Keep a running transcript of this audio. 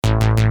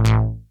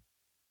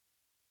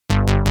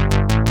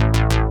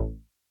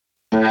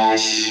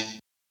Fresh.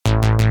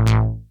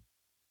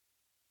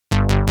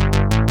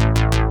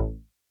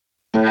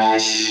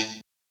 Fresh.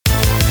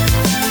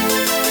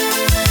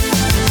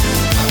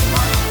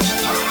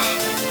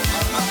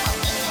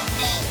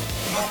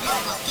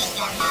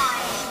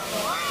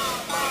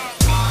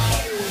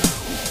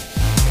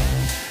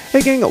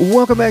 Hey gang,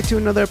 welcome back to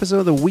another episode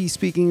of the We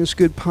Speak English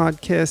Good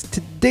podcast.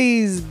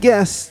 Today's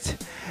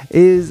guest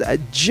is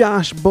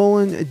Josh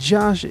Bolin.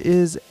 Josh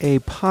is a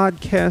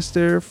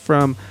podcaster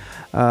from,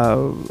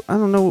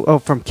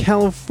 from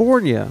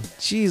California.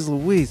 Jeez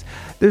Louise.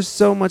 There's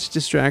so much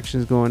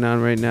distractions going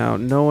on right now.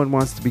 No one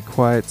wants to be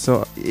quiet.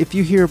 So if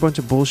you hear a bunch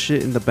of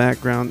bullshit in the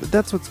background,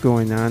 that's what's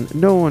going on.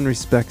 No one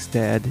respects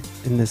dad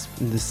in this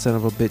son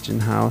of a bitchin'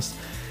 house.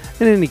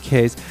 In any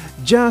case,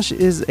 Josh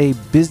is a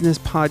business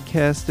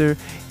podcaster.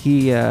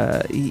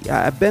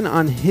 I've been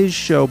on his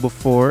show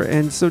before,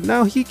 and so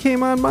now he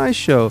came on my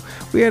show.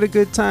 We had a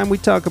good time. We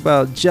talk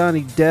about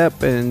Johnny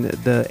Depp and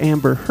the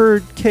Amber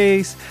Heard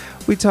case.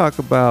 We talk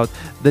about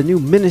the new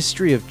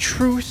Ministry of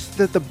Truth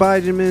that the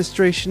Biden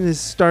administration is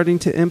starting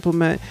to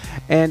implement,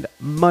 and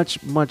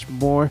much, much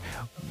more.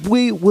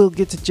 We will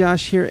get to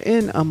Josh here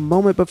in a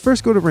moment, but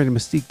first go to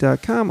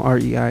ReinaMystique.com,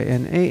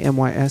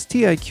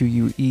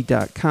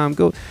 ReinaMystique.com.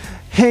 Go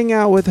hang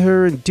out with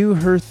her and do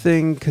her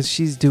thing because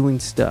she's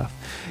doing stuff.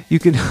 You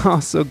can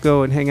also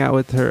go and hang out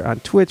with her on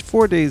Twitch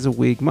 4 days a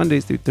week,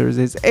 Mondays through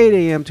Thursdays, 8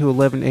 a.m. to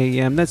 11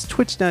 a.m. That's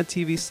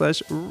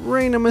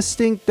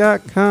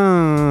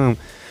twitch.tv/ReinaMystique.com.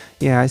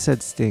 Yeah, I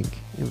said stink.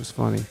 It was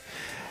funny.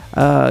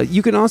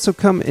 You can also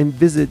come and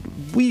visit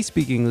We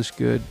Speak English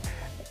Good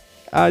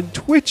on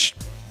Twitch.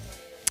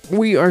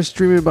 We are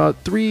streaming about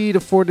 3 to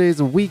 4 days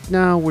a week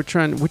now. We're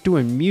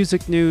doing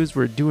music news.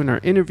 We're doing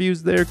our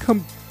interviews there.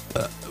 Come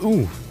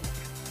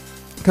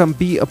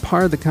be a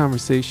part of the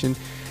conversation.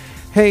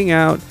 Hang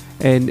out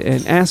and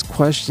ask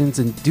questions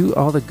and do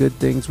all the good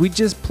things. We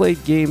just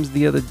played games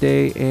the other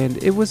day and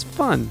it was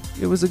fun.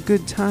 It was a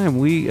good time.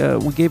 We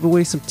gave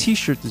away some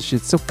t-shirts and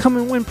shit. So come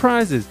and win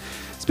prizes.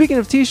 Speaking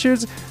of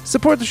t-shirts,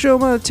 support the show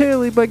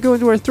monetarily by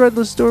going to our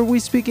Threadless store,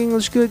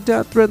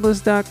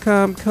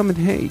 WeSpeakEnglishGood.threadless.com. Come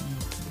and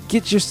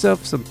get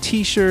yourself some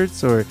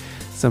t-shirts or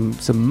some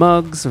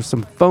mugs or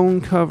some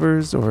phone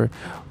covers or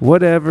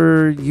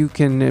whatever you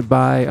can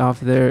buy off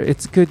there.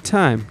 It's a good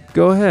time.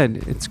 Go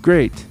ahead. It's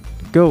great.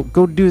 Go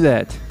do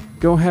that.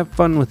 Go have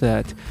fun with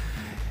that.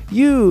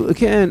 You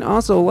can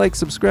also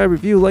subscribe,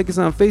 review, like us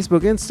on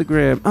Facebook,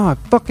 Instagram. Oh, I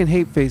fucking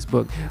hate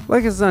Facebook.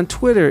 Like us on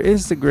Twitter,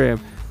 Instagram,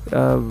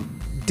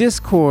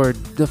 Discord,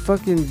 the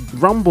fucking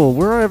Rumble.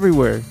 We're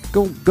everywhere.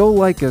 Go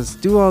like us.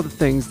 Do all the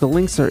things. The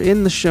links are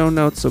in the show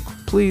notes, so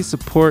please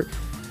support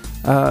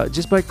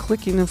just by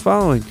clicking and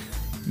following.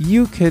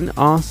 You can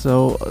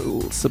also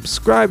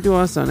subscribe to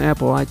us on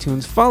Apple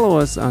iTunes, follow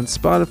us on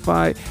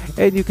Spotify,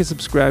 and you can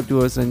subscribe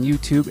to us on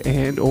YouTube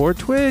and or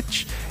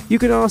Twitch. You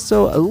can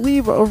also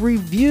leave a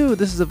review.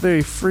 This is a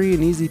very free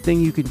and easy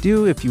thing you can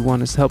do if you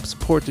want to help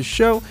support the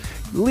show.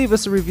 Leave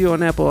us a review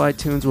on Apple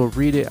iTunes. We'll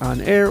read it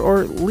on air,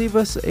 or leave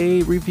us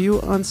a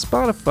review on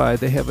Spotify.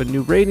 They have a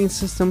new rating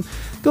system.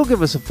 Go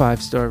give us a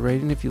 5-star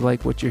rating if you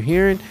like what you're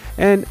hearing.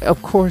 And,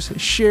 of course,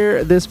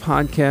 share this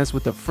podcast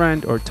with a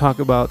friend or talk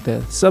about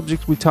the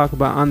subjects we talk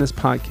about on this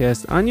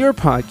podcast on your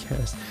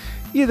podcast.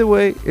 Either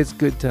way, it's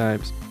good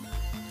times.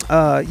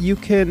 You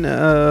can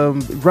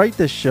write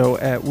the show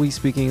at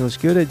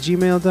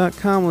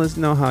WeSpeakEnglishGood@gmail.com. Let us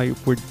know how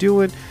we're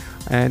doing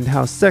and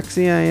how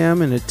sexy I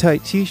am in a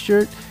tight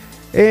t-shirt.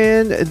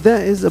 And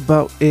that is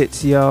about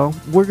it, y'all.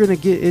 We're going to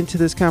get into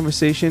this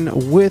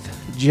conversation with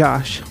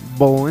Josh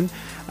Bolin.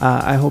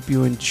 I hope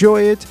you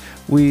enjoy it.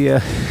 We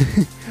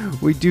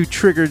do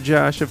trigger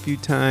Josh a few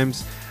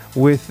times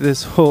with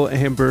this whole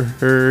Amber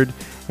Heard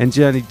and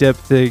Johnny Depp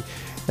thing.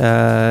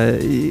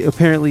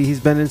 Apparently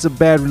he's been in some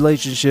bad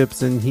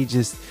relationships and he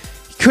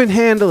couldn't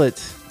handle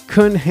it.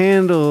 Couldn't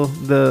handle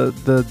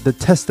the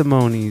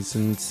testimonies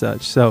and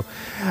such. So,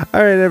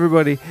 all right,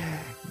 everybody,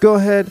 go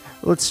ahead.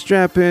 Let's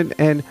strap in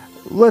and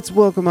let's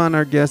welcome on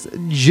our guest,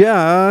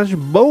 Josh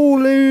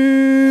Bolin.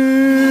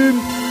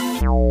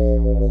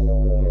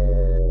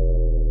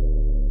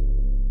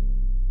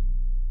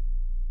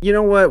 You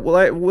know what?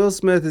 Will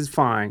Smith is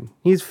fine.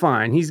 He's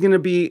fine. He's gonna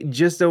be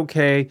just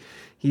okay.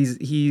 He's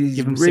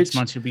give him rich. 6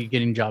 months. He'll be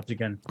getting jobs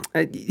again.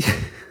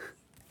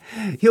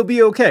 He'll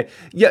be okay.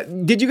 Yeah.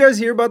 Did you guys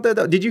hear about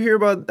that? Did you hear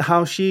about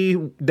how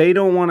they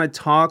don't want to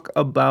talk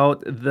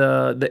about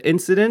the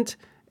incident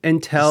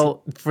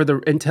until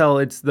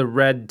it's the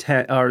red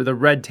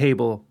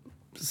table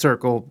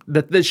circle,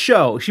 the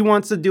show. She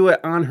wants to do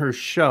it on her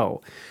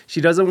show. She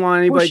doesn't want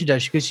anybody. Of course she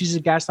does, because she's a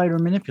gaslighter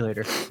and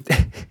manipulator.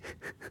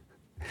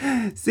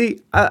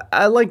 See,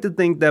 I like to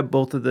think that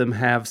both of them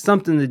have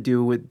something to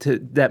do with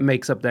that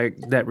makes up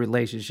that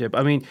relationship.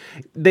 I mean,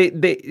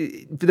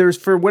 there's,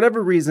 for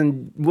whatever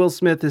reason, Will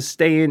Smith is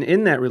staying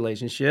in that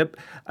relationship.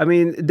 I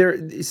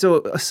mean,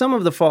 so some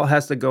of the fault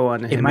has to go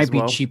on him. It might as be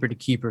well. cheaper to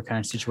keep her kind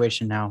of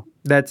situation now.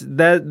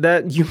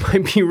 That you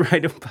might be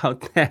right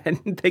about that.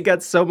 They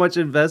got so much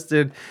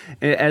invested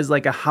as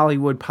like a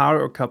Hollywood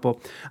power couple.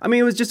 I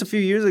mean, it was just a few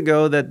years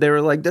ago that they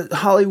were like the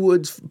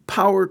Hollywood's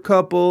power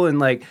couple, and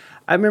like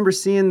I remember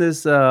seeing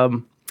this.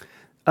 No,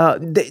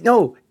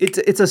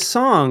 it's a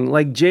song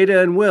like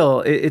Jada and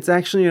Will. It's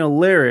actually a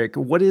lyric.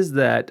 What is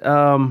that?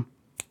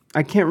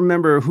 I can't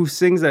remember who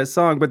sings that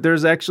song, but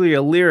there's actually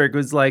a lyric. It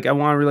was like I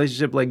want a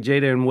relationship like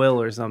Jada and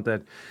Will or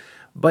something.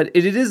 But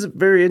it is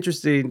very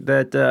interesting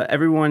that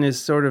everyone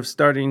is sort of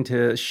starting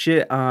to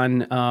shit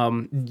on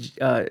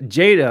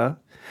Jada,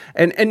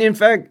 and in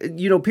fact,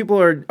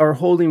 people are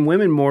holding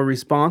women more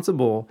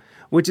responsible,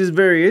 which is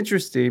very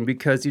interesting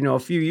because a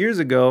few years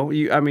ago,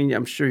 I mean,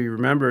 I'm sure you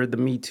remember the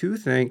Me Too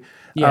thing.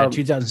 Yeah,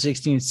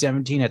 2016,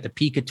 17 at the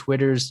peak of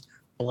Twitter's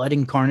blood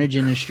and carnage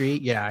in the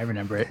street. Yeah, I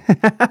remember it.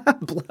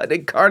 Blood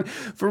and carnage.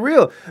 For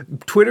real.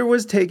 Twitter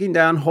was taking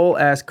down whole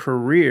ass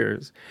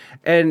careers.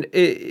 And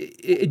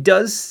it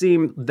does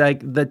seem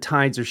like the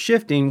tides are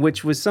shifting,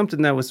 which was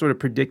something that was sort of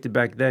predicted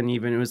back then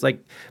even. It was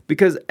like,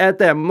 because at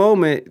that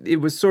moment, it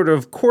was sort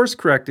of course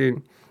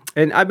correcting.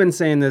 And I've been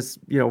saying this,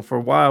 for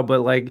a while,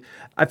 but like,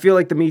 I feel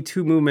like the Me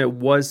Too movement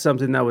was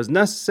something that was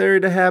necessary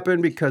to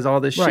happen because all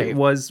this shit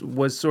was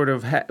sort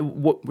of,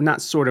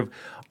 not sort of,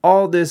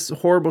 all this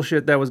horrible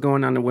shit that was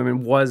going on to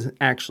women was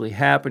actually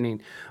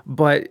happening.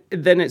 But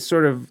then it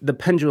sort of, the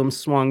pendulum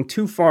swung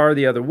too far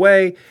the other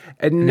way.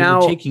 And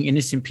now taking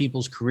innocent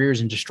people's careers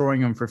and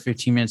destroying them for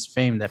 15 minutes of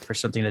fame for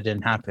something that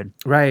didn't happen.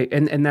 Right.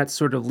 And that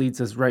sort of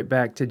leads us right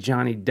back to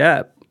Johnny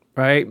Depp.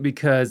 Right,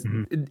 because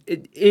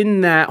in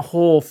that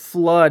whole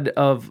flood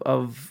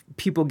of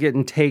people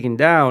getting taken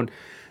down,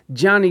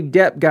 Johnny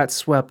Depp got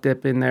swept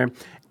up in there,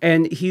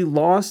 and he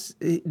lost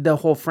the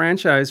whole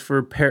franchise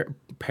for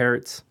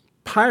Pirates,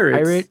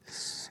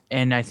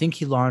 and I think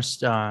he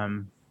lost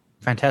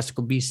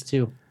Fantastical Beasts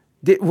too.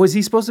 Was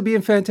he supposed to be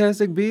in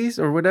Fantastic Beasts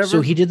or whatever?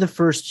 So he did the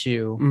first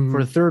two.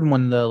 For the third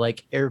one, the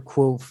like air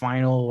quote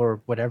final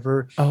or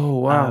whatever. Oh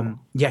wow!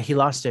 Yeah, he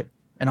lost it,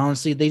 and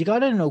honestly, they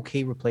got an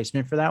okay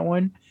replacement for that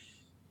one.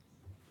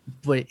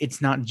 But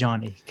it's not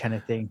Johnny kind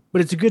of thing.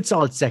 But it's a good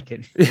solid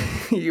second.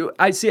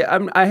 I see.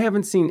 I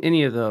haven't seen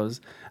any of those.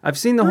 I've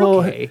seen the whole.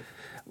 Okay.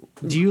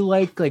 Do you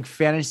like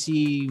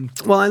fantasy?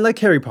 Well, I like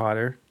Harry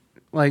Potter.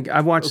 Like I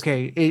watched.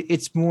 Okay,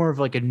 it's more of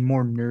like a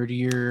more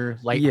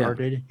nerdier,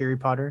 lighthearted Harry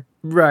Potter.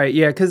 Right.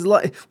 Yeah. Because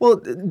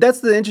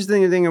that's the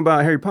interesting thing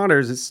about Harry Potter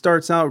is it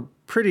starts out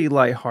pretty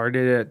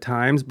lighthearted at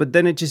times, but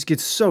then it just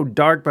gets so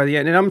dark by the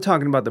end. And I'm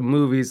talking about the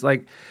movies,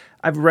 like.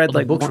 I've read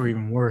the books were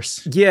even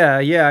worse.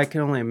 Yeah, I can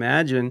only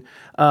imagine.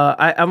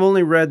 I've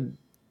only read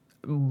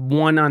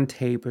one on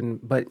tape,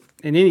 but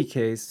in any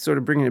case, sort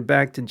of bringing it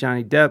back to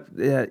Johnny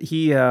Depp,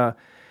 he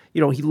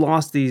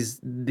lost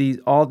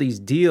all these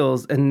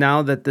deals, and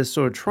now that this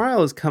sort of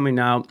trial is coming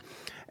out,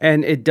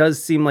 and it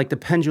does seem like the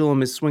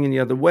pendulum is swinging the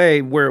other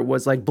way, where it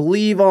was like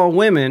believe all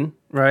women,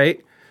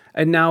 right?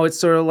 And now it's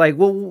sort of like,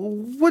 well,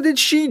 what did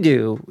she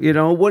do?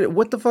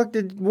 What the fuck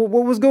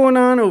what was going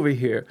on over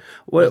here?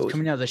 What was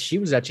coming out that she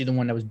was actually the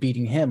one that was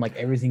beating him. Like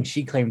everything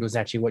she claimed was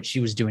actually what she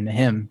was doing to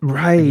him.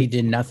 Right. And he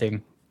did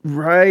nothing.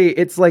 Right.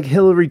 It's like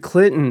Hillary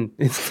Clinton.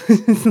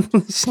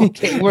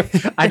 Okay.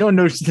 I don't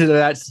know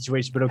that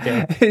situation, but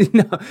okay.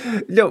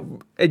 No.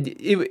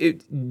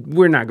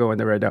 We're not going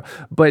there right now.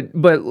 But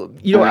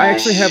I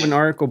actually have an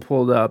article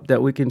pulled up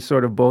that we can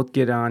sort of both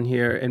get on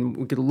here and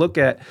we could look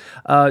at.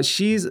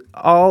 She's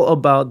all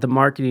about the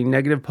marketing.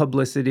 Negative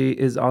publicity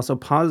is also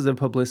positive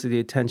publicity.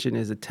 Attention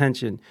is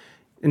attention.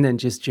 And then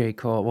just J.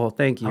 Cole. Well,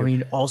 thank you. I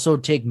mean, also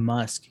take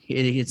Musk.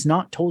 It's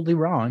not totally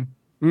wrong.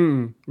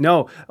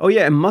 No. Oh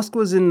yeah, and Musk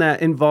was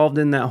involved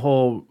in that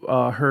whole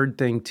herd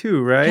thing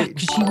too, right? Yeah,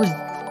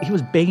 because he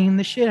was banging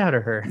the shit out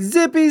of her.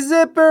 Zippy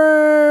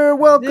Zipper,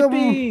 welcome,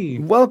 Zippy.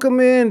 Welcome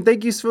in.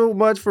 Thank you so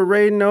much for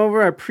raiding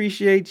over. I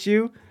appreciate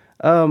you.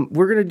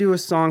 We're gonna do a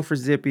song for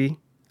Zippy.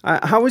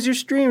 How was your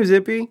stream,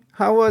 Zippy?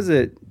 How was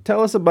it?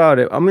 Tell us about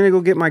it. I'm gonna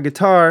go get my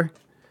guitar.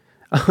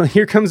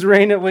 Here comes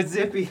Raina with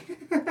Zippy.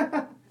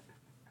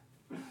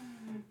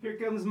 Here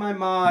comes my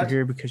mod.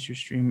 Here because your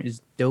stream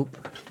is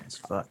dope as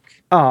fuck.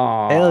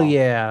 Aw. Hell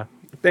yeah.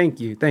 Thank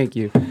you.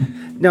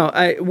 No,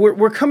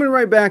 we're coming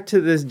right back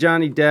to this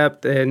Johnny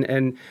Depp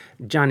and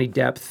Johnny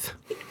Depth.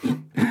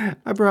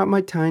 I brought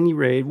my tiny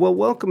raid. Well,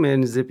 welcome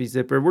in, Zippy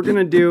Zipper. We're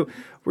gonna do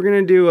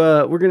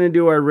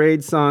our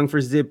raid song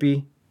for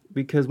Zippy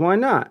because why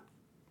not?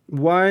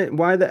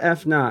 Why the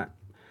F not?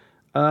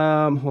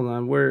 Hold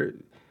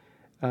on.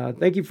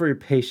 Thank you for your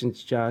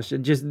patience, Josh.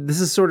 This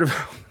is sort of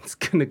how it's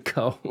gonna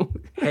go.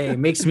 Hey, it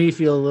makes me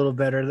feel a little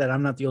better that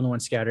I'm not the only one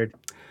scattered.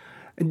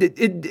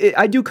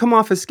 I do come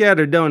off as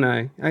scattered, don't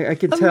I? I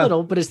can tell. A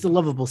little, but it's the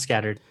lovable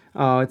scattered.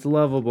 Oh, it's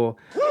lovable.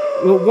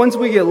 Well, once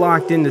we get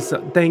locked into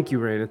thank you,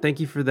 Raina. Thank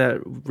you for that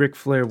Ric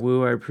Flair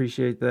woo. I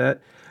appreciate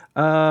that.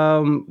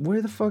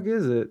 Where the fuck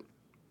is it?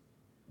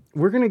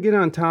 We're gonna get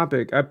on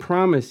topic. I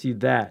promise you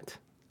that.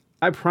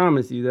 We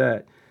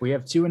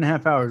have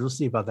 2.5 hours. We'll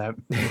see about that.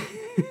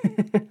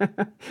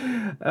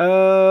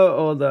 Oh,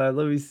 hold on.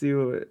 Let me see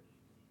what.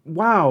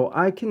 Wow,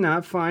 I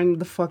cannot find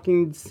the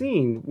fucking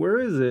scene. Where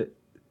is it?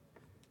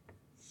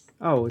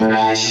 Oh, it's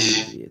Fresh.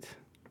 I'm an idiot.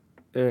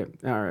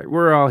 All right,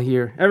 we're all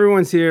here.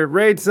 Everyone's here.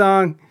 Raid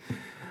song.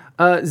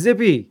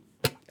 Zippy,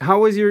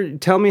 how was your?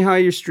 Tell me how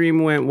your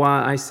stream went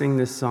while I sing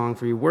this song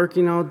for you.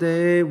 Working all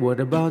day. What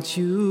about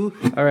you?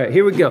 All right,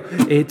 here we go.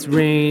 It's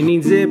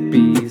raining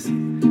zippies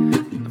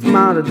from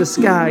out of the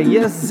sky.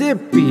 Yes,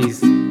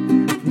 zippies.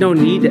 No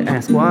need to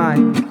ask why.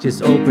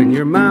 Just open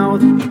your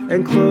mouth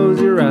and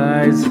close your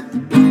eyes.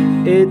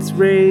 It's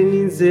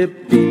raining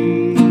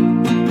zippy.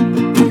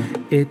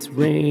 It's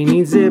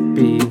raining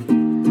zippy.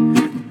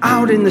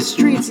 Out in the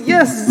streets,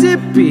 yes,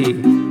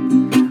 zippy.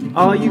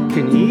 All you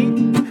can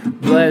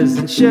eat, lettuce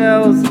and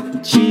shells,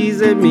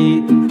 cheese and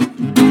meat.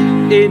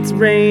 It's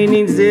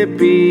raining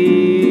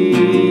zippy.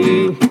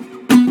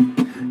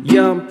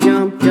 Yum,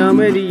 yum,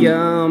 yummity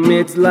yum.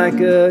 It's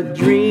like a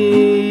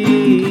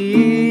dream.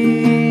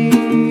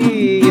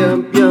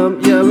 Yum, yum,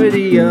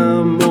 yummity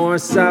yum. More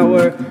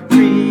sour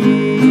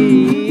cream.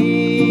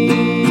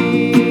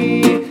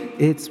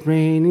 It's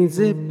raining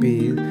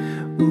zippy.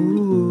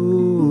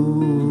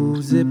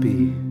 Ooh,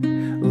 zippy.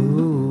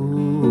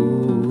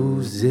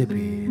 Ooh,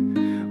 zippy.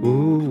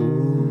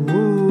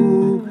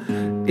 Ooh,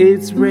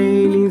 it's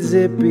raining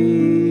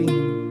zippy.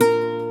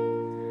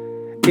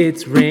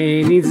 It's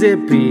raining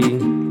zippy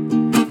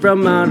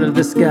from out of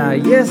the sky.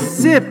 Yes,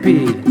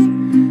 zippy.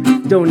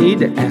 Don't need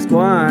to ask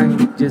why.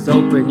 Just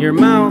open your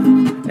mouth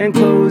and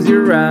close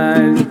your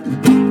eyes.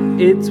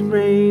 It's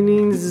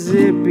raining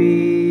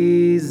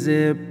zippy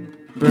zipper.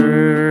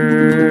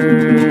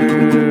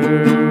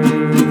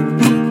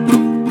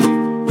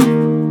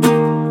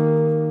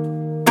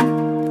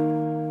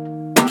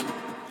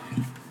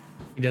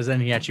 He does that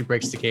and he actually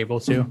breaks the cable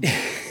too.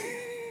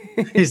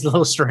 His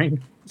little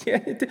string. Yeah,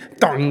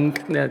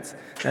 donk. That's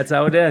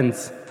how it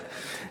ends.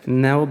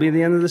 And that will be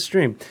the end of the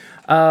stream.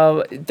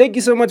 Thank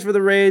you so much for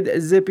the raid,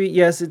 Zippy.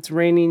 Yes, it's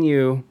raining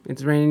you.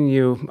 It's raining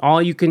you.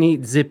 All you can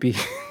eat, Zippy.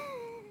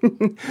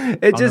 I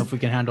don't know if we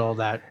can handle all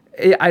that.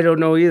 I don't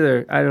know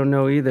either. I don't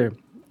know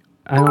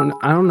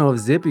if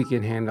Zippy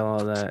can handle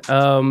all that.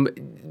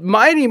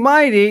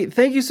 Mighty,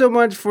 thank you so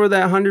much for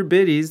that 100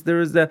 biddies. There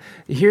was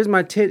here's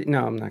my tit.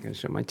 No, I'm not gonna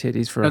show my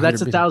titties for. No,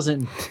 that's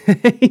 100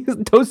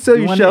 1,000. Don't sell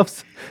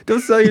yourself.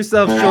 Don't sell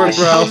yourself short,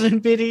 bro.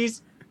 1,000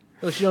 biddies.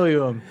 He'll show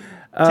you them.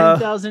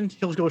 10,000.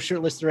 He'll go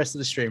shirtless the rest of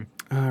the stream.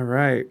 All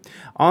right.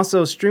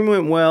 Also, stream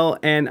went well,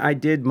 and I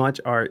did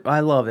much art. I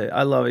love it.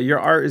 Your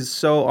art is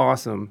so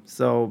awesome.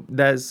 So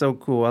that is so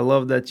cool. I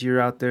love that you're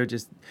out there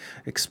just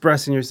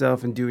expressing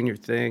yourself and doing your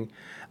thing.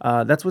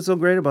 That's what's so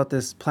great about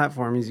this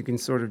platform is you can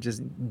sort of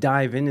just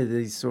dive into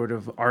these sort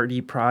of arty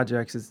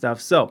projects and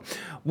stuff. So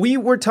we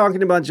were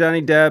talking about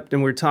Johnny Depp,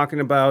 and we're talking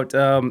about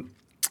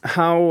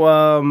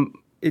how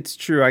it's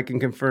true. I can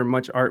confirm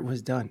much art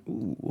was done.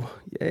 Ooh,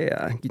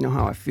 yeah. You know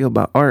how I feel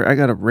about art. I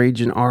got a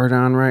raging art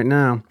on right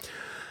now.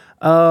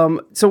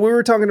 So we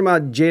were talking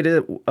about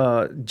Jada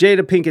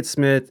Pinkett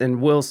Smith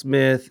and Will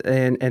Smith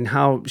and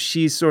how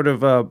she sort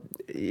of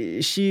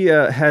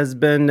has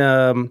been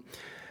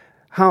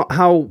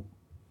how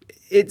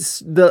it's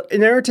the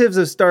narratives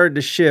have started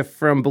to shift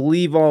from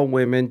believe all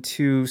women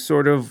to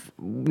sort of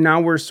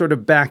now we're sort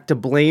of back to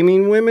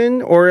blaming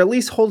women or at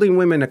least holding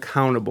women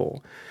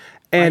accountable.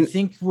 And I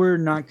think we're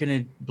not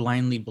going to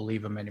blindly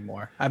believe them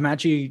anymore. I'm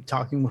actually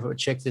talking with a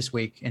chick this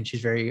week, and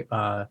she's very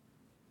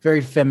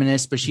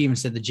feminist, but she even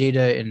said the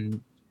Jada and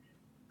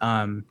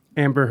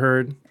Amber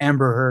Heard.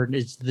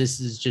 This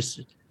is just,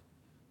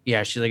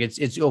 yeah. She's like, it's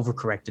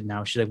overcorrected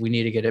now. She's like, we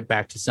need to get it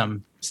back to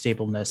some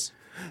stableness.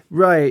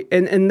 Right,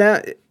 and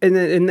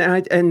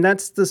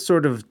that's the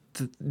sort of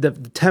the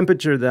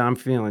temperature that I'm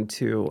feeling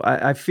too.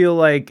 I feel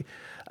like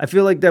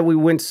that we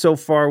went so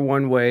far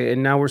one way,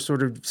 and now we're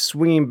sort of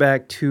swinging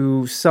back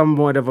to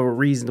somewhat of a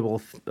reasonable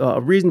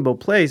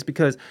place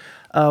because,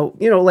 who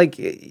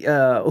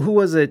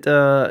was it?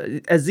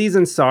 Aziz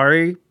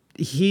Ansari.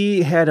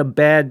 He had a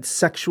bad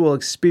sexual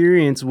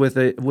experience with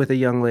a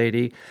young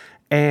lady,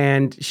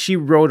 and she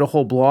wrote a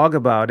whole blog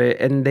about it,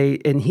 and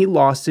he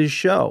lost his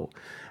show.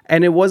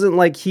 And it wasn't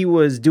like he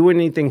was doing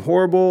anything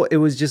horrible. It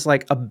was just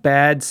like a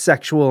bad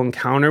sexual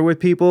encounter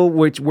with people,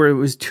 where it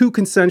was two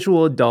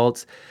consensual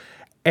adults.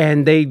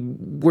 And they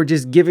were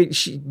just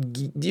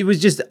it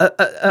was just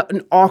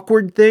an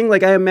awkward thing.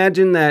 Like I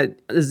imagine that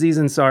Aziz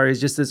Ansari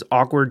is just this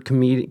awkward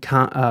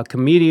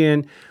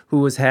comedian who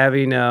was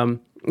having,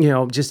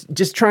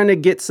 just trying to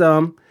get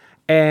some.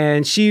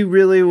 And she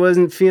really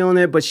wasn't feeling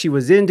it, but she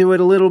was into it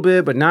a little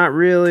bit, but not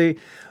really.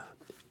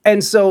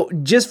 And so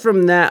just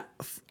from that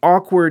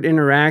awkward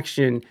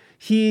interaction,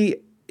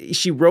 she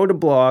wrote a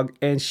blog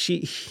and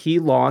he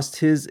lost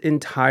his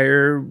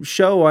entire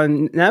show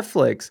on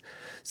Netflix.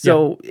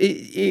 So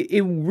yeah.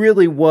 It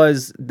really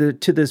was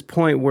to this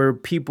point where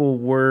people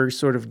were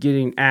sort of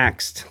getting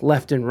axed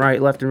left and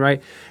right.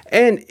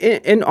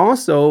 And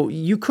also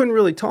you couldn't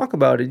really talk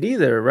about it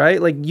either,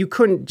 right? Like you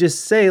couldn't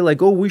just say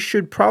like, oh, we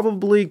should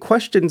probably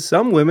question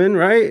some women,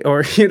 right?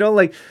 Or,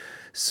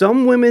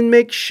 some women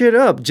make shit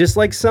up, just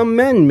like some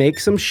men make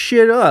some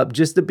shit up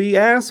just to be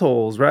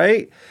assholes,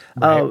 right?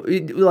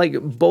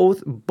 Like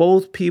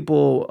both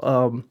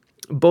people,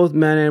 both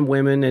men and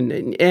women,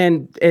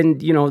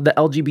 and you know, the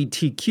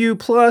LGBTQ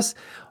plus.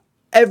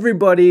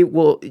 Everybody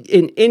will,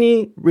 in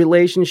any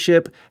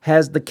relationship,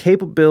 has the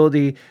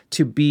capability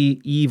to be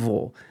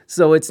evil.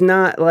 So it's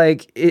not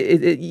like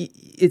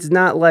it's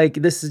not like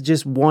this is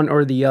just one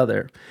or the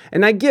other.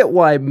 And I get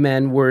why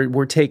men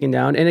were taken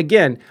down. And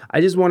again,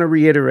 I just want to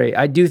reiterate,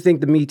 I do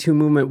think the Me Too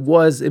movement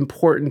was an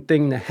important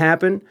thing to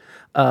happen.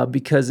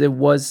 Because it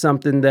was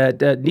something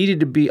that needed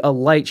to be a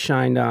light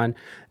shined on.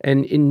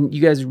 And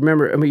you guys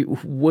remember, I mean,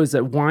 was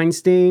it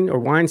Weinstein? Yeah,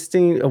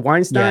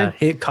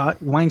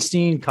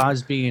 Weinstein,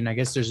 Cosby, and I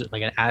guess there's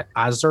like an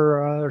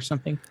Azura or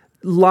something.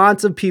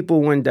 Lots of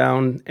people went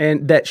down,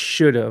 and that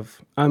should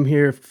have. I'm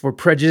here for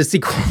prejudice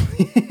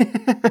equality.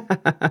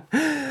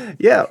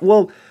 Yeah,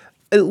 well,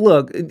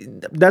 look,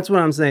 that's what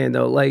I'm saying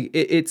though. Like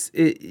it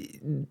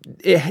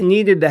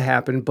needed to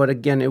happen, but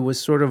again, it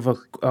was sort of a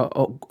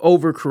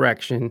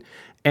overcorrection,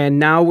 and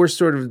now we're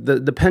sort of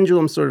the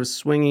pendulum sort of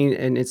swinging,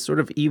 and it's sort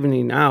of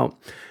evening out.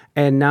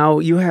 And now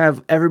you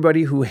have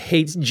everybody who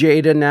hates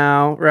Jada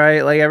now,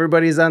 right? Like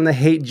everybody's on the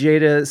hate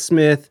Jada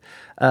Smith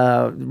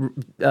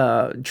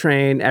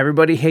train.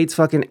 Everybody hates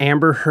fucking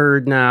Amber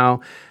Heard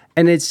now.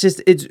 And it's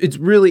just, it's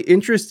really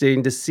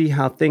interesting to see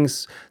how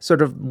things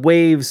sort of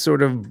waves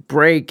sort of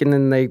break and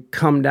then they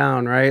come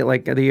down, right?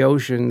 Like the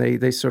ocean,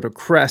 they sort of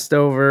crest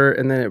over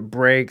and then it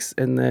breaks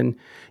and then,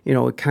 you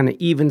know, it kind of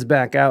evens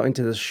back out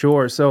into the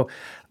shore. So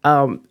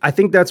I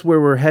think that's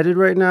where we're headed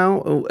right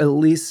now, at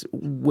least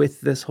with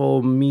this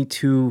whole Me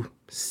Too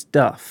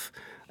stuff.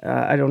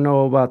 I don't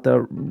know about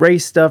the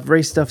race stuff.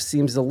 Race stuff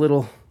seems a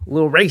little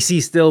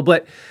racy still,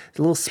 but it's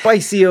a little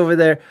spicy over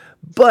there.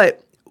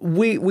 But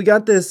we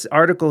got this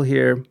article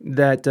here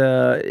that,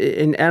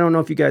 and I don't know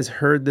if you guys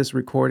heard this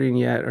recording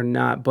yet or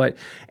not, but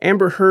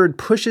Amber Heard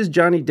pushes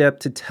Johnny Depp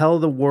to tell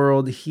the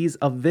world he's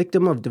a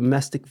victim of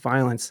domestic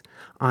violence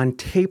on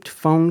taped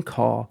phone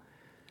call.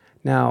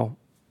 Now,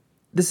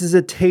 this is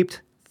a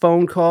taped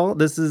phone call.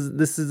 This is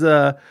this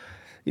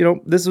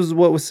was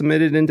what was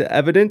submitted into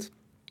evidence.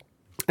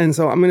 And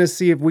so I'm going to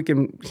see if we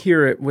can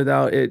hear it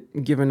without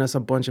it giving us a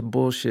bunch of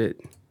bullshit.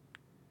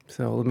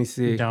 So let me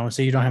see. No,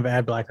 so you don't have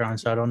ad blocker on,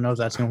 so I don't know if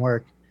that's going to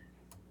work.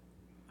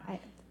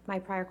 My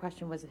prior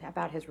question was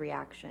about his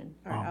reaction.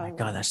 Oh my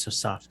God, that's so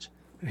soft.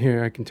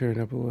 Here, I can turn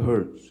it up a little.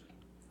 Hurts.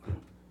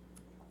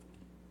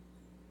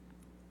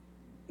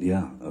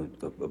 Yeah,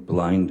 a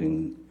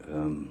blinding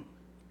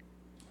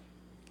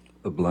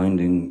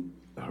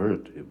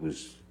hurt. It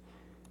was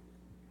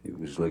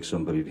like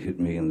somebody had hit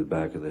me in the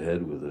back of the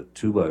head with a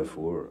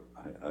 2x4.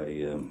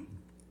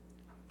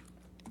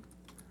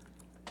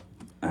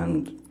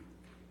 And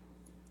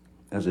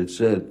as it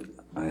said,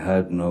 I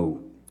had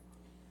no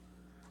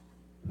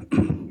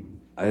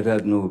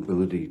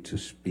ability to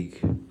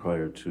speak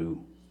prior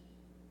to,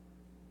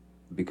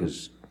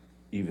 because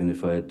even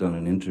if I had done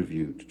an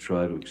interview to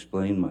try to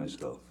explain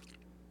myself,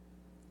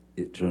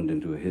 it turned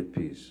into a hit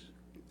piece.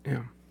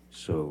 Yeah.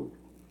 So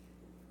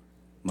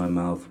my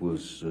mouth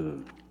was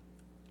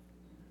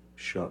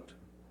shut.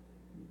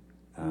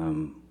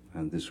 And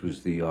this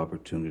was the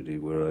opportunity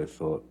where I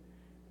thought,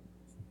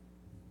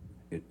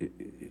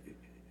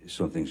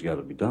 something's got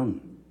to be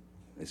done.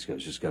 It's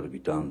just got to be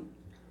done.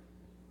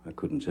 I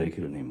couldn't take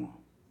it anymore.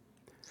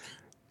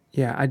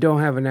 Yeah, I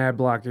don't have an ad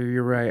blocker.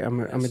 You're right. I'm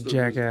a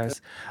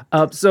jackass.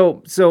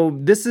 So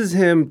this is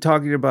him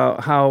talking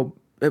about how.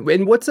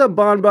 And what's up,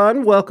 Bon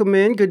Bon? Welcome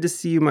in. Good to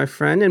see you, my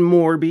friend. And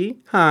Morby,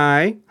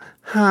 hi,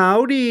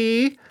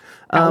 howdy.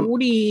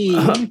 Howdy.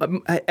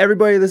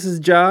 Everybody, this is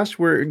Josh.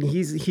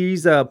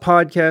 He's a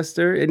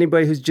podcaster.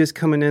 Anybody who's just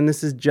coming in,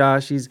 this is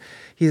Josh. He's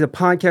a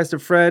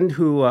podcaster friend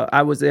who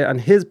I was on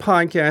his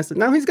podcast, and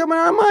now he's coming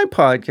on my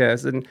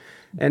podcast. And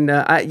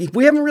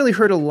we haven't really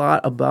heard a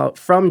lot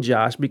from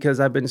Josh because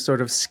I've been sort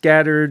of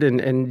scattered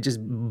and just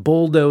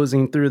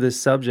bulldozing through this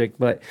subject.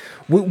 But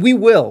we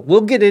will.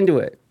 We'll get into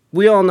it.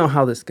 We all know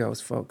how this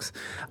goes, folks.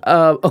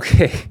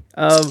 Okay.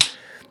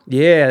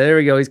 Yeah, there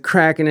we go. He's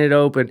cracking it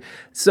open.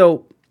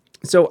 So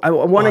I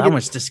want to get... That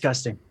was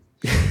disgusting.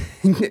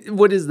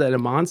 What is that, a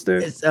monster?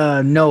 It's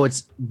no,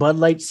 it's Bud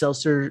Light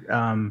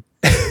Seltzer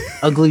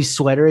Ugly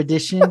Sweater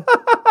Edition.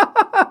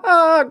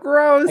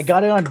 Gross. I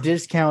got it on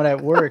discount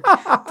at work.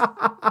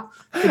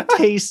 It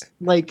tastes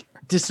like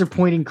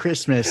disappointing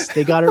Christmas.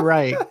 They got it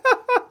right.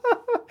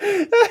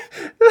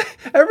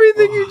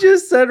 Everything you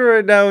just said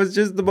right now is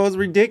just the most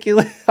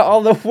ridiculous.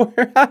 All the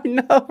word I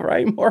know,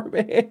 right,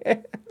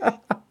 Morby?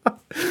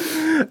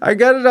 I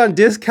got it on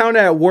discount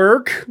at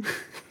work.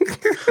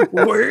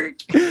 Work?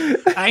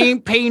 I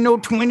ain't paying no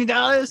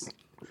 $20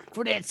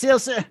 for that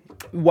seltzer.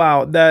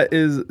 Wow, that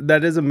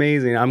is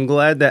amazing. I'm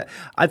glad that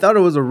I thought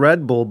it was a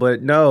Red Bull,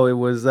 but no, it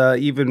was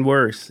even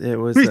worse. It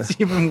was it's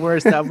even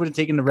worse. I would have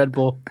taken the Red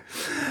Bull.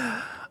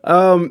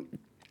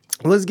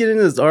 Let's get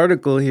into this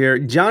article here.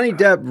 Johnny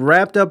Depp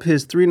wrapped up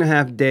his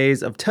 3.5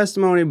 days of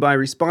testimony by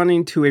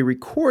responding to a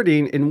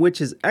recording in which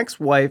his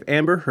ex-wife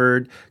Amber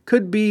Heard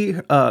could be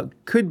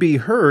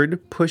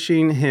heard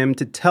pushing him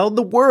to tell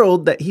the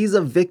world that he's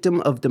a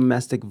victim of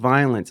domestic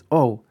violence.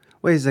 Oh,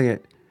 wait a second.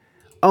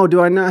 Oh,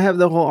 do I not have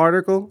the whole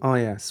article? Oh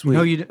yeah, sweet.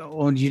 No,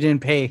 you didn't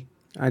pay.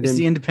 I It's didn't.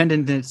 the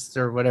Independent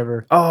or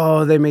whatever.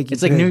 Oh, they make you.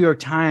 It's like pay. New York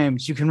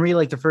Times. You can read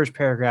like the first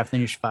paragraph,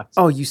 then you're fucked.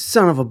 Oh, you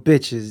son of a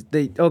bitches.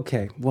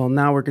 Okay. Well,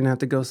 now we're going to have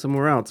to go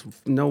somewhere else.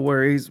 No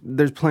worries.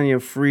 There's plenty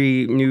of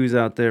free news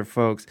out there,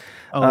 folks.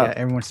 Yeah,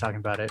 everyone's talking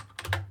about it.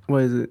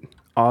 What is it?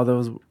 All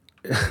those.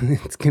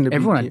 It's going to be.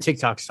 Everyone on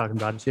TikTok's talking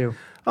about it too.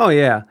 Oh,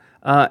 yeah.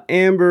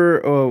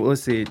 Amber. Oh,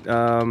 let's see.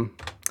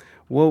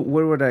 What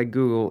would I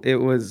Google? It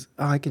was.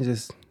 Oh, I can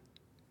just.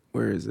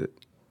 Where is it?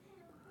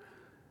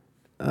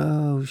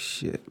 Oh,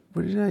 shit.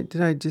 What did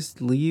I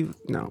just leave?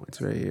 No, it's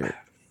right here.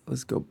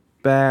 Let's go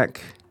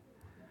back.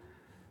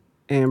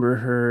 Amber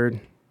Heard.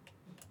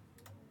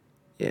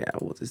 Yeah,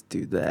 we'll just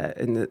do that.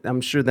 And I'm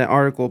sure that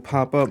article will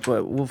pop up,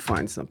 but we'll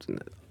find something.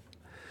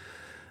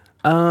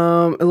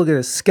 Look at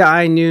this.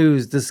 Sky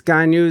News. Does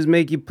Sky News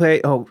make you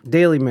pay? Oh,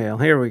 Daily Mail.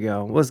 Here we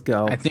go. Let's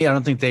go. I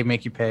don't think they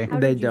make you pay. How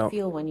They did you don't.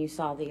 feel when you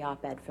saw the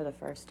op-ed for the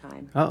first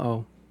time?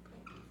 Uh-oh.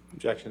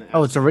 Objection.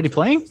 Oh, it's already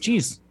playing?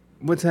 Jeez.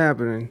 What's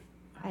happening?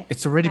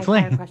 It's already my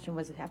playing. prior question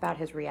was about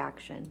his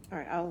reaction. All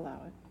right, I'll allow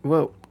it.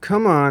 Well,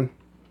 come on.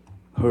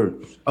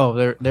 Heard. Oh,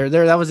 there.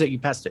 That was it. You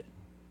passed it.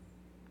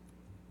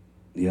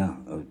 Yeah,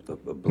 a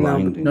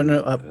blinding. No,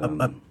 up.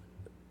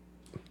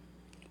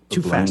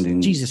 Too fast.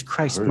 blinding Jesus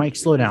Christ, hurt. Mike,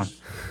 slow It down. was-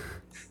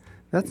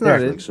 That's It not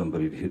was like it.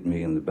 somebody hit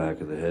me in the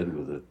back of the head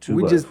with a two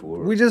We by just four.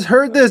 we just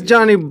heard this,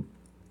 Johnny.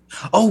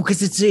 Oh,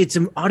 because it's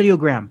an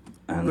audiogram.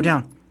 Go And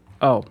down.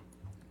 Oh.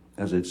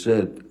 As it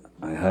said,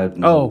 I had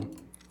no.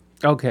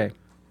 Oh. Okay.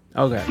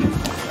 Okay.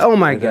 Oh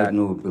my I had God.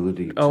 no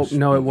ability. Oh, to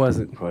no, it speak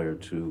wasn't. Prior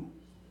to,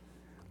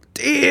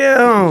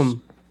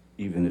 Damn.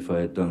 even if I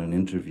had done an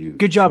interview. Good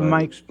to job, try to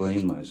Mike.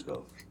 Explain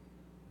myself.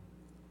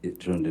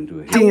 It turned into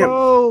a hit. Damn.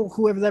 Hello,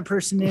 whoever that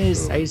person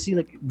is. I see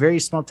like very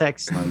small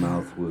text. My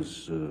mouth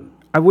was.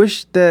 I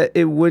wish that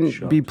it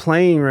wouldn't be Shut.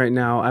 playing right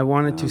now. I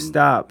wanted to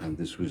stop. And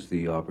this was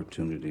the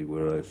opportunity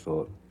where I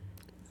thought.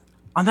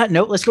 On that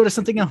note, let's go to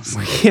something else.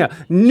 Yeah.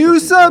 New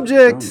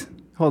subject.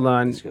 Hold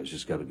on. It's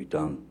just got to be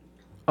done.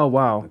 Oh I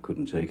wow.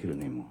 couldn't take it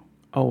anymore.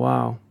 Oh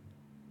wow.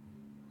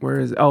 Where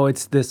is? Oh,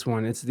 it's this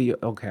one. It's the.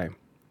 Okay.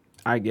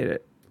 I get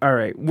it. All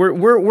right.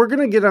 We're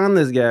gonna get on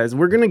this, guys.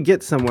 We're gonna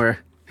get somewhere.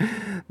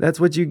 That's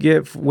what you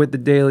get with the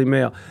Daily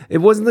Mail. It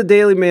wasn't the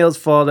Daily Mail's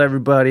fault,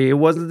 everybody. It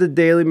wasn't the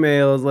Daily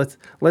Mail's.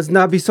 Let's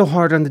not be so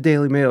hard on the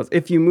Daily Mail's.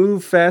 If you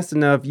move fast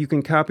enough, you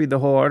can copy the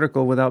whole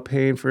article without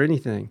paying for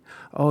anything.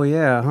 Oh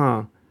yeah,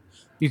 huh?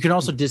 You can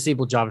also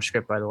disable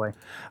JavaScript, by the way.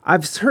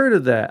 I've heard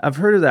of that.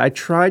 I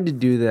tried to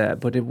do that,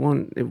 but it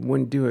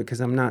wouldn't do it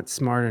because I'm not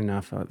smart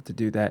enough to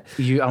do that.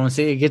 I want to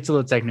say it gets a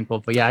little technical,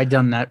 but yeah, I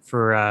done that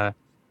for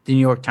the New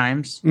York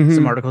Times.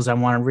 Some articles I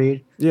want to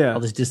read. Yeah.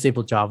 I'll just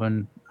disable Java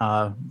and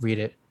read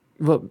it.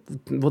 Well,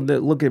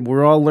 look at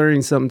we're all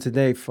learning something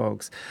today,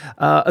 folks.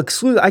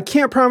 I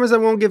can't promise I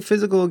won't get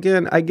physical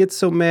again. I get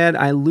so mad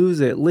I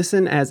lose it.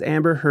 Listen as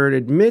Amber Heard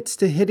admits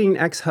to hitting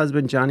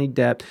ex-husband Johnny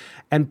Depp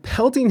and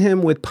pelting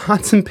him with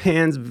pots and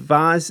pans,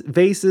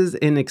 vases,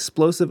 in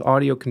explosive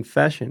audio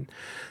confession.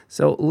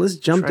 So let's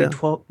jump Try down.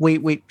 12.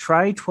 Wait.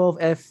 Try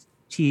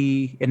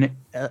 12FT and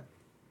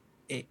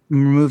it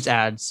removes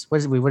ads.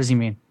 What does he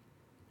mean?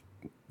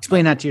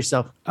 Explain that to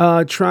yourself.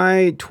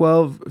 Try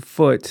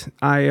 12-foot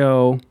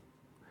IO.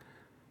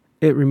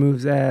 It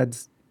removes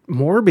ads.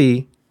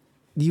 Morby,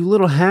 you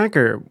little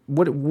hacker.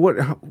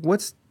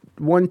 What's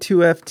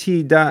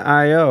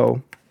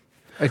 12ft.io?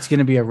 It's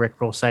gonna be a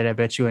Rickroll site. I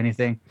bet you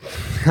anything.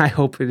 I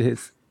hope it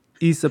is.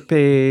 Issa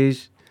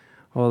Page.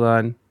 Hold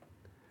on.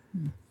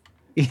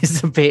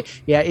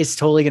 Yeah, it's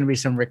totally gonna be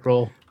some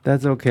Rickroll.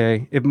 That's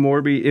okay. If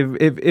Morby,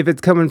 if it's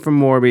coming from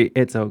Morby,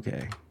 it's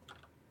okay.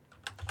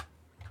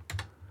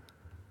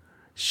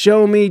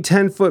 Show me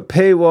 10-foot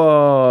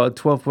paywall,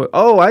 12-foot.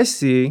 Oh, I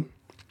see.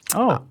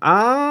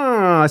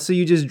 Oh, So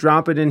you just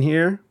drop it in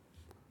here?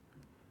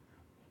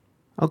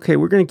 Okay,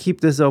 we're gonna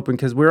keep this open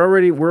because we're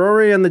already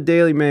on the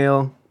Daily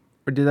Mail.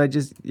 Or did I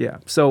just? Yeah.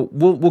 So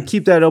we'll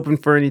keep that open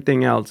for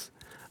anything else.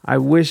 I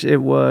wish it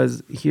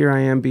was. Here I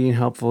am being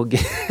helpful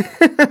again.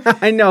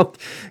 I know.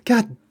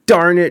 God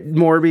darn it,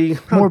 Morby.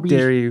 How Morby.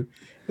 dare you?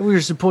 we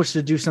were supposed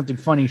to do something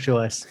funny to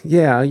us.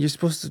 Yeah, you're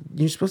supposed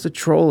to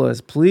troll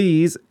us,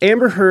 please.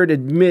 Amber Heard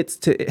admits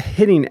to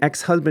hitting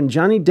ex-husband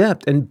Johnny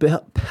Depp and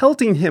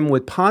pelting him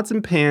with pots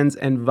and pans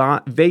and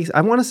vase.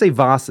 I want to say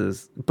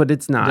vases, but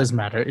it's It not. doesn't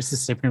matter. It's the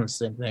same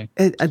thing.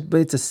 But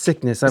it's a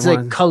sickness. It's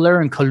like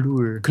color and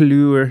color.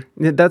 Clue.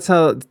 That's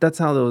how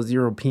those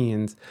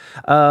Europeans.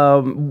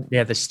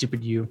 Yeah, the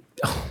stupid you.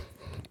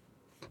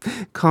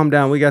 Calm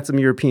down. We got some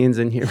Europeans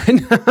in here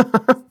right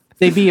now.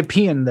 They be a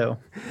peon though.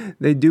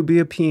 They do be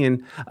a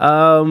peon.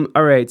 All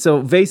right.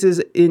 So Vases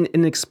in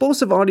an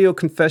explosive audio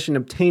confession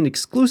obtained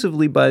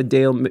exclusively by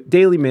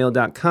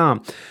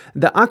DailyMail.com.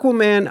 The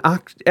Aquaman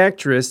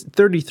actress,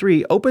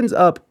 33, opens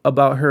up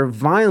about her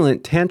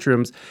violent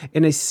tantrums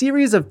in a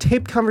series of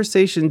taped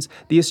conversations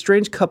the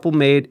estranged couple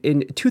made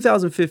in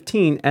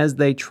 2015 as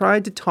they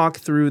tried to talk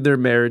through their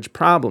marriage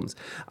problems.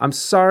 I'm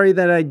sorry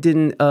that I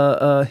didn't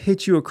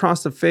hit you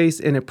across the face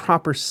in a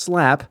proper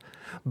slap,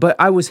 but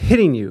I was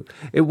hitting you.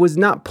 It was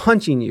not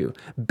punching you.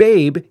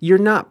 Babe, you're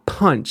not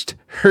punched.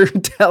 Her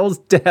tells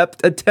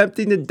Depp,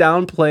 attempting to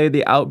downplay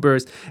the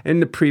outburst in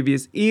the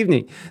previous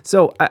evening.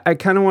 So I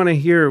kind of want to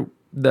hear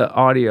the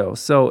audio.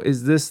 So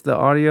is this the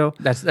audio?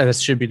 That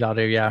should be the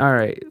audio, yeah. All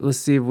right, let's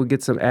see if we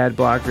get some ad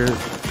blockers.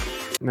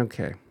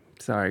 Okay,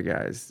 sorry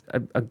guys.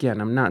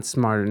 Again, I'm not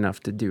smart enough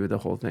to do the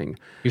whole thing.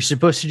 You're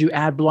supposed to do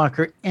ad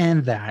blocker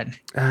and that.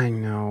 I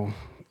know.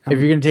 If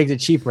you're going to take the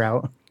cheap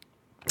route.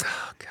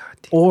 Oh, God.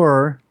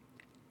 Or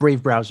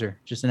Brave Browser,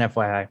 just an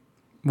FYI.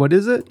 What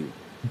is it?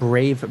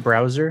 Brave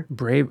Browser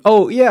Brave.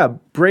 Oh, yeah.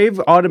 Brave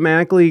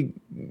automatically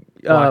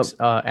blocks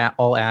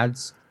all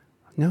ads.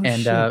 no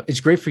And shit. it's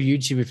great for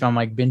YouTube if I'm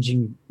like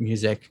binging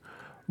music.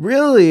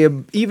 Really? It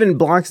even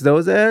blocks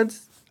those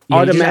ads? Yeah,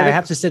 Automatic? I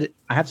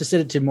have to set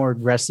it to more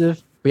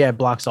aggressive, but yeah, it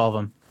blocks all of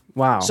them.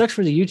 Wow. Sucks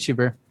for the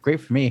YouTuber.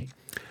 Great for me.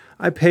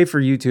 I pay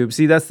for YouTube.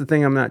 See, that's the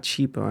thing I'm not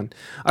cheap on.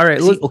 All right.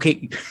 See,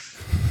 okay.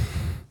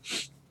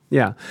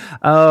 Yeah.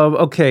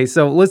 Okay.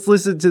 So let's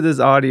listen to this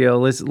audio.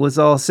 Let's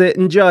all sit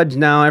and judge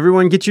now.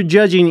 Everyone, get your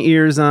judging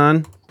ears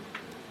on.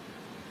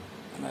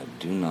 And I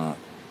do not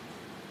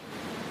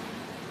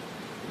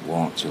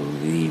want to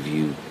leave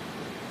you.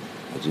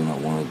 I do not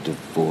want a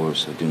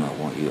divorce. I do not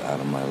want you out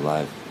of my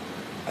life.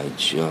 I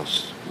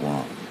just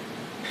want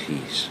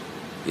peace.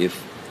 If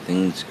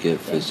things get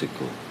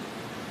physical,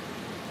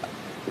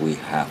 we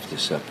have to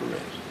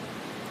separate.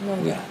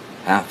 We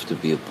have to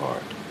be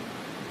apart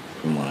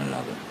from one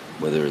another,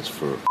 whether it's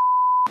for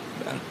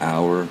an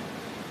hour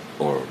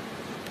or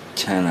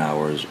 10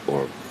 hours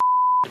or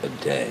a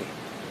day.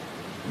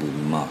 We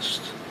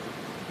must.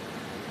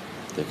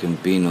 There can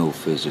be no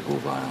physical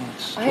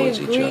violence I towards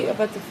each agree other.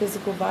 about the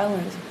physical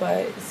violence,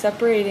 but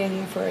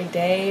separating for a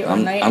day or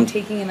I'm- night I'm- and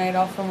taking a night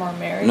off from our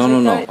marriage. No, no,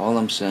 like no. that, All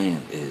I'm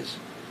saying is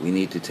we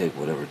need to take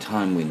whatever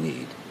time we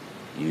need.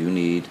 You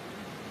need,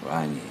 or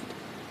I need,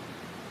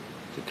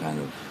 to kind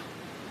of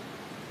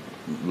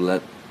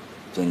let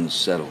things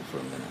settle for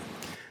a minute.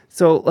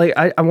 So, like,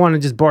 I want to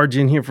just barge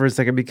in here for a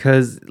second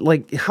because,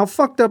 like, how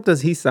fucked up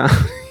does he sound?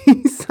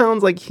 He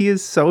sounds like he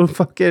is so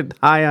fucking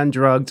high on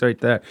drugs right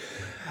there.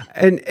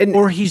 And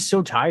Or he's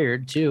so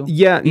tired too.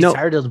 Yeah, he's no.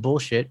 tired of the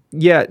bullshit.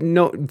 yeah,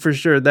 no, for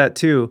sure that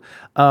too.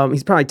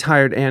 He's probably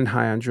tired and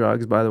high on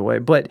drugs, by the way.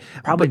 But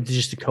Probably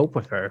just to cope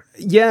with her.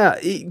 yeah,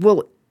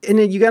 well, and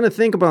then you got to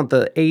think about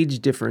the age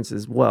difference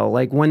as well.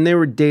 Like when they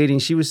were dating,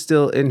 she was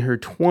still in her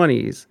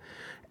 20s,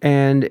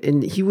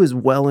 and he was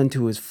well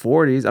into his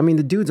 40s. I mean,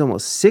 the dude's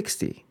almost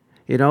 60.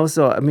 You know,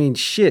 so I mean,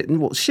 shit.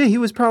 Well, shit, he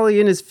was probably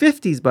in his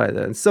 50s by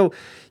then. So,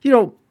 you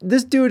know,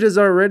 this dude has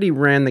already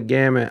ran the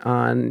gamut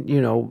on, you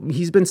know,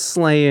 he's been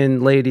slaying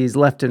ladies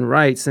left and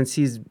right since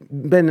he's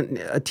been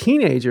a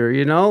teenager,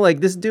 you know? Like,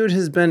 this dude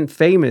has been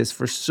famous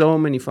for so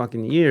many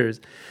fucking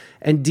years.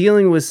 And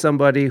dealing with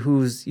somebody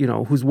who's, you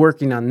know, who's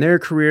working on their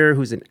career,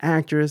 who's an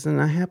actress, and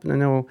I happen to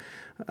know,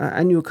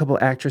 I knew a couple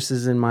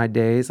actresses in my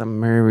days. I'm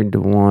married to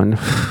one.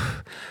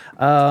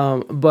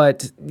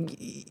 But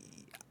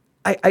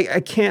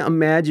I can't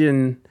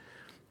imagine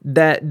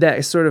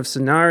that sort of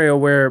scenario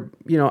where,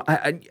 you know,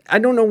 I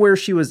don't know where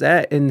she was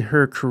at in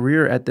her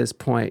career at this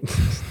point.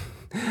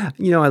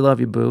 You know, I love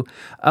you, boo.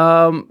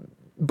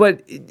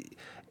 But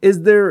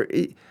is there,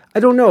 I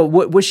don't know.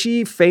 Was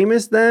she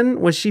famous then?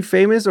 Was she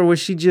famous, or was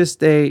she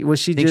just I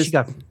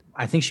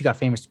think she got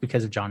famous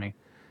because of Johnny.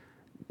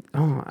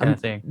 Oh, Kind of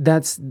thing.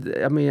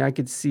 I mean, I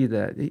could see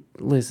that.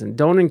 Listen,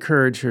 don't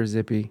encourage her,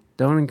 Zippy.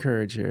 Don't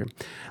encourage her.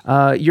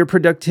 Your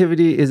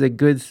productivity is a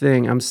good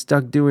thing. I'm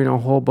stuck doing a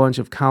whole bunch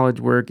of college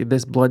work.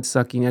 This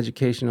blood-sucking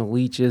educational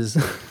leeches.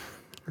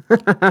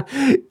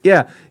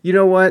 Yeah, you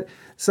know what,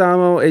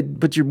 Samo?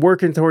 But you're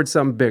working towards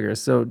something bigger.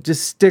 So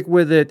just stick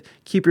with it.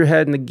 Keep your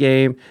head in the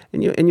game,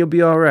 and you'll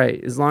be all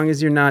right. As long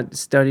as you're not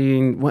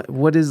studying.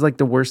 What is like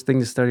the worst thing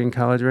to study in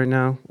college right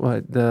now?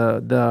 What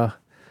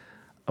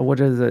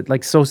is it,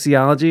 like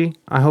sociology?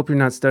 I hope you're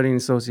not studying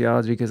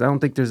sociology because I don't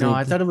think there's No, any.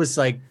 I thought it was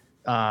like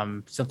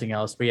something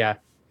else. But yeah,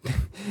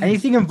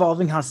 anything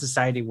involving how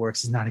society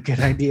works is not a good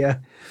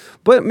idea.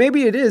 But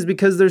maybe it is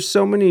because there's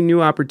so many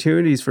new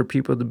opportunities for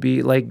people to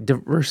be like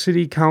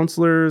diversity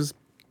counselors,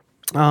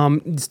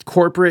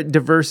 corporate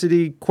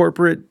diversity,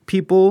 corporate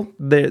people.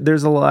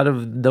 There's a lot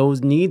of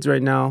those needs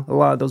right now, a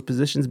lot of those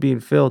positions being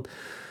filled.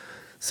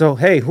 So,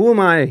 hey, who am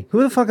I?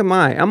 Who the fuck am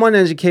I? I'm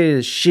uneducated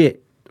as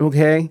shit.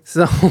 Okay,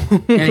 so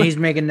And he's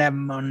making that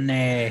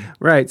money.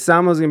 right,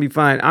 Samo's gonna be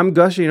fine. I'm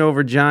gushing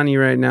over Johnny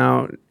right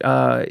now.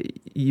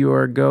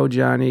 Your go,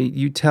 Johnny.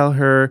 You tell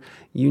her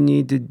you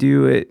need to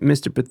do it,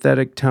 Mr.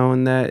 Pathetic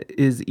Tone. That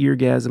is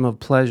eargasm of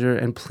pleasure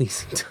and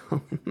pleasing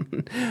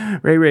tone.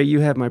 Ray,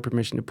 you have my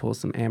permission to pull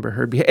some Amber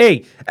Heard.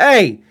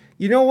 Hey,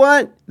 you know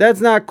what?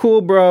 That's not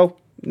cool, bro.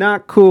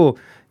 Not cool.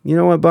 You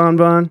know what,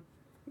 Bon?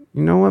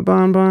 You know what,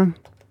 Bon?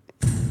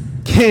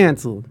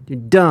 Canceled. You're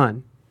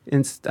done.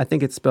 And I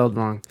think it's spelled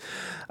wrong.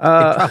 It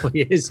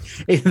probably is.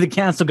 The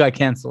cancel got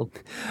canceled.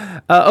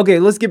 Okay,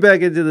 let's get back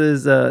into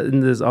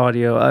this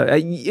audio.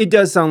 It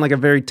does sound like a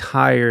very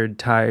tired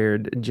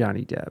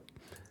Johnny Depp.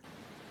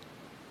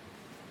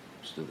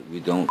 So that we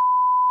don't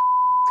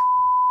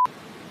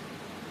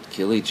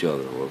kill each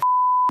other or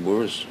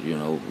worse, you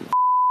know,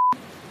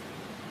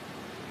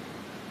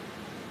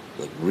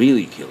 like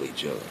really kill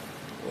each other.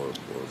 Or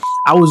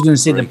I was going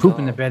to say the break poop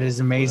in the up, bed is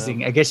amazing.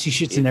 whatever. I guess she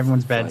shits in If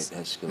everyone's fight beds.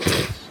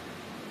 escalates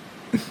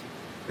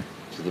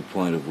to the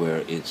point of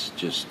where it's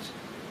just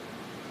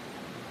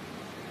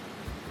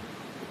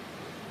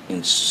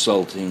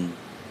insulting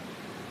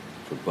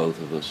for both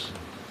of us,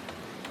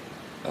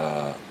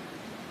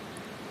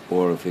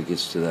 or if it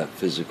gets to that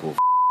physical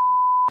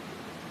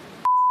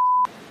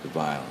the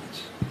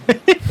violence,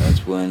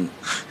 that's when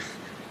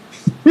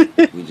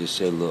we just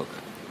say, look,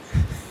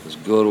 let's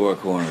go to our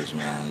corners,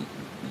 man.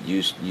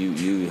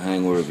 You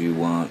hang wherever you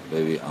want,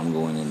 baby. I'm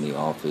going in the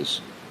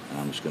office, and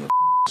I'm just gonna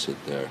sit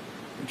there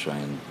and try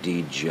and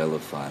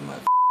de-jellify my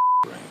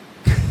brain.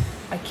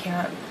 I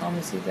can't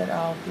promise you that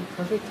I'll be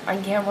perfect. I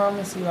can't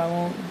promise you I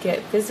won't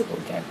get physical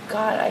again.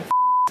 God, I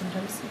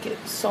sometimes get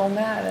so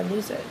mad I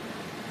lose it.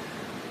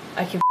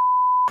 I can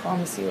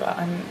promise you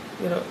I'm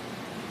gonna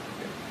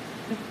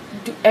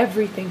do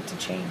everything to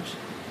change.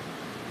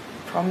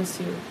 Promise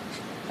you.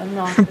 I'm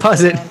not gonna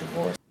Pause go it. on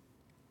divorce.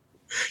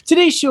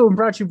 Today's show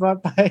brought to you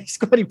by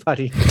Squatty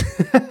Potty.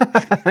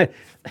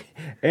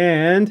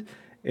 And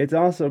it's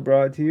also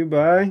brought to you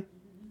by...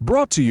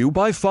 Brought to you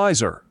by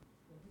Pfizer.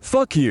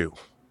 Fuck you.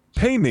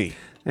 Pay me.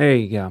 There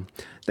you go.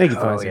 Thank you,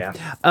 Oh,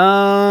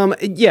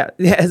 Pfizer. Yeah,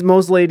 as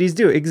most ladies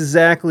do.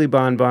 Exactly,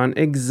 Bon.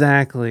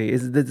 Exactly.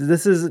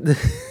 This is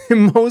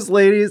most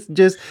ladies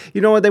just,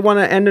 you know what, they want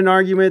to end an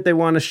argument, they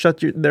want to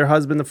shut their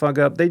husband the fuck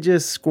up. They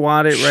just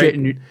squat it right. Shit,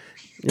 and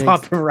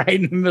pop it right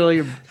in the middle of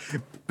your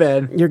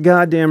bed. You're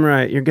goddamn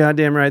right.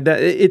 That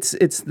it's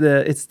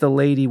the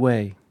lady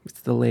way.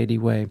 It's the lady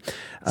way.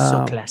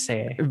 So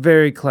classy.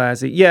 Very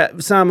classy. Yeah,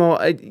 Samo,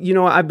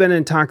 I've been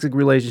in toxic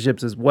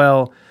relationships as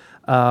well.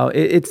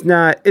 It's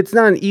not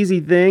an easy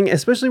thing,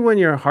 especially when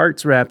your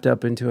heart's wrapped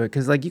up into it.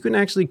 Because like you can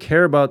actually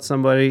care about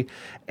somebody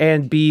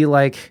and be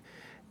like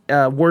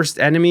worst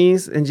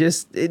enemies, and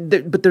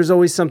but there's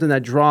always something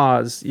that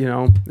draws.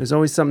 There's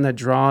always something that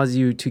draws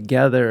you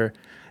together.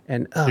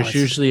 And There's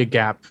usually a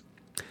gap.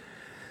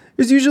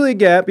 there's usually a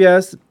gap,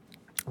 yes.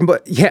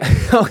 But yeah,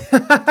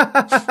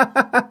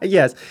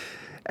 yes.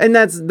 And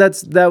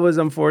that was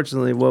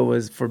unfortunately what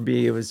was for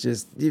me. It was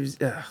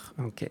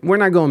okay. We're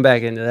not going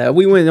back into that.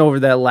 We went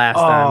over that last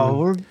time.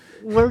 Oh,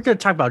 we're going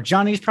to talk about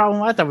Johnny's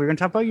problem. I thought we were going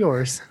to talk about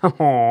yours.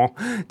 Aw,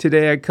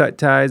 today I cut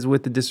ties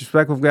with the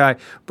disrespectful guy.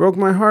 Broke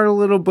my heart a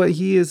little, but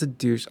he is a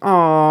douche.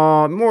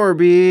 Aw,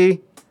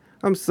 Morby.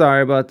 I'm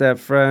sorry about that,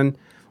 friend.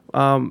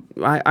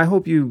 I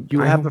hope you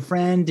have a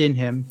friend in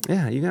him.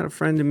 Yeah, you got a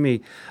friend in me.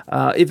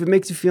 If it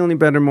makes you feel any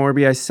better,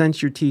 Morby, I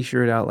sent your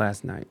T-shirt out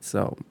last night,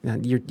 so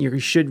you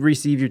should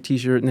receive your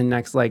T-shirt in the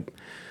next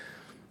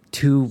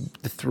 2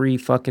 to 3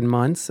 fucking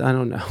months. I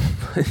don't know.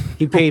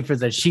 He paid for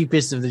the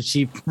cheapest of the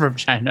cheap from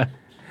China.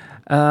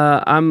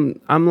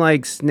 I'm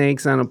like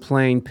snakes on a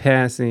plane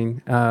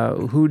passing.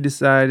 Who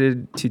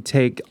decided to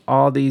take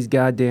all these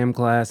goddamn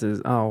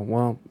classes? Oh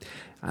well,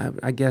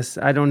 I guess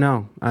I don't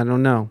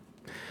know.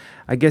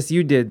 I guess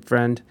you did,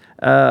 friend.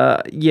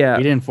 Yeah.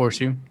 He didn't force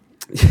you.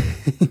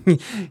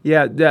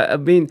 Yeah. I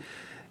mean,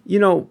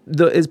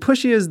 as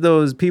pushy as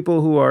those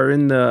people who are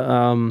in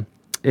the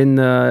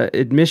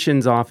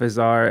admissions office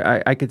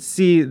are, I could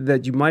see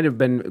that you might have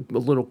been a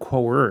little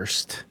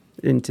coerced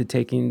into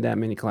taking that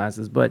many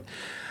classes. But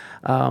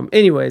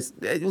anyways,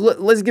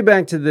 let's get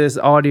back to this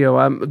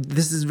audio.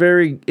 This is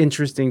very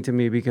interesting to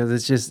me because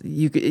it's just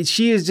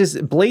she is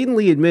just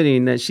blatantly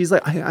admitting that she's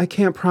like, I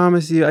can't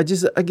promise you. I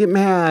get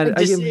mad.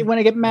 When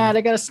I get mad,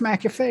 I gotta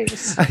smack your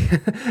face.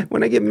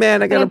 When I get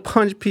mad, I gotta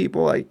punch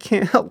people. I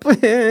can't help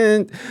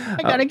it.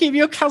 I gotta give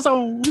you a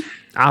calzone.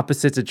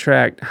 Opposites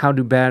attract. How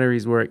do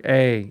batteries work?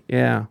 Hey,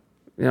 yeah.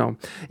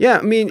 Yeah.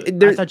 I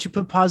mean, I thought you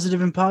put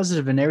positive and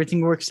positive, and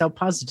everything works out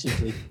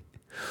positively.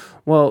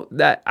 Well,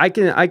 that I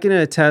can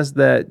attest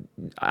that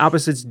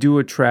opposites do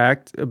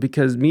attract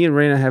because me and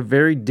Raina have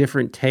very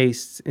different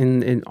tastes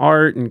in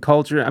art and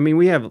culture. I mean,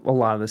 we have a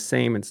lot of the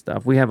same and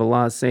stuff. We have a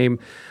lot of same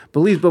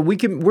beliefs, but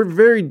we're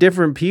very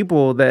different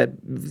people that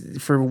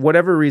for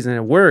whatever reason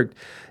it worked.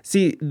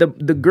 See, the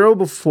girl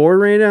before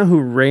Raina, who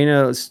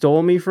Raina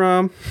stole me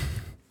from,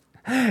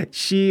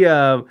 she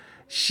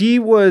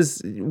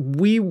was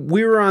we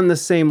were on the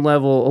same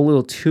level a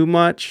little too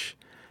much.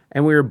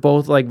 and we were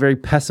both like very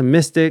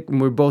pessimistic, and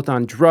we were both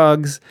on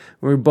drugs.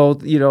 We were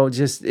both,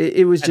 just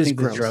it was I just think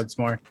the gross. drugs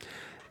more.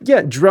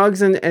 Yeah,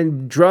 drugs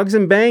and drugs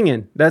and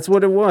banging. That's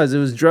what it was. It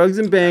was drugs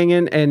and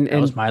banging That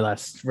was and my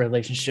last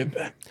relationship.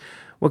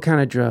 what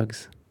kind of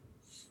drugs?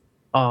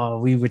 Oh,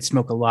 we would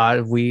smoke a lot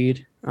of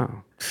weed,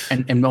 Oh,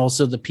 and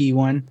also the P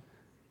one.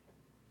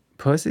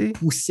 pussy.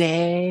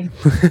 Pussy.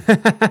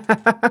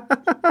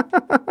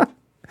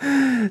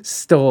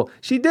 Stole.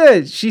 She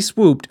did. She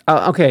swooped.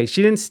 Okay,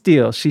 she didn't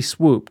steal. She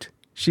swooped.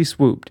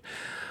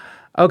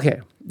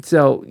 Okay,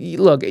 so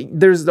look,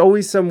 there's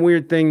always some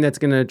weird thing that's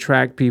going to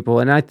attract people,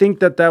 and I think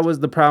that was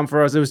the problem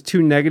for us. It was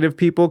two negative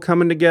people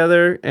coming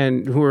together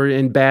and who were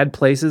in bad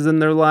places in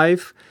their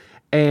life,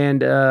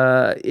 and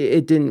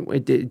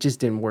it just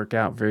didn't work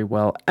out very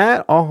well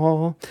at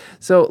all.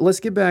 So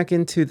let's get back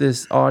into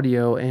this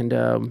audio, and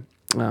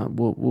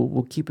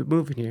we'll keep it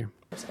moving here.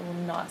 I will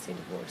not say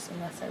divorce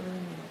unless I really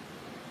need it.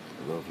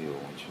 I love you. I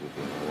want you to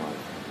be my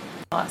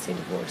wife. Not say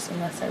divorce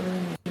unless I really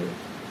need you.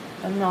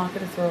 I'm not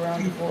going to throw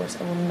around divorce.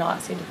 I will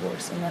not say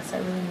divorce unless I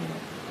really need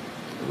it.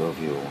 I love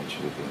you. I want you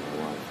to be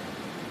my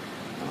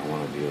wife. And I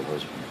want to be your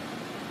husband.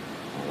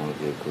 I want to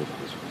be a good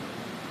husband.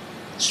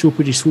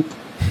 Swoopity swoop.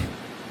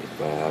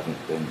 If I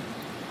haven't been,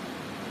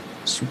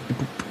 Swoopity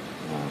boop.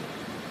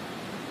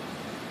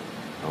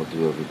 I'll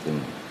do everything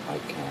I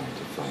can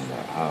to find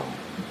out how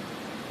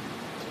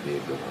to be a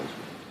good husband.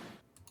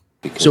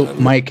 Because I So, love-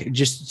 Mike,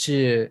 just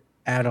to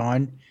add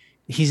on,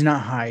 he's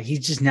not high. He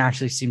just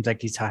naturally seems like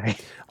he's high.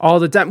 All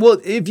the time. Well,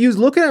 if you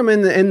look at him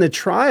in the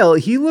trial,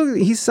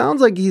 he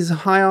sounds like he's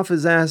high off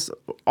his ass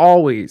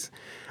always.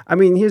 I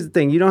mean, here's the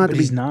thing: you don't have But to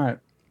be. he's not.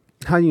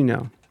 How do you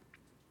know?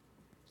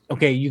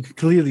 Okay, you can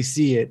clearly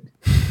see it.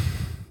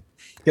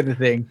 Kind of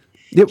thing.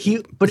 Yep,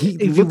 But he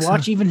if you looks-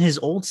 watch even his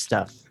old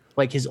stuff,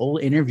 like his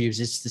old interviews,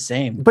 it's the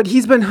same. But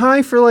he's been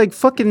high for like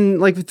fucking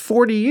like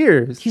 40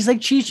 years. He's like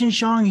Cheech and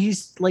Chong.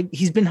 He's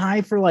been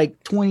high for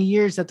like 20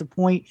 years at the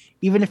point.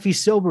 Even if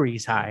he's sober,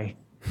 he's high.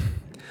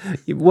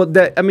 Well,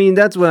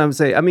 that's what I'm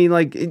saying. I mean,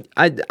 like,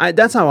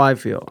 that's how I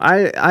feel.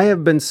 I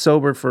have been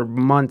sober for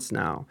months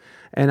now,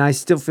 and I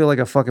still feel like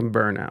a fucking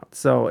burnout.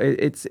 So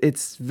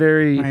it's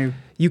very.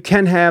 You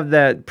can have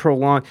that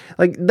prolonged,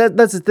 like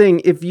that's the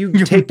thing. If you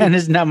take Man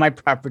is not my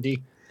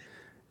property.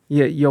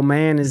 Yeah, your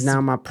man is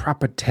now my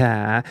property.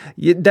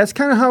 Yeah, that's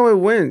kind of how it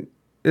went.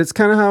 It's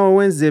kind of how it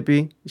went,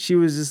 Zippy. She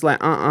was just like,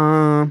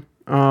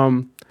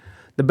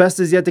 the best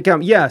is yet to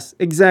come. Yes,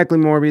 exactly,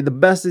 Morby. The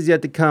best is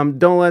yet to come.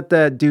 Don't let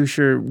that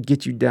doucher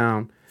get you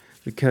down,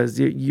 because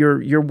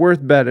you're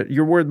worth better.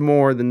 You're worth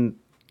more than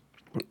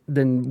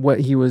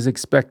what he was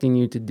expecting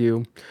you to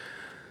do.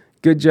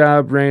 Good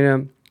job,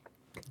 Raina.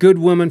 Good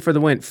woman for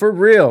the win. For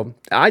real.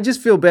 I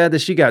just feel bad that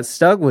she got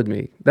stuck with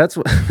me. That's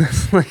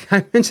like,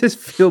 I just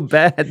feel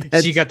bad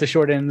that She got the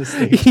short end of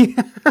the stick.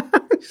 yeah,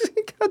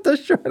 she got the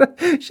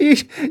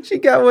short. She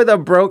got with a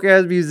broke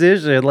ass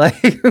musician. Like,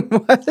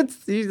 what?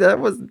 See, that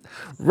was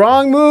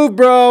wrong move,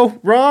 bro.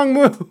 Wrong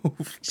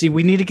move. See,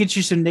 we need to get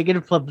you some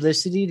negative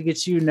publicity to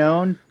get you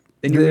known.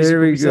 Then you're There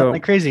we go.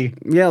 like crazy.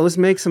 Yeah, let's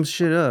make some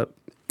shit up.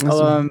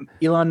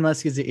 Elon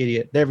Musk is an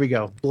idiot. There we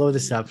go. Blow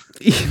this up.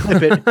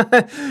 Clip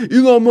it.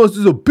 Elon Musk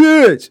is a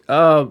bitch.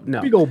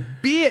 No. Big old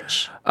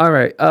bitch. All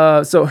right.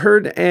 So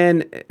Heard,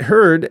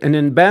 an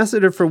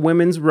ambassador for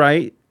women's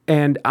rights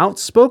and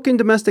outspoken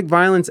domestic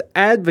violence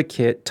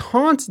advocate,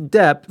 taunts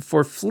Depp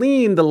for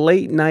fleeing the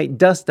late night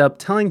dust up,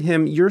 telling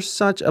him, "You're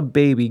such a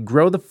baby.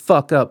 Grow the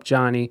fuck up,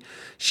 Johnny."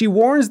 She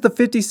warns the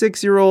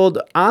 56-year-old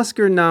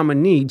Oscar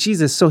nominee.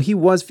 Jesus, so he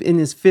was in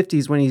his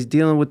 50s when he's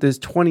dealing with this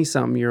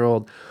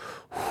 20-something-year-old.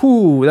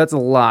 Whew, that's a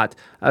lot.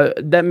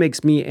 That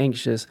makes me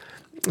anxious.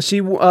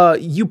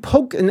 You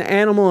poke an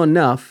animal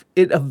enough,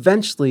 it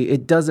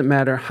doesn't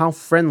matter how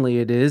friendly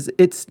it is,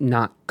 it's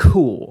not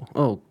cool.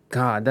 Oh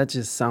God, that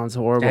just sounds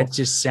horrible. That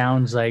just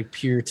sounds like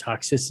pure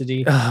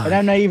toxicity. And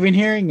I'm not even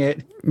hearing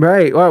it.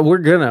 Right. Well, we're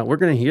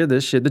gonna hear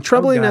this shit. The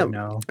troubling God,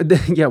 no.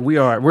 Yeah, we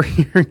are. We're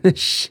hearing this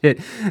shit.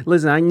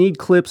 Listen, I need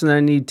clips and I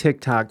need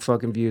TikTok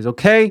fucking views.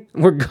 Okay,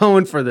 we're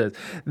going for this.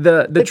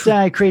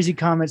 Crazy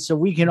comments so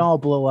we can all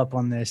blow up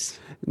on this.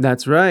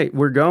 That's right.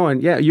 We're going.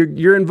 Yeah,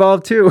 you're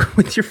involved too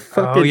with your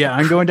fucking. Oh yeah,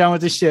 I'm going down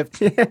with the ship.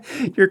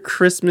 Your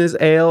Christmas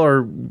ale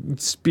or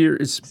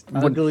spirit.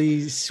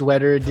 Ugly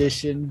sweater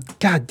edition.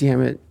 God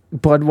damn it.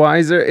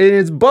 Budweiser.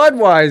 It's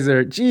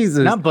Budweiser.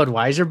 Jesus. Not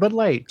Budweiser, Bud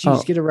Light. Jeez,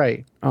 Oh. get it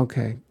right.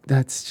 Okay.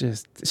 That's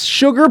just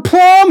sugar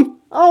plum.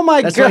 Oh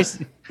my That's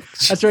God.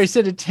 That's why I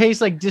said it tastes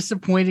like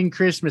disappointing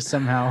Christmas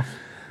somehow.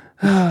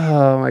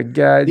 Oh my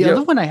God. The Yo,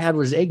 other one I had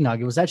was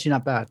eggnog. It was actually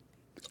not bad.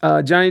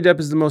 Johnny Depp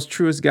is the most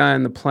truest guy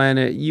on the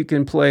planet. He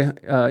can play.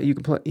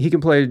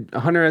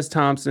 Hunter S.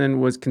 Thompson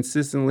was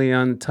consistently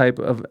on the type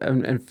of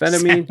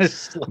amphetamine,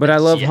 Santa's but I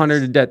love sludge, Hunter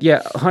yes. to death.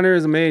 Yeah, Hunter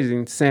is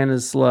amazing.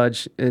 Santa's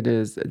sludge. It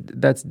is.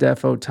 That's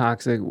defo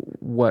toxic.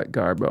 What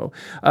garbo?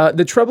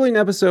 The troubling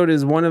episode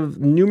is one of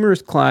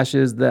numerous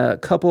clashes the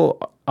couple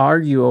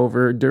argue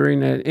over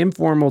during an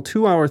informal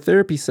 2-hour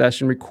therapy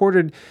session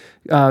recorded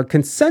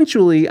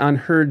consensually on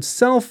Heard's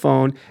cell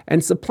phone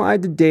and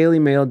supplied to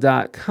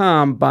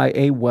dailymail.com by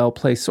a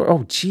well-placed source.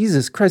 Oh,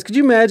 Jesus Christ. Could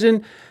you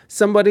imagine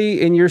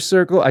somebody in your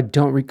circle? I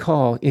don't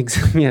recall.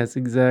 Yes,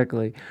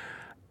 exactly.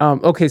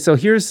 Okay, so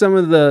here's some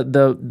of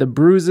the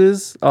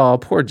bruises. Oh,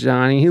 poor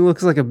Johnny. He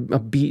looks like a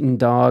beaten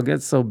dog.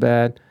 That's so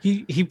bad.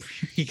 He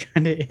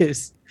kind of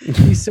is.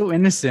 He's so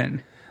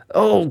innocent.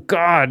 Oh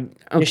God.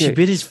 Okay. Yeah, she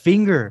bit his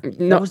finger.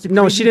 No,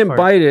 she didn't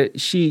bite it.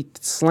 She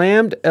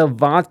slammed a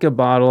vodka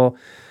bottle,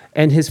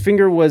 and his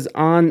finger was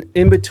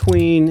in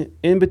between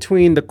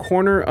the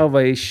corner of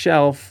a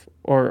shelf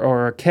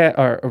or a cat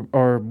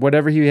or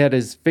whatever he had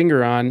his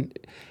finger on,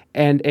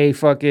 and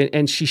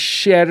she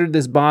shattered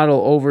this bottle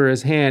over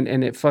his hand,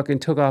 and it fucking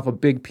took off a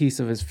big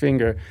piece of his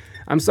finger.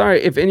 I'm sorry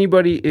if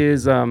anybody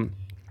is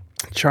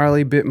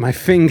Charlie bit my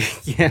finger.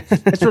 Yeah,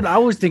 that's what I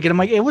was thinking. I'm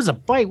like, it was a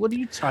bite. What are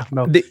you talking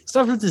about?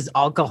 Stop with this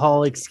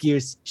alcohol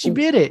excuse. She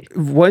bit it.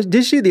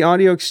 Did she? The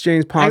audio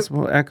exchange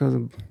possible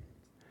echoes.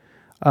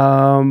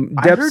 Hold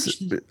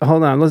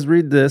on, let's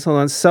read this. Hold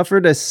on.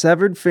 Suffered a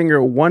severed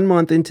finger 1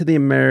 month into the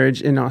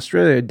marriage in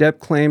Australia. Depp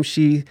claims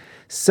she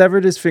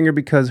severed his finger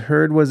because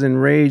Heard was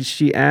enraged.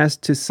 She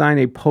asked to sign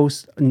a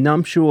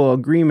post-nuptial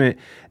agreement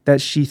that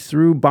she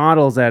threw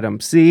bottles at him.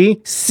 See?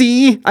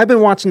 I've been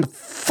watching the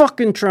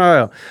fucking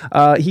trial.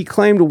 He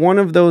claimed one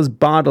of those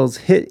bottles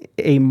hit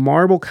a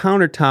marble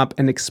countertop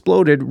and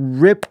exploded,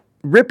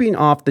 ripping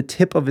off the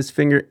tip of his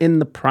finger in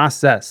the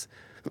process.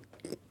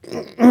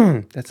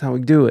 That's how we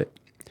do it.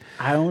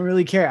 I don't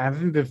really care.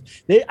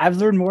 I've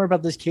learned more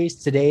about this case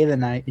today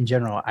than in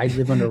general. I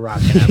live under a rock.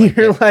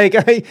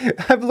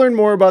 I've learned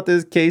more about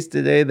this case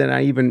today than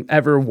I even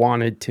ever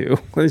wanted to.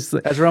 That's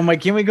where I'm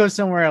like, can we go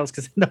somewhere else?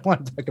 Because I don't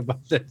want to talk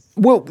about this.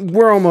 We'll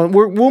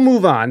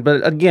move on.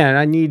 But again,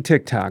 I need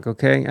TikTok.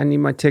 Okay, I need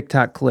my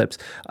TikTok clips.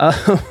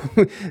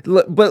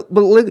 But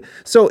look.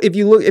 So if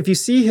you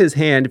see his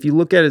hand, if you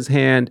look at his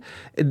hand,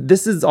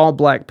 this is all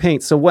black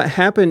paint. So what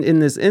happened in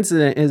this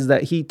incident is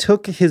that he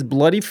took his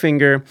bloody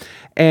finger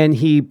and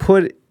he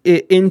put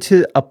it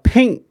into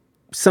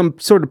some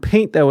sort of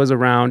paint that was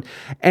around,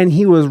 and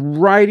he was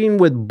writing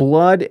with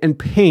blood and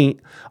paint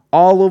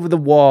all over the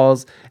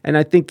walls. And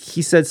I think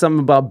he said something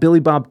about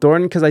Billy Bob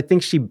Thornton, because I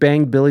think she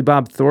banged Billy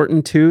Bob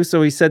Thornton too.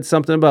 So he said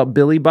something about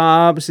Billy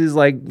Bob. She's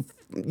like,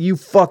 you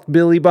fucked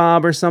Billy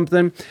Bob or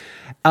something.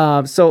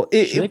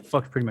 She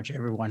fucked pretty much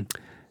everyone.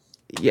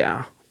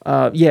 Yeah.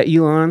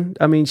 Elon.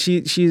 I mean,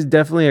 she's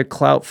definitely a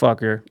clout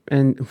fucker,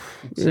 and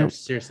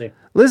seriously.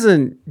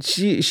 Listen,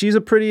 she's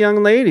a pretty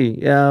young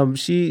lady.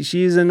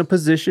 She's in a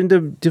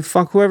position to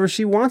fuck whoever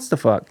she wants to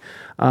fuck.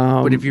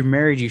 But if you're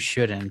married, you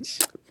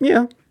shouldn't.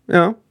 Yeah.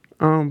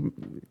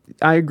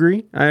 I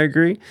agree.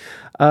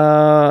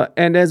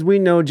 And as we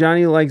know,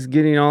 Johnny likes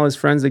getting all his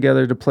friends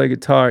together to play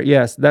guitar.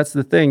 Yes, that's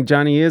the thing.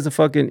 Johnny is a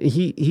fucking.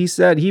 He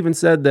even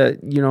said that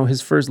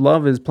his first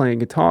love is playing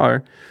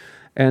guitar,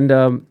 and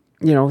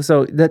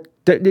so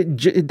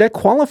that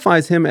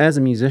qualifies him as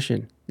a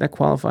musician.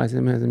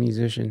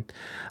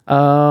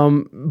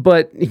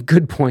 But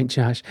good point,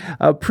 Josh.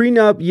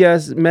 Prenup,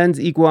 yes, men's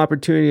equal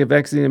opportunity of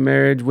exiting a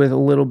marriage with a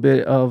little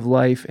bit of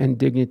life and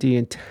dignity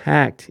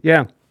intact.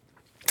 Yeah.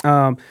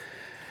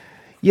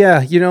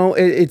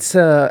 It's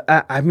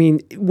I mean,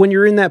 when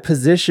you're in that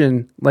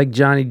position like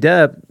Johnny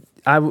Depp,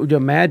 I would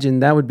imagine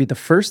that would be the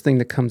first thing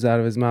that comes out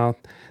of his mouth.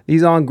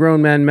 These all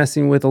grown men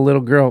messing with a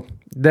little girl.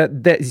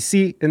 That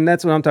see, and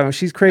that's what I'm talking about.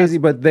 She's crazy,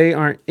 but they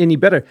aren't any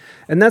better.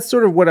 And that's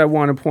sort of what I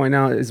want to point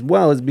out as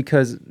well, is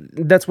because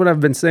that's what I've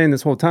been saying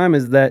this whole time,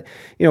 is that,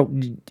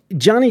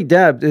 Johnny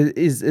Depp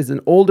is an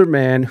older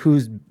man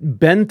who's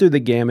been through the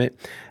gamut,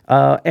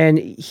 and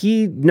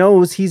he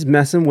knows he's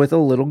messing with a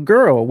little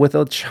girl, with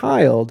a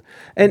child,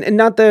 and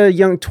not the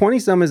young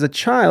 20-some is a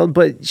child,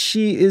 but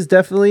she is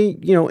definitely,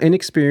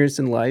 inexperienced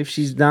in life.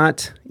 She's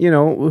not,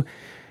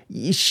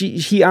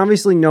 he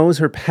obviously knows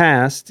her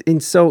past,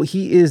 and so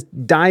he is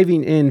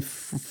diving in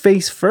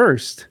face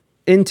first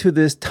into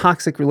this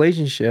toxic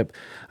relationship.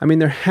 I mean,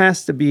 there had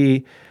to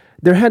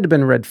have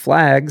been red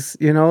flags,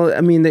 I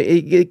mean,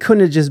 it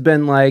couldn't have just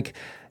been like,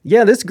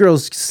 yeah, this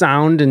girl's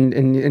sound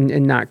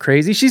and not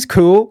crazy. She's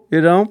cool,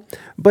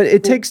 but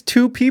it takes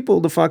two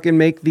people to fucking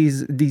make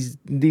these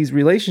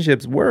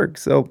relationships work.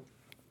 So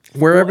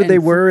wherever they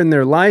were in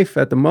their life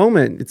at the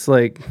moment, it's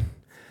like,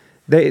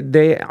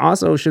 They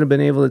also should have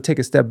been able to take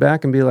a step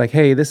back and be like,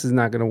 hey, this is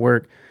not going to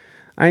work.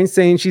 I ain't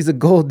saying she's a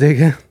gold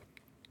digger.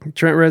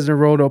 Trent Reznor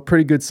wrote a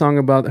pretty good song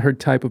about her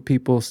type of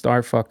people,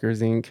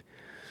 Starfuckers, Inc.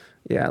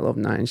 Yeah, I love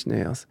Nine Inch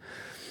Nails.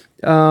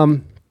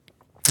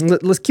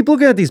 Let's keep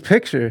looking at these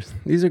pictures.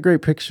 These are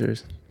great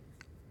pictures.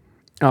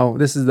 Oh,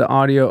 this is the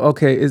audio.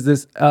 Okay, is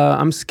this...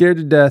 I'm scared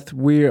to death.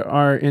 We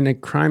are in a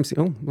crime scene.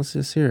 Oh, let's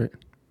just hear it.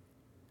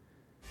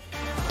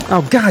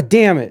 Oh, God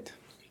damn it.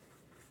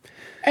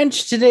 And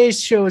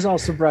today's show is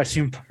also brought to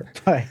you in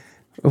part by...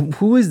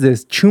 Who is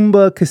this?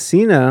 Chumba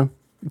Casino?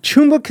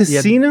 Chumba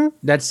Casino? Yeah,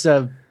 that's,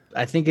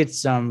 I think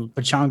it's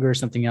Pachanga or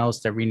something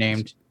else that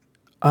renamed.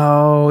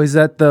 Oh, is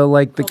that the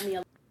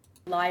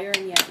liar,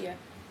 and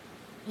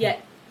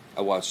yet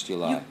I watched you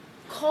lie. you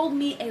called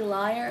me a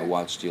liar. I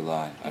watched you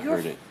lie. I You're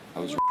heard it. I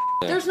was there.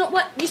 There's no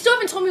what. You still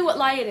haven't told me what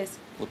lie it is.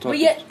 We'll talk But to-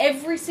 yet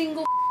every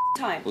single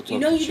time, We'll you talk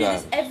know to you do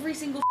this Travis. every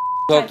single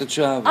Talk time. to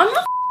Travis. I'm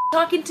not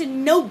talking to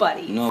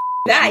nobody. No.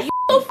 That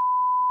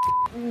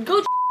you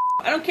go.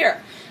 I don't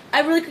care.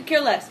 I really could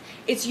care less.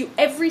 It's you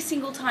every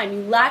single time. You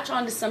latch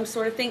onto some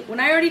sort of thing. When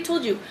I already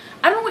told you,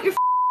 I don't know what you're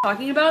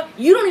talking about.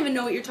 You don't even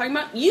know what you're talking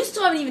about. You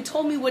still haven't even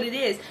told me what it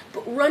is.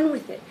 But run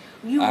with it.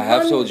 I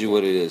have told you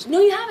what it is. No,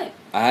 you haven't.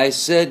 I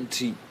said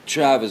to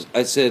Travis,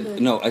 I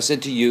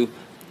said to you,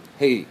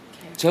 hey,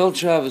 tell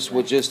Travis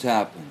what just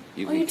happened.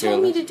 You Oh, can you care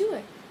told me less. to do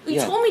it. You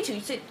Yeah. told me to.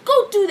 You said,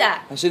 go do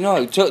that. I said,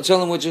 no,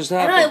 tell him what just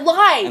happened. And I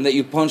lied. And that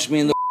you punched me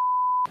in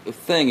the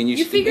thing, and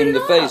You figured in it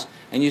the out. face,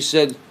 and you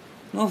said,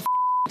 no,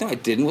 I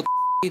didn't. What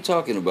are you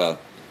talking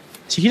about?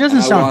 So he doesn't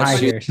I sound watched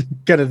high you- here,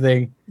 kind of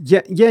thing.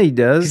 Yeah, he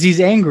Because does. he's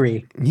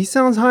angry. He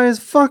sounds high as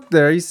fuck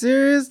there. Are you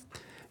serious?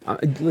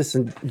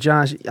 Listen,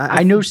 Josh,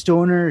 I know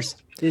stoners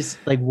is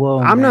like, whoa.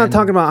 I'm man. not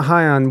talking about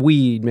high on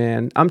weed,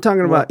 man. I'm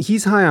talking about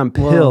he's high on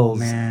Whoa, pills.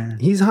 man.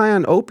 He's high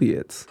on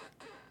opiates.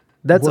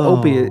 That's Whoa,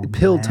 opiate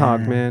pill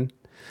talk, man.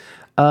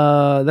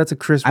 That's a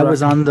Chris I Rock.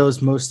 was on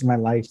those most of my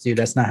life, dude.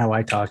 That's not how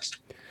I talked.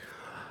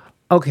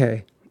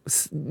 Okay.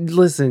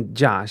 Listen,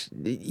 Josh,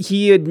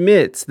 he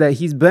admits that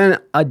he's been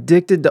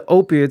addicted to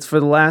opiates for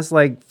the last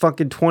like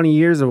fucking 20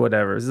 years or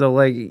whatever. So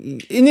like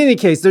in any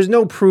case, there's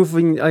no proof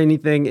in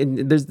anything,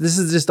 and this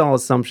is just all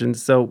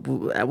assumptions. So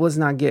let's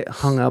not get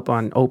hung up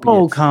on Oh,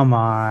 opiates. come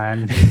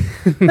on.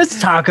 Let's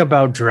talk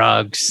about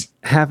drugs.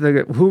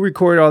 Who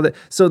recorded all that?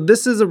 So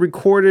this is a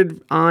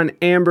recorded on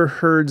Amber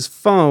Heard's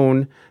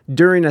phone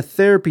during a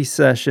therapy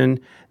session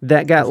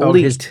that got Oh,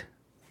 leaked.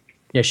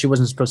 Yeah, she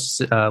wasn't supposed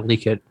to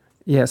leak it.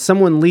 Yeah,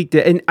 someone leaked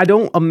it, and I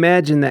don't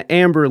imagine that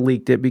Amber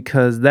leaked it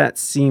because that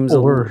seems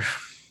Or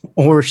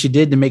she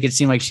did to make it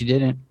seem like she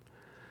didn't.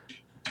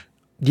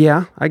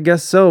 Yeah, I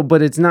guess so,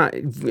 but it's not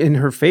in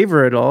her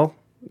favor at all.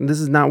 This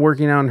is not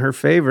working out in her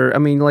favor. I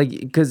mean, like,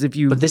 because if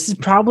you, But this is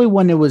probably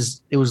when it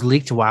was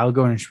leaked a while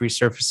ago and it's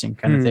resurfacing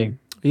kind of thing.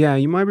 yeah,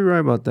 you might be right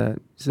about that.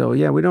 So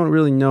yeah, we don't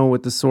really know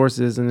what the source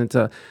is, and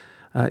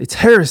it's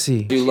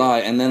heresy. You lie,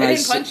 and then I I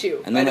didn't punch you,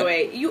 and by then the I-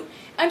 way.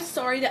 I'm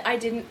sorry that I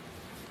didn't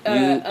You,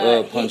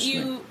 hit punched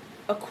you me.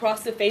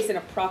 across the face in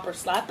a proper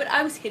slap, but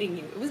I was hitting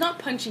you. It was not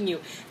punching you.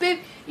 Babe,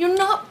 you're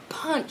not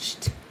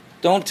punched.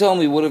 Don't tell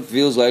me what it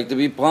feels like to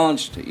be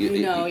punched.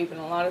 You know, even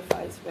a lot of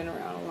fights been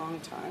around a long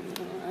time.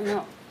 I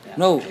know. Yeah.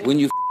 No, when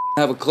you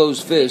have a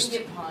closed You didn't fist.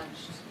 get punched.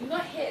 You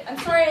got hit. I'm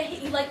sorry I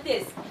hit you like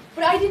this,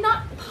 but I did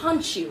not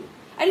punch you.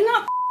 I did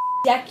not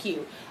deck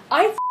you.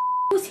 I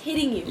was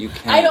hitting you. You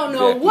can't I don't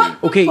know deck what. me.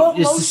 the Okay, it's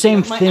the motion same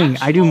of my thing.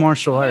 I do actual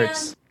martial hand-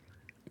 arts.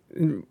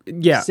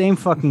 Yeah, Same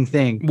fucking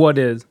thing. what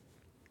is?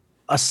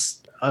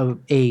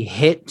 A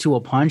hit to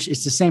a punch,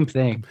 it's the same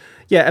thing.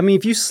 Yeah, I mean,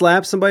 if you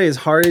slap somebody as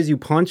hard as you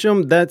punch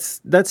them,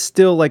 that's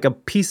still like a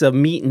piece of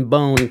meat and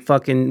bone,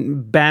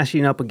 fucking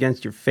bashing up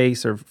against your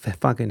face or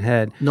fucking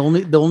head.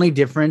 The only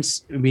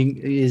difference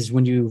is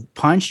when you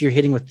punch, you're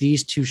hitting with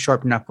these two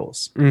sharp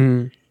knuckles.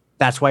 Mm-hmm.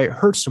 That's why it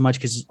hurts so much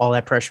because it's all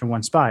that pressure in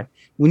one spot.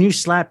 When you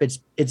slap, it's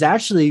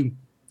actually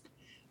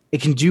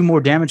it can do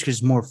more damage because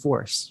it's more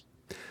force.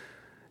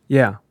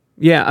 Yeah,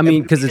 yeah. I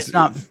mean, because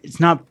It's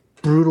not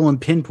brutal and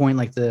pinpoint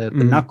like the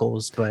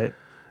knuckles, but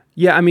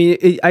yeah, I mean,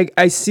 I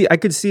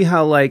could see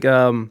how like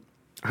an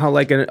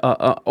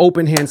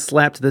open hand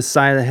slap to the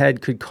side of the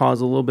head could cause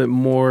a little bit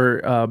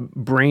more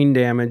brain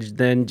damage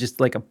than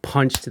just like a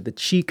punch to the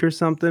cheek or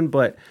something.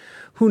 But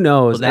who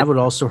knows? that would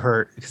also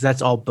hurt because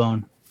that's all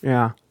bone.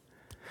 Yeah.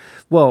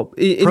 Well,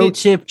 Pro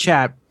tip,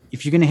 chap: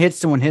 if you're gonna hit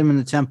someone, hit them in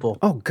the temple.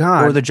 Oh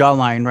God! Or the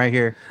jawline right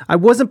here. I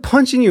wasn't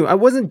punching you. I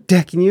wasn't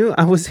decking you.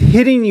 I was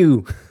hitting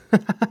you.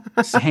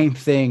 Same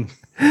thing.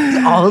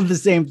 It's all of the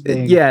same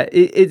thing. Yeah,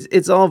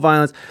 it's all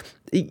violence.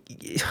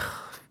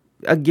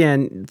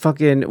 Again,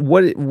 fucking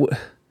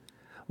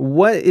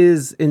what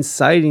is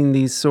inciting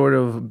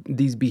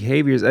these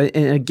behaviors? And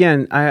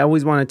again, I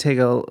always want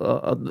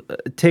to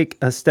take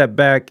a step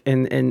back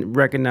and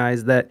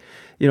recognize that,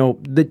 you know,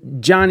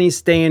 Johnny's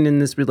staying in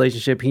this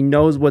relationship. He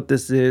knows what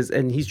this is,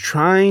 and he's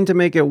trying to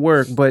make it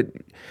work. But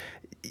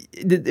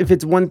if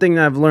it's one thing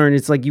that I've learned,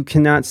 it's like you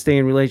cannot stay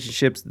in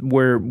relationships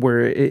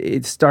where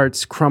it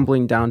starts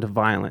crumbling down to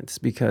violence,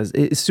 because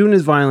as soon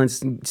as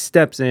violence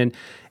steps in,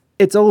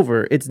 it's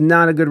over. It's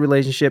not a good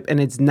relationship, and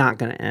it's not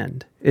going to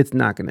end. It's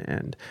not going to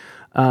end.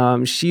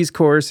 She's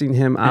coercing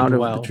him out of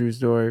the true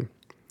story.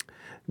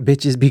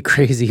 Bitches be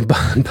crazy,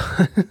 Bon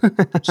Bon.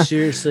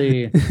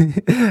 Seriously.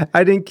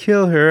 I didn't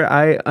kill her.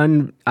 I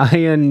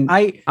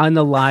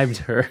unalived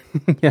her.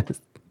 Yes.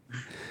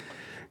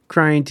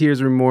 Crying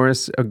tears,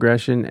 remorse,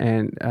 aggression,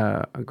 and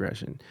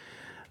aggression.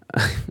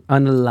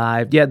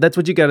 Unalived. Yeah, that's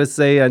what you got to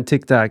say on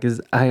TikTok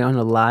is I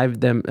unalived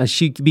them.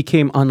 She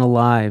became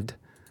unalived.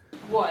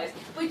 But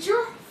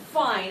you're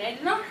fine. I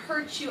did not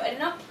hurt you. I did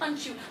not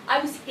punch you. I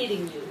was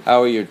hitting you.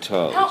 How are your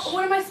toes?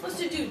 What am I supposed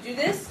to do? Do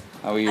this?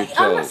 How are your toes?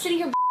 I'm not sitting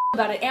here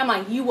about it, am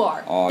I? You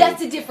are. Oh, That's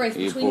the difference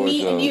you between poor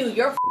me and toes. you.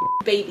 You're a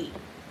baby.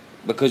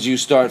 Because you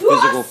start You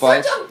physical are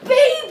fights? such a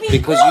baby!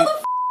 Because Grow you-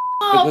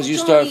 the Because you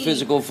start Johnny.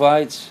 physical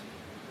fights?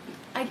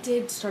 I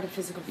did start a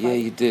physical fight. Yeah,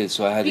 you did,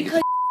 so I had to get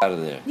Because- the out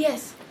of there.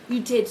 Yes, you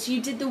did. So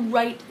you did the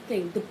right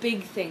thing, the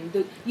big thing.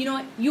 You know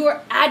what? You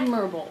are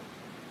admirable.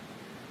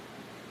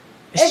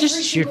 It's Every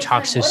just sheer single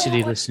time. toxicity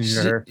What- listening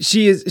to her.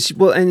 She is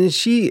well, and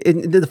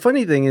the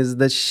funny thing is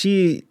that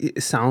she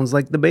sounds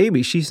like the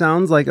baby. She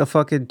sounds like a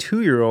fucking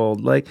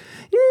 2-year-old. Like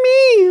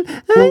me.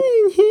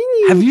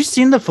 Have you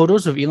seen the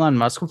photos of Elon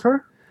Musk with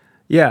her?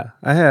 Yeah,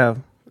 I have.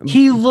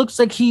 He looks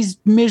like he's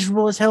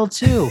miserable as hell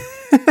too.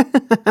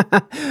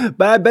 But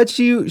I bet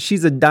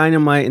she's a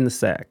dynamite in the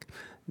sack.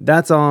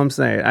 That's all I'm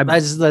saying.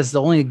 That's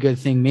the only good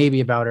thing maybe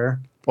about her.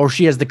 Or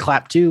she has the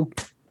clap too.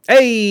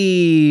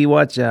 Hey,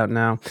 watch out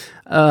now.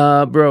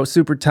 Bro,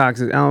 super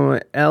toxic.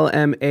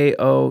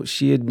 LMAO,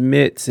 she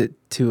admits it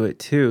to it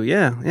too.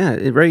 Yeah,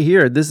 right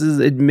here. This is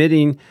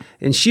admitting,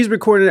 and she's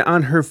recording it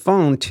on her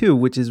phone too,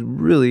 which is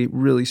really,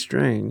 really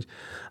strange.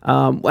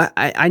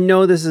 I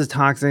know this is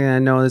toxic, and I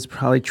know this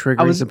probably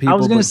triggering some people. I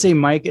was gonna but- say,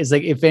 Mike, is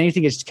like, if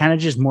anything, it's kind of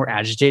just more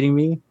agitating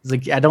me. It's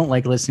like, I don't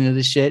like listening to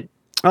this shit.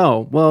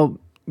 Oh, well,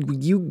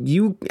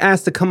 you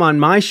asked to come on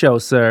my show,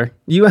 sir.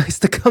 You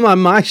asked to come on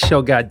my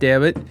show,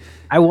 goddammit.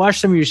 I watch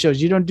some of your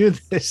shows. You don't do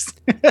this.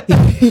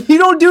 You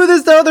don't do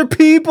this to other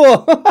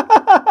people.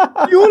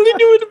 You only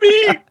do it to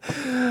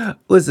me.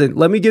 Listen,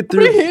 let me get I'm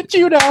through. gonna hit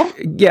you now.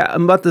 Yeah,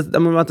 I'm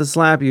about to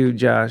slap you,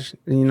 Josh.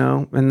 You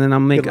know, and then I'll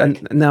make.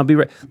 Good luck. And I'll be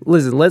right.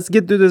 Listen, let's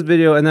get through this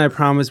video, and then I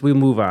promise we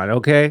move on.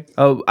 Okay?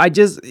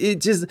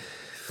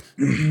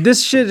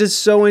 This shit is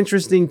so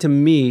interesting to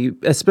me,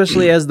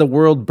 especially as the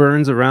world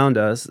burns around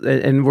us,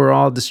 and we're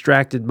all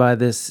distracted by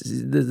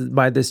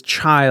this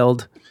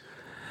child.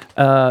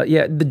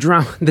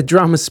 The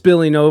drama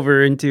spilling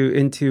over into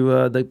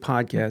the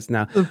podcast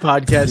now. The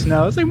podcast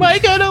now. It's like,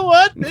 Mike, I don't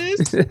want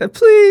this.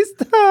 Please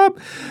stop.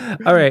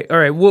 All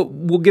right. We'll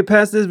get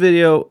past this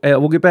video.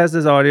 We'll get past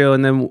this audio,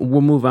 and then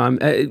we'll move on.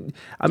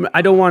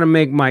 I don't want to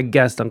make my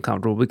guest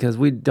uncomfortable because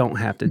we don't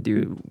have to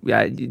do.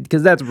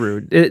 Because that's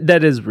rude.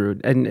 That is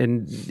rude,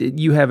 and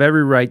you have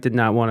every right to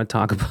not want to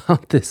talk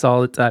about this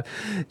all the time.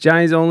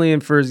 Johnny's only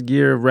in first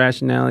gear of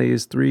rationality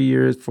is 3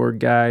 years for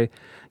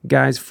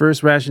Guys,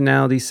 first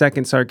rationality,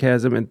 second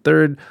sarcasm, and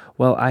third,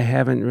 well, I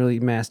haven't really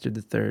mastered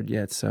the third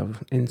yet, so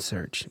in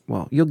search.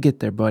 Well, you'll get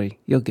there, buddy.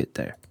 You'll get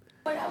there.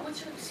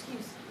 What's your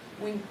excuse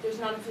when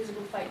there's not a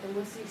physical fight? Then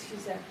what's the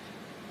excuse there?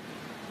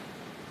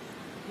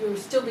 You're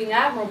still being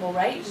admirable,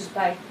 right? Just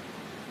by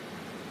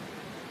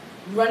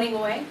running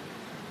away?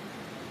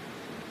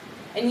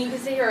 And you can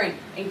sit here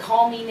and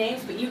call me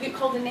names, but you get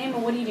called a name,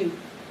 and what do?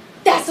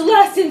 That's the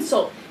last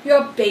insult. You're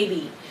a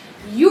baby.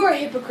 You're a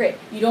hypocrite.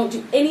 You don't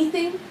do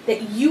anything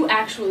that you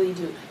actually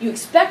do. You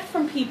expect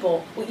from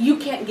people what you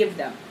can't give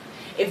them.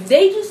 If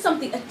they do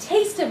something, a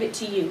taste of it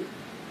to you,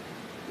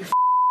 you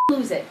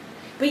lose it.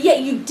 But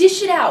yet you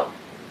dish it out.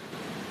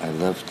 I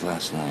left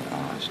last night,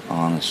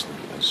 honestly,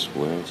 I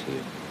swear to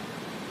you,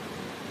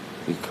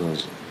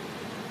 because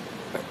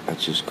I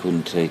just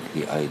couldn't take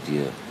the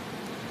idea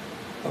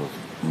of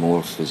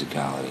more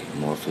physicality,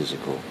 more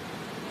physical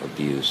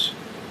abuse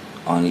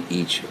on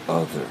each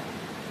other.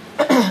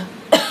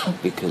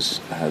 Because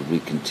had we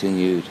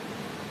continued,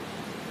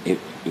 it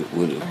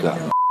would have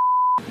gotten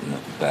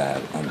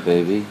bad. And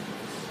baby,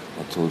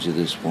 I told you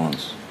this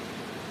once,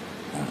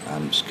 and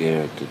I'm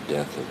scared to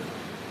death of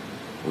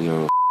it. We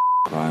are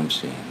a crime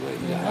scene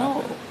waiting to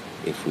happen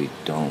if we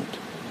don't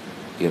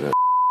get our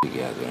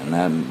together. And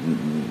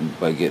that,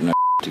 by getting our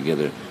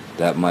together,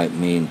 that might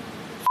mean,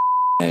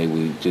 hey,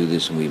 we do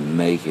this and we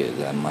make it.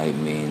 That might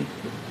mean,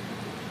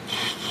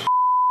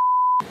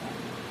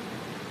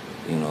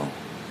 you know,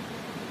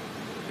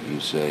 you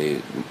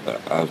say,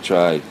 I've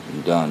tried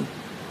and done,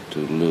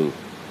 toodaloo.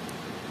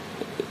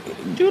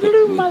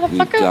 Toodaloo, We've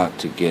motherfucker. got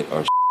to get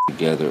our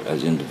together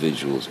as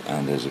individuals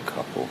and as a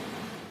couple.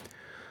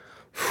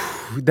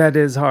 That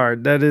is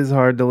hard. That is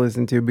hard to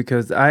listen to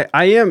because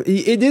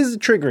it is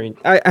triggering.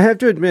 I have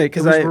to admit, It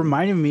because was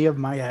reminding me of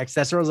my ex.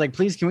 That's where I was like,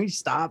 please, can we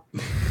stop?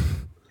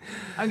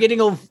 I'm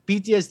getting old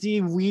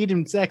PTSD, weed,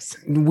 and sex.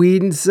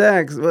 Weed and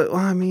sex. Well,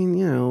 I mean,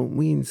 you know,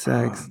 weed and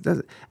sex.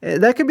 That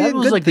could be That a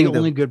was good like thing, the though.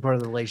 only good part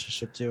of the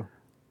relationship, too.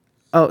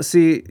 Oh,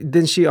 see,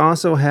 then she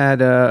also had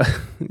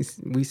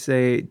we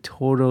say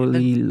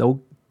totally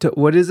low.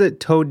 What is it?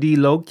 Todi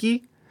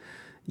Loki?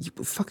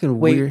 Fucking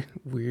Wait.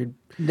 weird.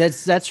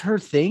 That's her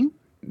thing?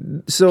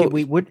 So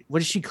Wait, what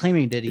is she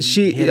claiming? Did he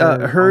she hit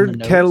her her on the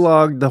nose?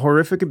 cataloged the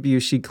horrific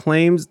abuse she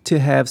claims to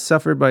have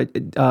suffered by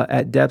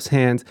at Depp's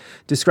hands,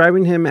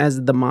 describing him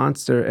as the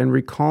monster and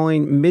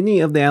recalling many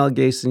of the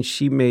allegations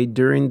she made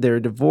during their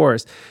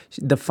divorce.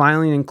 The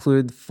filing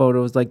included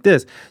photos like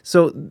this.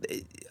 So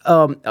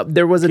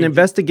there was an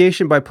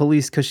investigation by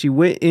police because she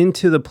went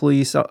into the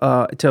police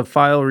to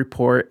file a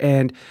report,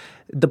 and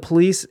the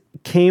police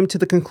came to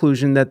the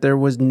conclusion that there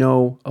was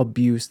no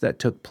abuse that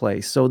took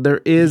place. So there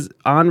is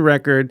on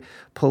record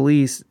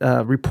police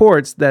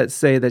reports that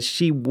say that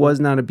she was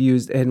not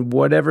abused, and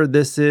whatever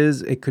this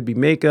is, it could be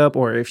makeup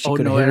or if she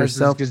could have hit I was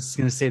herself. just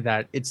gonna say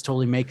that it's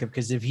totally makeup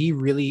because if he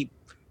really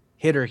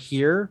hit her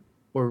here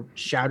or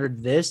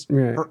shouted this,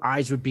 Right. her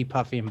eyes would be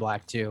puffy and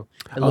black too.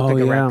 It looked Oh,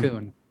 like a yeah.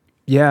 raccoon.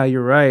 Yeah,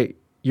 you're right.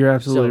 You're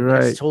absolutely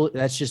right.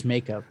 That's just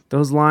makeup.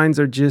 Those lines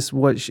are just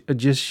what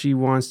she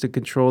wants to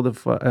control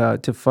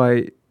to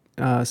fight.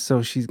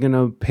 So she's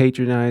gonna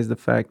patronize the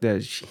fact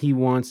that he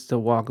wants to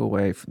walk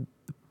away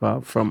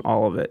from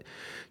all of it.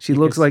 She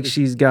looks like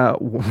she's got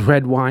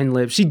red wine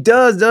lips. She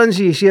does, doesn't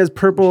she? She has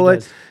purple.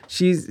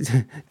 She's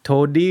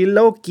Toadie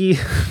Loki,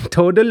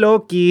 Toda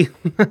Loki.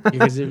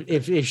 Because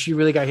if she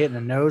really got hit in the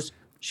nose,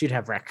 she'd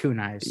have raccoon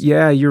eyes.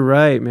 Yeah, you're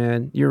right,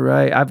 man. You're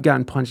right. I've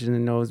gotten punched in the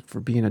nose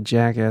for being a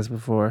jackass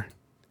before.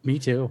 Me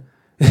too.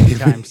 Many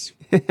times.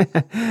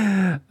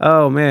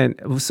 Oh man.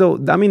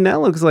 So I mean,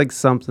 that looks like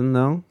something,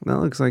 though. That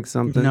looks like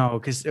something. No,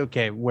 because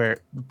where?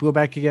 Go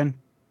back again.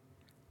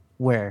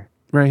 Where?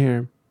 Right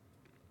here.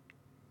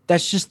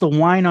 That's just the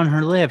wine on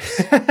her lips.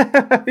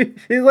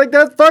 He's like,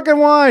 that's fucking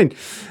wine.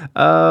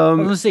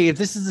 I'm gonna say, if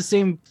this is the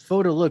same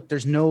photo, look,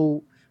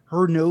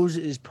 her nose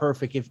is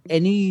perfect. If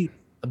any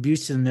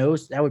abuse to the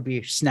nose, that would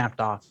be snapped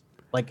off.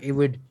 Like it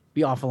would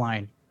be off a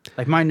line.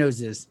 Like my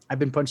nose is. I've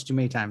been punched too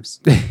many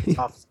times. It's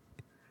off.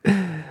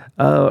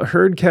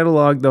 Heard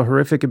cataloged the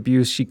horrific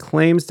abuse she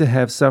claims to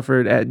have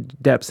suffered at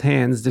Depp's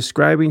hands,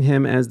 describing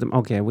him as the.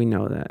 Okay, we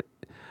know that.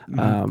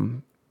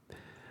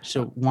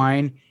 So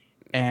wine,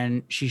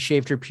 and she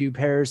shaved her pube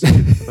hairs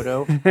in the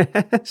photo.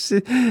 This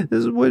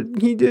is what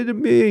he did to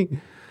me.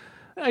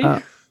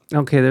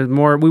 Okay, there's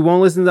more. We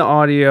won't listen to the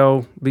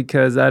audio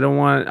because I don't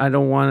want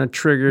to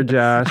trigger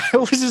Josh. I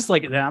was just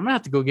like, I'm gonna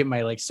have to go get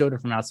my soda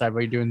from outside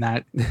while you're doing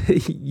that.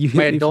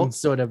 My adult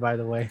soda, by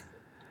the way.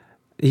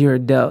 Your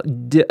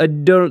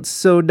adult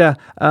soda.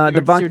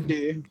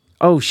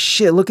 Oh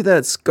shit! Look at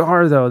that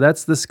scar though.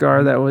 That's the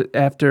scar that was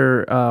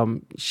after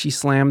she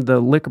slammed the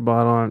liquor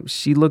bottle on.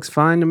 She looks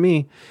fine to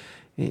me.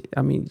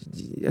 I mean,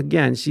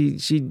 again, she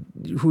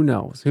who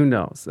knows? Who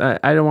knows?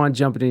 I don't want to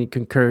jump at any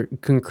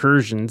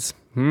concursions.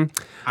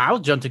 I'll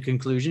jump to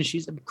conclusion.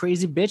 She's a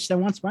crazy bitch that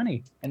wants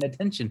money and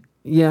attention.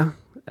 Yeah,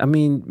 I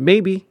mean,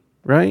 maybe,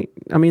 right?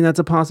 I mean, that's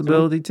a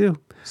possibility too.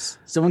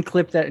 Someone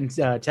clip that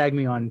and tag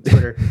me on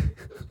Twitter.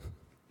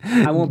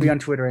 I won't be on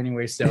Twitter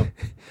anyway, so.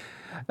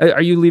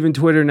 Are you leaving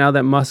Twitter now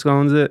that Musk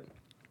owns it?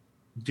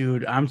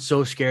 Dude, I'm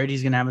so scared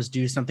he's going to have us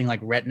do something like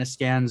retina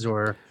scans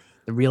or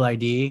the Real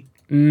ID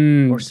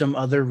or some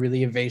other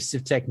really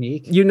evasive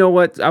technique. You know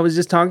what? I was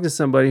just talking to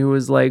somebody who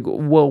was like,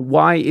 well,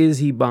 why is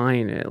he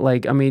buying it?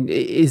 Like, I mean,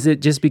 is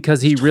it just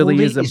because he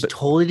really is It's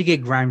totally to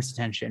get Grimes'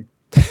 attention.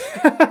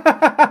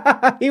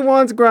 He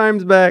wants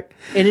Grimes back.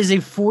 It is a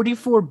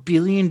 $44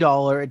 billion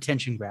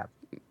attention grab.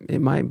 It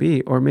might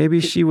be. Or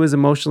maybe she was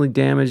emotionally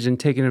damaged and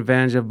taken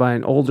advantage of by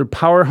an older,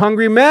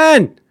 power-hungry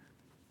man.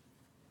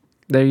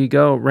 There you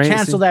go.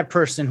 Cancel that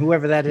person,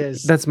 whoever that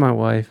is. That's my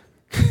wife.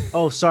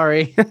 Oh,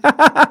 sorry.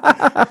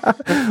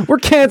 We're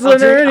canceling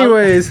her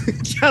anyways.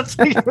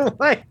 Cancel your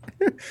wife.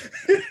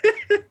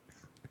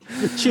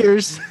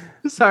 Cheers.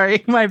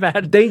 Sorry, my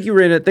bad. Thank you,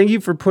 Rena. Thank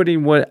you for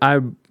putting what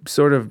I'm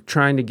sort of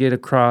trying to get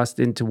across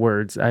into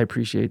words. I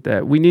appreciate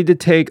that. We need to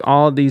take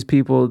all these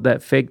people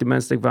that fake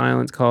domestic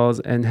violence calls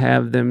and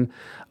have them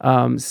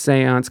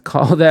seance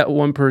call that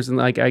one person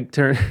like Ike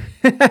Turner.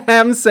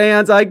 Have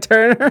seance Ike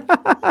Turner.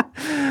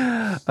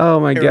 Oh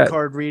my God.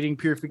 Card reading,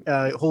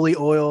 holy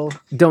oil.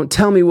 Don't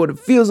tell me what it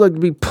feels like to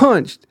be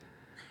punched.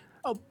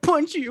 I'll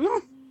punch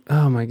you.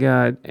 Oh my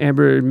God.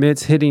 Amber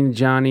admits hitting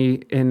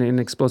Johnny in an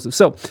explosive.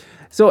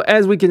 So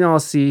as we can all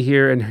see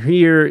here and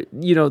hear,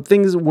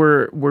 things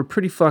were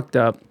pretty fucked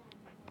up.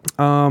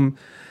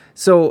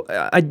 So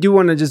I do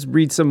want to just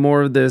read some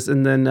more of this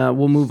and then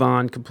we'll move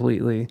on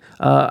completely.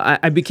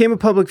 I became a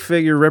public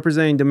figure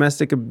representing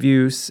domestic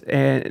abuse,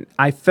 and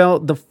I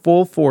felt the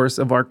full force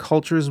of our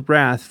culture's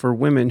wrath for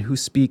women who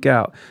speak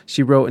out,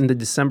 she wrote in the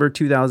December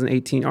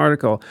 2018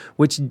 article,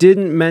 which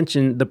didn't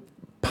mention the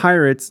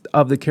Pirates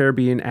of the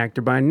Caribbean actor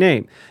by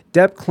name.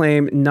 Depp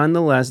claimed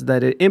nonetheless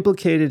that it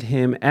implicated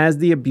him as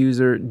the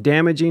abuser,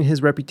 damaging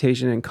his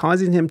reputation and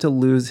causing him to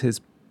lose his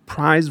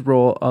prized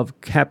role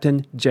of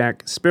Captain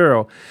Jack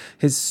Sparrow.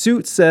 His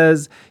suit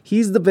says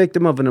he's the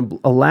victim of an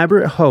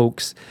elaborate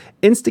hoax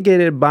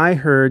instigated by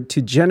Heard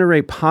to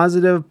generate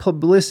positive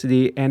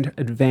publicity and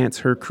advance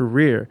her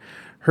career.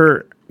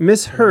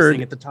 Miss Heard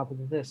at the top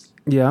of this.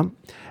 Yeah.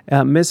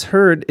 Miss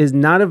Heard is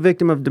not a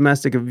victim of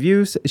domestic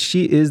abuse.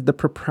 She is the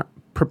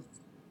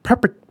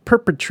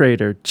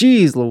perpetrator.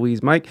 Jeez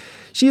Louise, Mike.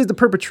 She is the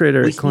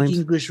perpetrator. We speak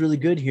English really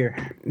good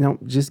here. No,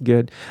 just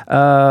good.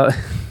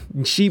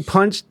 She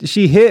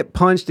hit,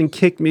 punched, and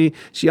kicked me.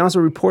 She also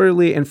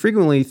reportedly and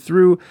frequently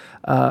threw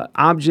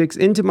objects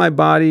into my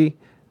body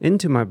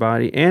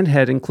and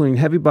head, including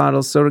heavy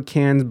bottles, soda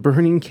cans,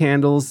 burning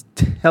candles,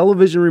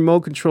 television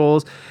remote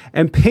controls,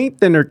 and paint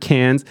thinner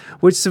cans,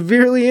 which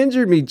severely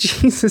injured me.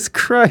 Jesus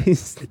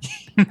Christ.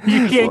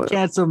 You can't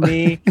cancel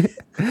me.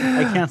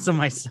 I cancel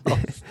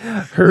myself.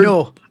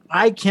 No,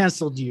 I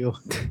canceled you.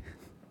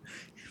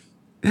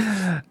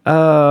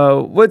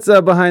 What's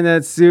up behind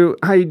that suit?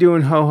 How you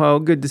doing, Ho Ho?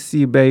 Good to see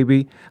you,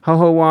 baby. Ho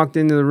Ho walked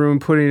into the room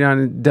putting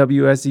on a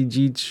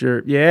WSEG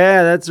shirt.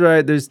 Yeah, that's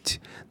right. There's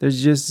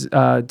just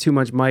too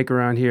much mic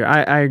around here.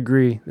 I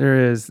agree.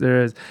 There is.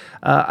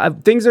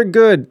 Things are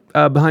good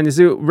behind the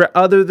suit,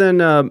 other than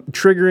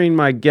triggering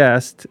my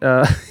guest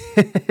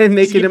and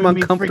making him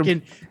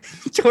uncomfortable.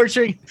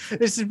 Torturing.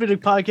 This has been a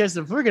podcast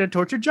of we're gonna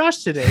torture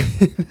Josh today.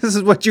 This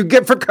is what you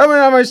get for coming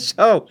on my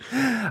show.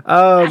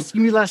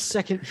 Asking me last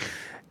second.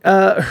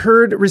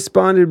 Heard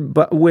responded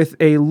with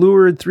a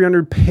lurid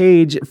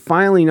 300-page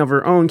filing of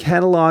her own,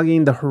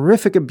 cataloging the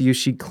horrific abuse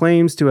she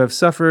claims to have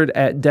suffered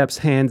at Depp's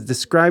hands,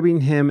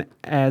 describing him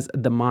as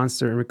the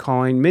monster and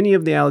recalling many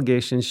of the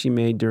allegations she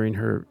made during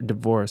her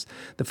divorce.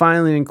 The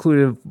filing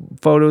included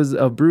photos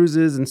of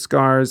bruises and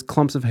scars,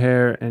 clumps of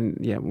hair, and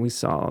yeah, we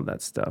saw all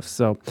that stuff.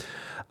 So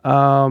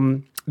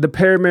the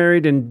pair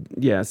married, and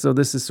yeah, so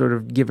this is sort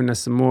of giving us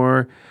some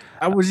more.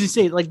 I was just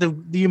saying, like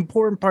the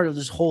important part of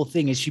this whole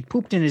thing is she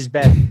pooped in his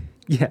bed.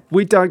 Yeah,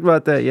 we talked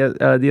about that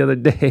the other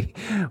day.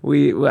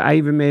 I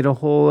even made a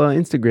whole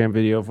Instagram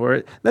video for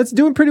it. That's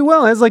doing pretty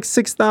well. It has like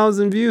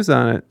 6,000 views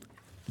on it.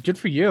 Good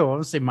for you. I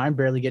would say mine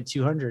barely get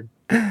 200.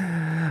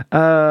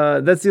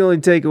 That's the only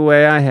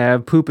takeaway I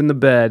have. Poop in the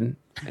bed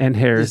and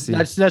heresy.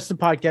 That's the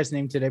podcast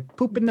name today.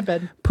 Poop in the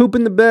bed. Poop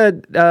in the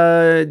bed.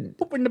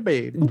 Poop in the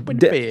bed. Poop in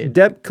the bed.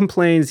 Depp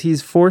complains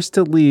he's forced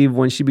to leave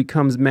when she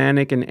becomes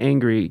manic and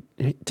angry,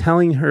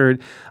 telling her,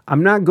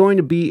 "I'm not going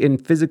to be in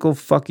physical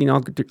fucking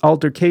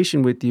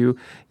altercation with you.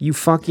 You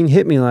fucking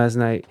hit me last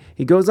night."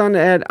 He goes on to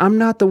add, "I'm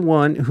not the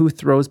one who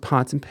throws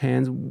pots and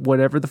pans,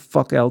 whatever the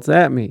fuck else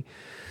at me."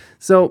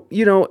 So,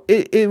 you know,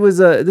 this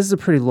is a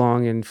pretty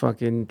long and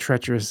fucking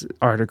treacherous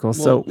article. Well,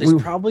 so there's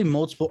probably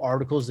multiple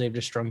articles they've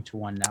just strung to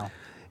one now.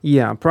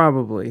 Yeah,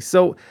 probably.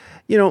 So,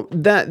 you know,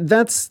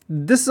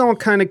 this all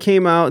kind of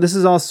came out. This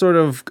is all sort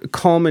of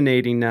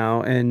culminating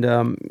now, and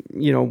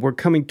you know, we're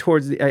coming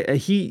towards the.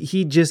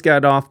 He just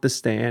got off the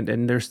stand,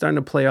 and they're starting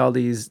to play all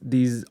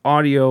these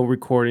audio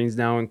recordings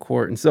now in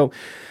court, and so,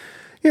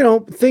 you know,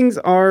 things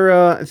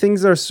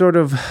are sort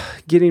of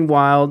getting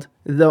wild.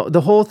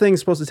 The whole thing's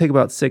supposed to take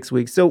about 6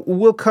 weeks, so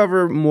we'll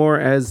cover more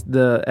as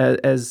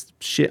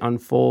shit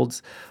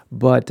unfolds.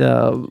 But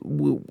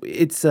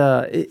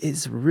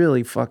it's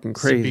really fucking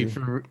crazy.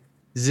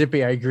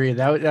 Zippy, I agree.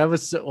 That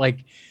was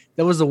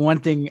that was the one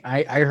thing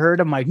I heard.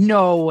 I'm like,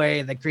 no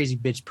way, that crazy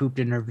bitch pooped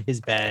in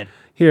his bed.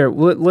 Here,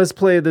 let's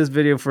play this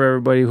video for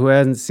everybody who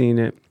hasn't seen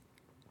it.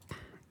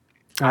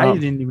 I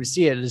didn't even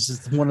see it. It's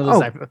just one of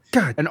those.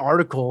 God, an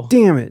article.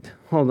 Damn it!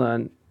 Hold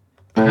on.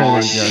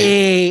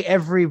 Hey,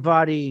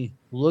 everybody,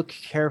 look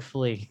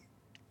carefully.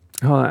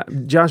 Hold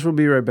on. Josh will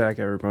be right back,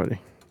 everybody.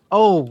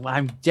 Oh,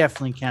 I'm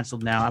definitely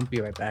canceled now. I'll be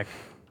right back.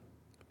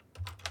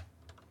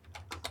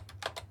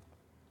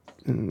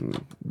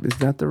 Is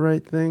that the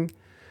right thing?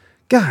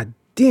 God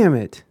damn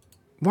it.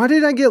 Why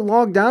did I get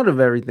logged out of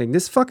everything?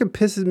 This fucking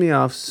pisses me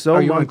off so much.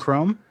 Are you on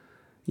Chrome?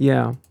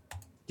 Yeah.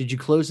 Did you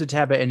close the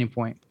tab at any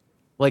point?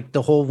 Like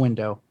the whole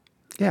window?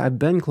 Yeah, I've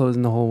been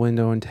closing the whole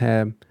window and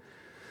tab.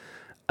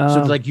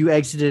 So like you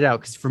exited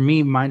out, because for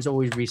me, mine's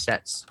always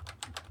resets.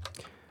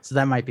 So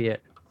that might be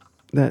it.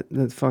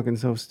 That's fucking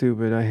so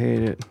stupid. I hate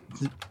it.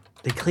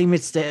 They claim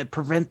it's to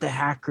prevent the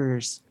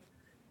hackers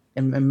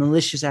and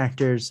malicious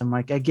actors. I'm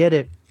like, I get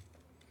it,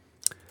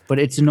 but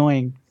it's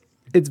annoying.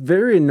 It's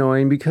very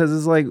annoying because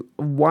it's like,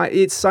 why?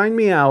 It signed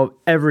me out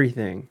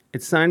everything.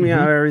 It signed me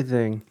out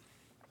everything,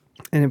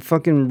 and it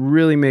fucking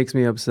really makes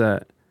me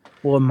upset.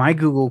 Well, in my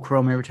Google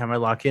Chrome, every time I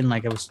log in,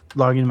 like I was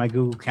logging in my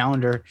Google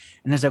Calendar,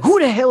 and it's like, who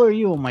the hell are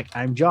you? I'm like,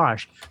 I'm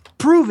Josh.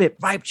 Prove it.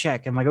 Vibe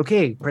check. I'm like,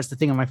 okay, press the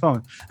thing on my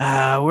phone.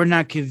 We're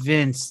not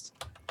convinced.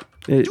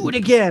 Do it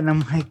again. I'm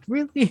like,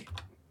 really?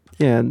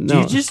 Yeah,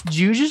 no. Do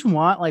you just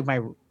want like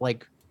my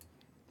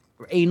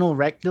anal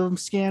rectum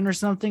scan or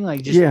something?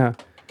 Like just yeah.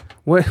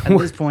 What at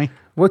this point?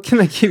 What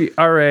can I give you?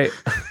 All right.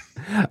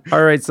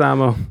 All right,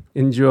 Samo.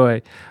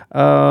 Enjoy.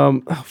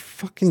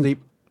 Fucking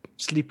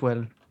sleep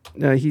well.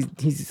 No, he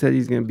said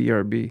he's gonna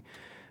BRB.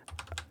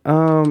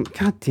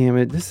 God damn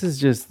it! This is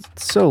just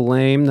so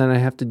lame that I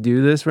have to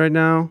do this right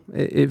now.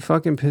 It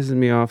fucking pisses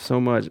me off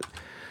so much.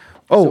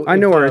 Oh, so I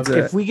know where it's at.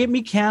 If we get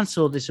me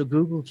canceled, so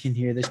Google can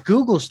hear this.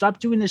 Google, stop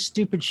doing this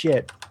stupid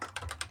shit.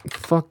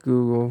 Fuck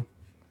Google.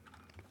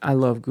 I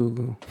love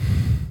Google.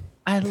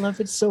 I love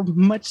it so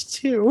much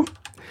too.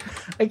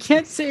 I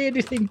can't say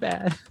anything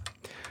bad.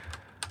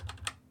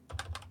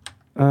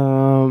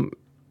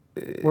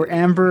 Where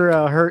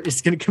Amber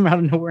is gonna come out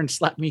of nowhere and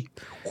slap me.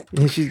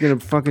 Yeah, she's gonna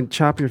fucking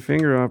chop your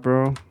finger off,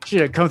 bro. She's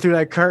gonna come through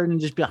that curtain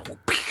and just be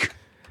like.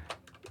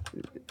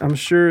 I'm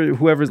sure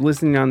whoever's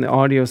listening on the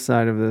audio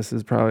side of this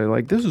is probably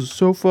like, "This is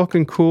so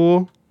fucking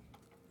cool."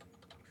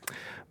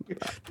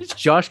 This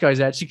Josh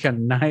guy's actually kind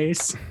of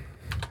nice.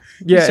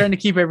 Yeah, he's trying to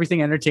keep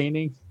everything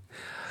entertaining.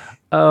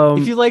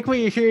 If you like what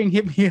you're hearing,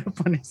 hit me up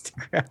on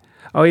Instagram.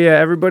 Oh yeah,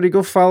 everybody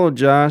go follow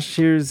Josh.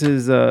 Here's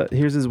his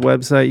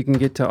website. You can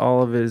get to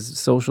all of his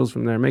socials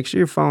from there. Make sure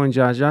you're following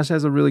Josh. Josh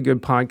has a really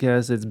good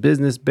podcast. It's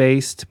business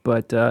based,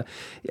 but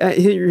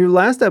your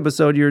last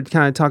episode you were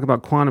kind of talking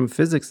about quantum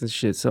physics and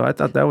shit. So I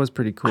thought that was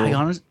pretty cool.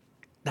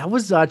 That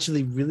was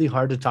actually really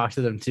hard to talk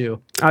to them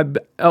too.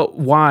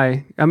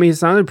 Why? I mean, it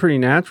sounded pretty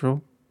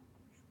natural.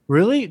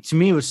 Really? To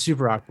me, it was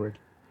super awkward.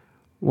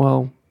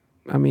 Well,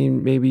 I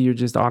mean, maybe you're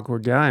just an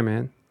awkward guy,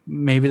 man.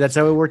 Maybe that's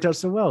how it worked out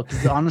so well.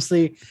 Because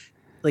honestly,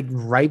 like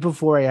right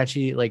before I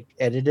actually like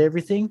edited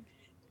everything,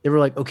 they were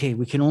like, "Okay,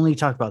 we can only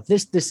talk about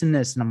this, this, and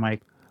this," and I'm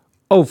like,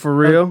 "Oh, for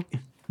real?"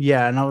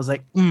 Yeah, and I was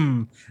like,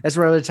 That's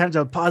where other times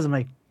I would pause. I'm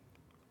like,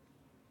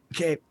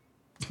 "Okay,"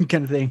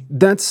 kind of thing.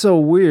 That's so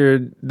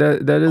weird.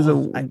 That is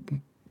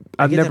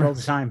I get that all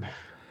the time.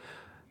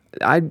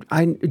 I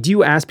do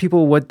you ask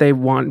people what they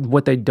want,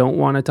 what they don't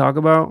want to talk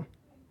about?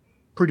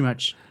 Pretty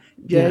much.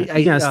 Yeah,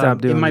 you gotta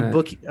stop doing in my that.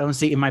 book. I want to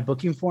say in my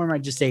booking form, I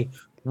just say,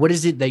 "What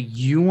is it that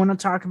you want to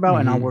talk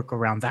about?" and I'll work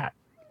around that.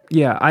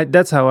 Yeah,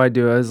 that's how I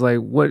do it. I was like,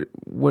 what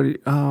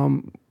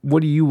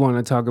do you want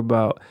to talk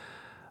about?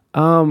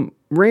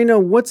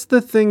 Raina, what's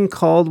the thing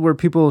called where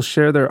people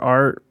share their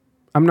art?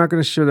 I'm not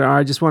going to share their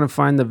art. I just want to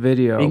find the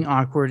video. Being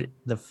awkward,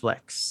 the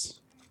flex.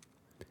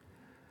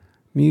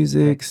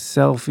 Music,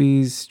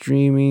 selfies,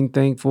 streaming,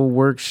 thankful,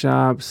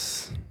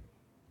 workshops.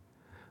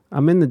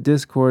 I'm in the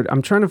Discord.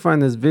 I'm trying to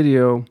find this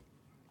video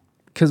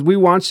because we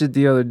watched it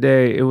the other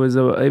day. It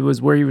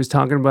was where he was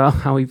talking about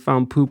how he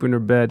found poop in her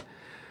bed.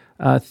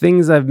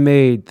 Things I've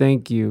made.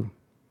 Thank you.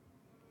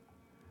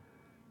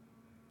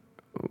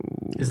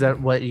 Is that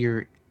what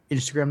your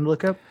Instagram to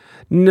look up?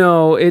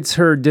 No, it's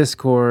her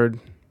Discord.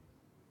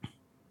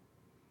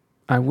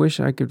 I wish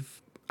I could.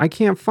 I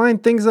can't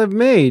find things I've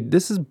made.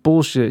 This is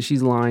bullshit.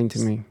 She's lying to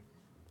me.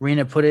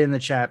 Rena, put it in the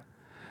chat.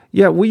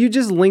 Yeah, will you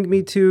just link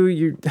me to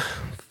your...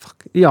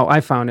 Fuck. Yo,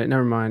 I found it.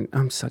 Never mind.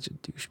 I'm such a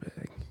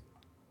douchebag.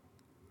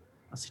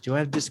 I'll see. Do I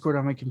have Discord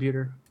on my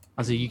computer?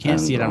 I'll see. You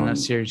can't see it on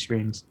those series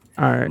screens.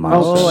 All right.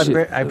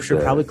 I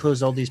should probably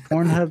close all these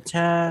Pornhub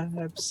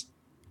tabs.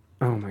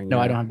 Oh my god. No,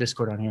 I don't have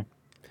Discord on here.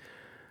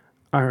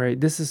 All right.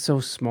 This is so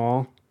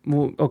small.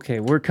 Well, okay,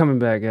 we're coming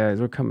back,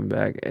 guys. We're coming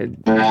back.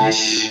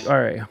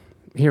 All right.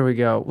 Here we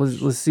go.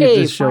 Let's see if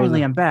this shows.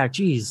 Finally, I'm back.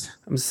 Jeez.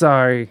 I'm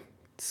sorry.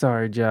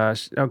 Sorry,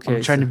 Josh. Okay.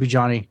 I'm trying to be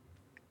Johnny.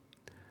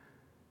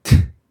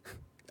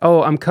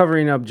 Oh, I'm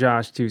covering up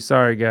Josh too.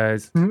 Sorry,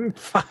 guys.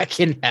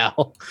 Fucking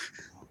hell.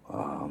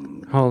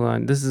 Hold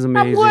on. This is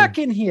amazing. I'm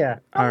working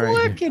here. All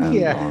right. Working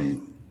here.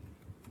 On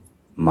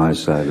my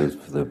side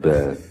of the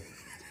bed,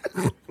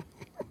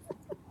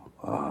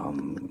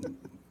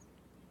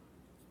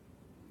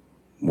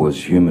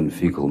 was human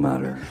fecal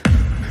matter.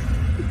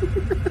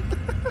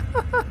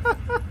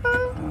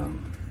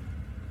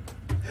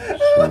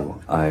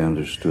 So I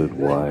understood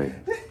why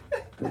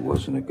it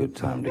wasn't a good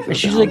time to go. And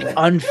she's down like there.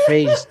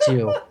 unfazed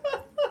too.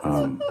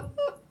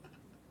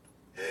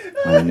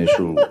 My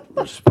initial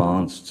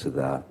response to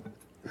that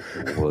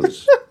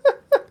was,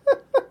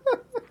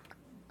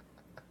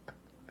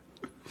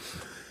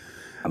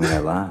 I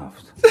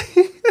laughed.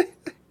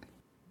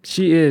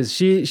 She is.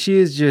 She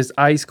is just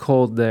ice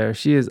cold there.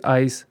 She is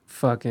ice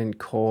fucking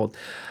cold.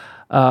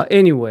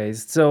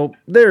 Anyways, so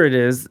there it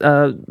is.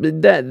 That's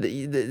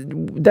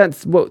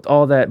what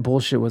all that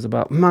bullshit was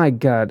about. My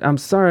God, I'm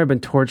sorry I've been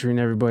torturing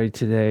everybody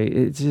today.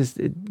 It's just...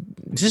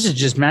 This is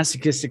just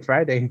masochistic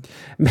Friday.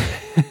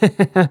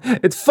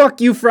 It's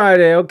fuck you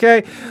Friday,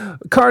 okay?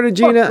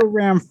 Cartagena. Fuck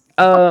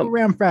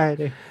around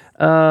Friday.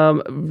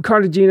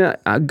 Cartagena,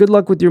 good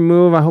luck with your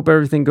move. I hope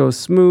everything goes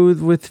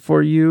smooth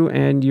for you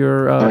and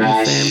your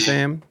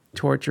fam.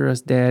 Torture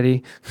us,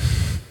 daddy.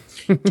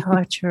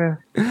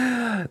 Torture.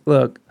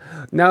 Look,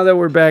 now that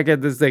we're back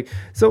at this thing,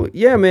 so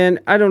yeah, man,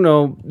 I don't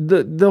know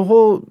the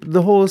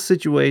whole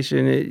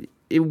situation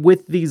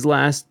with these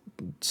last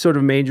sort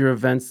of major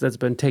events that's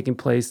been taking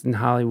place in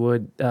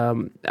Hollywood.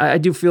 I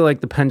do feel like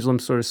the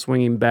pendulum's sort of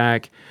swinging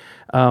back.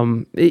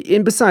 And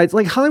besides,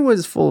 like, Hollywood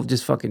is full of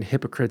just fucking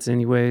hypocrites,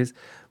 anyways.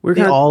 This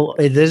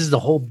is the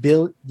whole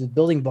the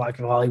building block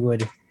of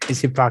Hollywood is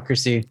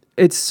hypocrisy.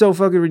 It's so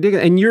fucking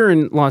ridiculous. And you're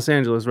in Los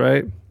Angeles,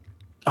 right?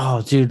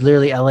 Oh, dude,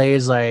 literally, LA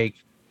is like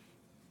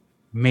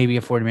maybe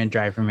a 40-minute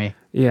drive for me.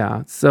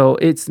 Yeah, so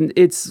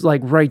it's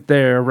like right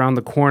there around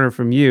the corner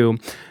from you.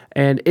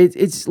 And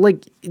it's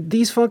like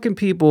these fucking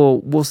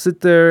people will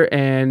sit there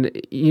and,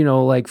 you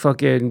know, like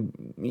fucking,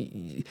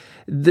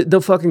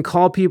 they'll fucking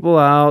call people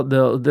out.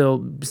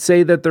 They'll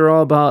say that they're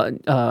all about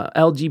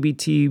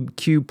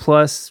LGBTQ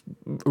plus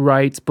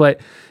rights, but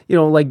you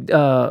know, like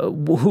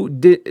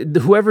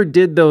whoever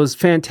did those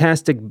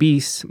Fantastic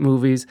Beasts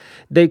movies,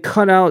 they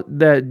cut out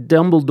that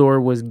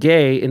Dumbledore was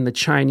gay in the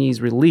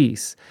Chinese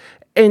release.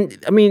 And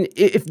I mean,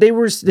 if they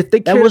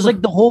that was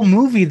like the whole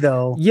movie,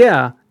 though.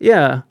 Yeah.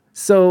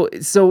 So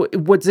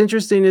what's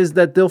interesting is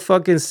that they'll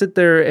fucking sit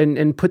there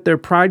and put their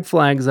pride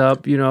flags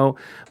up,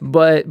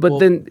 but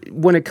then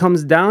when it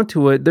comes down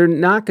to it, they're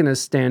not going to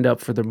stand up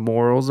for their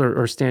morals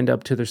or stand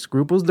up to their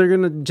scruples. They're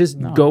going to just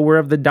go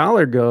wherever the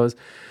dollar goes.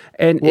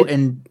 And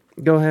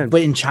go ahead.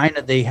 But in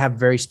China, they have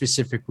very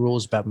specific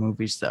rules about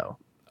movies, though.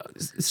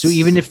 So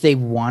even if they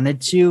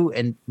wanted to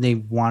and they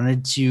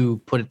wanted to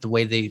put it the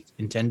way they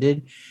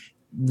intended,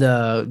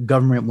 the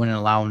government wouldn't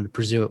allow them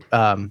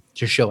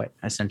to show it,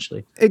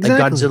 essentially.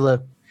 Exactly. Like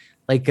Godzilla,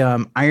 like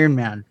Iron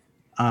Man.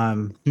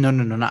 No,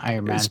 not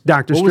Iron Man. It's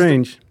Doctor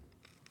Strange.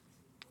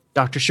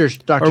 Doctor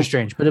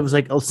Strange. But it was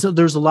like, so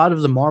there's a lot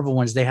of the Marvel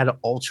ones, they had to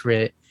alter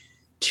it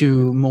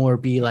to more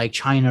be like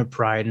China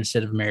pride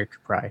instead of America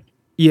pride.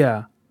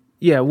 Yeah.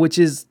 Yeah, which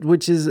is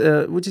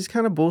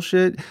kind of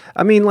bullshit.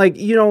 I mean, like,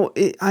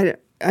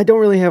 I don't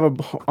really have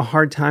a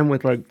hard time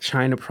with like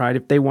China pride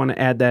if they want to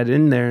add that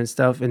in there and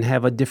stuff and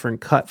have a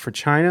different cut for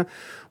China.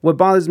 What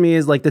bothers me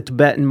is like the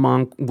Tibetan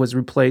monk was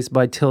replaced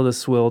by Tilda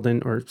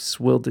Swinton or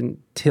Swinton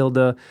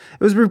Tilda.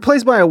 It was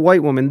replaced by a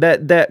white woman.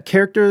 That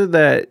character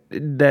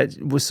that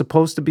was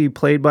supposed to be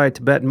played by a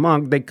Tibetan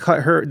monk, they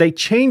cut her. They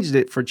changed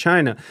it for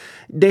China.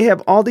 They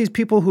have all these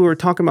people who are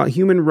talking about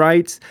human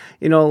rights.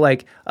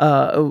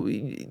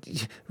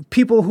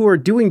 People who are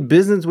doing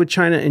business with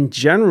China in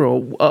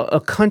general. A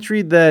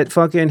country that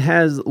fucking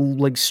has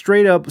like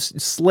straight up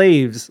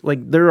slaves.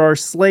 Like there are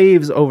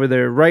slaves over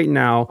there right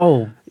now.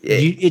 Oh.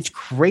 It's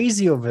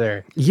crazy over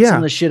there. Yeah. Some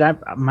of the shit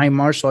my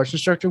martial arts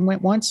instructor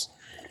went once,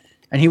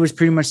 and he was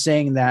pretty much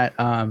saying that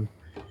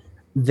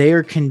they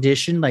are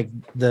conditioned, like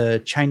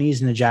the Chinese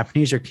and the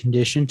Japanese are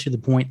conditioned to the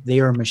point they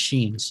are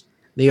machines.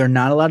 They are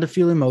not allowed to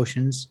feel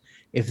emotions.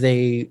 If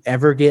they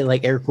ever get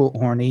like air quote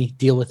horny,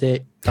 deal with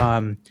it.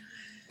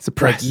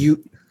 Suppress. Like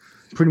you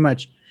pretty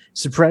much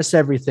suppress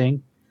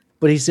everything.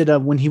 But he said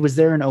when he was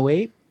there in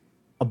 2008,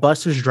 a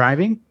bus was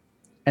driving.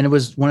 And it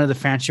was one of the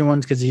fancy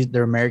ones because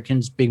they're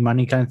Americans, big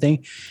money kind of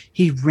thing.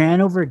 He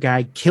ran over a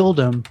guy, killed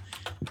him,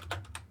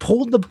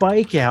 pulled the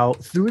bike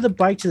out, threw the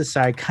bike to the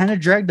side, kind of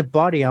dragged the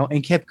body out,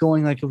 and kept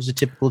going like it was a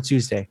typical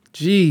Tuesday.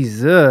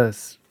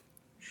 Jesus.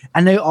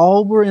 And they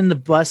all were in the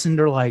bus, and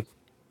they're like,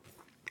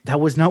 that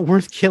was not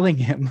worth killing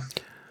him.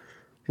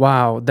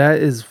 Wow, that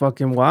is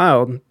fucking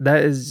wild.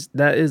 That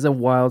is a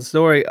wild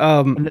story.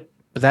 But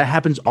that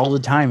happens all the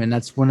time, and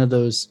that's one of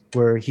those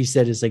where he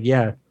said, "Is like,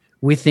 yeah,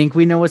 we think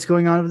we know what's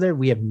going on over there.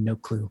 We have no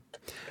clue."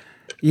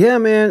 Yeah,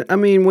 man. I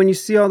mean, when you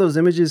see all those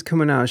images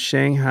coming out of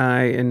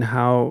Shanghai and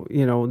how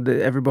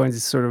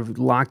everybody's sort of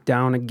locked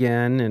down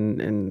again,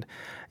 and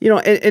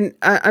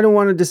I don't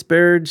want to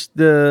disparage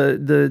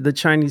the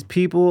Chinese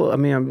people. I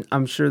mean,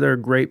 I'm sure they're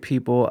great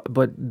people,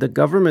 but the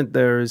government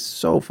there is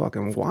so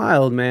fucking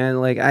wild, man.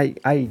 Like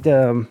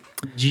Do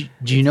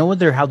you know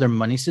how their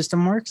money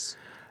system works?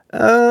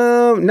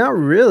 Not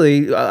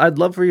really. I'd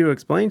love for you to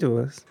explain to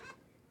us.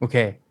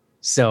 Okay.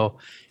 So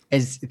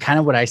it's kind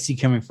of what I see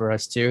coming for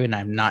us too, and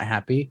I'm not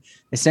happy.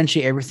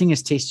 Essentially, everything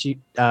is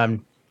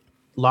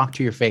locked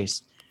to your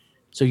face.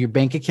 So your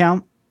bank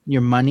account,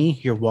 your money,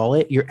 your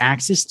wallet, your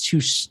access to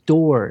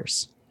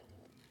stores.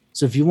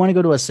 So if you want to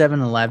go to a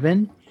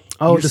 7-Eleven,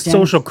 the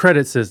social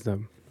credit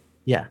system.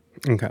 Yeah.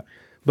 Okay.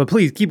 But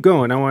please keep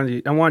going. I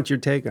want your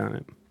take on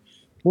it.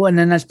 Well, and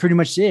then that's pretty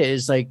much it.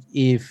 It's like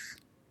if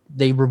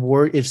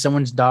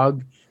someone's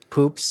dog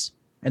poops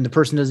and the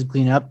person doesn't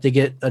clean up, they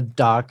get a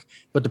dock,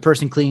 but the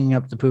person cleaning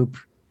up the poop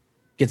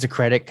gets a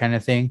credit kind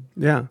of thing.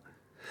 Yeah.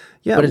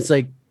 Yeah. But it's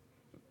like,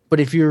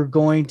 but if you're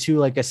going to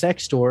like a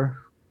sex store,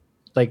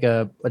 like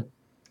a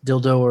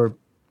dildo or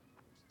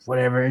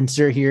whatever,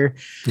 insert here,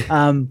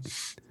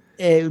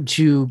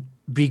 to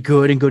be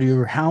good and go to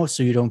your house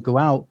so you don't go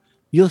out,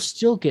 you'll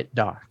still get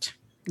docked.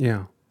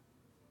 Yeah.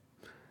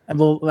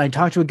 Well, I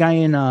talked to a guy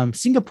in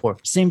Singapore,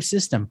 same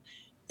system.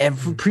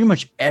 Pretty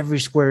much every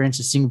square inch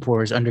of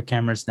Singapore is under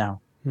cameras now.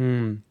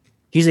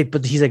 He's like,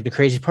 the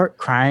crazy part,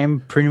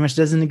 crime pretty much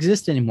doesn't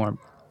exist anymore.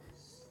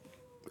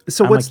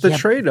 So what's the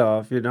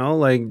trade-off? So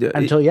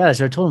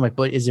I told him, like,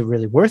 but is it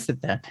really worth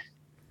it then?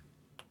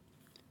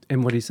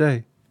 And what'd he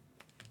say?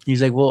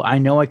 He's like, well, I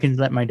know I can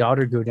let my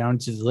daughter go down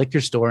to the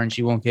liquor store and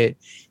she won't get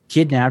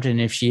kidnapped. And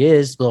if she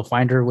is, we'll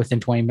find her within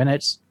 20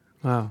 minutes.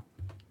 Wow.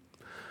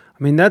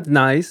 I mean, that's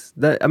nice.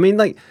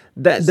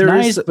 It's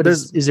nice, but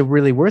is it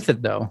really worth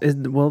it though?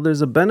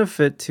 There's a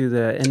benefit to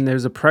that, and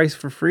there's a price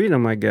for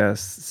freedom, I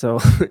guess. So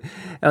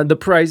the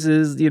price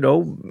is,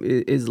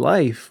 is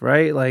life,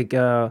 right? Like,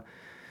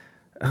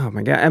 oh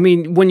my God. I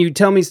mean, when you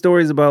tell me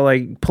stories about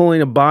like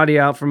pulling a body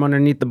out from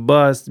underneath the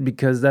bus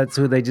because that's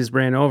who they just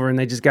ran over and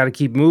they just got to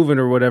keep moving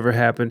or whatever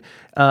happened,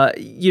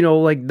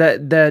 like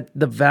that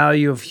the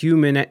value of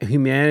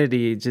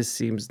humanity just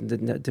seems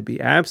to be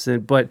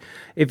absent. But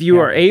if you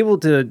are able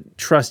to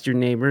trust your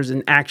neighbors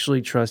and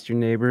actually trust your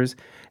neighbors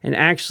and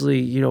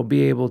actually,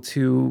 be able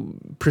to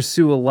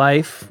pursue a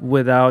life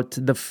without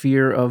the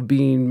fear of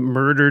being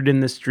murdered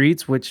in the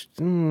streets, which,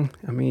 I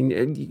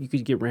mean, you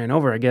could get ran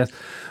over, I guess.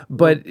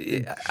 But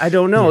I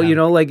don't know,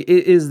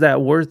 is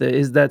that worth it?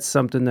 Is that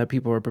something that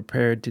people are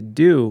prepared to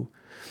do?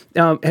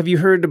 Have you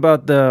heard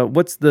about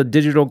what's the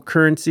digital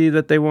currency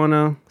that they want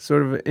to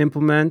sort of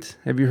implement?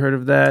 Have you heard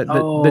of that? The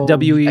Oh,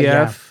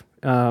 WEF.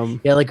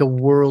 Yeah, like a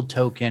world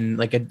token,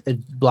 like a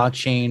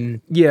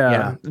blockchain.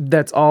 Yeah,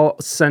 that's all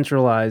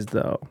centralized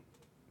though.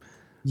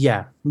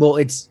 Yeah. Well,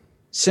 it's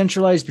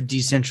centralized but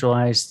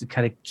decentralized to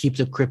kind of keep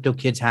the crypto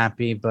kids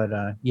happy. But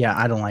yeah,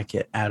 I don't like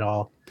it at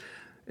all.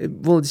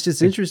 Well, it's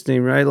just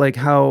interesting, right? Like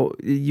how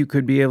you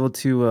could be able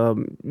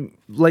to,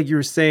 like you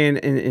were saying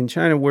in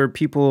China, where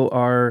people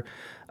are,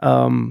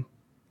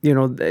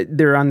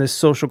 they're on this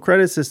social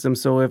credit system.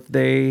 So if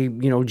they,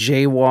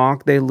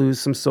 jaywalk, they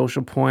lose some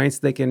social points.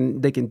 They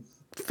can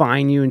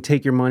fine you and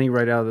take your money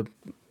right out of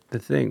the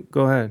thing.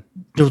 Go ahead.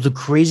 There was a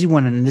crazy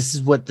one, and this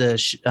is what the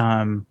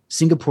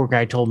Singapore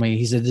guy told me.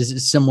 He said this is a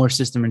similar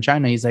system in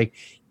China. He's like,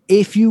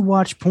 if you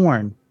watch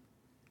porn,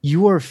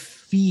 you are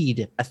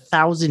feed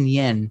 1,000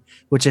 yen,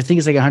 which I think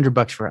is like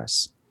 $100 for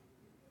us.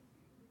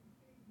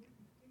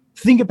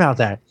 Think about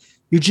that.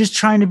 You're just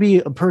trying to be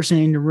a person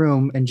in the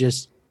room and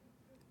just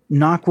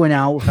knock one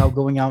out without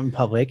going out in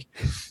public,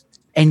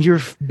 and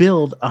you're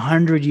billed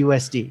 100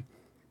 USD.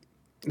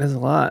 That's a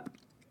lot.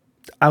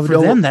 I would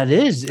For them, that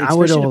is. I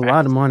would owe a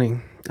lot of money.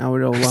 I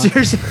would owe a lot.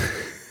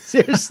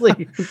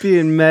 Seriously.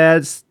 Being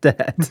mad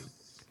stat.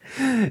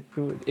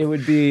 It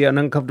would be an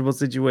uncomfortable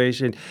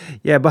situation.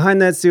 Yeah,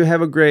 behind that, Stu,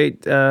 have a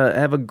great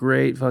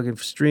fucking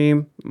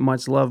stream.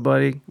 Much love,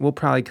 buddy. We'll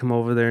probably come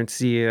over there and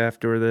see you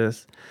after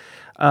this.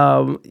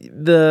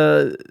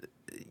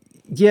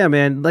 Yeah,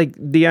 man, like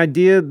the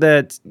idea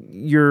that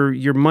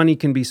your money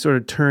can be sort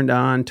of turned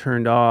on,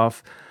 turned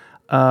off,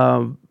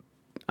 at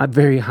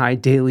very high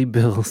daily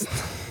bills.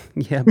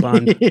 Yeah,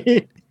 Bond.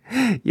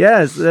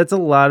 Yes, that's a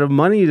lot of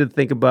money to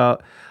think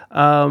about.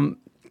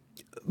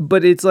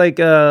 But it's like,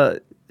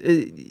 to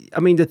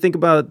think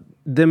about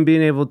them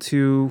being able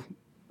to,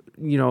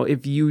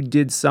 if you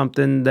did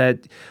something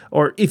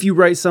or if you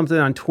write something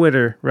on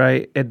Twitter,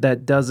 right,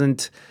 that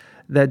doesn't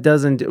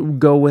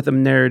go with a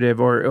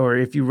narrative, or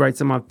if you write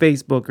something on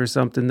Facebook or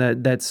something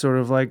that sort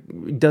of like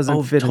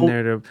doesn't fit a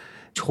narrative.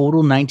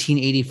 Total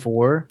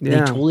 1984. Yeah. They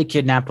totally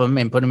kidnap them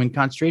and put them in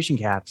concentration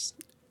camps.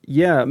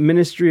 Yeah,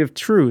 Ministry of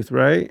Truth,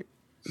 right?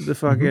 The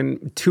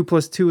fucking 2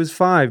 + 2 is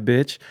 5,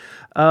 bitch.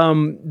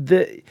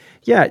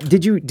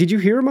 Did you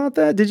hear about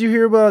that? Did you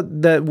hear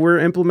about that? We're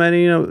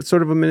implementing a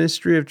sort of a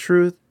Ministry of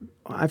Truth.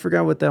 I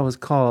forgot what that was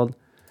called.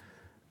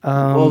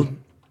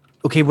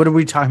 Okay, what are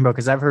we talking about?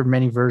 Because I've heard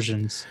many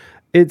versions.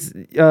 It's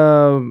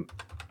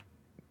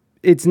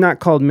not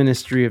called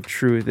Ministry of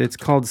Truth. It's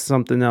called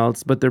something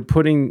else. But they're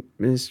putting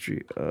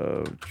Ministry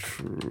of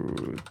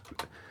Truth.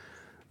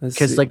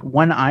 Because like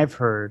one I've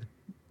heard,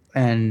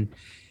 and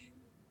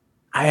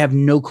I have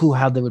no clue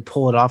how they would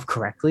pull it off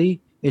correctly,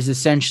 is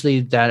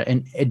essentially that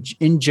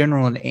in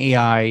general in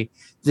AI,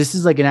 this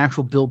is like an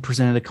actual bill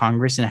presented to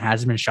Congress and it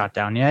hasn't been shot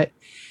down yet.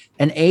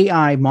 An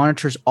AI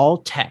monitors all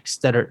texts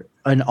that are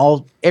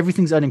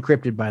everything's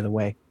unencrypted, by the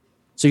way.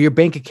 So your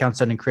bank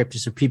account's unencrypted,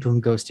 so people can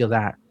go steal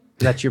that.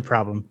 That's your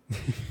problem.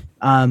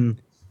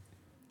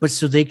 But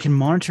so they can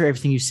monitor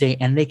everything you say,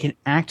 and they can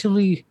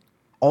actively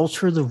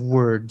alter the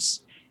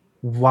words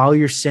while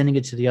you're sending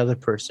it to the other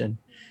person.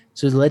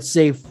 So let's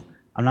say,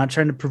 I'm not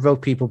trying to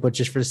provoke people, but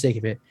just for the sake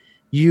of it,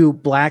 you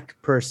black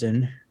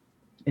person,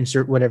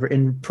 insert whatever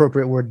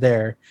inappropriate word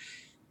there,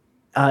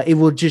 it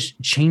will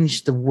just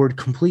change the word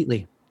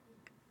completely.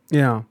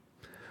 Yeah.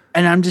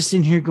 And I'm just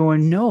in here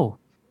going, no,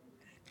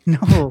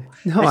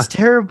 that's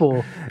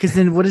terrible. Because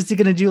then what is it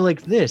going to do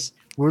like this?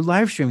 We're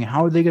live streaming.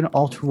 How are they going to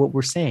alter what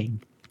we're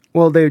saying?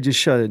 Well, they would just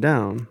shut it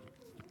down.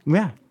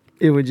 Yeah.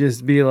 It would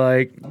just be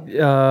like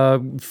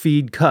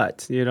feed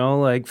cut,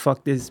 like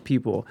fuck these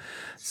people.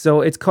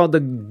 So it's called the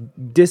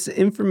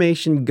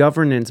Disinformation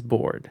Governance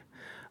Board.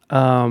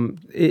 That's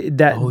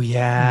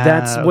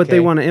what they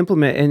want to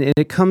implement, and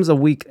it comes a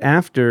week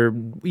after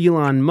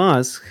Elon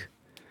Musk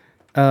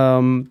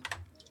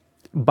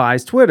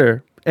buys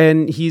Twitter,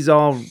 and he's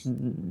all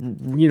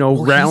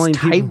rallying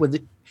people.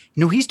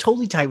 He's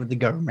totally tight with the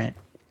government.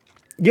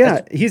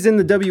 Yeah, he's in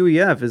the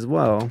WEF as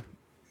well.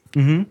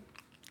 Mm-hmm.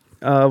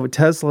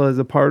 Tesla is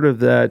a part of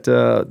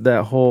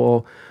that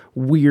whole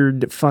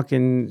weird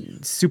fucking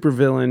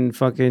supervillain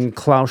fucking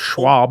Klaus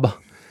Schwab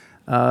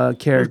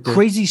character.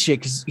 Crazy shit.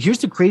 Because here's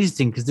the crazy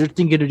thing: because they're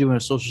thinking of doing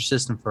a social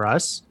system for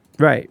us,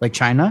 right? Like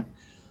China.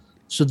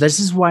 So this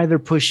is why they're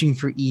pushing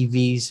for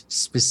EVs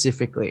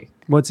specifically.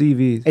 What's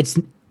EVs? It's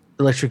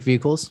electric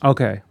vehicles.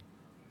 Okay.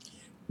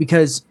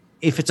 Because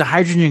if it's a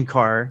hydrogen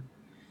car,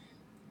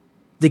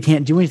 they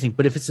can't do anything.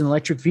 But if it's an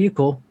electric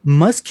vehicle,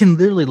 Musk can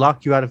literally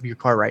lock you out of your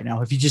car right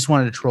now if he just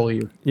wanted to troll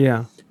you.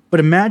 Yeah. But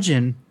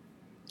imagine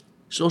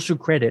social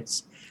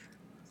credits.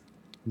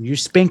 You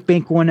spank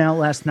bank one out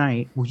last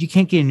night. Well, you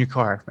can't get in your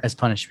car as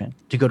punishment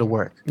to go to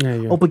work.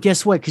 Yeah. Oh, but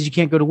guess what? Because you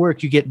can't go to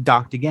work, you get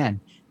docked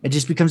again. It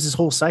just becomes this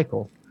whole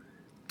cycle.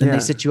 Then they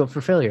set you up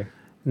for failure.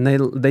 And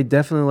they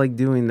definitely like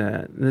doing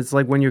that. And it's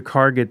like when your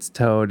car gets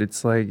towed,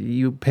 it's like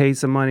you pay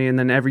some money and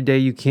then every day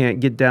you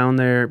can't get down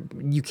there.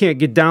 You can't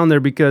get down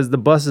there because the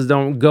buses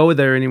don't go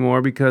there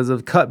anymore because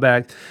of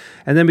cutbacks.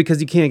 And then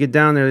because you can't get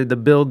down there, the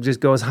bill just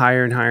goes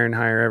higher and higher and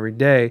higher every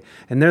day.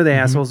 And they're the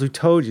assholes who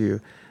towed you.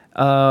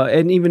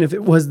 And even if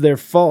it was their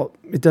fault,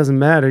 it doesn't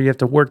matter. You have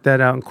to work that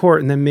out in court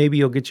and then maybe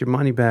you'll get your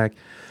money back.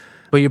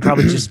 But you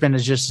probably just spend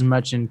just as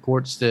much in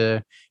courts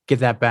to get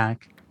that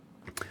back.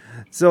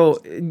 So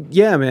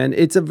yeah, man,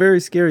 it's a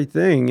very scary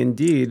thing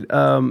indeed.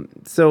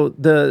 So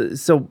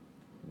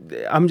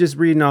I'm just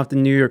reading off the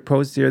New York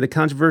Post here. The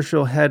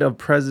controversial head of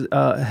President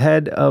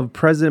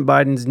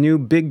Biden's new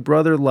Big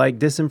Brother-like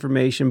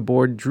disinformation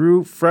board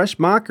drew fresh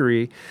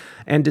mockery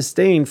and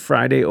disdain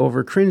Friday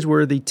over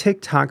cringeworthy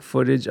TikTok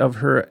footage of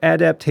her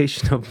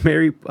adaptation of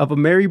a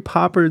Mary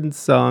Poppins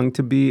song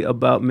to be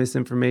about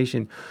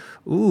misinformation.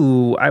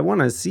 Ooh, I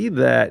want to see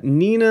that.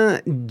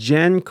 Nina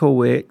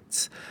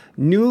Jankowicz's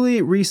newly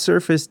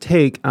resurfaced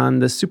take on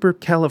the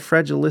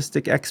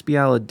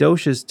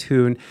supercalifragilisticexpialidocious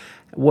tune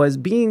was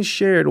being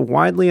shared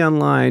widely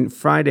online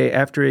Friday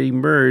after it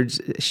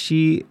emerged.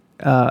 She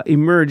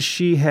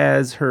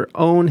has her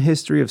own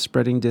history of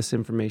spreading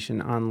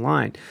disinformation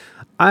online.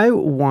 I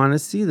want to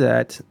see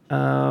that.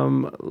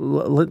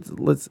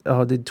 Let's.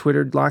 Oh, did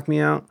Twitter lock me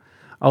out?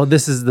 Oh,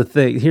 this is the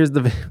thing. Here's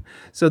the.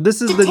 So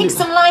this is the. Take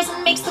some lies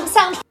and makes them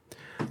sound.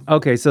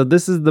 Okay, so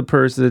this is the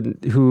person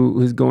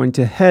who's going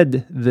to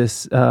head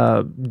this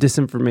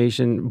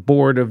disinformation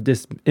board of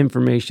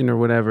disinformation or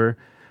whatever.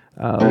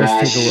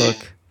 Let's take a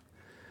look.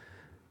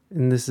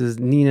 And this is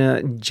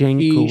Nina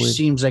Jankowicz. She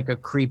seems like a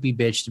creepy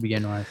bitch to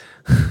begin with.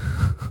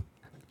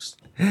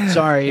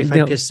 Sorry if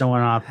I pissed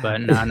someone off,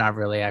 but no, not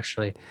really,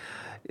 actually.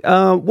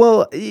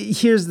 Well,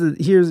 here's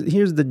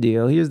the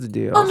deal.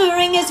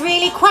 Pondering is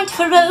really quite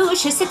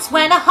ferocious. It's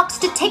when a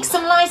huckster takes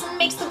some lies and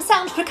makes them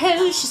sound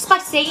precocious by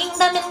saying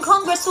them in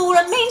Congress or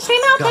a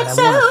mainstream outlet. God,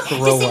 So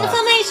throw up.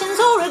 disinformation's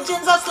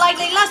origins are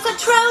slightly less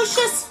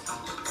atrocious.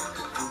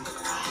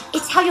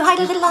 It's how you hide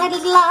a little lie,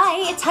 little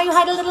lie. It's how you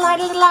hide a little lie,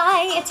 little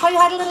lie. It's how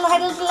you hide a little lie,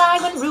 little lie.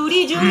 When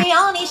Rudy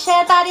Giuliani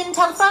shared bad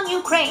intel from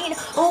Ukraine,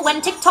 or when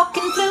TikTok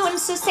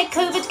influencers say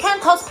COVID can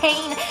cause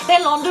pain,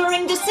 they're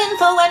laundering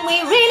disinfo, and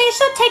we really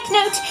should take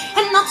note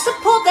and not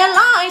support their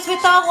lies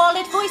with our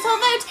wallet, voice, or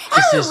vote.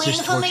 This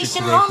is just torture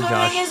Information today for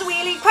laundering Josh. is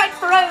really quite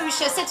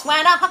ferocious. It's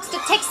when a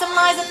huckster takes some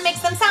lies and makes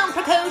them sound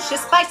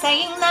precocious by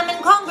saying them in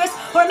Congress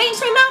or a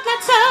mainstream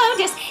outlet. So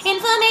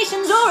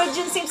disinformation's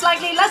origin seems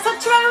slightly less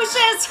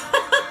atrocious.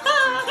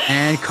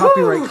 And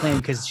copyright claim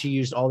because she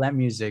used all that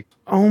music.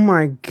 Oh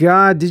my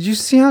God! Did you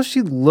see how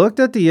she looked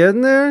at the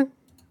end there?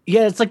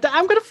 Yeah, it's like the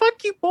I'm gonna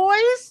fuck you,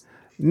 boys.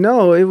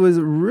 No, it was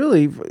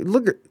really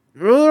look at.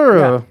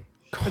 Yeah.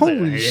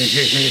 Holy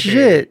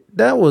shit!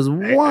 That was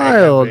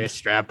wild. I have a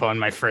strap on,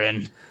 my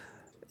friend.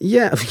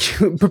 Yeah,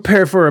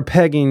 prepare for a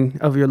pegging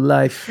of your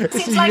life. Seems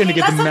You're slightly gonna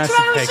get the less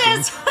massive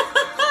atrocious.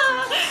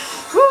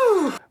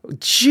 Whew.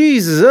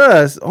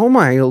 Jesus! Oh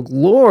my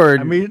Lord!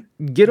 I mean,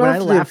 get when off I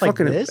the laugh like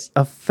fucking this,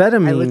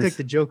 amphetamines. I look like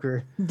the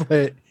Joker,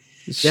 but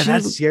yeah,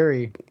 that's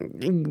scary.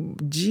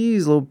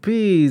 Jeez,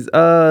 Lopez.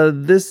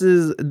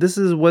 This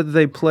is what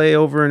they play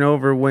over and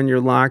over when you're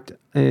locked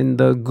in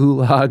the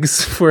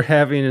gulags for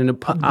having an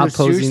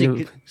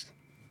opposing.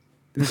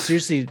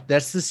 Seriously,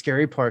 that's the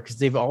scary part because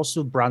they've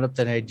also brought up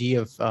that idea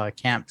of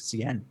camps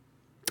again.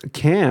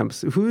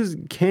 Camps? Who's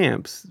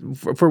camps?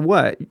 For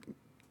what?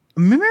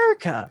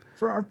 America,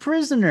 for our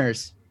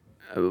prisoners.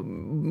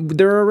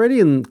 They're already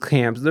in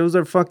camps. Those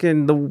are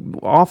fucking the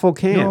awful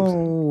camps.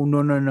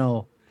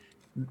 No.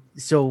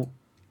 So,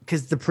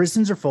 because the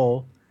prisons are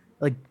full,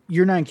 like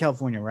you're not in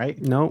California, right?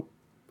 Nope.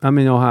 I'm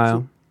in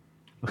Ohio.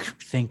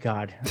 Thank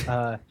God.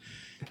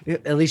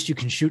 At least you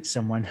can shoot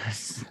someone.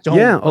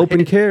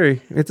 Open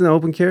carry. It's an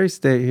open carry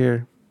state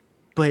here.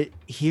 But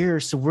here,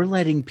 so we're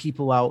letting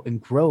people out in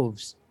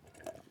groves.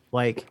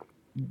 Like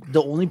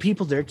the only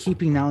people they're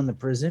keeping now in the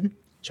prison,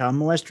 child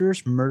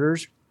molesters,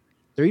 murderers.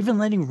 They're even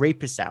letting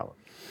rapists out.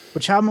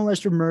 But child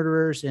molester,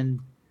 murderers,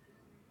 and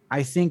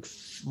I think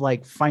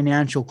like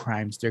financial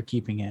crimes they're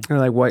keeping in. Or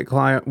like white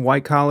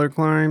collar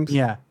crimes.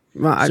 Yeah.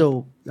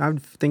 Well, I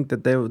would think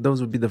that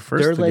those would be the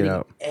first they're to letting get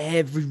out.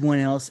 everyone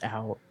else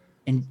out.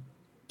 And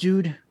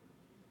dude,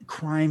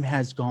 crime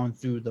has gone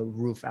through the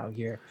roof out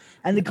here.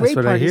 And the great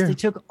what I part is hear. they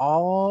took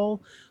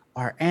all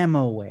our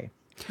ammo away.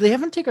 They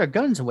haven't taken our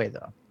guns away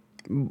though.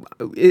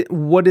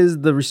 What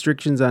is the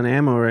restrictions on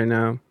ammo right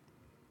now?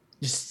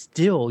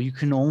 Still, you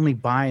can only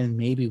buy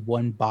maybe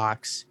one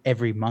box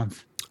every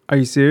month. Are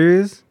you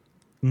serious?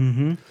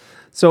 Mm-hmm.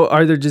 So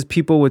are there just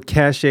people with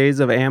caches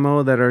of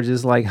ammo that are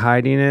just like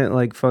hiding it,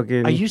 like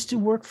fucking? I used to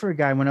work for a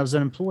guy when I was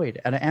unemployed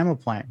at an ammo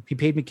plant. He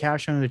paid me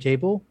cash under the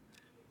table,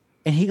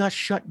 and he got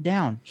shut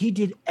down. He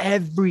did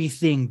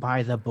everything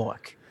by the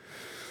book.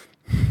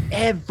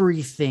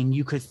 Everything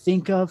you could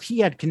think of. He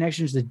had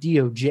connections to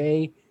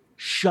DOJ,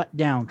 shut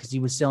down because he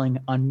was selling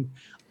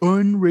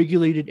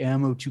unregulated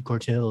ammo to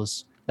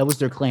cartels. That was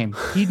their claim.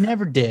 He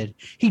never did.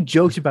 He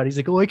joked about it. He's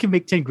like, oh, I can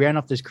make 10 grand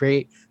off this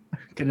crate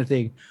kind of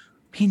thing.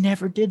 He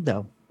never did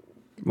though.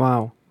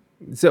 Wow.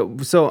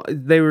 So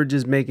they were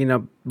just making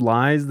up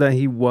lies that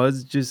he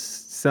was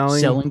just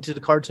selling. To the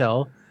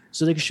cartel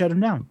so they could shut him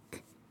down.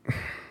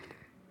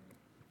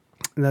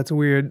 That's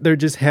weird. They're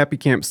just happy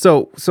camps.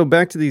 So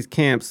back to these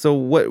camps. So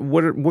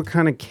what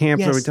kind of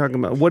camps are we Yes. talking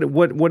about?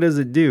 What does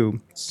it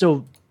do?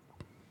 So,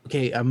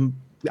 okay, I'm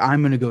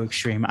gonna go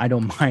extreme. I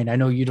don't mind. I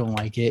know you don't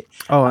like it.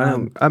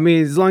 Oh, I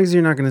mean, as long as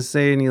you're not going to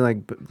say any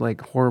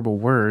like horrible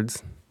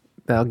words,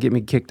 that'll get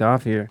me kicked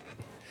off here.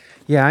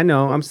 Yeah, I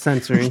know. I'm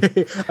censoring.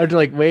 I'm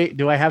like, wait,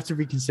 do I have to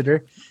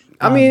reconsider?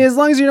 I mean, as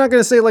long as you're not going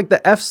to say like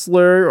the F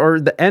slur or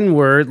the N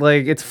word,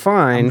 like it's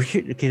fine.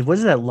 Okay, what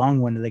is that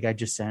long one that the guy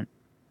just sent?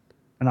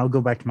 And I'll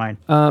go back to mine.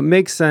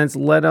 Makes sense.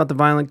 Let out the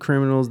violent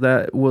criminals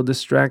that will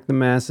distract the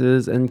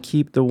masses and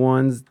keep the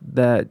ones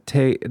that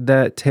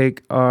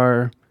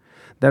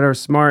are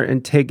smart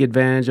and take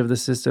advantage of the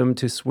system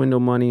to swindle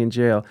money in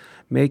jail.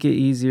 Make it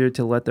easier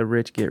to let the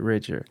rich get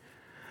richer.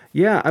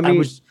 Yeah, I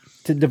mean,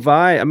 to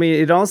divide. I mean,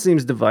 it all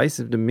seems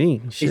divisive to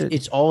me. Shit.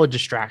 It's all a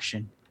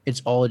distraction.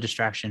 It's all a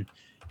distraction.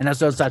 And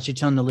that's what I was actually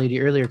telling the lady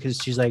earlier, because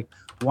she's like,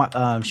 what?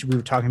 We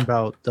were talking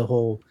about the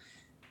whole,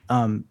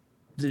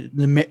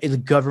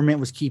 the government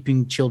was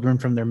keeping children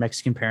from their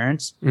Mexican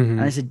parents. Mhm.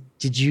 And I said,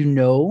 did you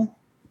know?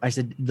 I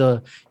said,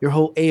 your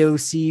whole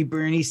AOC,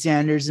 Bernie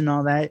Sanders, and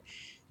all that.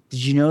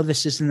 Did you know the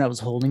system that was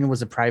holding it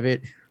was a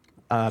private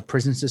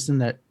prison system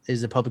that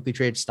is a publicly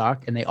traded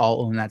stock, and they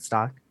all own that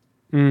stock?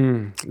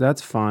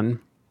 That's fun.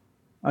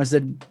 I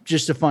said,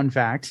 just a fun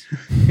fact.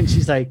 And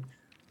she's like,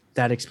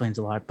 that explains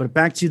a lot. But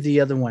back to the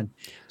other one.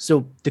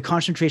 So the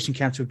concentration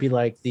camps would be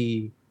like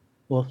the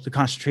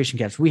concentration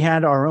camps. We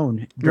had our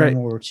own during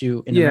World War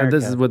II in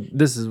America.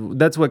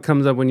 That's what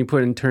comes up when you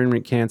put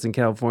internment camps in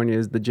California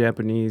is the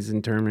Japanese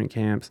internment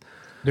camps.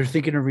 They're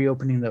thinking of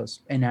reopening those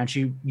and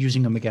actually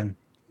using them again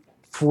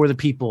for the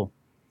people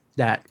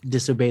that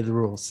disobey the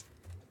rules.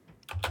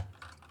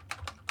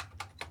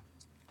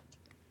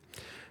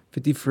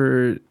 50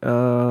 for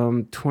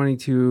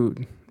 22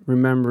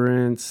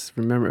 remembrance.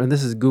 Remember, and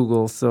this is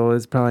Google, so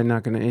it's probably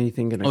not going to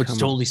anything going to come. Oh, it's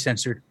totally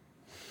censored.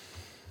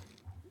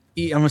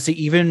 I'm going to say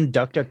even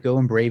DuckDuckGo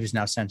and Brave is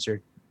now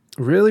censored.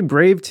 Really?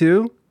 Brave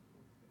too?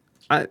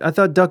 I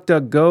thought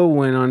DuckDuckGo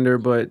went under,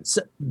 but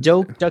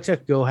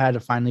DuckDuckGo had to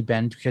finally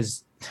bend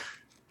because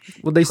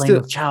they still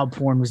of child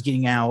porn was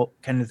getting out,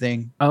 kind of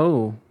thing.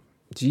 Oh,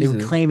 Jesus. They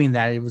were claiming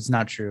that it was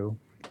not true.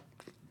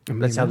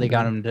 That's how they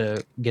got him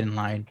to get in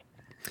line.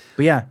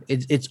 But yeah,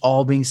 it's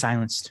all being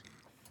silenced.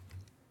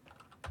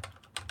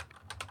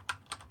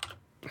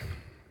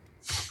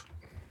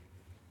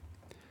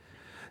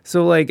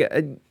 So like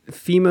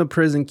FEMA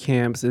prison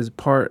camps is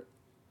part.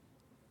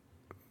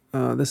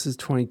 This is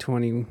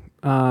 2020.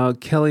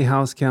 Kelly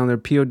House calendar,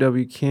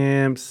 POW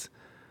camps,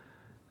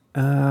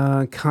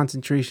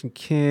 concentration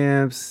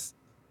camps.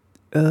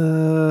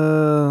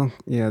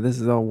 Yeah, this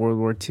is all World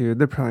War II.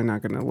 They're probably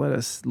not going to let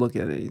us look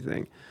at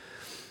anything.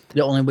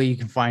 The only way you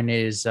can find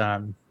it is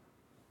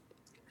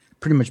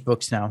pretty much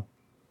books now.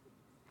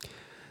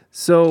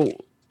 So,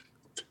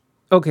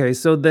 okay,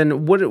 so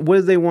then what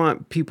do they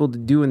want people to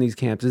do in these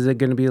camps? Is it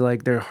going to be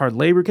like their hard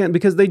labor camp?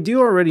 Because they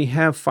do already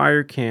have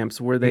fire camps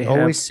where they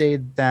always say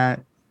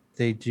that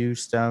they do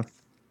stuff.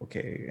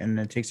 Okay, and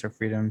it takes our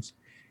freedoms.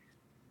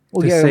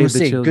 Well, yeah, I would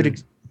say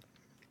good.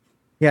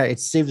 Yeah,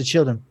 it's Save the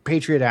Children,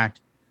 Patriot Act.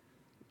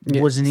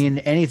 Yeah. Wasn't in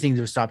anything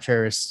to stop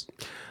terrorists.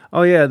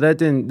 Oh yeah, that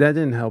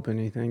didn't help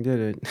anything,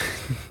 did it?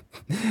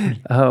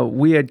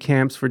 We had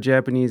camps for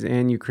Japanese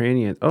and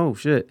Ukrainians. Oh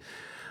shit.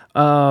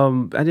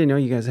 I didn't know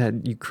you guys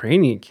had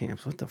Ukrainian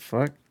camps. What the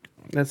fuck?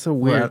 That's so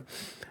weird. Well,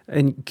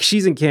 and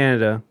she's in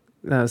Canada,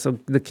 so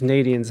the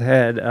Canadians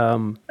had.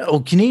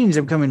 Canadians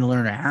are coming to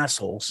learn are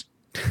assholes.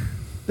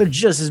 They're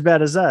just as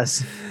bad as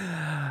us.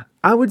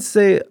 I would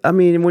say, I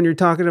mean, when you're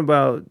talking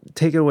about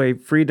taking away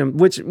freedom,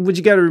 which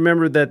you got to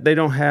remember that they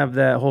don't have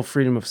that whole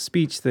freedom of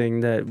speech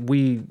thing that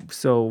we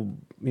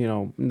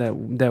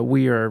that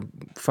we are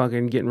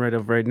fucking getting rid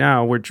of right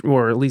now,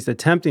 or at least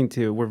attempting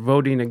to. We're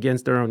voting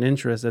against our own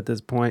interests at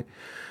this point.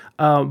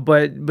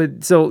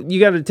 But so you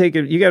got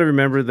to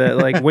remember that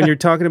like when you're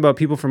talking about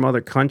people from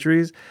other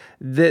countries,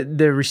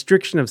 the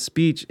restriction of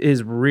speech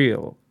is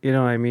real. You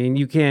know what I mean?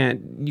 You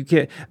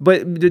can't,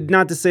 but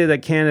not to say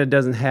that Canada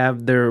doesn't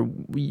have their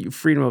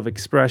freedom of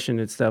expression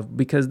and stuff,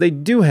 because they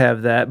do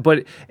have that,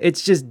 but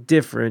it's just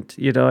different.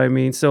 You know what I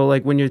mean? So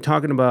like when you're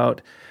talking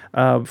about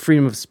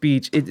freedom of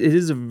speech, it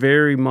is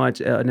very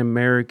much an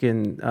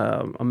American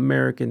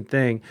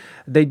thing.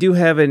 They do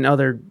have in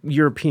other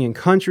European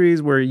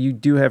countries where you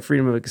do have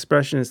freedom of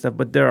expression and stuff,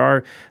 but there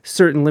are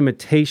certain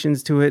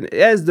limitations to it,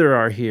 as there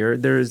are here.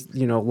 There's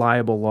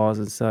libel laws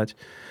and such.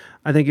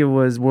 I think it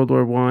was World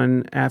War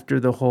I after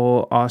the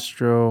whole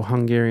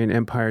Austro-Hungarian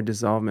Empire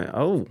dissolvement.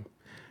 Oh,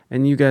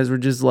 and you guys were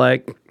just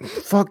like,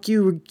 fuck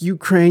you,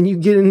 Ukraine, you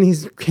get in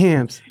these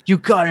camps. You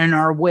got in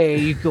our way,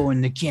 you go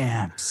in the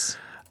camps.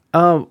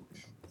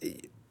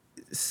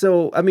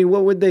 So, I mean,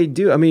 what would they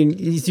do? I mean,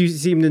 you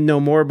seem to know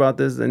more about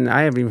this, and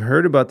I haven't even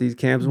heard about these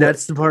camps.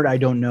 That's the part I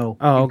don't know.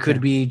 Oh, It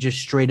could be just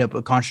straight up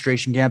a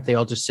concentration camp. They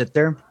all just sit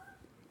there.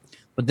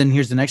 But then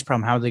here's the next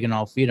problem: how are they going to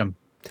all feed them?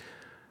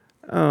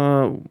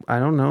 I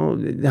don't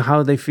know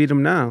how they feed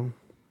them now.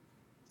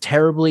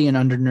 Terribly and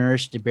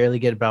undernourished. They barely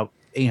get about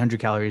 800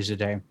 calories a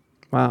day.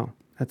 Wow,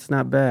 that's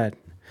not bad.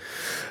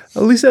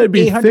 At least I'd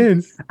be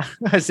 800 thin.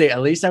 I say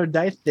at least I would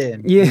die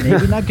thin. Yeah.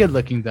 Maybe not good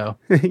looking though.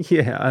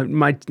 Yeah,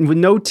 with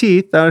no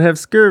teeth, I would have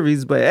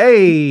scurvies. But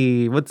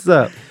hey, what's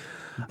up?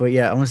 But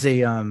yeah, I want to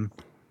say I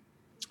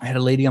had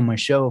a lady on my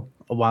show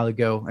a while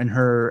ago, and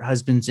her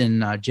husband's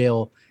in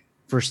jail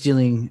for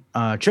stealing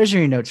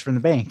treasury notes from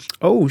the bank.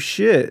 Oh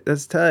shit,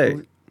 that's tight.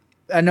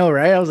 I know,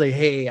 right? I was like,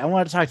 hey, I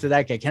want to talk to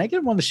that guy. Can I get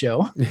him on the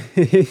show?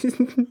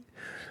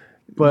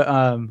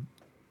 But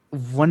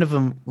one of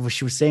them,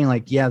 she was saying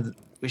like, yeah,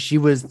 she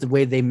was, the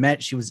way they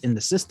met, she was in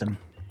the system.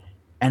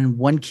 And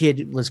one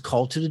kid was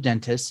called to the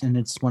dentist, and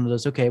it's one of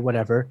those, okay,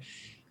 whatever.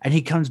 And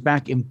he comes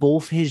back and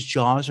both his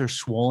jaws are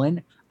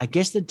swollen. I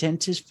guess the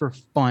dentist, for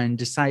fun,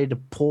 decided to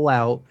pull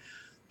out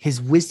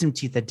his wisdom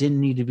teeth that didn't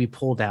need to be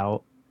pulled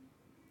out.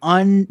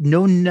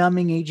 No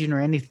numbing agent or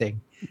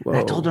anything. And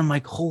I told her, I'm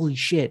like, holy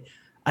shit.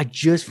 I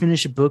just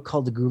finished a book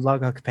called The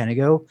Gulag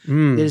Archipelago.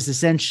 It is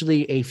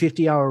essentially a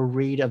 50-hour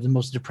read of the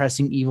most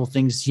depressing, evil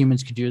things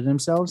humans could do to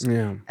themselves.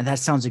 Yeah. And that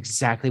sounds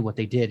exactly what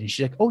they did. And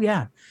she's like, oh,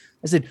 yeah.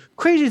 I said,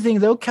 crazy thing,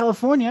 though,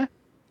 California,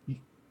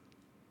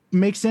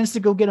 makes sense to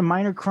go get a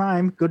minor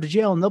crime, go to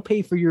jail, and they'll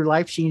pay for your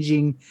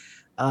life-changing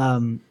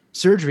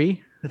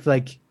surgery. It's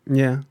like,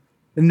 yeah,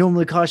 it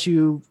normally costs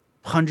you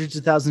hundreds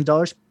of thousands of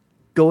dollars.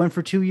 Go in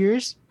for 2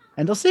 years,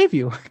 and they'll save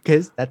you,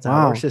 because that's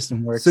how our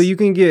system works. So you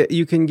can get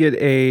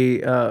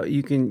a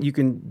you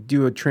can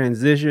do a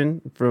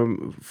transition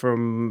from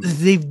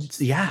we could,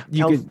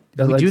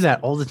 do that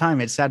all the time.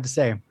 It's sad to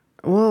say.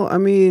 Well, I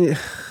mean,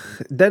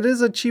 that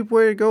is a cheap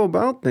way to go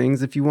about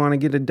things if you want to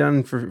get it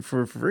done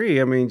for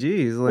free. I mean,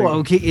 geez. Like, Well,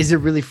 okay, is it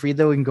really free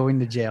though in going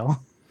to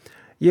jail?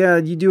 Yeah,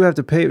 you do have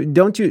to pay.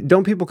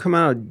 Don't people come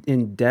out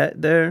in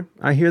debt there?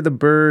 I hear the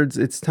birds.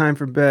 It's time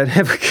for bed.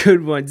 Have a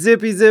good one.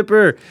 Zippy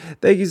Zipper,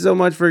 thank you so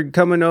much for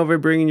coming over,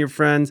 bringing your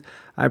friends.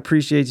 I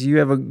appreciate you. You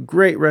have a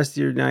great rest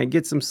of your night.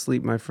 Get some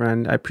sleep, my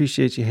friend. I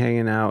appreciate you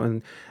hanging out.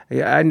 And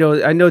I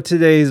know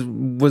today's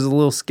was a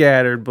little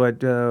scattered,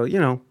 but you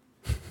know.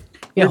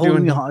 Yeah,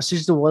 holding me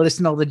hostage to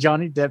listen to all the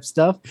Johnny Depp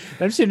stuff.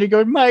 I'm sitting there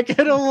going, Mike,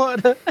 I don't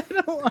want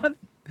to.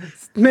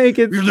 Make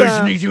it. You're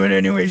listening to it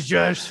anyways,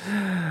 Josh.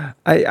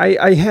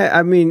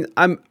 I mean,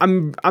 I'm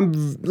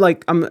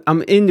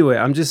into it.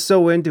 I'm just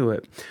so into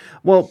it.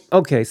 Well,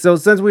 okay. So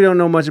since we don't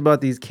know much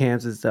about these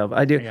camps and stuff,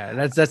 I do. Yeah,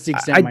 that's the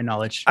extent of my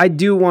knowledge. I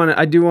do want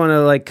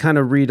to like kind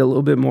of read a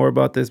little bit more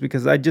about this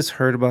because I just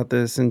heard about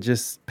this and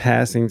just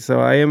passing. So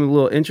I am a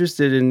little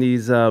interested in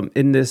these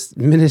in this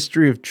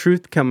ministry of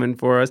truth coming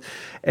for us.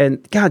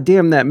 And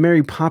goddamn, that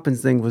Mary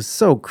Poppins thing was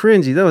so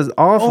cringy. That was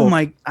awful. Oh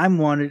my! I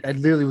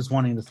literally was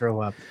wanting to throw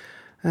up.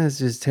 That's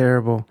just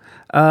terrible.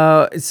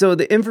 So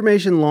the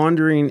information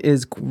laundering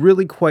is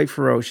really quite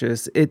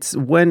ferocious. It's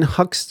when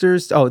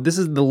hucksters... Oh, this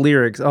is the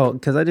lyrics. Oh,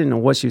 because I didn't know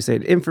what she was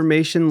saying.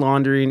 Information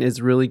laundering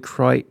is really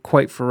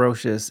quite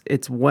ferocious.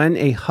 It's when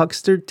a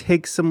huckster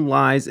takes some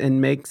lies and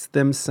makes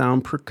them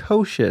sound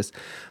precocious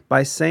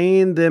by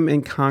saying them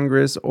in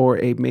Congress or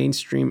a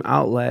mainstream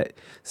outlet.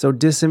 So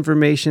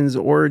disinformation's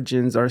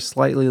origins are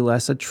slightly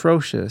less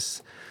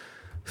atrocious.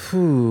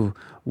 Whew.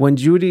 When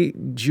Rudy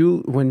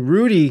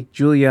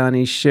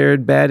Giuliani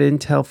shared bad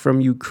intel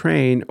from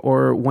Ukraine,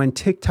 or when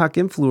TikTok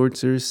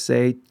influencers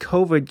say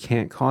COVID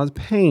can't cause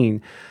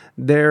pain,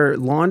 they're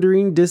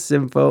laundering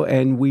disinfo,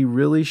 and we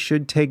really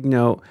should take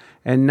note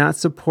and not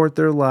support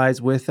their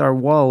lies with our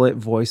wallet,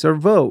 voice, or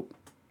vote.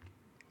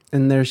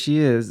 And there she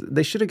is.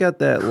 They should have got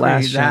that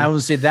last. I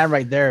would say that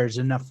right there is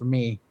enough for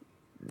me.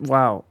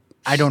 Wow.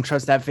 I don't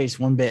trust that face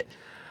one bit.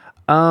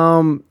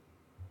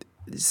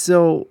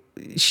 So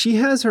she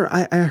has her.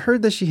 I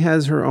heard that she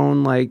has her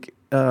own like.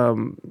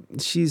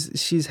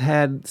 She's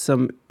had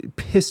some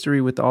history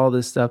with all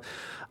this stuff.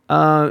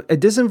 A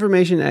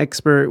disinformation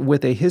expert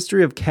with a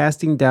history of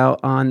casting doubt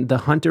on the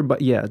Hunter.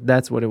 But yeah,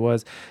 that's what it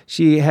was.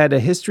 She had a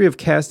history of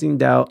casting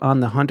doubt on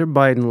the Hunter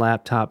Biden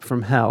laptop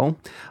from hell.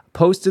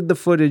 Posted the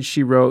footage.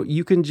 She wrote,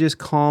 "You can just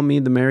call me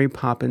the Mary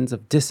Poppins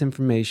of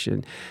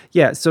disinformation."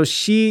 Yeah, so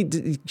she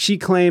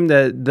claimed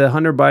that the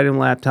Hunter Biden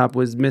laptop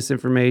was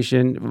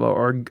misinformation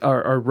or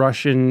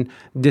Russian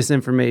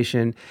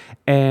disinformation,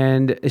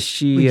 and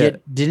she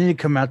didn't it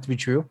come out to be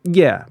true?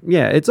 Yeah,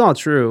 it's all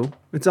true.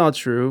 It's all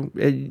true.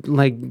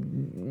 Like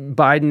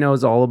Biden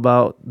knows all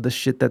about the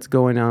shit that's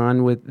going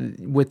on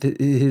with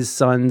his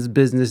son's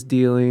business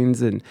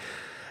dealings and.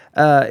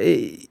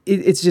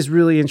 It's just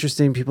really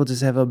interesting. People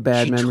just have a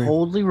bad memory. She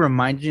totally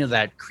reminded me of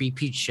that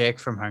creepy chick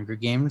from Hunger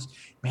Games.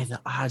 May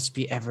the odds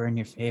be ever in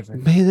your favor.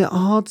 May the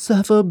odds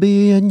ever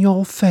be in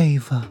your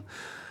favor.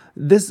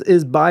 This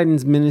is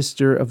Biden's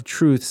Minister of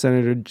Truth,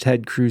 Senator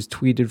Ted Cruz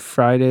tweeted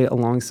Friday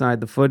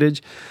alongside the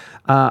footage.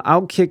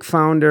 Outkick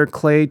founder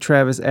Clay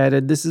Travis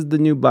added, "This is the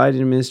new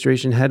Biden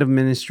administration head of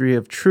Ministry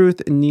of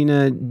Truth,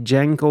 Nina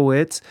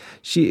Jankowicz.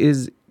 She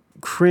is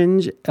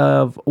cringe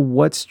of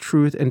what's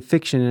truth and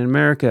fiction in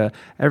America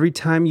every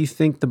time you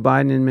think the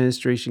Biden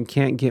administration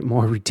can't get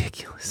more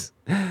ridiculous.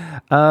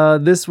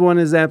 This one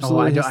is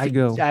absolutely has to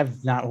go. I'm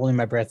not holding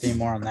my breath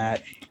anymore on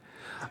that.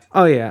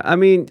 Oh yeah, I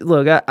mean,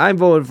 look, I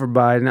voted for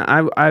Biden.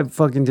 I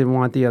fucking didn't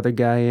want the other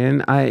guy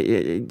in.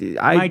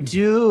 My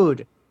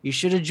dude, you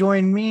should have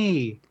joined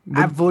me.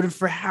 I voted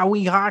for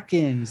Howie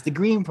Hawkins, the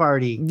Green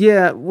Party.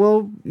 Yeah,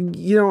 well,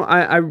 you know,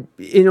 I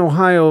in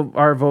Ohio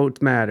our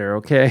votes matter.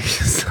 Okay,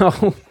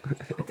 so.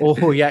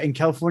 Oh yeah, in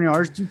California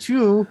ours do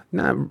too.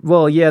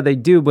 Well, yeah, they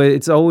do, but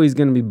it's always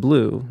going to be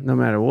blue no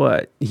matter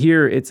what.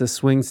 Here, it's a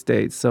swing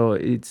state, so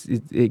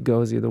it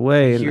goes either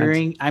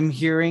way. I'm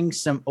hearing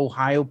some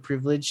Ohio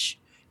privilege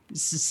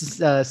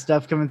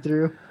stuff coming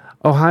through.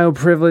 Ohio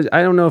privilege.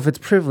 I don't know if it's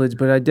privilege,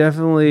 but I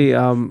definitely.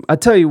 I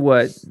tell you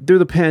what, through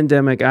the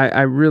pandemic,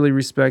 I really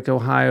respect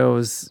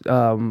Ohio's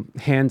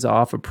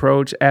hands-off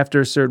approach.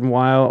 After a certain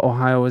while,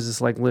 Ohio was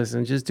just like,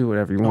 listen, just do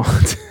whatever you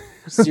want.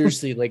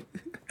 Seriously, like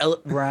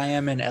where I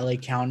am in LA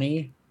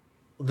County,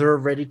 they're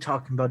already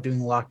talking about doing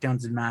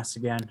lockdowns in mass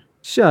again.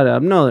 Shut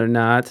up! No, they're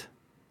not.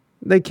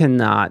 They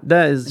cannot.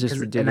 That is just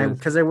ridiculous.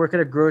 Because I work at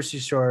a grocery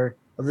store,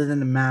 other than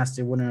the mask,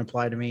 it wouldn't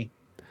apply to me.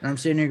 And I'm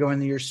sitting here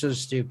going, "You're so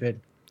stupid."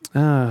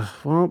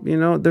 Well, you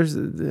know, there's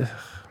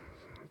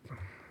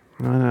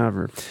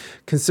whatever.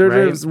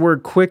 Conservatives were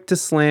quick to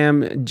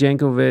slam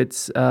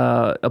Jankovich's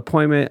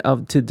appointment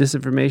to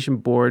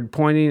disinformation board,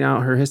 pointing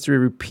out her history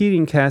of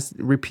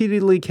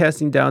repeatedly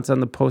casting doubts on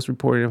the post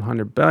reporting of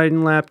Hunter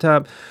Biden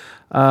laptop.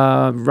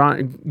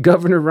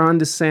 Governor Ron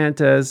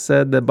DeSantis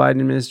said the Biden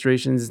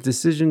administration's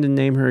decision to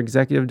name her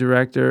executive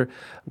director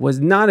was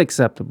not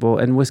acceptable,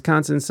 and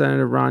Wisconsin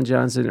Senator Ron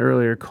Johnson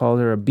earlier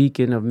called her a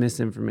beacon of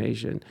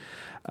misinformation.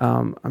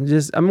 I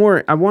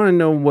want to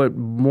know what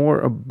more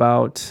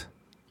about.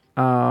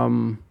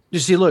 You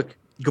see, look,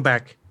 go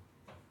back.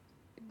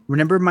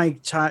 Remember my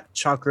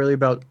talk earlier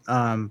about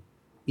Elon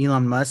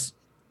Musk?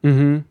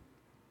 Mm-hmm.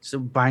 So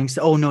buying.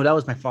 Oh no, that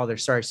was my father.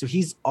 Sorry. So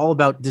he's all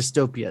about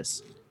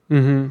dystopias.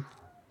 Mm-hmm.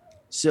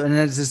 So and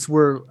that's just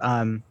where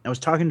I was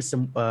talking to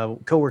some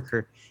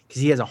coworker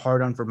because he has a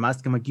hard on for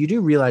Musk. I'm like, you do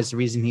realize the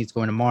reason he's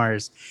going to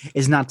Mars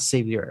is not to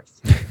save the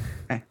Earth.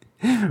 Okay?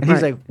 And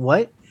he's like,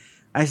 what?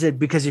 I said,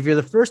 because if you're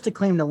the first to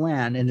claim the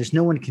land and there's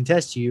no one to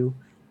contest you,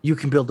 you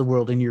can build the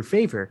world in your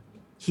favor.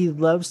 He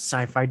loves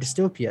sci-fi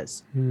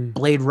dystopias.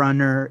 Blade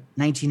Runner,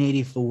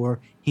 1984.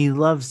 He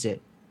loves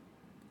it.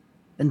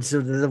 And so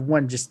the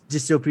one just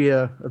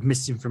dystopia of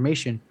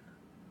misinformation.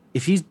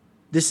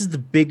 This is the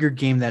bigger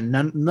game that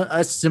none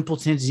us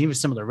simpletons, even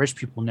some of the rich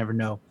people never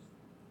know.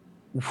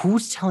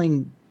 Who's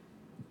telling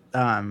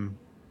Elon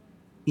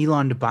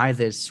to buy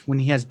this when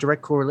he has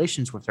direct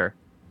correlations with her?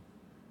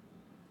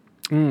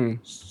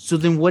 So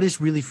then what is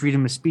really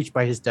freedom of speech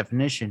by his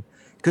definition?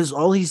 Because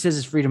all he says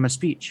is freedom of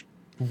speech.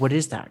 What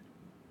is that?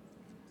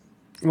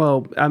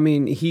 Well, I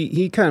mean,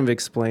 he kind of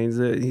explains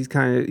it.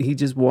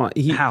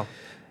 How?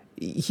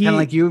 Kind of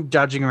like you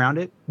dodging around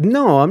it?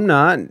 No, I'm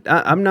not.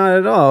 I'm not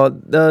at all.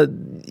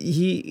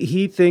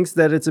 He thinks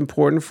that it's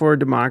important for a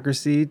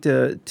democracy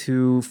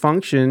to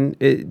function,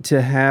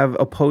 to have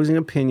opposing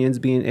opinions,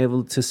 being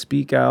able to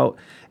speak out,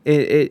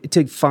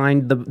 to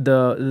find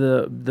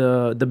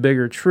the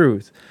bigger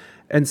truth.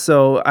 And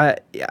so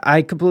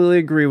I completely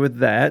agree with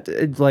that.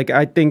 Like,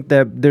 I think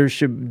that there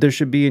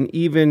should be an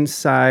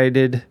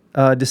even-sided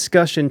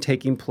discussion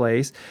taking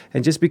place.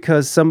 And just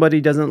because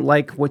somebody doesn't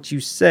like what you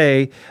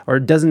say or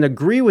doesn't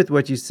agree with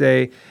what you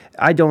say,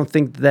 I don't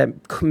think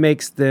that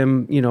makes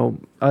them,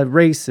 a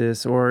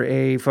racist or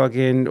a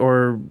fucking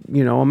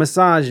a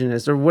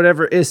misogynist or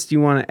whatever ist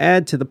you want to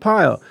add to the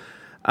pile.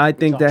 I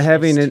think that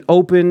having an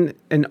open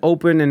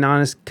and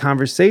honest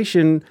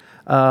conversation,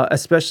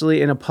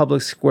 especially in a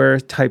public square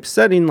type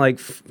setting like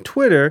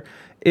Twitter,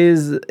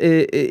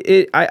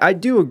 I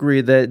do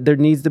agree that there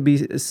needs to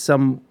be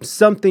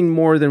something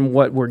more than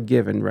what we're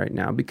given right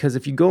now. Because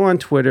if you go on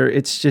Twitter,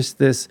 it's just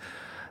this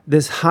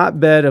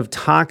hotbed of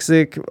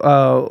toxic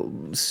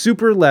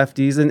super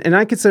lefties, and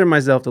I consider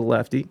myself a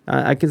lefty.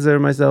 I consider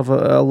myself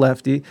a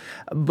lefty,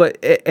 but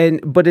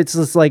it's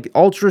just like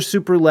ultra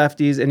super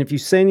lefties. And if you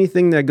say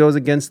anything that goes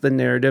against the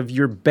narrative,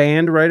 you're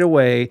banned right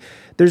away.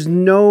 There's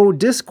no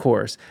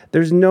discourse.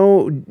 There's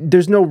no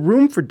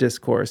room for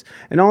discourse,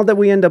 and all that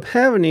we end up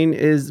having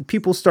is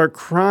people start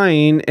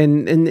crying,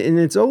 and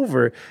it's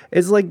over.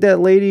 It's like that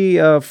lady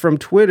from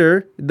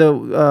Twitter, the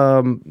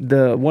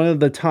one of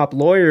the top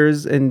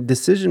lawyers and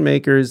decision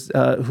makers,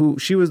 who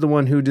she was the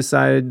one who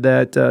decided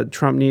that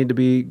Trump needed to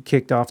be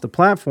kicked off the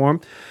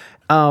platform.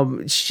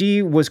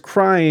 She was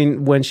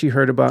crying when she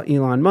heard about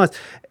Elon Musk.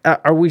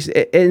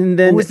 And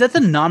then was that the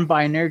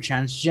non-binary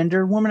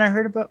transgender woman I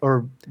heard about,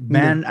 or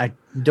man? I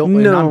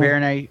don't know.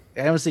 Non-binary.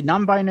 I would say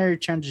non-binary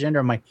transgender.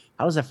 I'm like,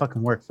 how does that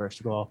fucking work? First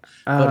of all,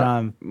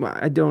 but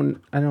I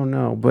don't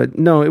know. But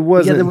no, it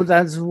wasn't. Yeah,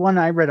 that's one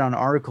I read on an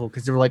article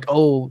because they were like,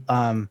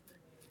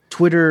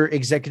 Twitter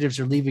executives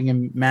are leaving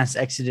in mass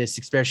exodus,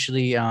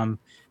 especially and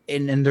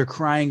they're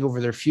crying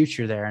over their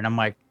future there. And I'm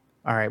like,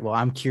 all right, well,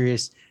 I'm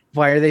curious.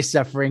 Why are they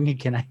suffering?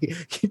 Can I?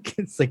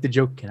 It's like the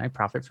joke. Can I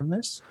profit from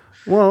this?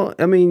 Well,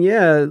 I mean,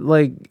 yeah,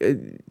 like,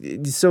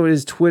 so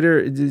is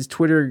Twitter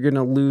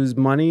gonna lose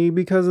money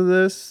because of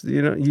this?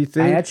 You know, you I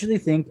think? actually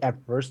think at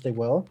first they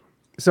will.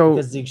 So,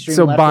 because the extreme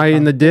so left buy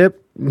in the becomes-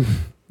 dip.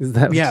 Is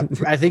that? Yeah,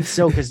 I think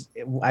so. Because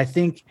I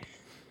think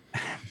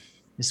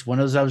it's one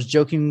of those. I was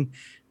joking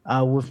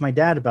with my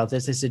dad about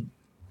this. I said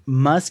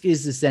Musk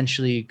is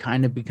essentially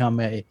kind of become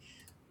a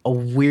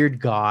weird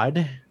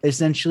god.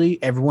 Essentially,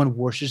 everyone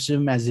worships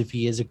him as if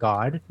he is a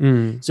god.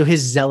 Mm. So his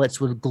zealots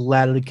would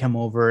gladly come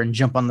over and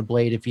jump on the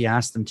blade if he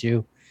asked them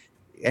to.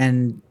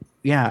 And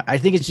yeah, I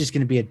think it's just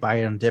going to be a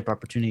buy on dip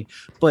opportunity.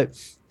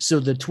 But so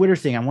the Twitter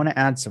thing, I want to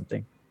add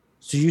something.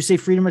 So you say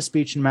freedom of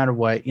speech no matter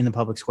what in the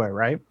public square,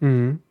 right?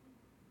 Mm.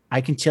 I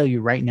can tell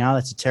you right now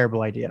that's a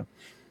terrible idea,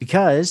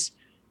 because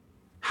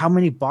how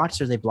many bots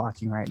are they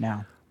blocking right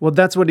now? Well,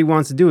 that's what he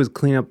wants to do, is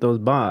clean up those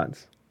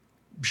bots.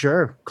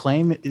 Sure,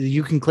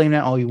 you can claim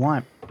that all you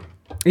want.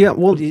 Yeah,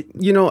 well,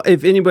 But you know,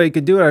 if anybody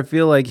could do it, I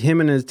feel like him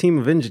and his team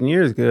of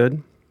engineers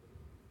could.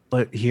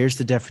 But here's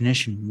the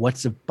definition.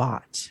 What's a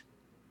bot?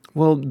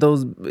 Well,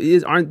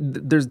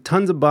 there's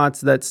tons of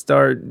bots that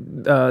start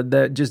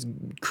that just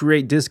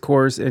create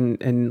discourse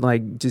and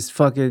like just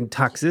fucking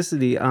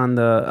toxicity on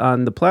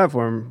the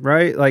platform,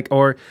 right? Like,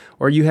 or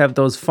you have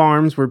those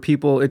farms where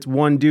it's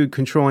one dude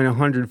controlling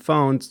 100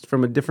 phones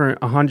from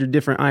 100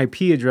 different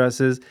IP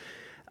addresses.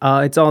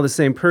 It's all the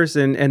same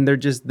person, and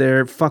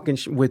they're fucking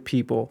with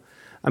people.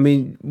 I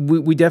mean,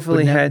 we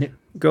definitely had.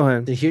 Go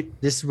ahead.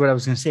 This is what I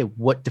was going to say.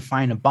 What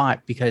define a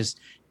bot? Because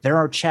there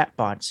are chat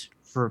bots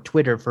for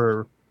Twitter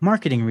for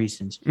marketing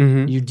reasons.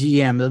 Mhm. You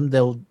DM them,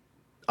 they'll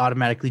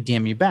automatically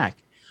DM you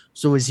back.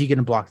 So is he going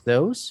to block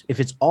those? If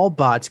it's all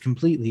bots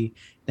completely,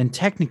 then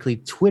technically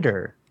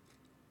Twitter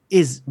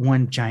is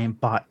one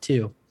giant bot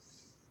too.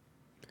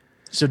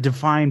 So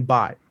define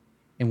bot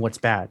and what's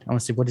bad. I want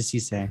to say, what does he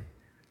say?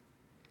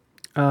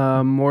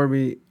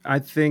 Morby, I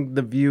think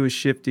the view is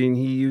shifting.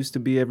 He used to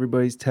be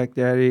everybody's tech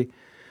daddy,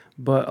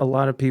 but a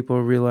lot of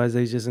people realize that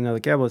he's just another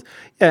capitalist.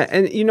 Yeah,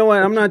 and you know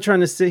what? I'm not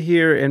trying to sit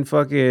here and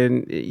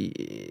fucking,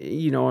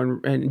 you know,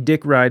 and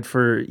dick ride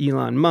for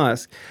Elon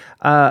Musk.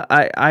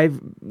 I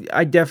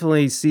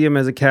definitely see him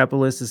as a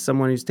capitalist, as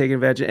someone who's taking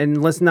advantage.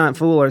 And let's not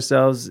fool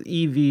ourselves.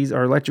 EVs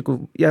are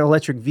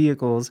electric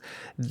vehicles.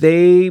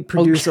 They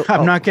produce.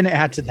 I'm not going to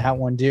add to that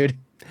one, dude.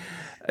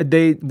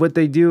 What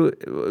they do.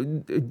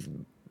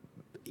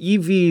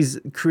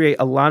 EVs create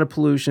a lot of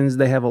pollutions.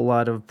 They have a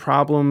lot of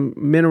problem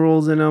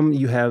minerals in them.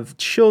 You have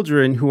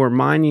children who are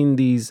mining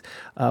these.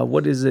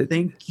 What is it?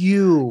 Thank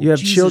you. You have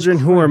Jesus children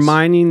who are Christ.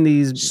 mining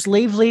these.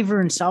 Slave labor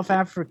in South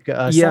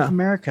Africa, Yeah. South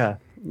America.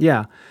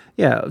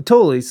 Yeah,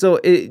 totally. So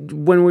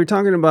when we're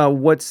talking about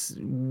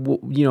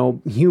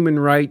human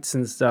rights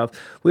and stuff,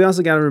 we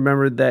also got to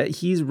remember that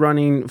he's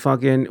running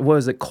fucking, what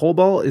is it,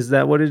 cobalt? Is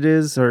that what it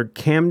is? Or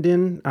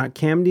Camden? I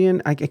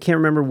can't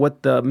remember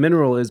what the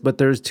mineral is, but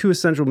there's two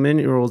essential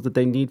minerals that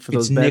they need for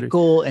those It's batteries.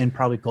 nickel and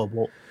probably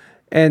cobalt.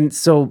 And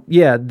so,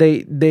 yeah,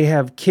 they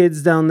have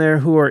kids down there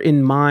who are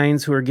in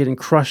mines who are getting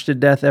crushed to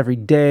death every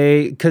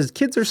day because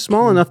kids are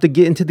small enough to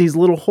get into these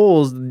little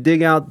holes,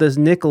 dig out this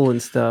nickel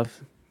and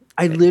stuff.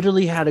 I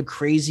literally had a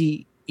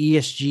crazy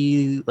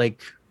ESG,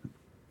 like,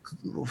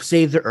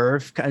 save the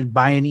earth, kind of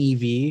buy an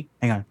EV.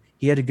 Hang on.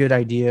 He had a good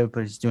idea, but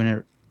he's doing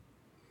it.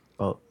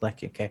 Oh,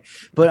 like, okay.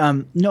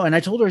 But no, and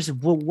I told her, I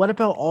said, well, what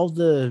about all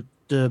the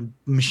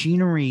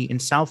machinery in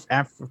South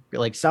Africa,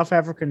 like South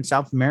Africa and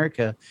South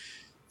America,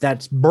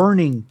 that's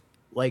burning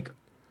like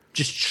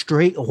just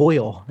straight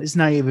oil? It's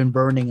not even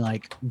burning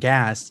like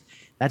gas.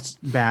 That's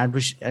bad.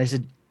 But I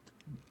said,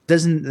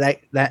 doesn't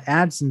that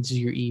adds into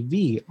your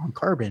EV on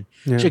carbon?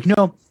 Yeah. She's like,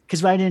 no, because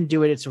if I didn't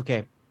do it, it's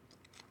okay.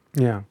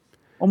 Yeah.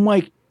 I'm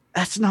like,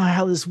 that's not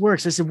how this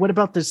works. I said, what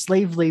about the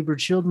slave labor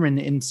children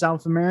in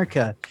South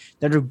America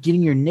that are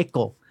getting your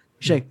nickel?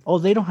 She's like, oh,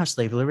 they don't have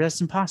slave labor.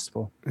 That's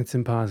impossible. It's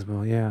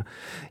impossible. Yeah,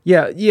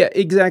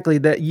 exactly.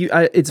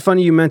 It's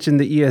funny you mentioned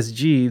the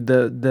ESG,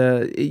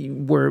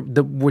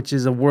 which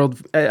is a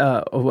world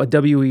a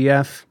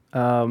WEF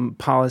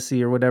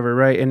policy or whatever,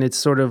 right? And it's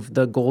sort of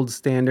the gold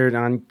standard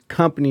on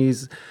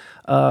companies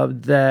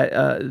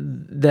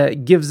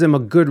that gives them a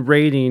good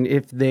rating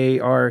if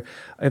they're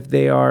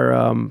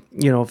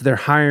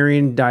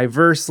hiring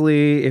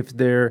diversely, if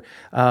they're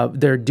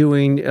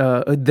doing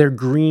they're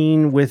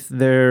green with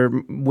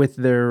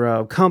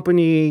their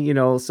company, you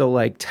know. So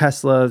like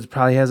Tesla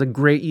probably has a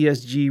great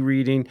ESG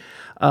reading.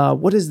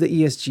 What does the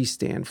ESG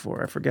stand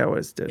for? I forgot what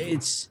it stood for.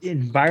 It's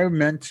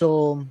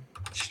environmental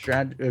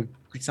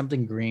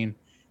something green.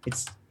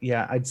 It's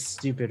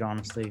stupid,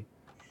 honestly,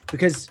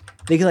 because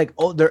they like,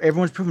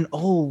 everyone's proven,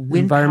 wind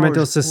Environmental,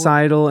 power is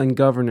societal, and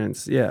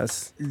governance.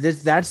 Yes.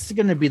 That's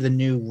going to be the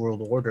new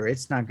world order.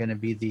 It's not going to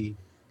be the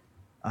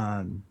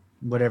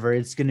whatever.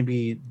 It's going to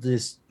be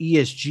this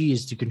ESG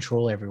is to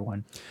control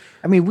everyone.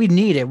 I mean, we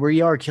need it. We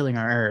are killing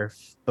our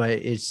earth, but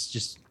it's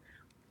just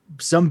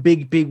some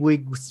big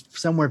wig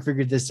somewhere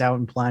figured this out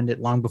and planned it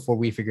long before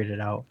we figured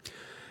it out.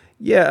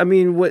 Yeah, I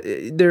mean, what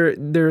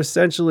they're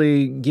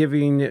essentially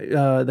giving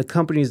the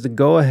companies the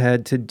go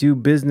ahead to do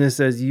business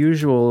as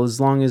usual, as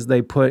long as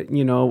they put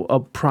a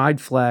pride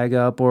flag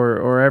up,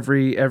 or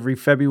every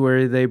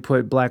February they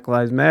put Black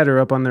Lives Matter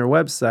up on their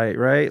website,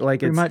 right? Like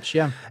Pretty much,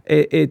 yeah.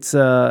 it's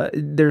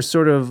there's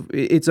sort of,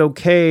 it's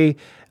okay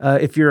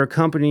if you're a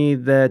company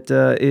that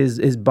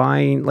is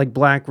buying, like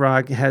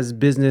BlackRock has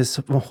business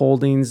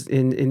holdings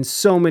in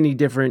so many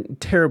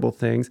different terrible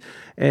things,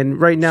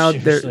 and right now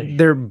Seriously.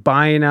 they're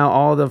buying out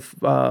all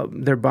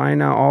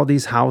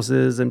these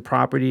houses and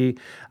property,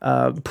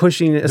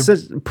 pushing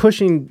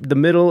the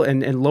middle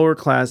and lower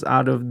class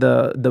out of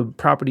the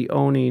property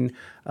owning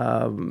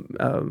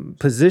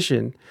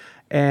position,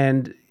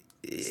 and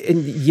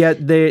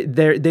yet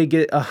they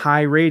get a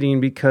high rating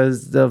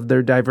because of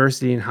their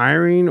diversity in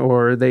hiring,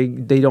 or they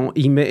don't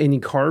emit any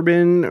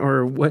carbon,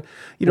 or what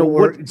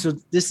So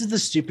this is the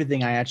stupid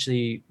thing. I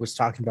actually was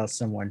talking about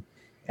someone,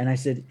 and I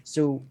said,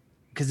 so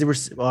because there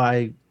was,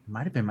 I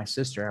might have been my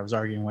sister I was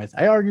arguing with.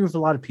 I argue with a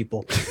lot of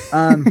people,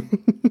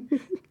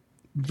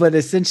 but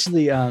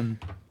essentially,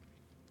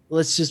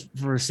 let's just,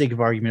 for the sake of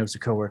argument, it was a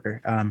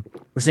coworker.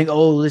 We're saying,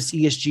 oh, this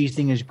ESG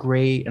thing is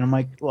great, and I'm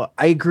like, well,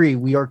 I agree,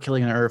 we are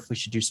killing the earth, we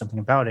should do something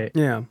about it.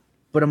 Yeah.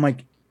 But I'm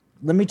like,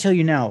 let me tell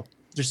you now,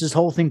 there's this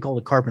whole thing called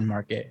the carbon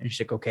market. And she's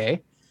like,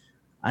 okay.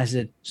 I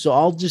said, so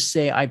I'll just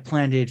say I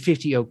planted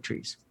 50 oak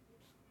trees.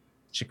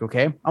 She's like,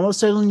 okay, I'm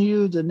selling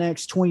you the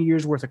next 20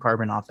 years worth of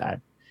carbon off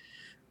that.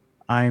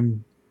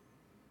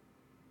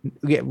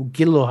 Get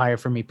a little higher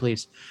for me,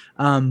 please.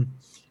 And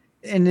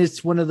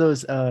it's one of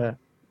those, I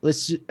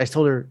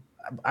told her,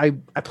 I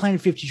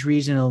planted 50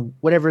 trees, and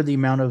whatever the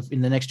amount of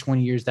in the next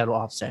 20 years that'll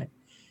offset.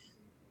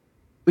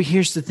 But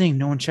here's the thing,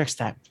 no one checks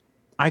that.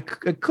 I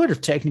could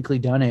have technically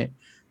done it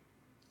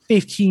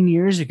 15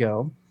 years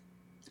ago,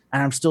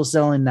 and I'm still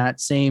selling that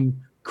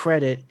same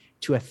credit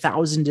to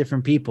 1,000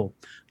 different people.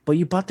 But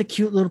you bought the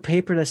cute little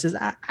paper that says,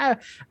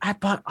 I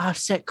bought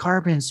offset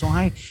carbon, so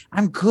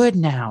I'm good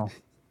now.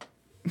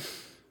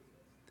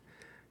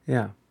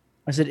 Yeah.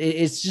 I said,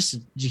 it's just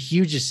the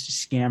hugest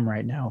scam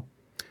right now.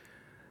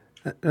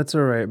 That's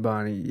all right,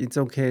 Bonnie. It's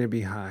okay to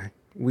be high.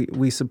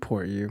 We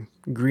support you.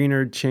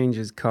 Greener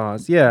changes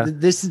cause. Yeah.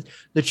 This is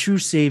the true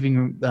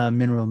saving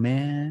mineral,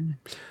 man.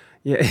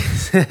 Yeah,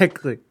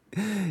 exactly.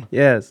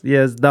 Yes,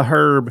 the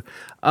herb.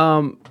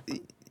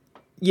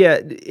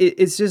 Yeah,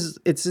 it's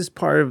just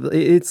part of,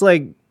 it's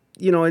like,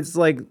 it's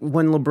like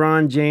when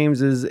LeBron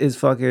James is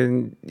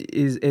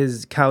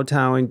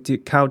kowtowing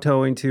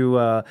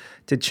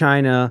to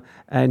China,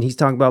 and he's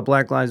talking about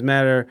Black Lives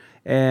Matter,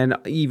 and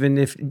even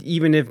if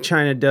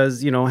China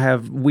does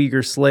have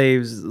Uyghur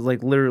slaves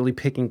like literally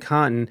picking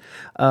cotton,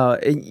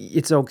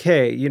 it's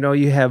okay.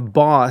 You have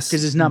boss,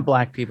 because it's not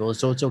black people,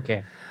 so it's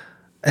okay.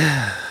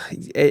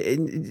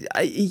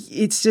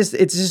 It's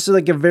just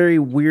like a very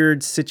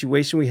weird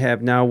situation we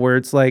have now, where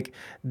it's like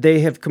they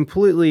have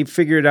completely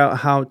figured out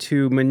how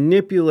to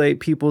manipulate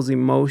people's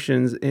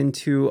emotions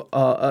into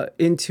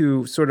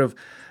sort of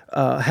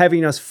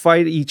having us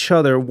fight each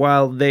other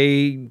while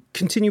they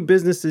continue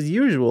business as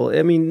usual.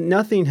 I mean,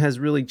 nothing has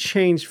really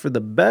changed for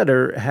the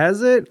better,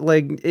 has it?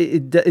 Like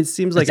it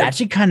seems like it's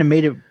actually kind of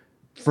made it,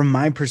 from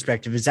my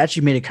perspective, it's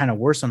actually made it kind of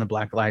worse on the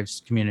Black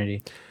Lives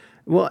community.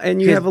 Well,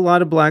 and you have a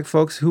lot of black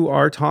folks who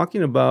are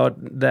talking about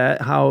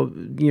that, how,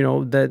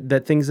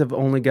 that things have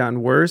only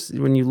gotten worse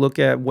when you look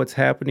at what's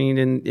happening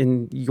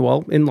in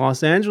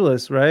Los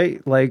Angeles,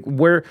 right? Like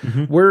where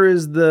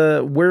is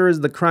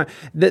the crime?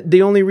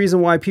 The only reason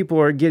why people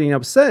are getting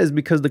upset is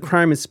because the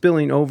crime is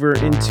spilling over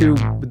into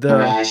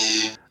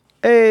the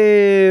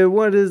Hey,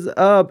 what is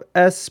up?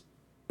 S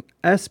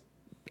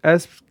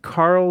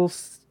Carl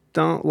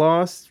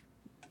Lost.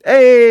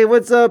 Hey,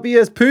 what's up,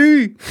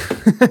 ESP?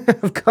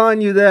 I'm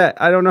calling you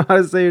that. I don't know how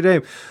to say your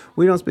name.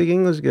 We don't speak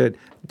English good.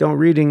 Don't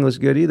read English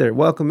good either.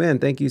 Welcome in.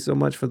 Thank you so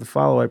much for the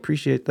follow. I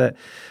appreciate that.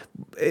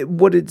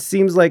 What it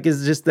seems like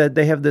is just that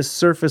they have this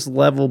surface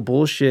level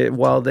bullshit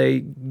while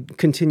they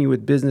continue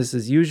with business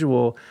as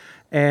usual.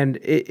 And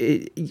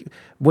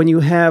when you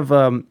have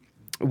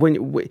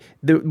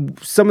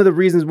some of the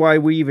reasons why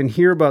we even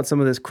hear about some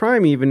of this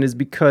crime even is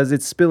because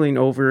it's spilling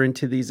over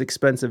into these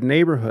expensive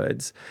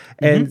neighborhoods.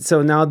 And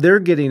so now they're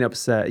getting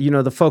upset.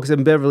 The folks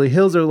in Beverly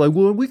Hills are like,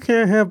 well, we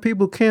can't have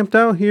people camped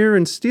out here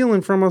and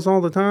stealing from us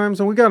all the time,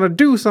 so we got to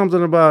do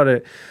something about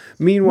it.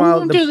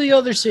 Meanwhile, to the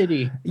other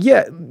city.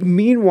 Yeah.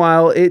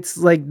 Meanwhile, it's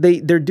like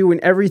they're doing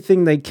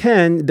everything they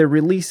can. They're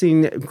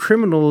releasing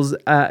criminals,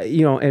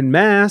 en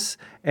masse,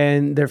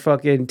 and they're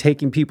fucking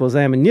taking people's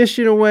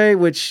ammunition away,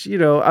 which,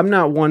 I'm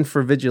not one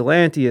for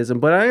vigilantism,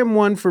 but I am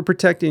one for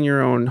protecting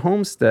your own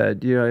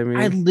homestead. You know what I mean?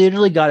 I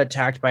literally got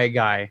attacked by a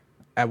guy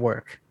at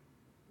work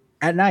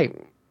at night.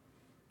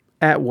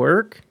 At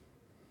work?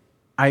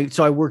 I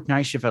worked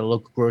night shift at a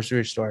local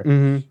grocery store,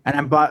 and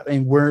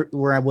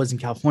where I was in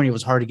California, it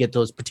was hard to get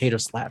those potato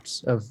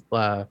slaps of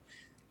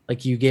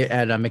like you get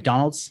at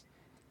McDonald's,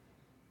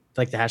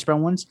 like the hash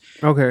brown ones.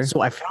 Okay.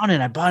 So I found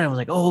it, I bought it. I was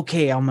like, oh,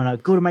 okay, I'm gonna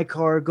go to my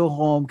car, go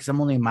home, because I'm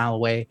only a mile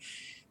away.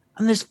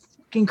 And this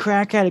fucking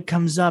crack addict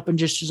comes up and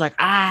just like,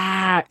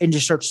 bat and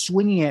just starts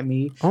swinging at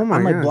me. Oh my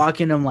I'm like God.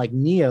 blocking him like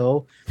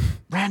Neo.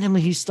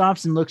 Randomly, he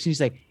stops and looks and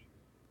he's like,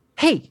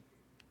 "Hey,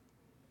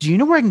 do you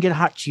know where I can get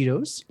hot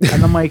Cheetos?"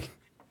 And I'm like,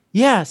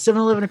 "Yeah,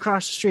 7-Eleven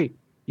across the street.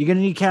 You're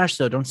gonna need cash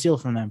though. Don't steal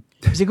from them."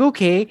 He's like,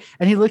 "Okay."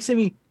 And he looks at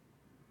me,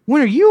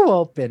 "When are you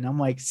open?" I'm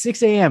like,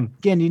 6 a.m.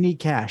 Again, you need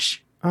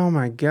cash. Oh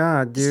my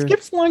God, dude.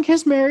 Skips along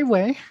his merry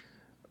way.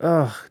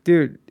 Oh,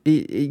 dude.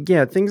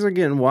 Yeah, things are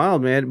getting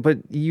wild, man. But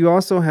you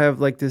also have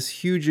like this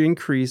huge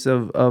increase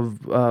of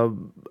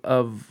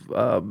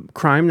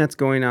crime that's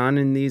going on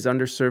in these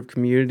underserved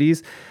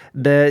communities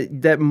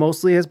that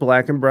mostly has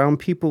black and brown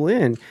people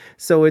in.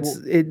 So it's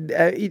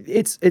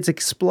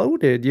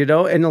exploded, you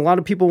know. And a lot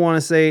of people want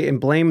to say and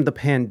blame the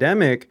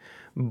pandemic,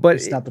 but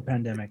It's not the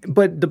pandemic.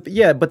 but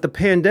the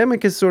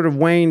pandemic is sort of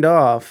waned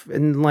off,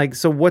 and like,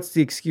 so what's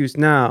the excuse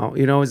now?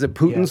 You know, is it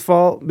Putin's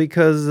fault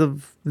because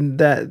of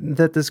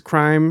that this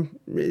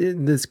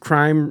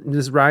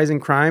rising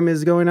crime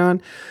is going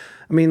on?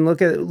 I mean,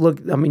 look. I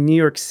mean, New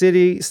York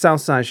City,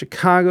 South Side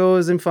Chicago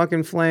is in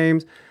fucking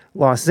flames.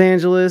 Los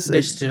Angeles,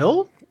 They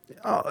still?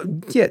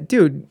 yeah,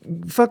 dude,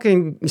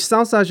 fucking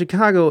Southside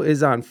Chicago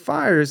is on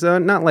fire. So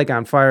not like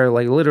on fire,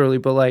 like literally,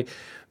 but like,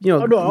 you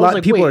know, Oh no, I a was lot like,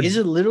 of people wait, are. is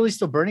it literally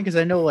still burning? Because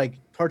I know like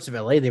parts of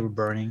LA they were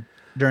burning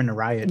during the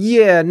riots.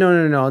 Yeah,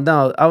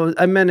 no.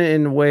 I meant it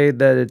in a way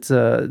that it's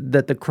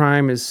that the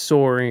crime is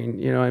soaring.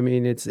 You know, what I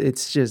mean, it's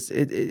just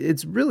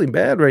it's really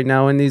bad right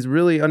now in these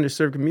really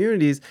underserved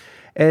communities,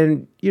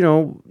 and you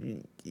know,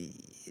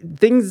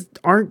 things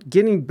aren't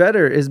getting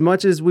better as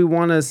much as we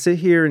want to sit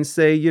here and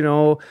say, you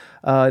know,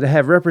 to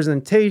have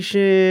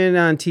representation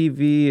on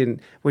TV,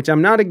 and which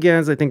I'm not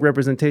against. I think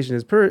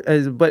representation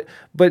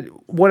but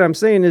what I'm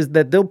saying is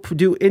that they'll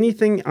do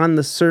anything on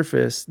the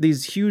surface.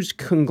 These huge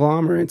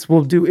conglomerates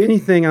will do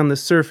anything on the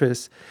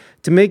surface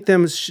to make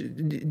them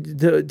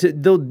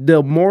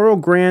the moral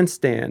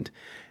grandstand,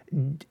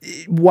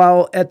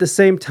 while at the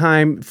same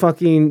time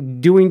fucking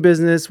doing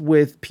business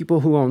with people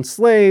who own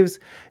slaves,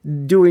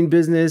 doing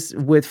business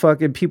with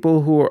fucking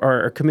people who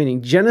are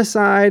committing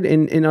genocide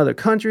in other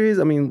countries.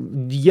 I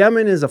mean,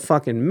 Yemen is a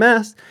fucking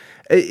mess.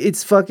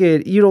 It's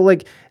fucking, you know,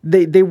 like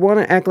they want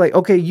to act like,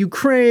 okay,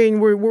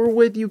 Ukraine, we're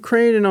with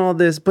Ukraine and all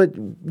this, but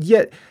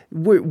yet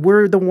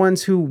we're the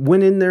ones who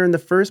went in there in the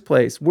first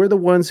place. We're the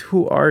ones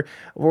who are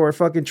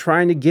fucking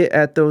trying to get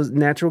at those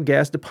natural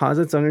gas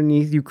deposits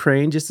underneath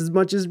Ukraine just as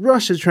much as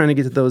Russia's trying to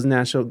get to those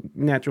natural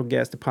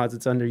gas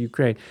deposits under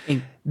Ukraine.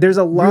 Hey, There's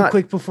a lot. Real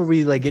quick before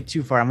we like get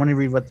too far, I want to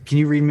read can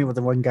you read me what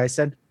the one guy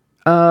said?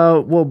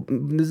 Well,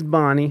 this is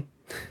Bonnie.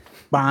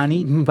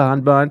 Bonnie.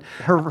 Bon.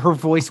 Her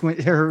voice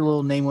went, her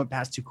little name went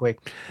past too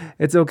quick.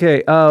 It's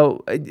okay.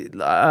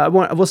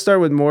 We'll start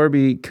with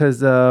Morby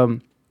because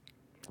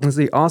let's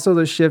see. Also,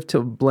 the shift to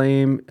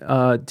blame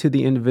to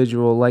the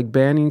individual, like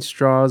banning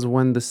straws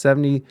when the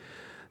 70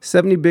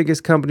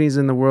 biggest companies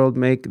in the world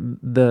make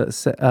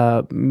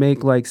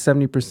like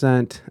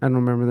 70%. I don't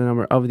remember the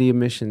number of the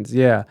emissions.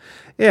 Yeah,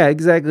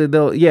 exactly.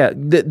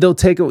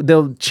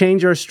 They'll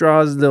change our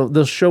straws.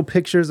 They'll show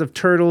pictures of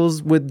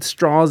turtles with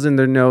straws in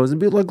their nose and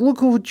be like,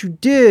 look at what you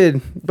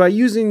did by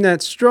using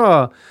that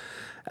straw.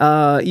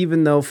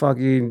 Even though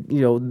fucking, you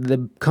know,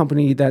 the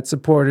company that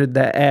supported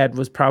that ad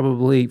was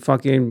probably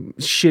fucking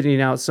shitting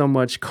out so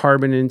much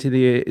carbon into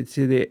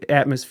the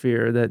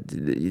atmosphere that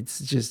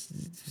it's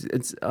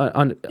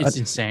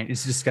insane.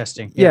 It's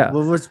disgusting. Yeah.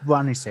 Well, what's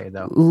Bonnie say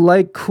though?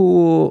 Like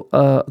cool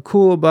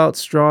about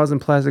straws and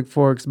plastic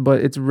forks,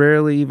 but it's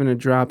rarely even a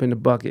drop in the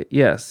bucket.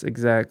 Yes,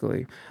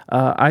 exactly.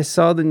 I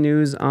saw the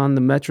news on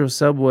the Metro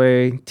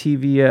Subway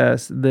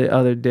TVS the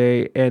other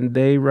day, and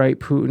they write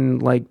Putin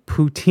like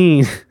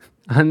poutine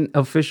on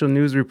official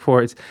news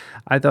reports.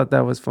 I thought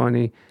that was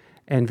funny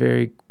and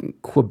very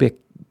Quebecious.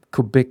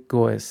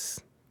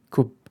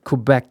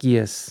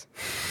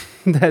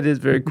 That is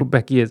very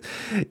Quebecious.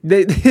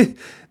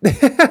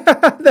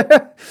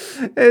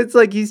 It's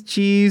like he's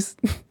cheese.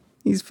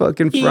 He's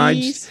fucking fried.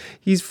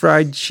 He's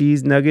fried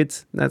cheese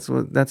nuggets.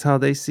 That's how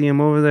they see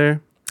him over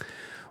there.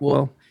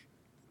 Well,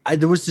 I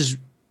was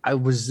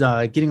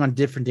getting on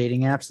different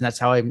dating apps, and that's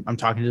how I'm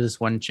talking to this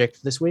one chick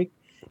this week,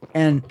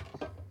 and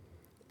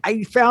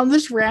I found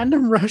this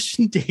random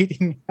Russian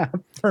dating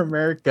app for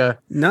America.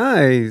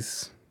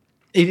 Nice.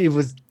 It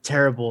was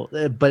terrible,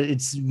 but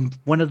it's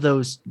one of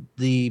those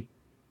the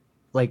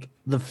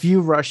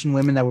few Russian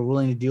women that were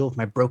willing to deal with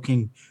my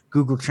broken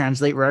Google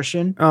Translate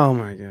Russian. Oh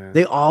my God.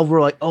 They all were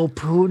like, "Oh,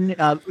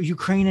 Putin,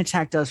 Ukraine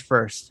attacked us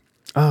first."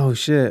 Oh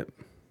shit.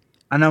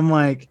 And I'm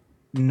like,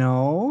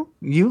 "No,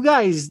 you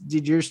guys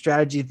did your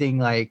strategy thing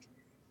like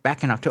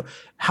back in October.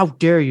 How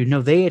dare you?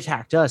 No, they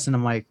attacked us." And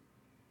I'm like,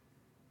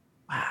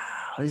 wow.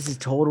 This is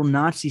total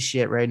Nazi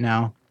shit right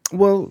now.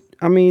 Well,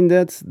 I mean,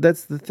 that's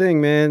the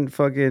thing, man.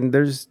 Fucking,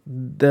 there's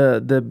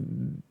the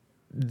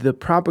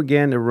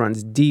propaganda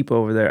runs deep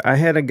over there. I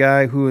had a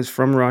guy who was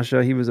from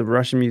Russia. He was a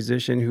Russian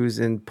musician who's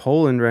in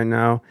Poland right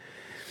now,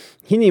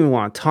 he didn't even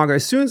want to talk.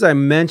 As soon as I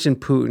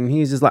mentioned Putin,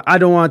 he's just like, I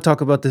don't want to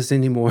talk about this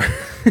anymore.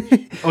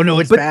 Oh no,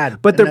 it's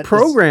bad. But And they're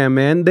programmed,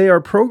 man. They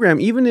are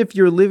programmed. Even if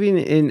you're living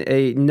in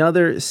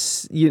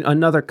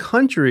another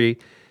country,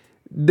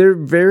 they're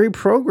very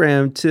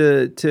programmed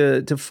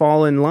to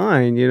fall in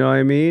line. You know what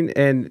I mean?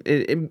 And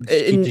keep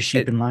the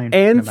sheep in line,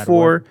 and no matter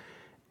what.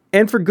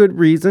 And for good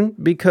reason,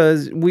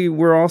 because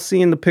we're all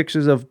seeing the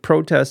pictures of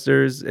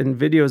protesters and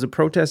videos of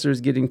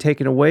protesters getting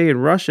taken away in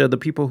Russia. The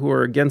people who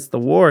are against the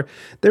war,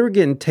 they were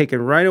getting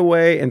taken right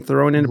away and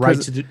thrown into right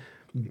prison.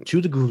 to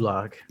the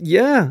gulag.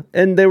 Yeah,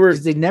 and they were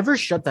 'Cause they never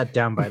shut that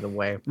down, by the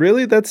way.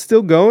 really, that's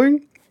still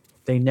going.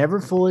 They never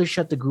fully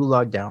shut the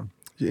gulag down.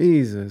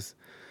 Jesus.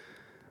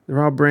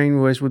 They're all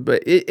brainwashed with,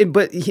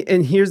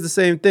 and here's the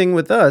same thing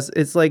with us.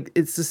 It's like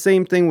it's the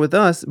same thing with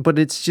us, but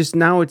it's just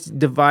now it's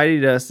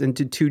divided us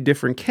into two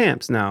different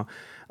camps now.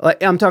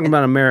 Like I'm talking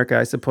about America,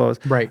 I suppose.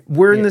 Right.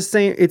 We're in the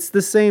same. It's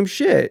the same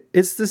shit.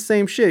 It's the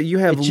same shit. You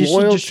have It's just a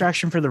loyal.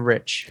 distraction for the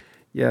rich.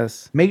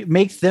 Yes.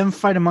 Make them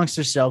fight amongst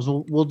themselves.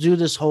 We'll do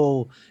this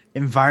whole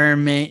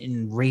environment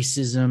and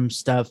racism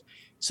stuff,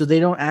 so they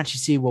don't actually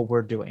see what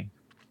we're doing.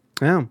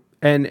 Yeah.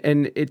 And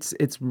it's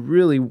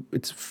really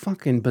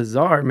fucking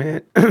bizarre,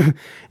 man.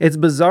 It's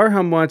bizarre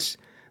how much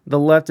the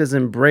left has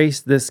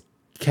embraced this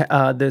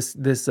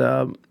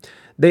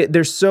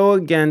they're so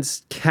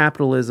against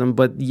capitalism,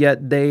 but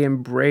yet they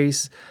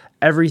embrace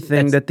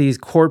everything that these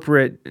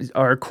corporate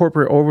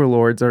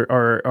overlords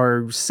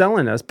are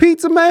selling us.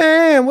 Pizza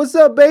Man, what's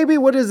up, baby?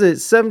 What is it?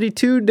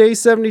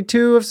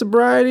 72 of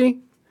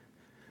sobriety?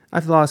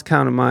 I've lost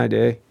count of my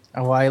day.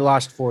 Oh, I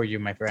lost for you,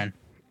 my friend.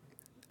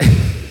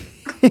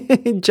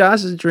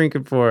 Josh is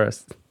drinking for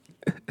us.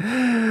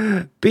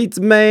 Pizza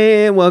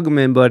Man, welcome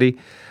in, buddy.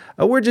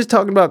 We're just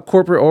talking about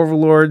corporate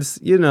overlords.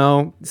 You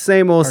know,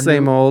 same old.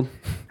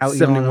 How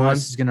Elon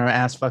Musk is gonna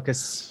ass fuck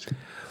us.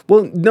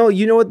 Well, no,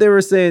 you know what they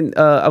were saying?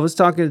 I was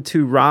talking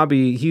to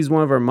Robbie. He's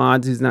one of our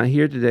mods. He's not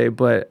here today,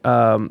 but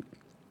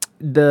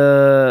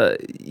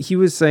he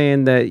was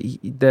saying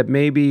that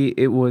maybe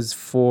it was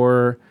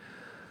for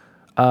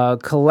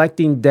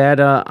collecting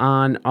data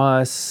on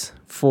us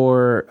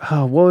for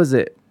what was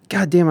it?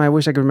 God damn, I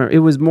wish I could remember. It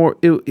was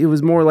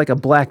more like a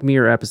Black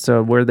Mirror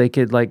episode where they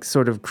could like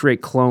sort of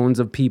create clones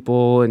of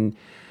people. And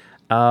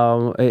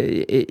are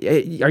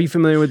you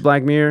familiar with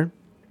Black Mirror?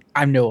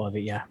 I know of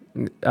it, yeah.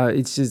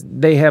 It's just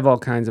they have all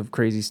kinds of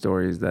crazy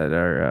stories that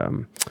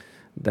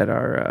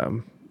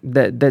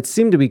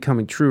seem to be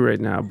coming true right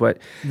now. But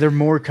They're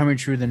more coming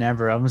true than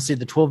ever. I'm gonna say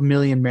the 12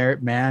 million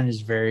merit man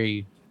is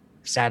very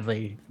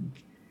sadly.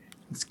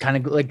 It's kind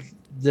of like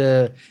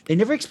they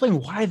never explain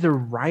why they're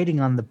riding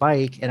on the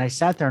bike, and I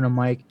sat there and I'm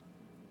like,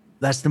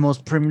 that's the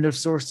most primitive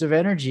source of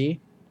energy.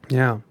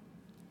 yeah,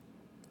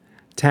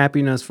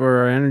 tapping us for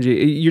our energy.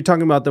 You're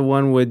talking about the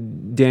one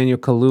with Daniel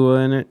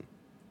Kaluuya in it.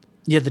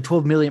 Yeah, the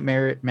 12 million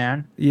merit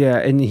man. Yeah,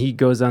 and he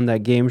goes on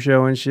that game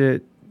show and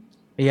shit.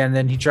 Yeah, and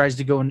then he tries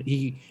to go and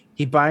he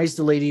buys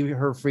the lady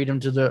her freedom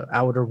to the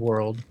outer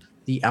world,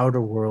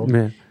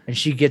 Man. and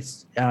she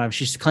gets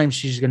she claims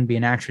she's going to be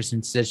an actress, and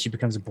instead she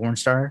becomes a porn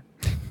star.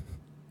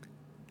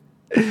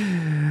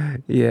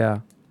 Yeah.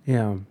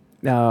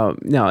 No,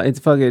 it's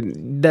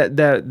fucking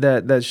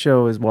that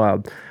show is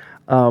wild.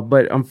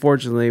 But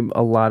unfortunately,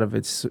 a lot of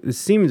it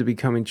seems to be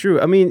coming true.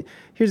 I mean,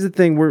 here's the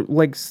thing: we're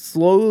like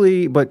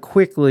slowly but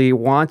quickly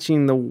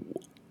watching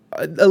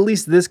at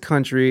least this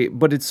country,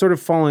 but it's sort of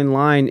falling in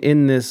line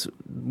in this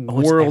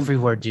world. It's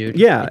everywhere, dude.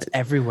 Yeah, it's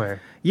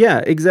everywhere.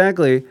 Yeah,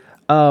 exactly.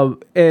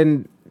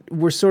 And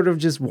we're sort of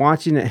just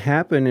watching it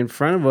happen in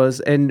front of us,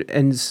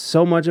 and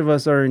so much of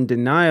us are in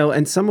denial,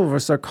 and some of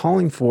us are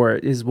calling for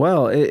it as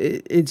well.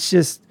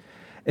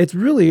 It's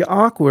really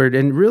awkward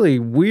and really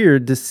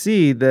weird to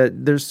see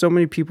that there's so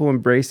many people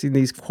embracing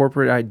these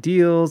corporate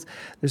ideals.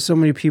 There's so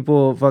many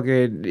people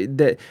fucking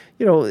that,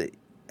 you know,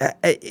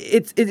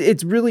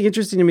 it's really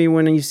interesting to me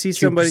when you see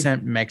somebody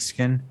 2%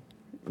 Mexican.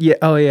 Yeah.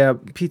 Oh yeah.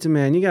 Pizza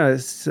Man, you gotta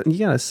set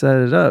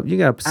it up. You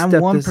gotta step I'm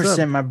this up.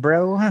 1%, my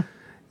bro.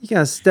 You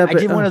gotta step I it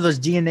did up. one of those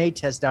DNA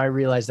tests. I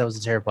realized that was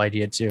a terrible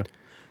idea too,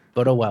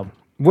 but oh well.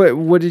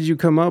 What did you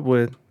come up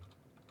with?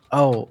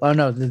 Oh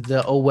no,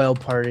 the oh well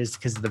part is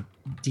because of the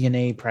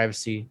DNA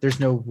privacy. There's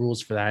no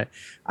rules for that.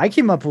 I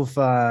came up with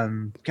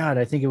God,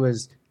 I think it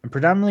was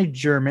predominantly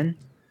German,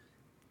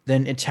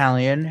 then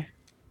Italian,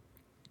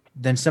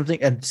 then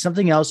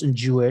something else in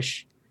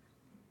Jewish.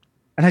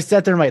 And I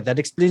sat there and like, that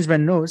explains my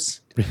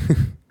nose.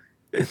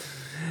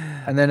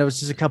 And then it was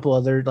just a couple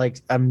other like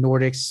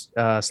Nordics,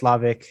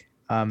 Slavic.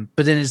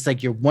 But then it's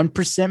like you're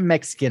 1%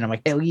 Mexican. I'm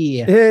like, hell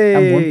yeah.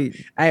 Hey.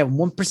 I have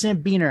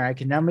 1% beaner. I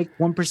can now make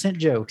 1%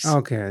 jokes.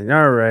 Okay.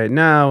 All right.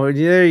 Now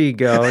there you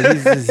go.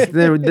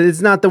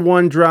 It's not the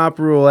one drop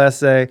rule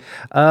essay.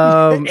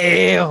 I'm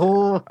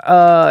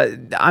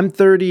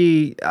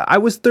 30. I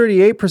was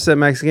 38%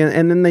 Mexican,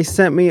 and then they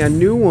sent me a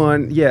new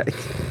one. Yeah.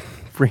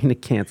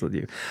 Raina canceled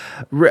you.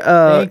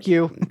 Thank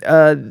you.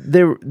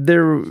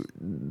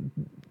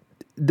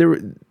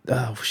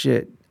 Oh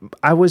shit.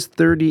 I was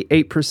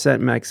 38%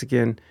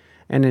 Mexican,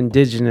 and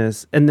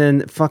indigenous, and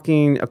then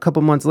fucking a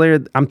couple months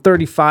later, I'm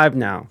 35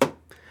 now.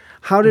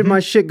 How did my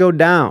shit go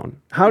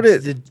down? How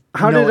did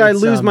I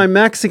lose my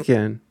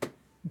Mexican?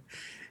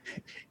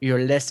 You're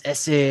less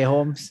essay,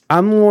 Holmes.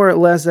 I'm more or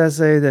less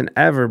essay than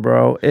ever,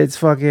 bro. It's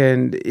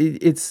fucking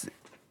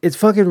it's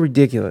fucking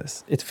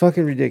ridiculous. It's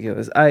fucking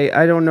ridiculous.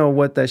 I don't know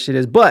what that shit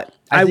is, but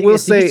I will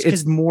say it's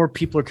because more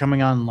people are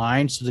coming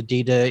online, so the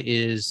data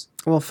is.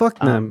 Well, fuck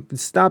them.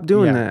 Stop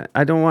doing that.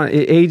 I don't want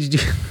it aged.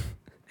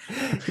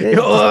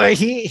 Oh,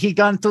 he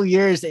gone 2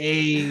 years.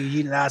 Hey,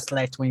 he lost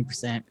like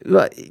 20%.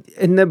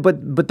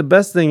 But the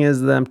best thing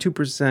is that I'm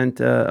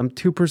 2%. I'm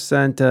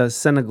 2%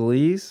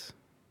 Senegalese,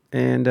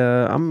 and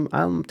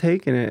I'm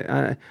taking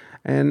it.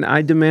 And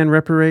I demand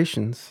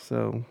reparations.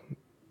 So,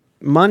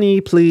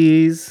 money,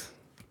 please.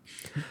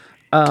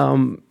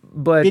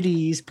 But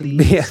biddies,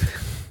 please. Yeah.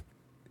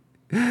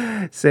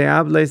 Se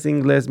hablas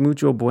inglés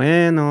mucho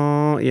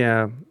bueno.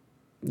 Yeah,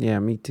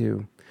 me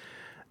too.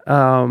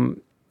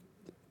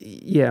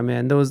 Yeah,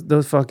 man,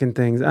 those fucking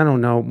things. I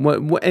don't know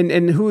what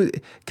and who,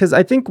 because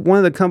I think one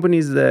of the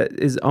companies that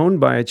is owned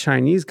by a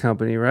Chinese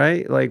company,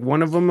 right? Like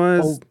one of them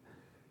is.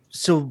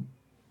 So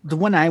the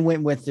one I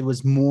went with, it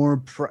was more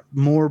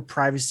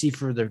privacy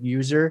for the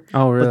user.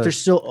 Oh, really? But they're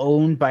still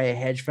owned by a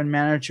hedge fund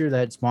manager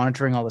that's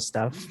monitoring all the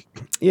stuff.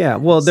 Yeah,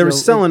 well, they're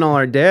selling all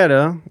our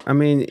data. I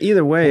mean,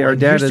 either way, our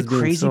data is being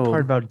sold. Here's the crazy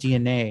part about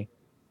DNA.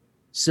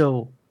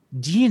 So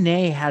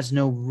DNA has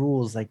no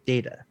rules like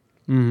data.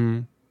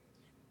 Mm-hmm.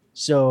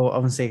 So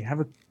I'm gonna say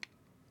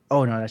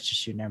oh no, that's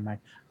just you. Never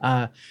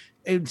mind.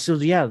 So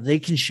yeah, they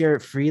can share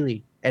it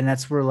freely, and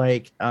that's where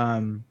like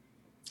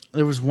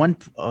there was one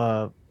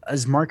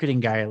as marketing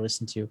guy I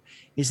listened to.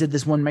 He said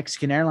this one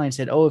Mexican airline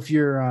said, "Oh, if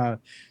you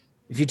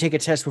take a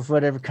test with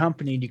whatever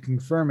company and you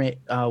confirm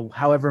it,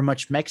 however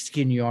much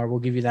Mexican you are, we'll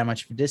give you that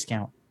much of a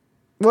discount."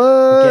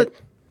 What?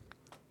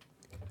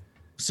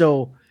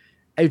 So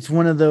it's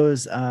one of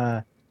those.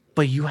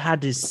 But you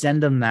had to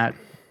send them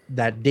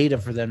that data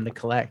for them to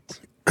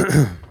collect.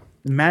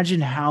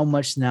 Imagine how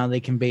much now they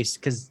can base,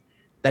 because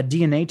that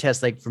DNA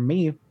test, like for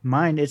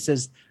mine, it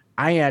says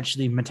I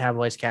actually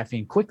metabolize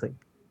caffeine quickly.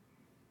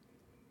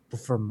 But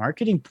from a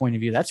marketing point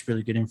of view, that's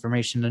really good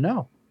information to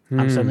know.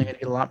 I'm suddenly going to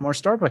get a lot more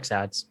Starbucks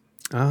ads.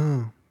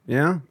 Oh,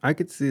 yeah, I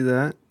could see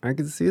that.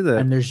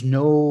 And there's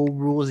no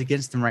rules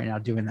against them right now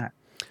doing that.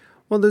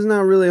 Well, there's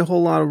not really a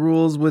whole lot of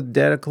rules with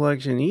data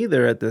collection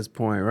either at this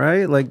point,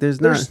 right? Like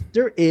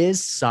there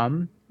is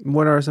some.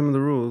 What are some of the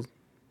rules?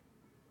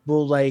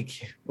 Well,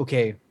 like,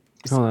 okay.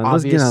 Hold on,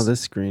 let's get out of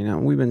this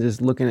screen. We've been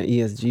just looking at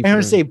ESG. I'm going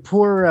to say,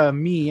 poor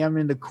me. I'm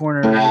in the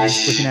corner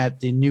just looking at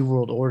the New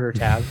World Order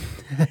tab.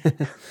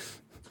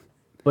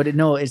 But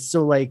it's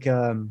so like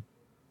a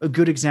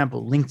good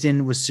example.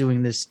 LinkedIn was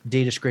suing this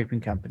data scraping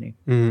company.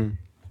 Mm-hmm.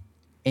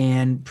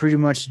 And pretty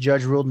much the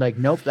judge ruled like,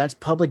 nope, that's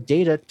public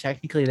data.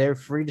 Technically, they're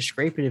free to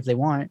scrape it if they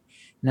want.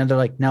 Now they're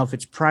like, now if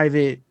it's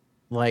private,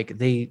 like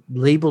they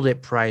labeled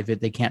it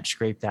private, they can't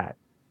scrape that.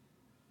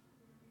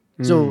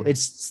 So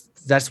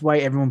that's why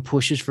everyone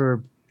pushes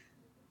for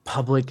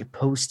public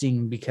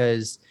posting,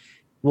 because,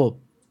 well,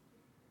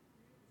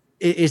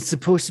 it's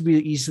supposed to be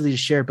easily to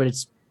share, but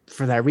it's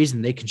for that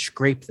reason they can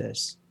scrape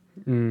this.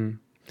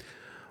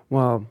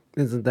 Well,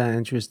 isn't that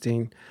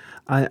interesting?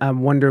 I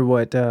wonder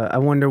what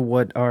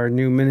our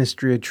new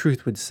Ministry of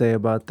Truth would say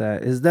about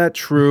that. Is that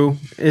true?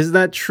 Is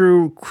that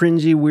true?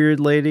 Cringy weird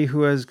lady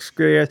who has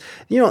scary ass.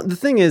 The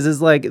thing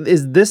is like,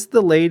 is this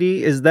the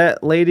lady? Is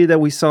that lady that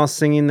we saw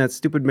singing that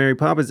stupid Mary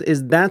Poppins?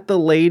 Is that the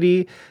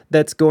lady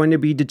that's going to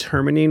be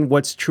determining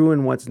what's true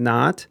and what's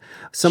not?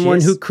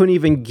 Someone who couldn't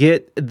even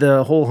get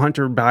the whole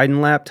Hunter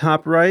Biden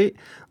laptop right.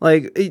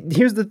 Like,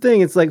 here's the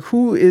thing. It's like,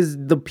 who is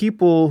the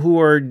people who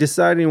are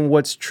deciding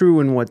what's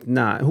true and what's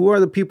not? Who are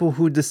the people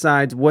who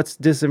decide what's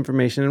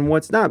disinformation and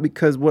what's not?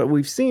 Because what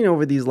we've seen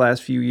over these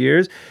last few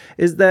years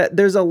is that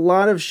there's a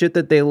lot of shit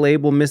that they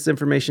label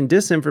misinformation,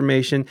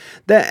 disinformation,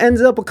 that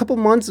ends up a couple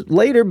months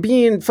later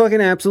being fucking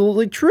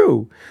absolutely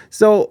true.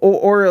 So,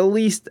 or at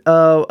least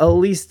or a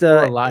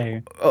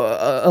liar.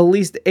 At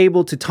least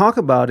able to talk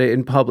about it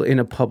in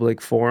a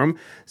public forum.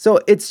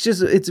 So it's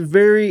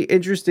very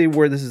interesting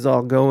where this is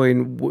all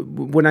going.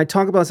 When I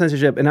talk about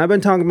censorship, and I've been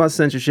talking about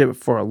censorship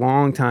for a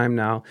long time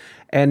now,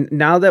 and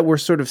now that we're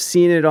sort of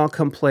seeing it all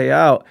come play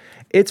out,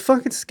 it's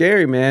fucking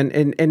scary, man.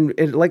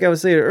 And like I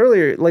was saying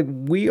earlier, like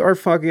we are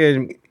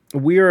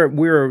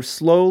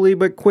slowly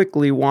but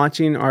quickly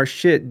watching our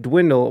shit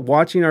dwindle,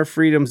 watching our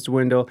freedoms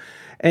dwindle.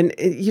 And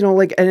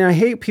and I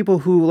hate people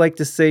who like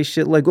to say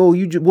shit like, "Oh,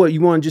 you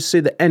want to just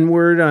say the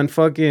N-word on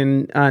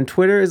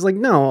Twitter?" It's like,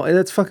 no,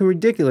 that's fucking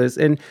ridiculous.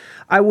 And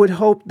I would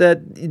hope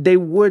that they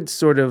would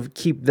sort of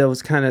keep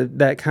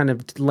that kind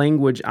of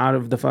language out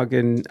of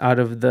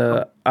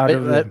the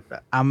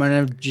I'm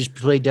gonna just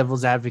play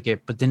devil's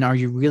advocate, but then are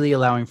you really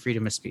allowing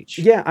freedom of speech?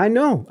 Yeah, I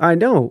know.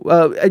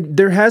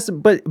 There has,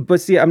 but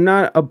see, I'm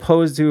not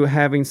opposed to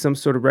having some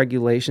sort of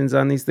regulations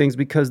on these things,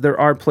 because there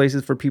are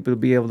places for people to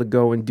be able to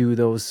go and do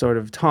those sort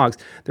of of talks.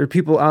 There are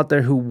people out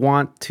there who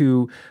want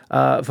to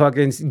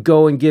fucking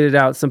go and get it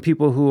out. Some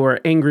people who are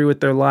angry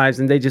with their lives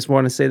and they just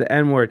want to say the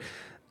N-word.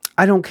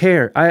 I don't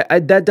care. I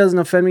that doesn't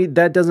offend me.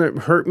 That doesn't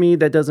hurt me.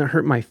 That doesn't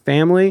hurt my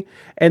family.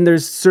 And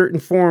there's certain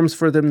forums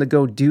for them to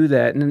go do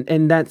that.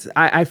 And that's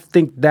I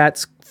think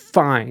that's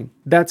fine.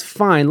 That's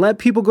fine. Let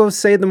people go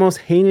say the most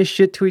heinous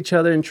shit to each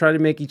other and try to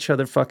make each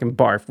other fucking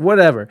barf.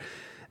 Whatever.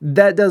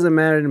 That doesn't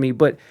matter to me.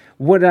 But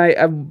I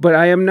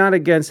am not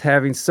against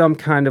having some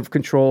kind of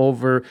control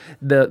over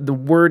the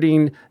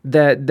wording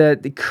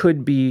that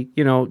could be,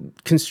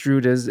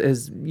 construed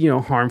as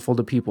harmful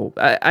to people.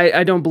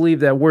 I don't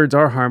believe that words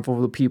are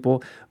harmful to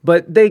people,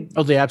 but they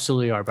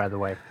absolutely are, by the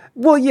way.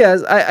 Well,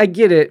 yes, I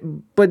get it,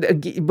 but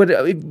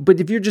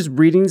if you're just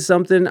reading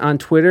something on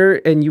Twitter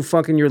and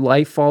your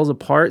life falls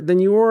apart, then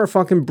you are a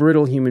fucking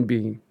brittle human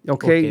being.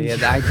 Okay, yeah,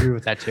 I agree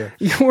with that too.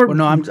 Well,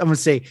 no, I'm gonna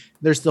say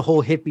there's the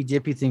whole hippy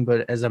dippy thing,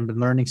 but as I've been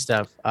learning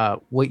stuff,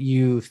 what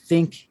you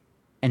think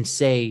and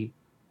say,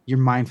 your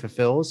mind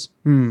fulfills,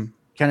 kind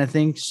of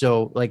thing.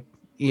 So, like,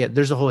 yeah,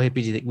 there's a whole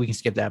hippie thing. We can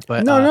skip that,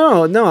 but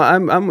no,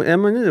 I'm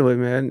into it,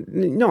 man.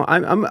 No,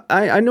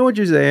 I know what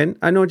you're saying.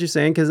 I know what you're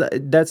saying because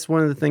that's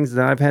one of the things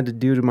that I've had to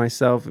do to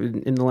myself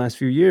in the last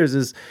few years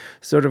is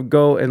sort of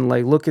go and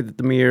like look at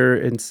the mirror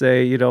and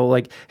say,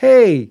 like,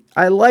 hey,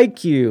 I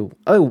like you.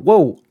 Oh,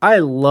 whoa, I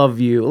love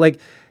you.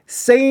 Like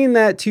saying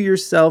that to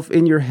yourself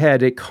in your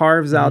head, it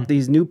carves out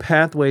these new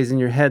pathways in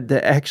your head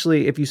that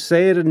actually, if you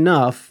say it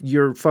enough,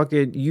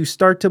 you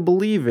start to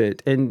believe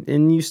it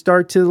and you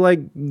start to like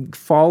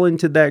fall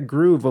into that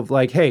groove of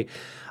like, hey,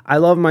 I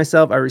love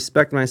myself. I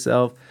respect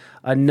myself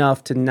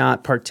enough to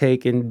not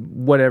partake in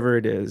whatever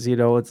it is.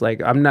 It's like,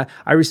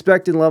 I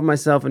respect and love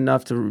myself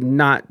enough to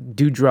not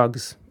do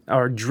drugs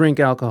or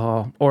drink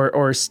alcohol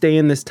or stay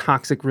in this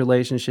toxic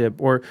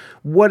relationship or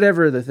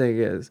whatever the thing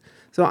is.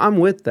 So I'm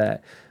with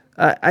that.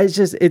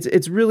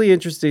 It's really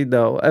interesting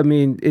though. I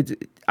mean,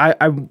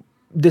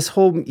 this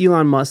whole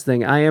Elon Musk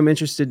thing, I am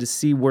interested to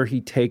see where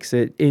he takes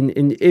it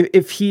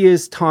if he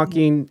is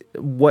talking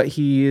what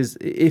he is,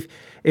 if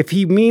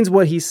he means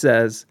what he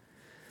says,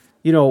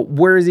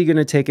 where is he going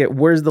to take it?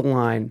 Where's the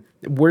line?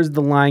 Where's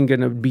the line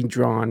going to be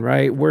drawn?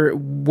 Right?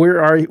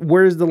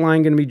 Where's the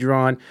line going to be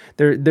drawn?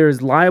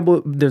 There's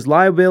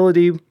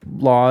liability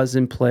laws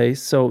in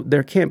place. So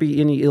there can't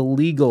be any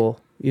illegal,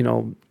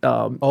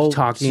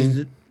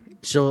 talking.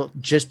 So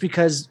just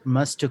because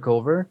Musk took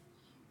over,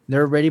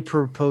 they're already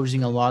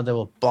proposing a law that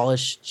will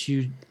abolish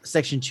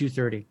Section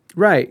 230.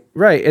 Right.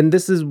 And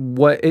this is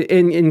what,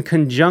 in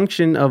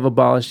conjunction of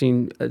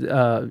abolishing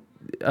 230.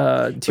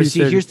 But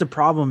see, here's the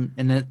problem,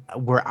 and then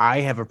where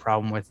I have a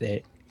problem with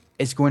it,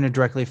 it's going to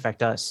directly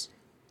affect us.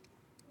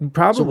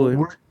 Probably.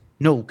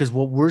 Because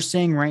what we're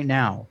saying right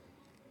now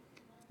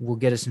will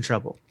get us in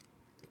trouble.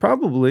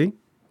 Probably.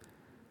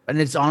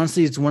 And it's one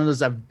of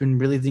those, I've been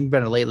really thinking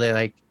about it lately,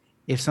 like,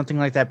 if something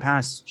like that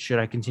passed, should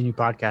I continue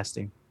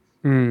podcasting?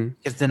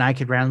 Because then I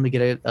could randomly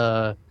get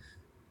a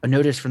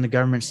notice from the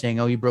government saying,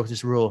 "Oh, you broke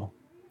this rule.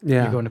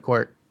 Yeah, you're going to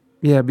court."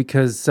 Yeah,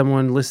 because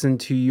someone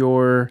listened to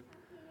your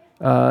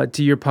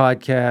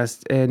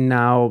podcast and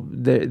now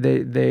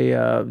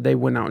they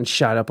went out and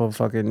shot up a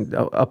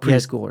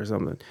preschool or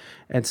something,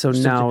 and so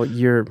now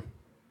you're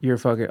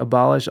fucking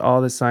abolish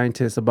all the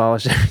scientists,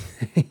 abolish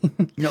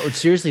everything. No,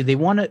 seriously, they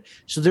want to.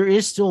 So there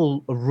is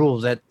still a rule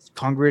that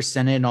Congress,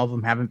 Senate, and all of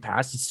them haven't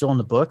passed. It's still in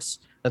the books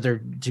that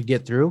they're to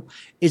get through.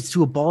 It's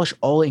to abolish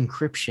all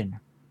encryption.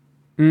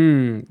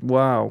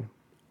 Wow,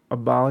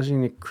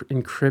 abolishing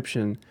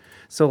encryption.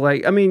 So,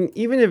 like, I mean,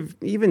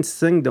 even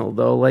Signal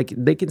though, like,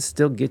 they can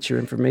still get your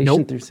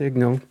information through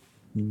Signal.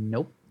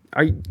 Nope.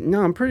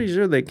 No, I'm pretty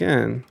sure they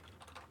can.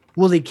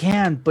 Well, they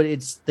can, but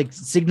it's like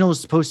Signal is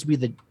supposed to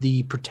be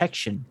the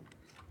protection,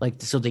 like,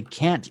 so they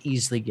can't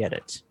easily get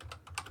it.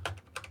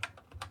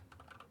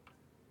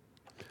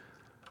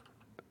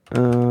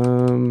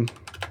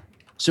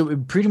 So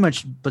it pretty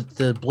much, but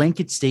the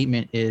blanket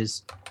statement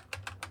is,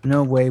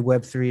 no way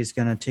Web3 is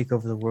going to take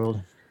over the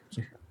world.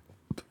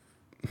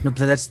 No, but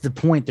that's the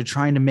point. They're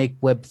trying to make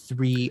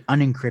Web3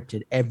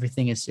 unencrypted.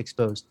 Everything is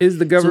exposed. Is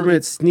the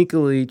government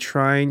sneakily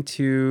trying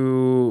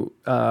to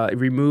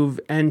remove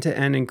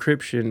end-to-end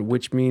encryption,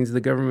 which means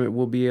the government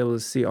will be able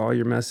to see all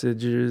your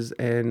messages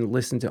and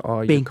listen to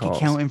all your calls? Bank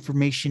account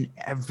information,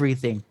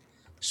 everything.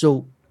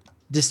 So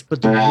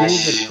but the rule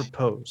that's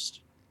proposed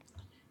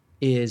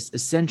is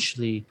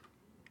essentially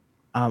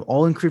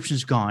all encryption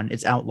is gone.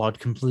 It's outlawed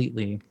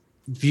completely.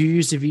 If you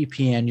use a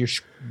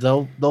VPN,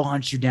 they'll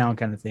hunt you down,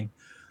 kind of thing.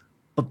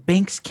 But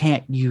banks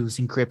can't use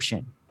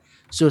encryption.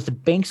 So if the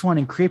banks want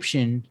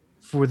encryption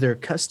for their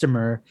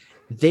customer,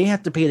 they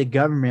have to pay the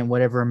government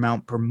whatever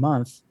amount per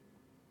month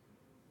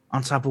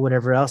on top of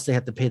whatever else they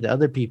have to pay the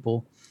other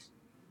people.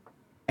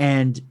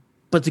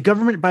 But the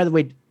government, by the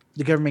way,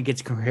 the government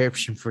gets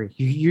encryption free.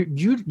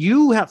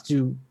 You have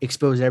to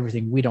expose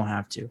everything. We don't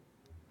have to.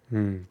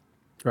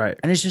 Right.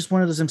 And it's just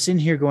one of those, I'm sitting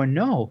here going,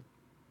 no.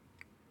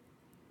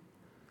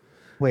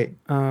 Wait,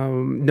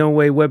 No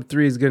way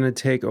Web3 is going to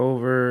take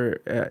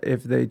over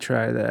if they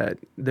try that.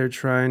 They're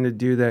trying to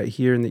do that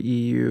here in the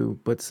EU,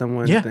 but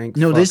someone thinks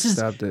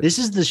stopped it. this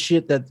is the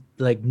shit that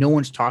like no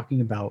one's talking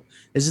about.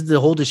 This is the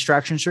whole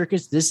distraction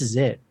circus. This is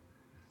it.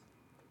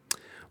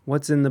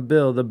 What's in the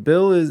bill? The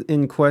bill is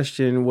in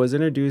question was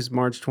introduced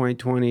March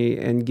 2020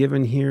 and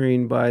given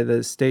hearing by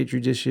the State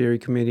Judiciary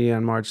Committee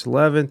on March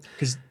 11th.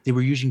 Because they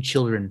were using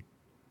children,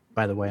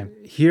 by the way.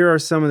 Here are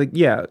some of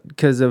the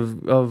because of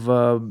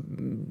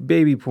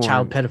baby porn,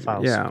 Child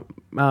pedophiles.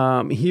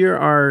 Yeah. Here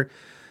are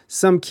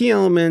some key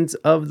elements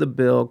of the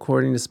bill,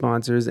 according to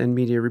sponsors and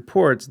media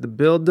reports. The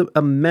bill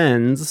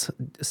amends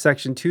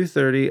Section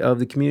 230 of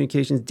the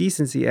Communications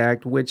Decency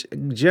Act, which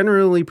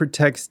generally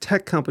protects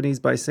tech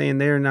companies by saying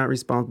they are not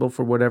responsible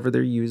for whatever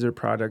their user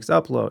products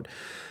upload.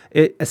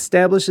 It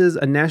establishes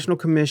a national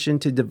commission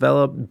to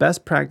develop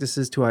best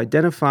practices to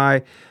identify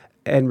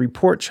and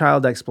report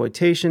child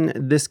exploitation.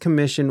 This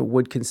commission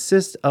would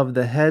consist of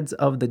the heads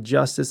of the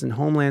Justice and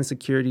Homeland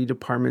Security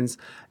Departments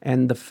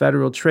and the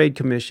Federal Trade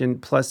Commission,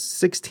 plus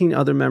 16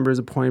 other members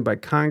appointed by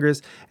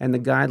Congress, and the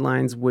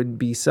guidelines would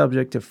be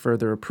subject to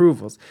further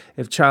approvals.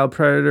 If child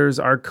predators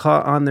are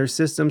caught on their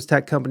systems,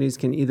 tech companies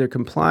can either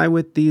comply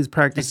with these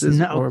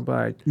practices or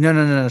abide.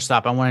 No,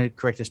 stop. I want to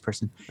correct this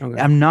person. Okay.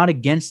 I'm not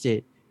against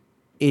it.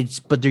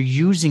 But they're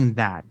using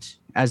that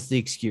as the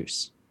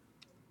excuse.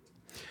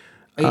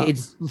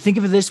 Think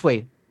of it this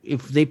way: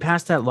 if they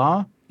pass that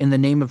law in the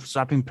name of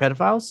stopping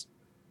pedophiles,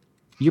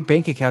 your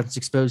bank account's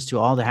exposed to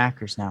all the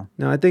hackers now.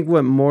 No, I think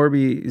what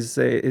Morby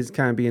is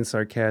kind of being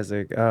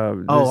sarcastic.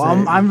 I'm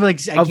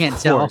like, I can't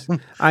tell.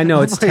 I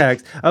know it's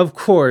text, of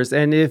course.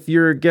 And if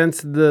you're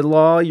against the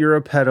law, you're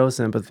a pedo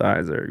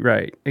sympathizer,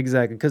 right?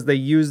 Exactly, because they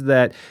use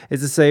that.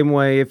 It's the same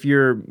way if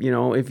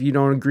if you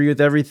don't agree with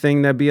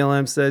everything that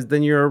BLM says,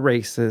 then you're a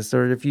racist,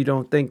 or if you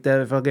don't think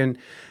that fucking.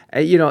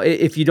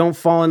 If you don't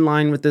fall in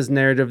line with this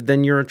narrative,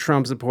 then you're a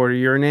Trump supporter,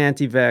 you're an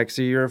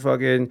anti-vaxxer, you're a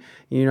fucking,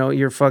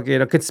 you're fucking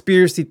a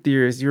conspiracy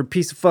theorist, you're a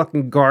piece of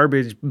fucking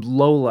garbage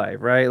lowlife,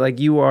 right? Like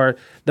you are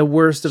the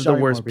worst of the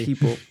worst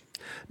people.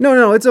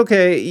 No, it's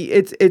okay.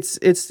 It's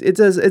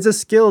a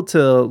skill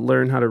to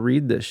learn how to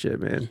read this shit,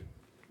 man.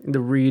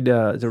 To read.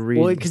 Well,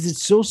 because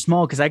it's so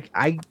small. Because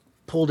I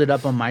pulled it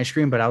up on my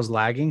screen, but I was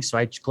lagging, so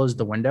I just closed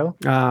the window.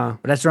 But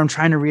that's where I'm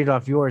trying to read it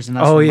off yours, and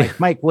I'm like,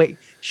 Mike, wait,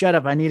 shut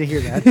up! I need to hear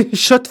that.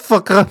 Shut the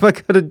fuck up! I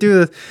gotta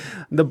do this.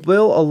 The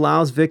bill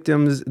allows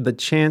victims the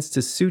chance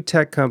to sue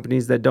tech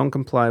companies that don't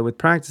comply with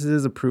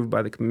practices approved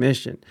by the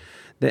commission.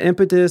 The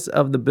impetus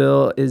of the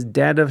bill is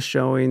data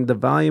showing the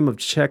volume of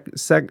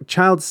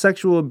child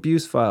sexual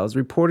abuse files,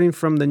 reporting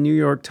from the New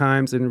York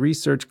Times, and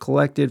research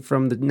collected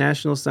from the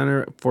National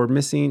Center for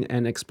Missing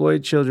and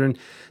Exploited Children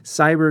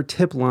cyber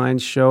tip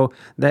lines show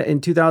that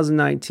in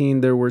 2019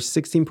 there were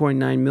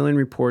 16.9 million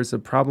reports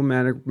of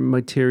problematic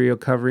material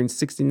covering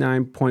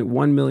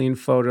 69.1 million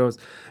photos,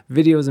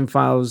 videos, and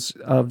files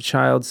of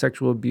child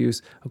sexual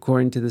abuse,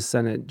 according to the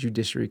Senate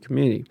Judiciary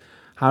Committee.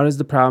 How does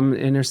the problem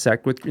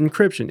intersect with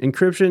encryption?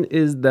 Encryption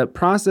is the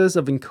process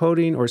of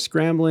encoding or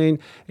scrambling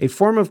a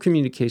form of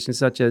communication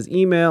such as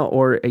email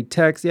or a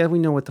text. Yeah, we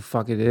know what the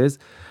fuck it is.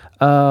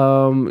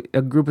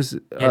 A group of...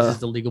 this is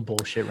the legal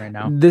bullshit right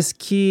now. This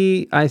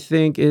key, I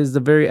think, is the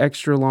very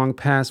extra long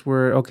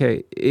password.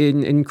 Okay,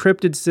 in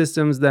encrypted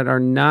systems that are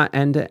not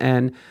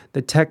end-to-end,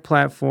 the tech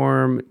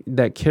platform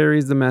that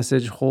carries the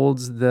message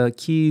holds the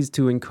keys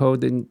to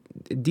encode and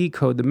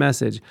decode the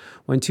message.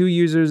 When two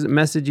users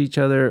message each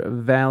other,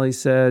 Valley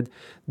said,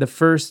 the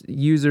first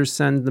user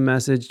sends the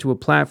message to a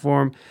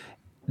platform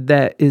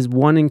that is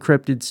one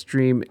encrypted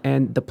stream,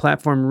 and the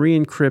platform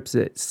re-encrypts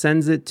it,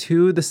 sends it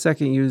to the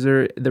second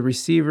user, the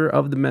receiver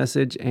of the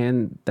message,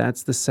 and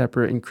that's the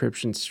separate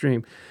encryption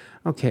stream.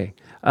 Okay,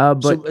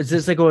 but so it's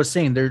just like what I was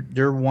saying.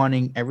 They're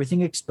wanting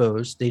everything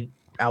exposed. They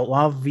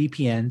outlaw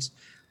VPNs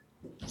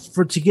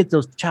to get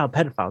those child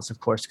pedophiles, of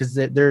course, because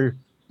they're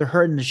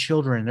hurting the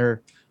children.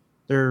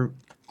 They're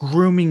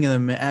grooming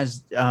them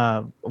as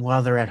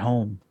while they're at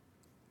home.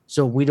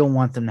 So we don't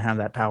want them to have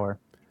that power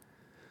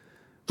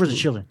for the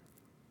children.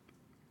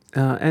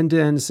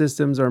 End-to-end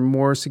systems are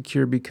more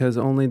secure because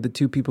only the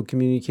two people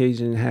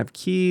communicating have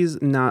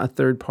keys, not a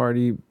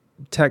third-party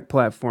tech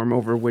platform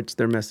over which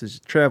their messages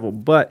travel.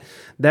 But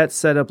that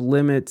setup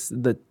limits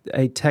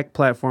a tech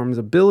platform's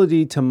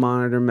ability to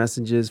monitor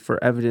messages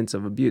for evidence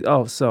of abuse.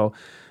 Oh, so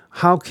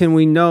how can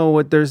we know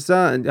what they're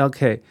saying?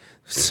 Okay,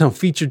 so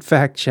featured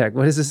fact check.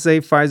 What does it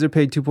say? Pfizer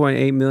paid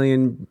 $2.8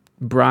 million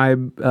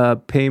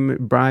bribe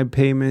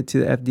payment to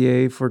the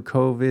FDA for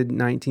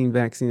COVID-19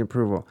 vaccine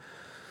approval.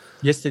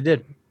 Yes, they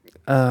did.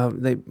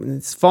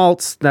 It's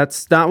false.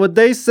 That's not what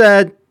they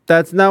said.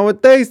 It was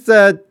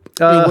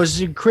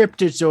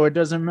encrypted, so it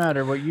doesn't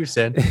matter what you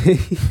said.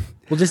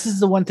 Well, this is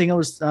the one thing I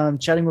was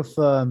chatting with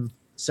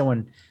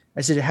someone.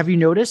 I said, have you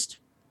noticed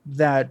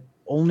that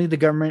only the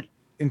government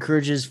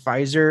encourages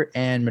Pfizer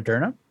and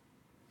Moderna?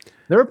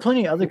 There are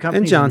plenty of other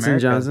companies. And Johnson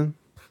Johnson.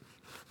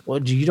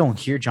 Well, you don't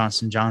hear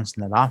Johnson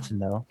Johnson that often,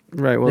 though.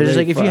 Right. Well, there's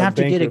like, if you have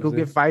to get it, go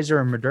get Pfizer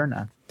or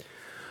Moderna.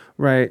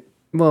 Right.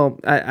 Well,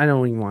 I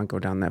don't even want to go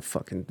down that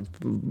fucking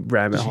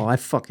rabbit hole. I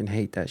fucking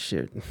hate that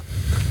shit.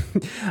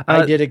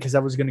 I did it because I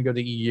was going to go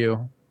to EU.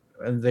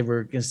 And they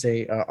were going to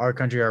say, our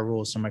country, our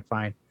rules. So I'm like,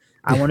 fine.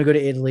 I want to go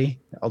to Italy.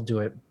 I'll do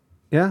it.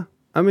 Yeah.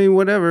 I mean,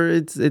 whatever.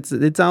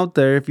 It's out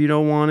there. If you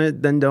don't want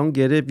it, then don't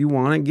get it. If you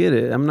want it, get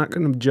it. I'm not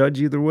going to judge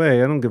either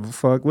way. I don't give a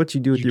fuck what you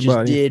do with You your just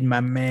body. did,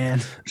 my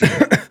man.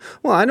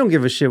 Well, I don't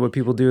give a shit what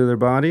people do with their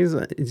bodies.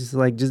 It's just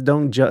like, just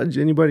don't judge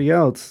anybody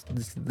else.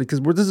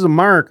 Because this is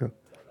America.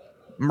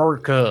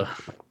 America.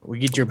 We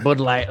get your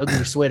Bud Light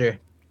ugly sweater.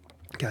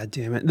 God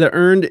damn it. The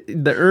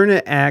Earn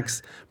It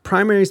Act's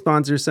primary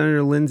sponsor,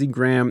 Senator Lindsey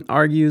Graham,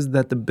 argues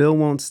that the bill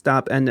won't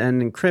stop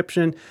end-to-end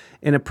encryption.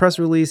 In a press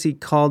release, he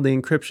called the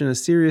encryption a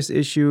serious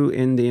issue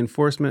in the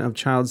enforcement of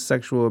child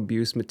sexual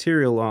abuse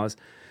material laws.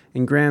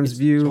 In Graham's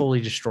view...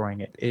 Totally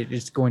destroying it.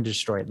 It's going to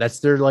destroy it.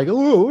 They're like,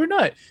 oh, we're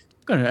not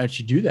going to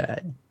actually do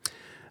that.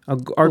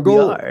 Our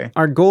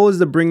goal is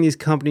to bring these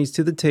companies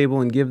to the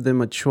table and give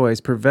them a choice,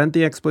 prevent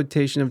the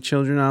exploitation of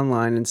children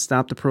online, and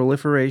stop the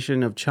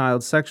proliferation of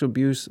child sexual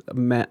abuse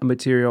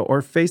material,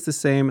 or face the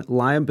same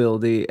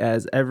liability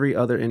as every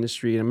other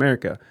industry in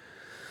America.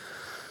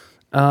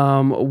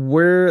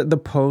 Where the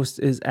Post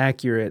is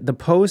accurate. The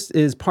Post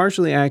is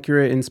partially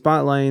accurate in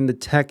spotlighting the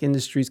tech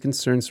industry's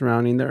concerns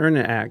surrounding the Earn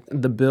It Act.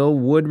 The bill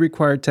would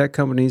require tech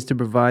companies to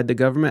provide the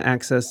government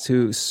access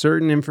to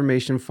certain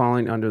information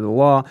falling under the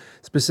law,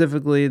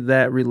 specifically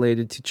that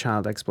related to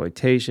child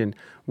exploitation.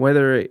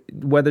 Whether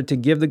to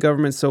give the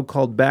government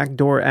so-called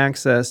backdoor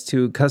access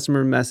to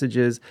customer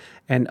messages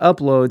and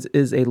uploads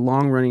is a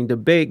long-running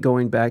debate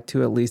going back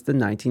to at least the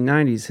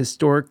 1990s.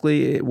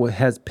 Historically, it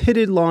has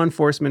pitted law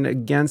enforcement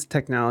against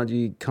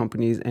technology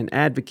companies and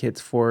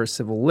advocates for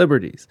civil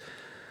liberties.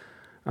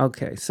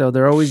 Okay, so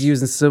they're always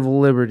using civil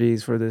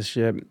liberties for this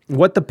shit.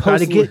 What the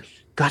Post...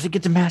 Got to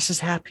get the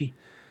masses happy.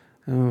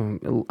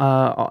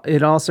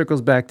 It all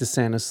circles back to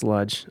Santa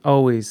sludge.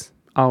 Always.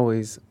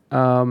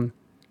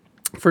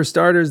 For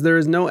starters, there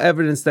is no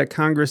evidence that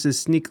Congress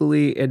is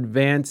sneakily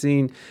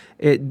advancing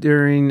it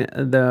during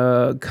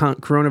the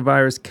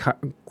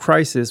coronavirus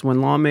crisis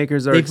when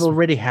lawmakers are... They've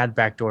already had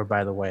backdoor,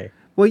 by the way.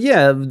 Well,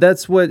 yeah,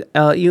 that's what...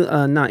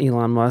 not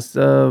Elon Musk.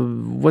 I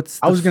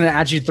was going to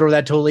actually throw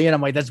that totally in.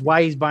 I'm like, that's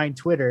why he's buying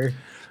Twitter.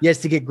 Yes,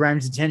 to get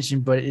Grimes'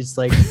 attention, but it's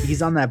like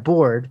he's on that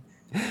board.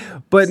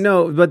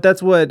 But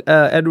that's what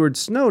Edward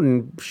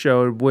Snowden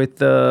showed with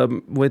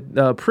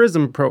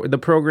Prism the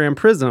program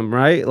Prism,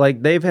 right?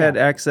 Like they've had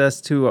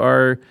access to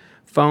our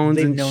phones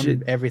they've and known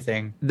shit.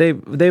 Everything.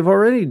 They've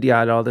already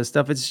got all this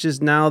stuff. It's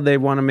just now they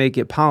want to make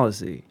it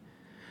policy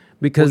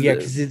because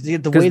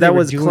the way that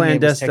was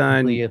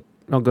clandestine.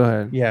 Oh, go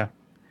ahead. Yeah,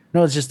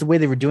 no, it's just the way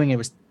they were doing it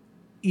was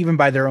even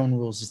by their own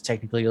rules is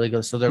technically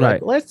illegal. So they're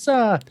like, let's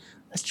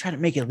try to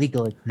make it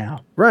legal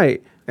now.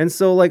 Right. And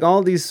so like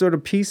all these sort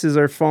of pieces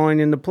are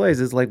falling into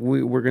place. It's like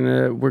we're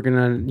gonna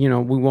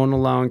we won't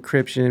allow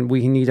encryption.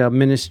 We need a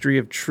ministry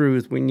of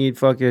truth. We need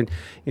fucking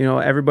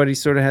everybody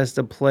sort of has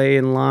to play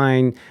in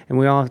line, and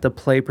we all have to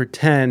play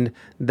pretend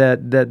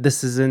that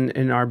this is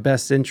in our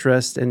best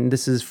interest and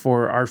this is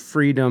for our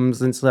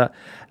freedoms and stuff.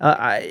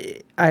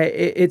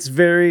 It's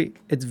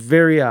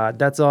very odd.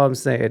 That's all I'm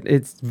saying.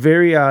 It's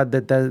very odd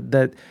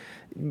that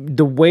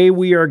the way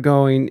we are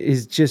going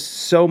is just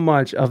so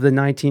much of the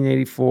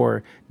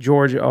 1984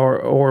 George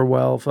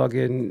Orwell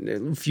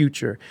fucking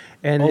future.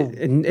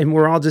 And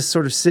we're all just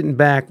sort of sitting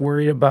back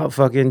worried about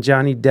fucking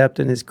Johnny Depp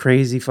and his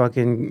crazy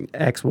fucking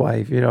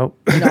ex-wife, And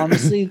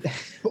honestly,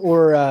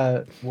 or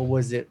what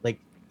was it? Like,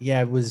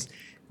 yeah, it was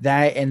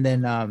that and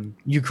then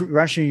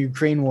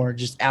Russia-Ukraine war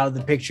just out of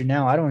the picture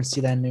now. I don't see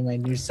that in my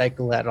news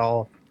cycle at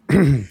all.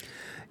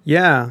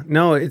 Yeah,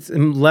 no, it's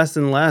less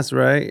and less,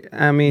 right?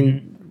 I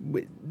mean...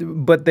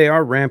 But they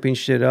are ramping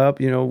shit up.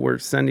 We're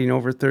sending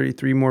over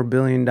 $33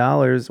 billion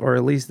more, or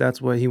at least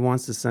that's what he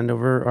wants to send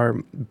over.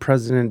 Our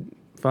President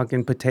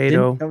fucking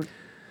Potato,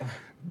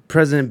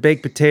 President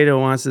Baked Potato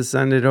wants to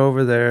send it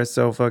over there.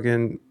 So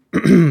fucking,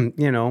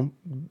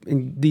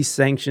 these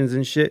sanctions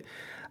and shit.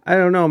 I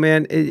don't know,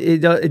 man.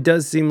 It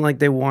does seem like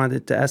they want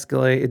it to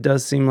escalate. It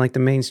does seem like the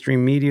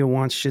mainstream media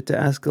wants shit to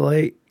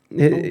escalate.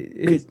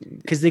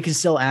 Because they can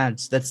sell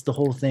ads. That's the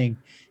whole thing.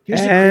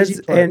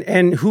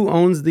 And who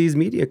owns these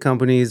media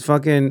companies?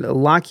 Fucking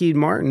Lockheed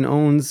Martin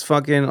owns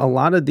fucking a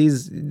lot of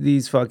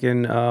these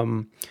fucking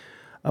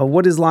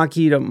what does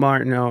Lockheed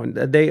Martin own?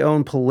 They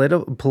own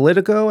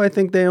Politico. I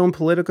think they own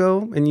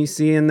Politico. And you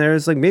see in there,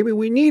 it's like, maybe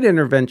we need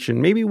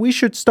intervention. Maybe we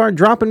should start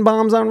dropping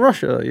bombs on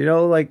Russia. They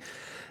want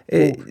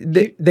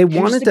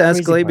it to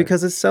escalate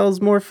because it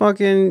sells more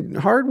fucking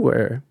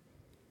hardware.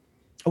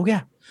 Oh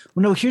yeah.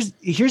 Well, no, here's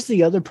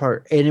the other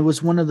part. And it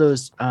was one of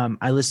those,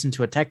 I listened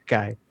to a tech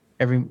guy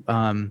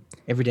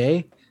every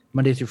day,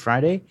 Monday through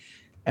Friday.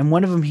 And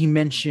one of them, he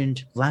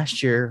mentioned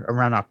last year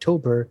around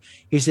October,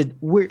 he said,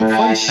 fun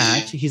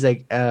fact, he's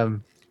like,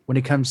 when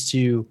it comes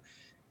to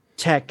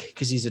tech,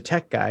 because he's a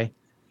tech guy,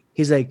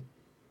 he's like,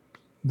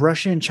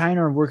 Russia and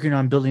China are working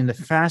on building the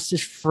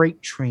fastest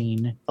freight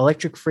train,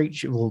 electric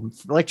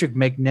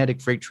magnetic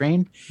freight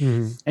train.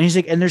 Mhm. And he's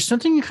like, and there's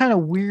something kind of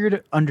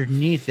weird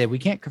underneath it. We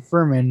can't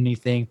confirm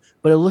anything,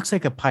 but it looks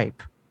like a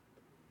pipe.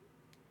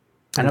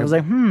 And I was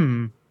like, Like a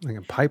And I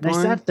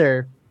pipeline. sat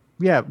there.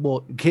 Yeah,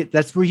 well,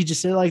 that's where he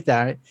just said it like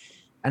that.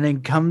 And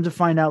then come to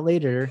find out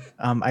later,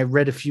 I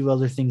read a few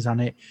other things on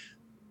it.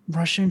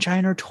 Russia and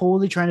China are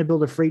totally trying to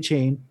build a freight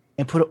chain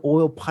and put an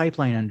oil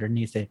pipeline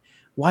underneath it.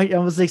 Why? I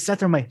was like, sat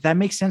there, I'm like, that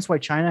makes sense why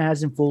China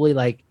hasn't fully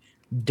like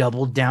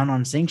doubled down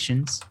on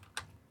sanctions.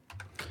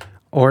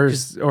 or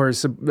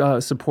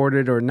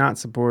supported or not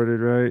supported,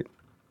 right?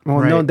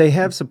 Well, no, Right. they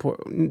have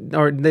support,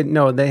 or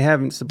they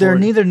haven't supported. They're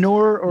neither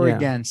nor or Yeah.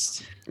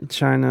 against.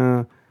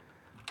 China.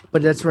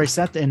 But that's where I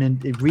sat there. And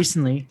then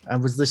recently, I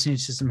was listening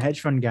to some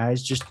hedge fund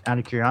guys just out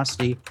of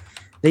curiosity.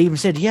 They even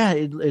said, yeah,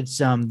 it's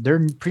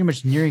they're pretty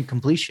much nearing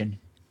completion.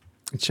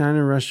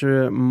 China,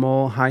 Russia,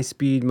 Mol high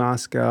speed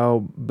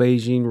Moscow,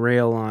 Beijing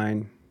rail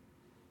line.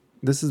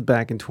 This is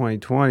back in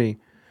 2020.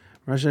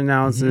 Russia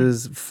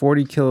announces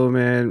 40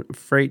 kilometer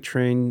freight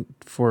train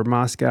for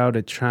Moscow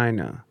to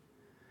China.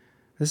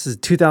 This is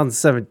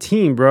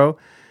 2017, bro.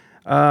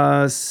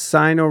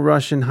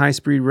 Sino-Russian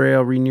high-speed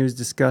rail renews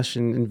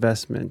discussion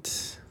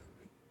investment.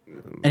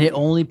 And it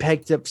only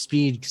picked up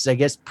speed because I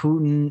guess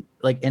Putin,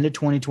 like end of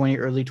 2020,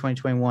 early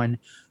 2021,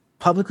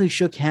 publicly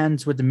shook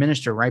hands with the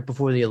minister right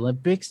before the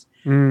Olympics,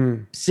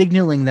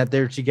 signaling that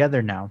they're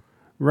together now.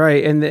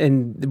 Right,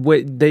 and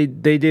what they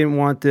didn't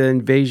want the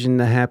invasion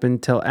to happen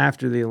till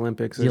after the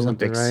Olympics. Or The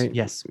something, Olympics, right?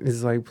 yes.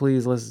 It's like,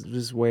 please, let's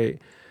just wait.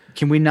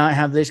 Can we not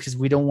have this? Because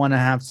we don't want to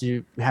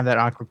have that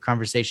awkward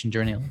conversation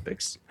during the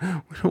Olympics. We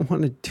don't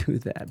want to do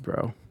that,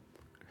 bro.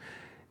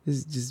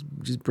 Just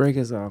break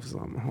us off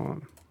something. Hold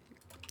on.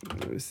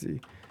 Let me see.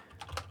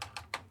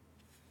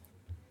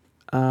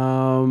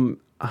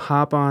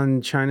 Hop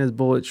on China's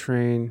bullet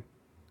train,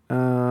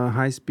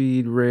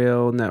 high-speed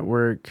rail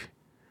network.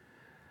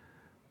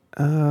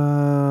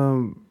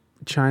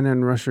 China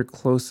and Russia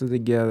closer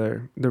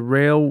together. The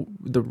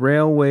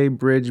railway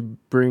bridge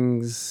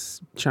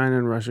brings China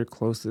and Russia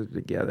closer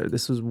together.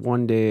 This was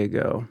 1 day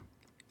ago.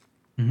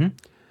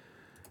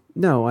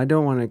 No, I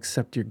don't want to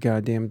accept your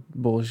goddamn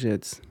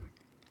bullshits.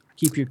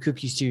 Keep your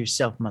cookies to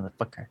yourself,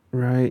 motherfucker.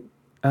 Right.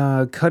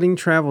 Cutting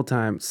travel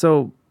time.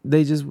 So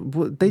they just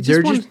want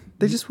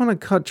to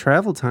cut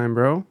travel time,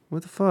 bro.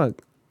 What the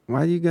fuck?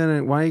 Why you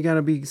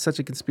gotta be such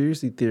a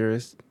conspiracy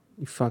theorist?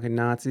 You fucking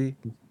Nazi.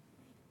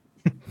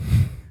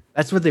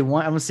 That's what they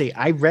want. I'm gonna say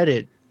I read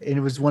it and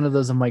it was one of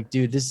those. I'm like,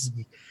 dude, this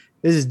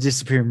is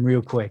disappearing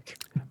real quick.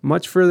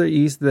 Much further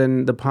east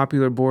than the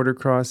popular border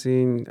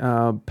crossing,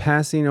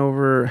 passing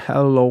over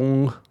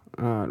Halong,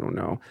 I don't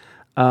know,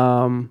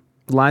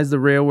 lies the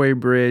railway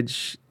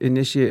bridge.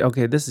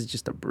 Okay, this is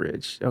just a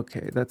bridge.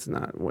 Okay, that's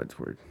not what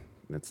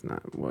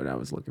I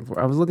was looking for.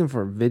 I was looking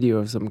for a video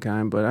of some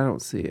kind, but I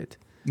don't see it.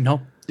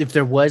 No, if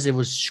there was, it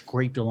was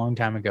scraped a long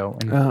time ago.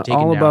 And taken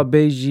All down. about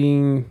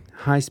Beijing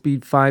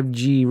high-speed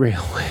 5G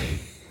railway.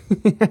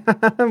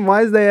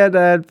 Why is they had to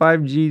add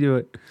 5G to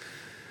it?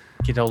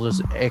 Get all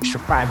those extra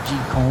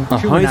 5G cones. A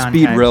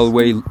high-speed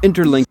railway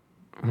interlink.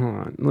 Hold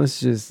on. Let's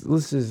just.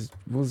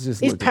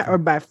 It's look at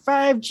powered by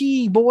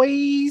 5G,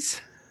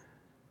 boys.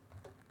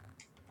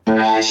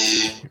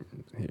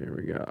 Here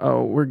we go.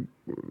 Oh, we're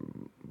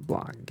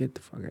block. Get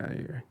the fuck out of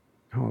here.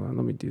 Hold on.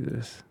 Let me do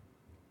this.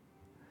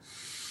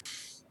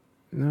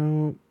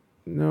 No.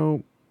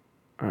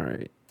 All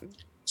right.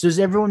 So is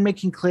everyone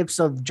making clips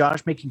of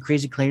Josh making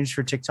crazy claims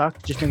for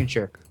TikTok? Just making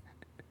sure.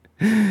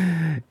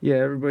 Yeah,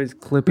 everybody's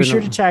clipping. Be sure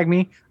to on- tag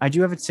me. I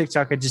do have a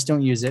TikTok. I just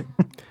don't use it.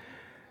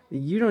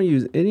 You don't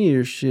use any of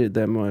your shit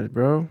that much,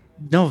 bro.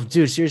 No,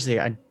 dude, seriously.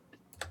 I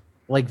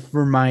like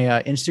for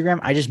my Instagram,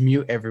 I just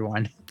mute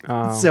everyone.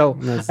 Oh, So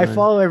that's I nice.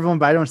 follow everyone,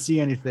 but I don't see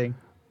anything.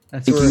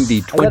 That's Thinking where- the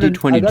I got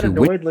 2022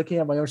 annoyed looking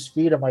at my own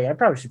feed. I'm like, I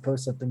probably should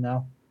post something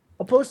now.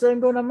 I'll post that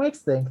and go on Mike's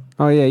thing.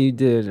 Oh yeah, you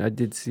did. I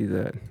did see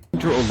that.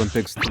 Winter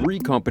Olympics 3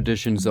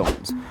 competition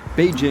zones: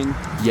 Beijing,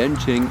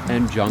 Yanqing,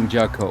 and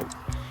Zhangjiakou.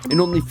 In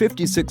only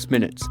 56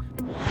 minutes,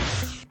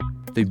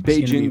 the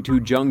Beijing to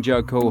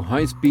Zhangjiakou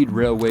high-speed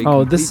railway Oh,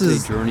 completes this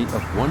is- a journey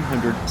of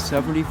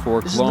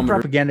 174 This is the kilometers.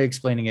 propaganda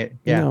explaining it.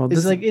 Yeah, No, it's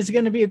this- like it's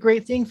going to be a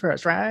great thing for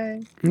us,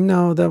 right?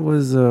 No, that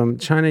was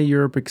China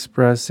Europe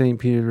Express St.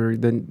 Petersburg,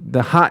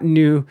 the hot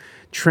new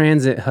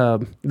transit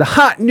hub, the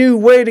hot new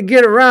way to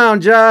get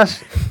around,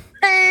 Josh.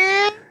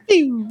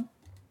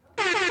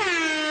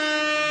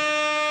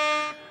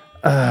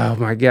 Oh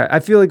my god, I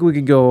feel like we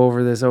could go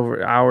over this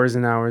over hours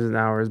and hours and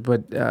hours,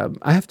 but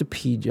I have to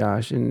pee,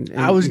 Josh. And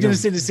I was you going know-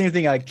 to say the same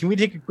thing. Like, can we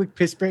take a quick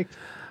piss break?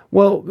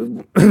 Well,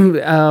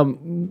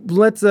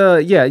 let's.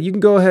 Yeah, you can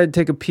go ahead and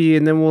take a pee,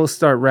 and then we'll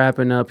start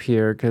wrapping up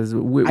here because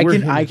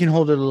I can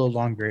hold it a little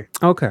longer.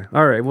 Okay,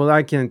 all right. Well,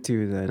 I can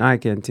too. Then I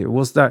can too.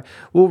 We'll start.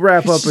 We'll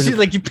wrap up. She's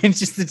like, you pinch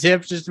just the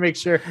tips just to make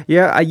sure.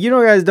 Yeah, you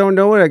know, guys don't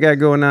know what I got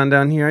going on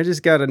down here. I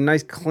just got a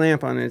nice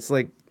clamp on it. It's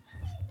like,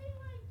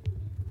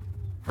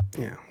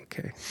 yeah,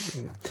 Okay.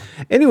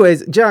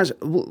 Anyways, Josh,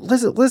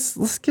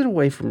 let's get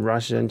away from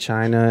Russia and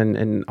China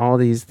and all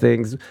these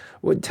things.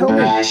 Tell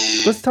me.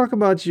 Let's talk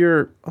about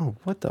your. Oh,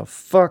 what the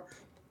fuck?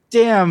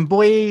 Damn,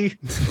 boy. You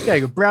gotta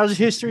go browser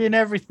history and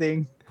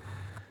everything.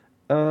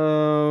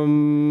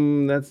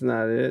 That's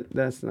not it.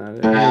 That's not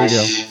it. Here we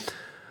go.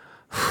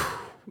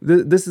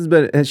 This has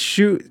been a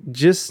shoot.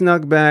 Just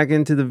snuck back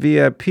into the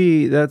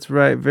VIP. That's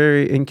right.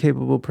 Very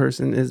incapable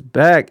person is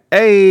back.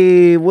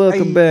 Hey,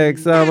 welcome back,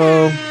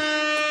 Sabo.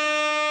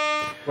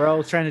 We're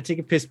all trying to take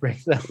a piss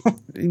break, though.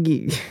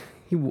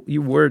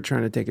 You were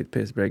trying to take a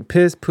piss break.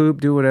 Piss, poop,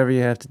 do whatever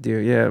you have to do.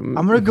 Yeah. I'm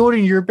gonna go to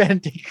your bed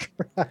and take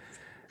a breath.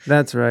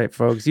 That's right,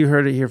 folks. You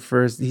heard it here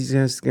first. He's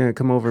just gonna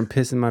come over and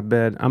piss in my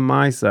bed on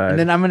my side. And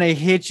then I'm gonna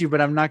hit you,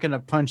 but I'm not gonna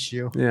punch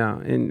you. Yeah,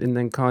 and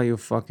then call you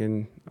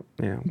fucking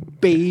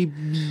baby.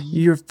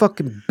 You're a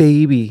fucking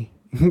baby.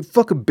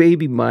 Fucking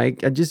baby,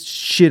 Mike. I just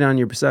shit on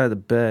your side of the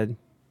bed,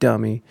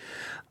 dummy.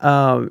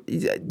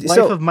 Life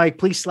of Mike,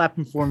 please slap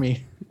him for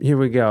me. Here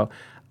we go.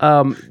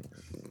 All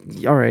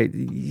right,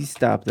 you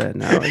stop that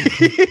now.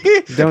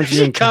 Don't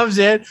you? She comes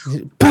in.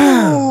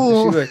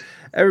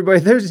 Everybody,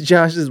 there's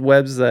Josh's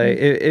website.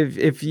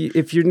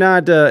 If you're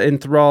not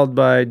enthralled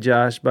by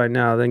Josh by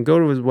now, then go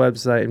to his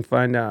website and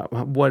find out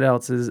what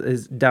else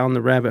is down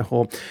the rabbit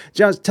hole.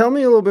 Josh, tell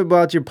me a little bit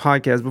about your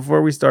podcast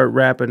before we start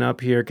wrapping up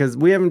here, because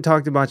we haven't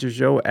talked about your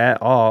show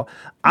at all.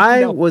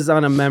 I was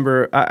a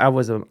member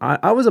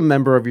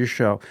of your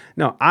show.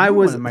 No, I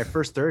was one of my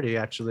first 30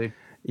 actually.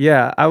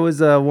 Yeah, I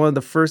was one of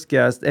the first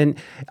guests, and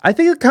I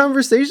think the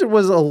conversation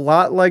was a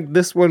lot like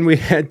this one we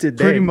had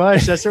today. Pretty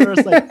much. That's where I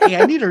was like, hey,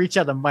 I need to reach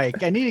out to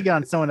Mike. I need to get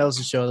on someone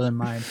else's show than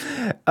mine.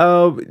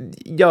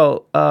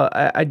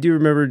 I do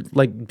remember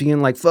like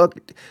being like, fuck,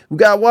 we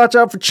gotta watch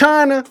out for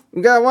China.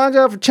 We gotta watch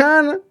out for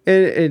China.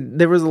 And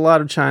there was a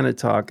lot of China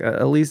talk,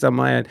 at least on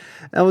my end.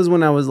 That was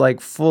when I was like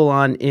full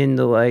on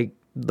into like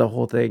the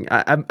whole thing.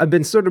 I've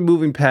been sort of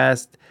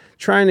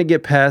trying to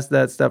get past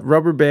that stuff.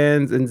 Rubber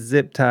bands and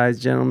zip ties,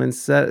 gentlemen.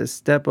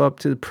 Step up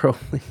to the pro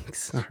league.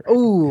 Sorry.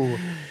 Ooh.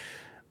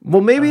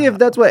 Well, maybe if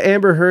that's what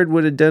Amber Heard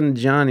would have done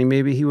to Johnny,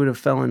 maybe he would have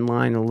fell in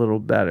line a little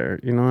better.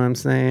 You know what I'm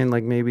saying?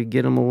 Like maybe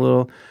get him a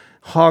little,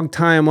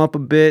 tie him up a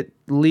bit,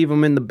 leave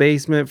him in the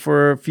basement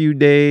for a few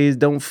days.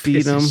 Don't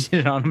feed him.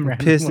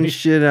 Pissing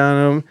shit on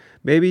him.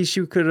 Maybe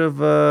she could have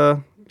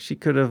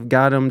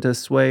got him to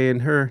sway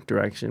in her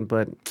direction,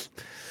 but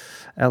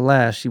at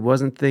last she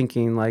wasn't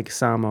thinking like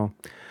Samo.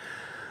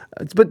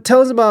 But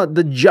tell us about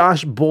the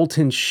Josh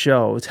Bolton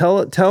show.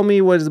 Tell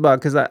me what it's about,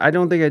 because I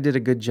don't think I did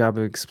a good job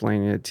of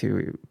explaining it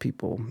to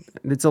people.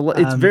 It's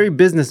very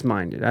business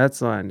minded.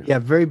 That's all I know. Yeah,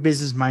 very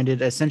business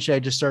minded. Essentially, I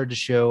just started the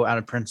show out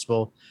of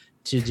principle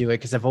to do it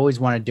because I've always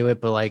wanted to do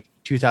it. But like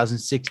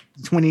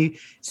 2016,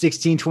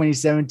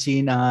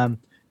 2017, if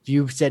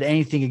you said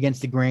anything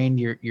against the grain,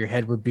 your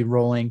head would be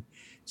rolling.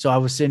 So I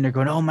was sitting there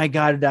going, "Oh my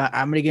God,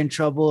 I'm gonna get in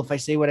trouble if I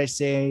say what I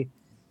say."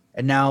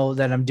 And now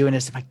that I'm doing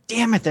this, I'm like,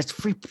 damn it, that's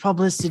free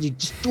publicity.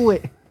 Just do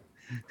it.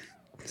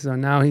 So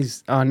now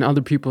he's on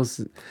other people's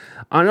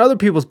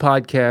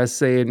podcasts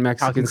saying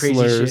Mexican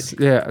slurs. Shit.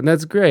 Yeah, and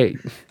that's great.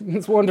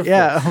 It's wonderful.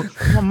 Yeah.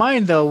 Well,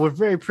 mine though, we're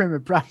very prim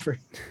and proper.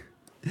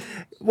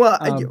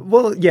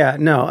 Well, yeah,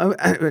 no.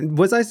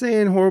 Was I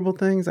saying horrible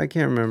things? I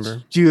can't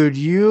remember. Dude,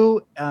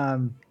 you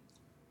and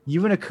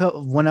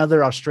one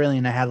other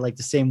Australian I had like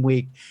the same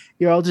week.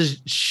 You're all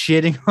just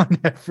shitting on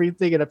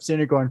everything, and I'm sitting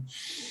there going,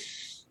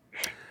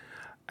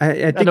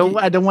 I don't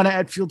want to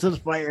add fuel to the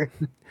fire.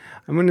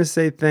 I'm going to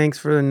say thanks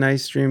for the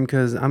nice stream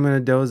because I'm going to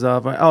doze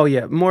off. Oh,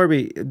 yeah.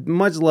 Morby.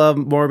 Much love,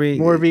 Morby.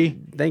 Morby.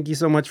 Thank you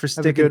so much for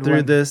sticking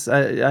through this.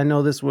 I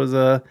know this was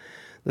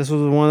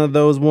one of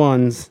those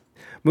ones.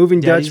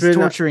 Moving Dutchman.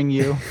 Torturing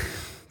you.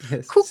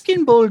 Yes.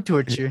 Cooking bowl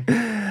torture.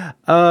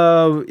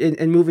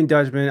 And Moving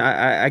Dutchman,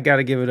 I got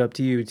to give it up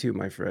to you too,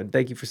 my friend.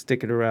 Thank you for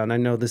sticking around. I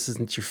know this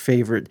isn't your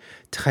favorite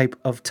type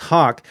of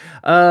talk,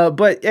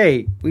 but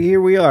hey,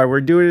 here we are.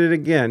 We're doing it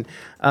again.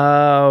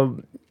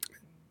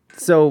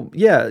 So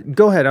yeah,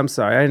 go ahead. I'm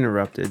sorry, I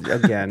interrupted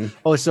again.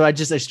 So I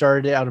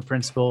started it out of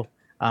principle.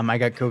 I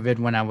got COVID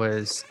when I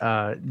was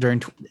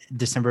during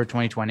December of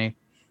 2020.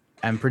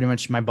 And pretty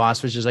much my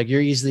boss was just like,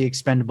 "You're easily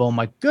expendable." I'm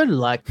like, good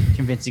luck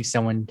convincing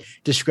someone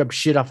to scrub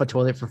shit off a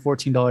toilet for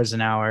 $14 an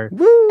hour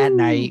at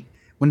night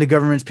when the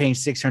government's paying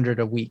 $600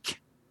 a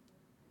week.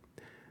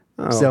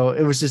 Oh. So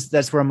it was just,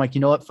 that's where I'm like,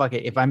 you know what? Fuck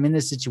it. If I'm in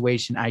this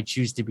situation, I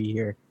choose to be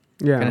here.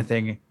 Yeah. Kind of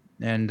thing.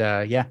 And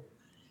I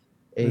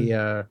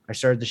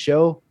started the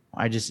show.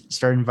 I just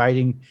started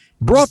inviting.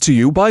 Brought to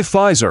you by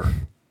Pfizer.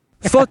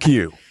 Fuck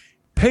you.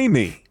 Pay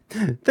me.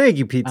 Thank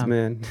you, Pizza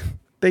Man.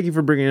 Thank you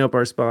for bringing up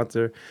our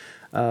sponsor.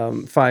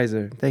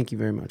 Pfizer. Thank you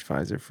very much,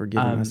 Pfizer, for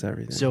giving us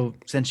everything. So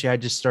essentially, I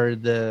just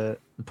started the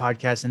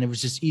podcast, and it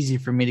was just easy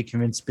for me to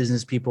convince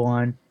business people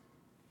on.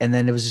 And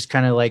then it was just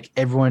kind of like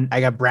I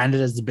got branded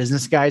as the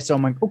business guy. So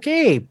I'm like,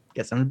 okay,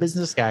 guess I'm the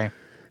business guy.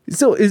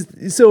 So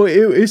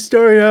it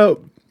started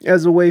out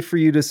as a way for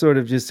you to sort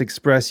of just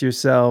express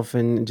yourself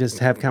and just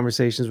have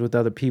conversations with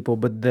other people,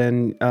 but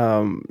then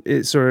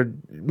it sort of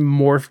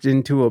morphed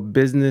into a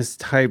business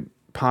type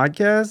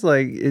podcast?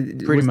 Like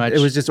Pretty much. It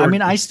was just. I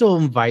mean, I still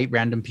invite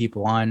random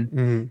people on.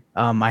 Mhm.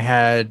 I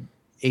had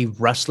a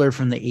wrestler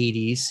from the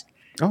 80s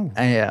Oh,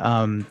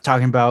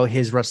 talking about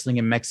his wrestling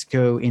in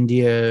Mexico,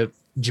 India,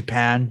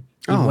 Japan.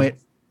 He Oh. went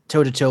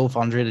toe to toe with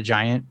Andre the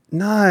Giant,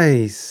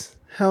 nice.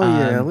 Hell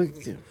yeah. Um, Look.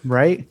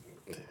 right?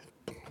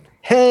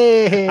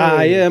 Hey,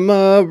 I am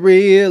a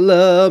real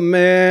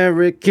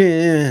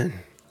American.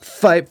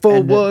 Fight for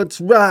And, what's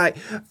right.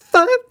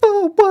 Fight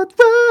for what's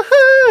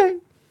right.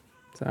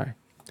 Sorry.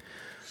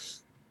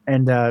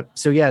 And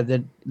so yeah,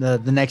 the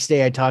next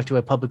day I talked to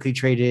a publicly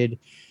traded,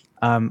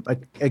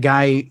 a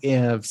guy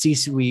in a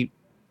C-suite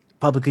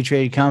publicly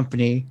traded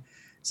company.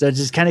 So it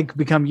just kind of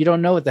become, you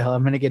don't know what the hell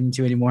I'm going to get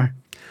into anymore.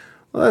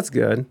 Well, that's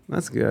good.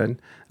 That's good.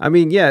 I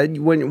mean, yeah.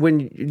 When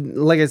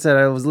like I said,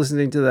 I was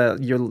listening to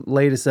your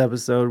latest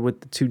episode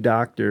with the two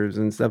doctors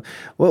and stuff.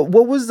 Well,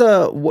 what was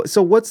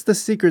so what's the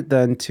secret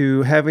then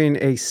to having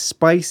a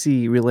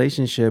spicy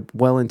relationship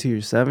well into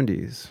your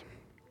 70s?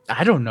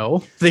 I don't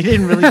know. They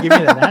didn't really give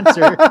me that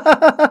answer.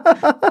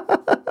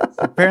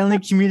 Apparently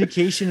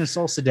communication and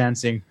salsa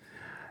dancing.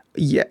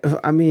 Yeah,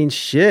 I mean,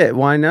 shit.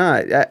 Why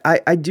not?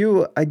 I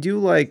do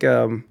like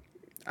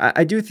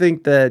I do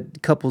think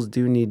that couples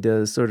do need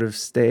to sort of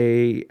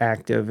stay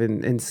active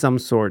in some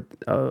sort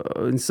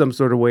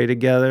of way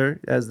together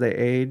as they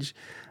age.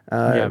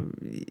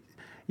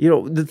 You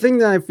know, the thing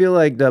that I feel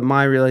like that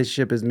my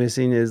relationship is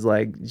missing is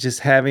like just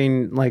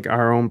having like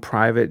our own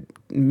private,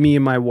 me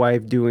and my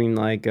wife doing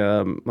like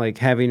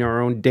having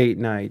our own date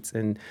nights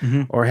and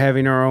or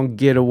having our own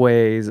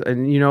getaways,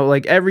 and you know,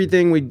 like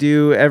everything we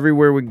do,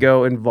 everywhere we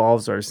go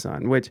involves our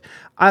son, which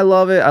I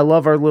love it. I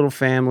love our little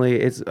family.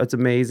 It's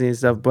amazing and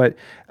stuff. But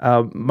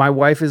my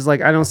wife is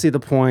like, I don't see the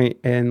point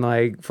in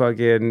like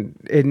fucking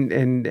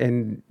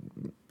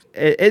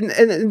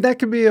and that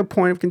could be a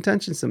point of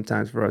contention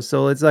sometimes for us.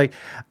 So it's like,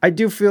 I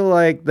do feel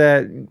like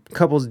that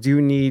couples do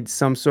need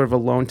some sort of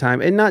alone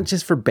time, and not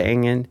just for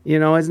banging, you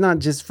know, it's not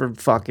just for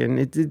fucking,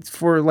 it's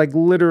for like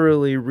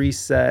literally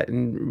reset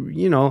and,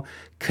 you know,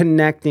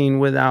 connecting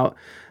without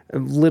a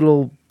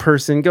little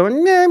person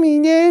going,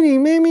 mommy, daddy,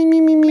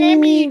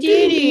 mommy,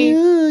 daddy,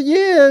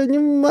 yeah,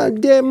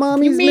 dad,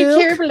 mommy's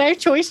milk. life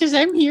choices.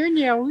 I'm here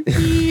now.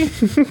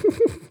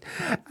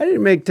 I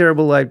didn't make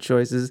terrible life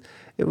choices.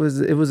 It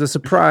was a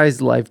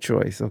surprise life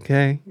choice,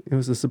 okay? It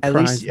was a surprise. At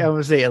least I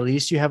would say, at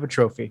least you have a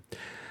trophy.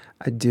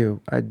 I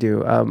do.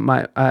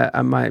 My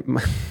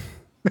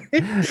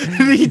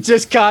He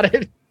just got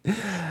it.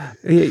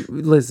 hey,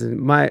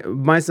 listen,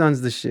 my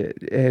son's the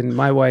shit, and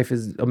my wife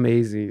is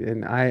amazing,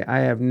 and I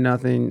have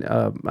nothing.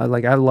 I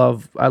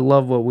love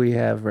what we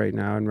have right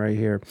now and right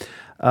here.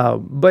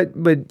 But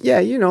yeah,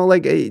 you know,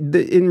 like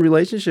in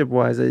relationship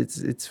wise,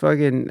 it's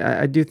fucking.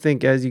 I do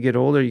think as you get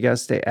older, you gotta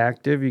stay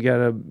active. You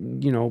gotta,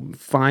 you know,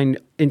 find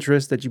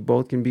interests that you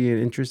both can be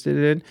interested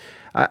in.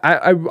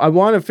 I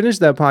want to finish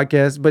that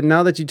podcast, but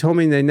now that you told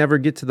me they never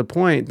get to the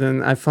point,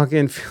 then I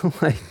fucking feel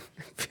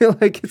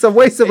like it's a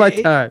waste of my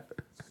time.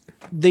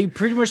 They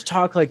pretty much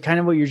talk like kind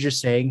of what you're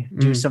just saying.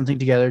 Do something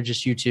together,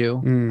 just you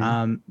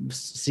two,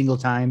 single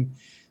time.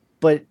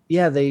 But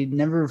yeah, they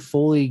never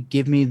fully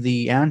give me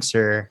the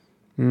answer.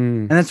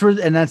 And that's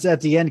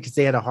at the end, because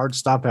they had a hard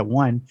stop at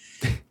 1.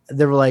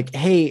 They were like,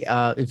 hey,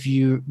 if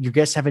your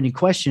guests have any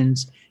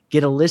questions,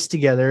 get a list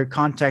together,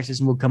 contact us,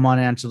 and we'll come on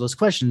and answer those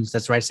questions.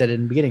 That's what I said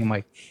in the beginning. I'm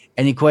like,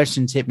 any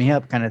questions, hit me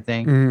up, kind of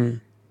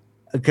thing.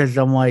 Because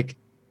I'm like,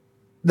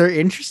 they're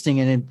interesting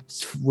and it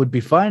would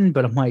be fun,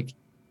 but I'm like,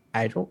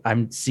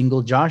 I'm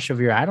single Josh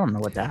over here. I don't know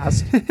what to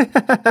ask.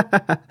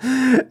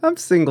 I'm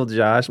single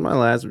Josh. My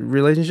last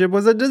relationship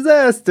was a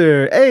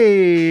disaster.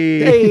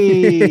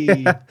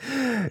 Hey.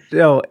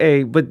 No,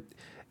 hey, but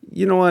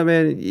you know what,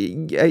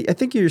 man? I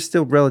think you're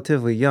still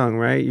relatively young,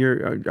 right?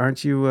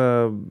 Aren't you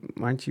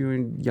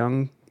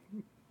young?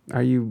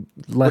 Are you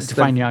less? What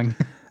define young?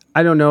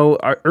 I don't know.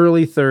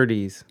 Early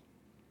 30s.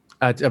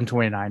 I'm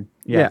 29.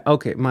 Yeah.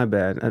 Okay. My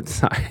bad. I'm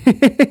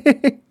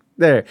sorry.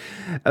 There.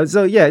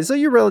 So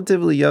you're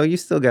relatively young. You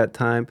still got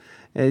time.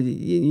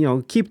 You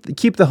know,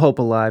 keep the hope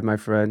alive, my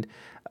friend.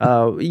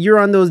 You're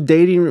on those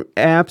dating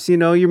apps. You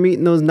know, you're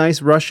meeting those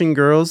nice Russian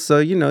girls. So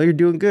you know you're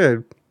doing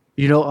good.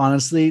 You know,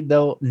 honestly,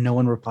 though, no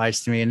one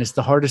replies to me, and it's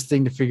the hardest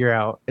thing to figure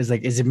out. Is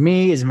like, is it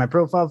me? Is it my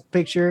profile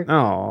picture?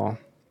 Oh,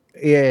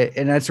 yeah,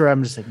 and that's where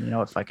I'm just like, you know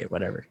what, fuck it,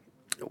 whatever.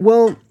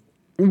 Well,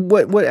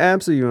 what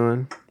apps are you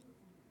on?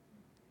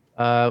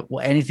 Well,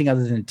 anything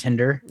other than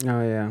Tinder.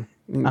 Oh yeah.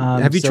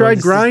 Have you tried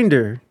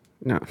Grindr?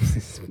 No.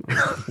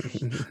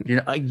 You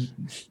know,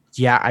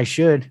 yeah, I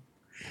should.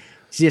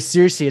 See,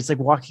 seriously, it's like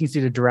walking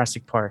through the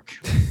Jurassic Park,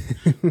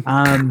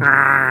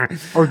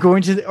 or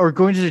going to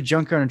the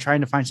junkyard and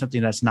trying to find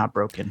something that's not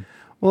broken.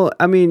 Well,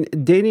 I mean,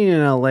 dating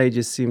in LA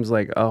just seems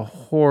like a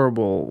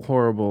horrible,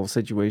 horrible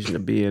situation to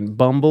be in.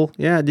 Bumble,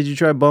 yeah. Did you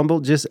try Bumble?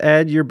 Just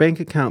add your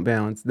bank account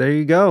balance. There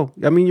you go.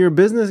 I mean, you're a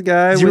business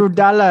guy.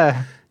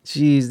 $0.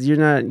 Jeez,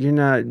 you're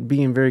not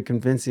being very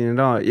convincing at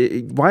all.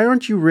 Why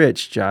aren't you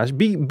rich, Josh?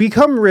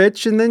 Become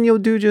rich, and then you'll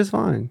do just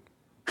fine.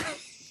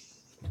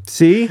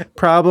 See,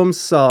 problem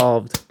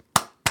solved.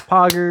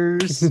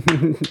 poggers.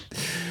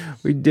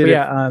 We did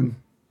But it.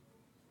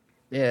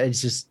 yeah,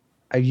 it's just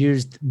I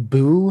used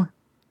Boo,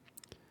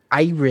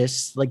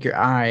 Iris, like your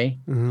eye,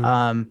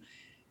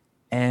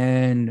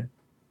 and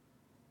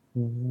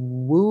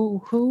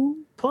Woohoo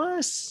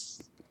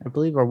Plus, I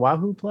believe, or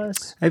Wahoo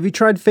Plus. Have you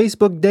tried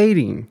Facebook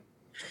dating?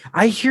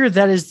 I hear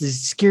that is the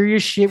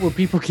scariest shit where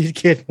people get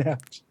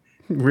kidnapped.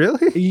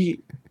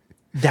 Really?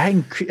 That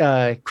and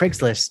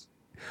Craigslist.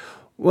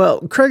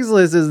 Well,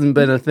 Craigslist hasn't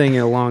been a thing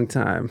in a long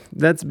time.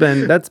 That's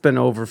been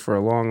over for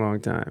a long, long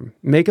time.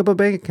 Make up a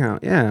bank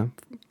account. Yeah.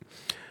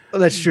 Oh,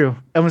 that's true.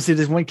 I'm gonna say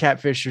this one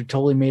catfisher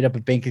totally made up a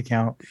bank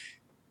account.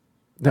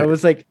 I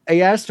was like,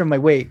 I asked her, I'm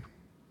like, wait,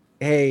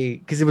 hey,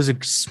 because it was a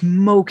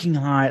smoking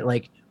hot,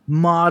 like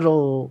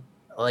model,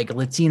 like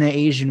Latina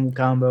Asian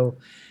combo.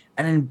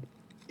 And then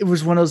it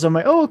was one of those, I'm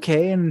like, oh,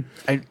 okay. And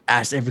I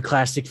asked every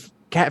classic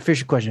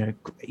catfish question,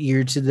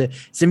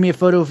 send me a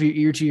photo of your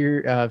ear to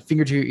your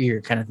finger to your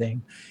ear kind of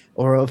thing,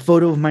 or a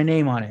photo of my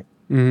name on it.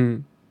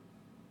 Mm-hmm.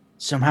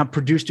 Somehow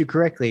produced it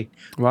correctly.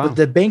 Wow. But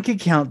the bank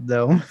account,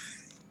 though.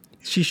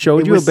 She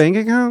showed you a bank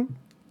account?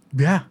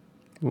 Yeah.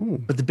 Ooh.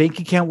 But the bank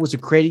account was a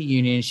credit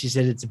union. She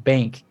said it's a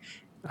bank.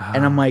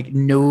 And I'm like,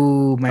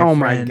 no, my Oh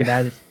friend. my God.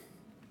 That is,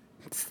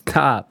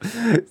 Stop.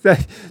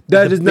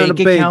 That is not a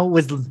bank. Account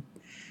was,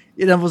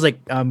 and I was like,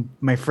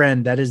 my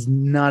friend, that is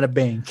not a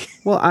bank.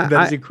 Well, I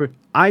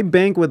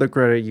bank with a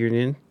credit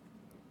union.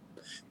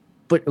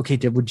 But okay,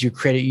 would your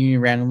credit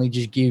union randomly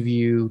just give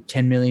you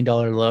 $10 million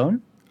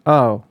loan?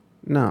 Oh,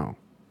 no.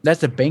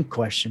 That's a bank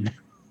question.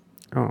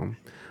 Oh.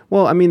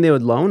 Well, I mean, they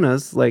would loan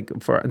us we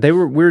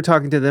were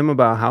talking to them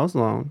about a house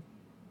loan.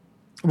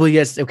 Well,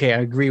 yes, okay, I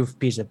agree with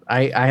Pisa.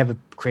 I have a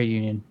credit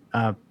union.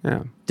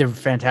 Yeah. They're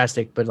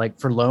fantastic, but like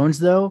for loans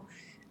though,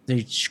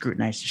 they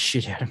scrutinize the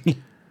shit out of me.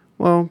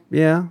 Well,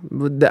 yeah.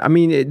 I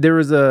mean, there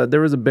was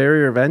a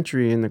barrier of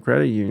entry in the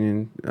credit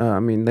union. I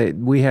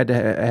mean, we had to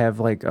have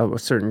like a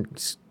certain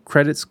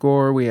credit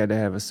score. We had to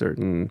have a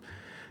certain,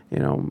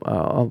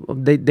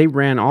 they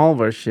ran all of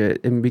our shit,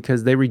 and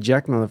because they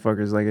reject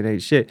motherfuckers like it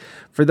ain't shit.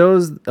 For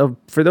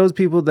those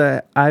people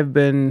that have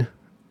been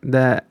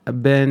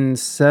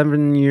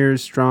 7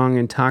 years strong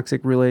in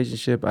toxic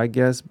relationship, I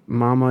guess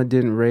mama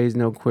didn't raise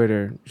no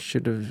quitter.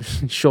 Should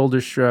have shoulder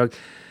shrug.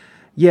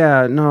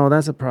 Yeah, no,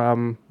 that's a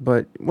problem,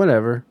 but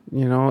whatever.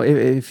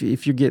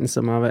 If you're getting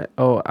some of it.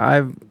 Oh,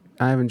 I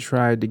haven't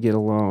tried to get a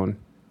loan.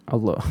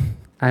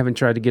 I haven't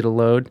tried to get a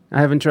load.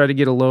 I haven't tried to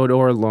get a load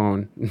or a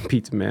loan,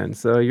 Pizza Man.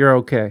 So you're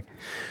okay.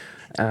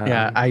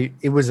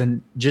 It was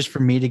just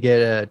for me to get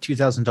a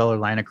 $2,000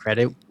 line of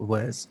credit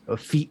was a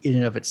feat in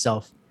and of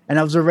itself, and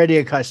I was already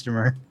a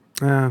customer.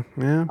 Yeah.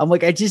 I'm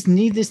like, I just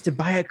need this to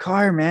buy a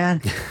car,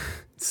 man,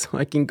 so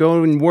I can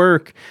go and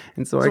work,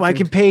 and so I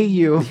can pay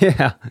you.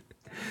 Yeah.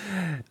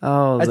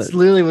 Oh, that's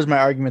literally was my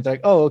argument. Like,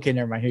 oh, okay,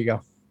 never mind. Here you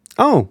go.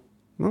 Oh,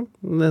 well,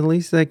 at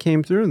least that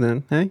came through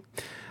then. Hey,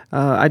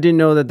 I didn't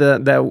know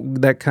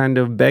that kind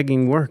of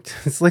begging worked.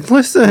 It's like,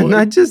 listen,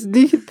 I just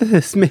need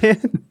this,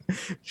 man.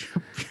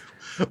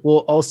 Well,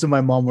 also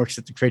my mom works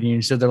at the credit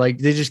union, so they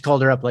just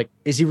called her up, like,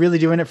 is he really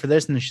doing it for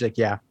this? And then she's like,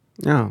 yeah.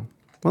 Oh,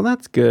 well,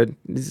 that's good.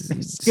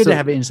 It's good to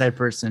have an inside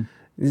person.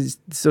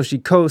 So she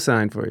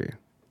co-signed for you?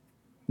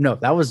 No,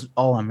 that was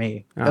all on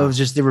me. Oh. It was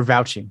just they were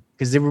vouching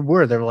because they were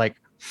like,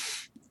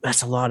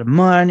 that's a lot of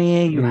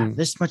money. You have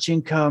this much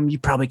income. You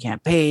probably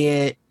can't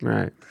pay it.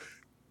 Right.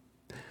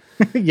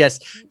 Yes.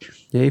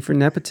 Yay for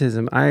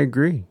nepotism. I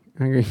agree.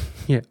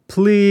 Yeah.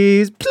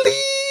 Please.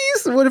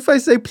 What if I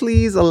say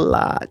please a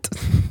lot?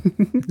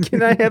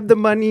 Can I have the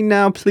money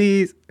now,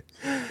 please?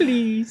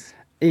 Please.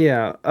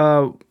 Yeah.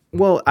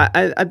 Well,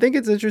 I think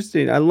it's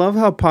interesting. I love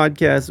how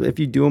podcasts, if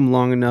you do them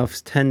long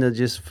enough, tend to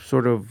just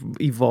sort of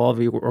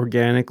evolve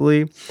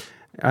organically.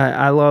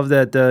 I love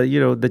that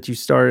that you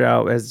started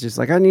out as just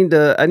like I need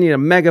a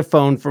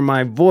megaphone for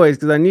my voice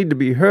because I need to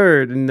be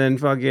heard, and then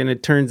fucking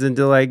it turns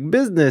into like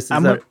business.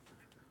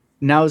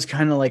 Now it's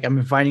kind of like I'm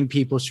inviting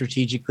people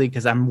strategically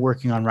because I'm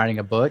working on writing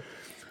a book.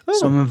 Oh.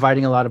 So I'm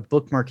inviting a lot of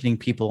book marketing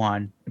people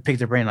on and pick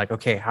their brain. Like,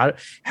 okay,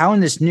 how in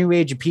this new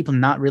age of people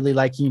not really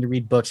liking to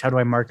read books, how do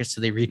I market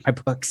so they read my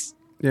books?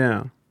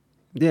 Yeah.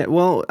 Yeah.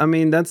 Well, I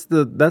mean, that's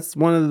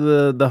one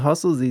of the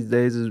hustles these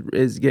days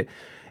is get,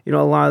 a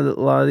lot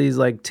of these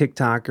like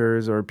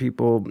TikTokers or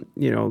people,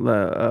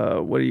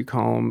 what do you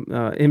call them?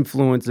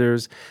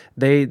 Influencers.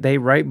 They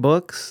write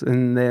books,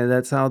 and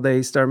that's how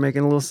they start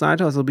making a little side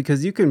hustle,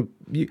 because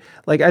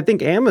I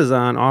think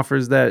Amazon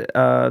offers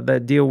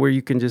that deal where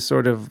you can just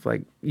sort of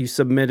like you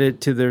submit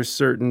it to their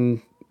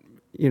certain,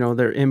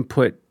 their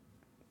input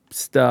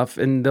stuff,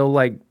 and they'll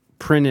like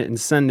print it and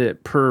send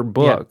it per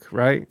book,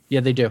 right?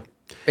 Yeah, they do.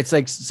 It's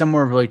like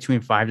somewhere really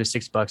between $5 to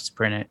 $6 to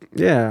print it.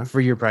 Yeah. For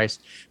your price.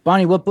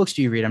 Bonnie, what books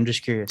do you read? I'm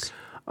just curious.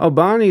 Oh,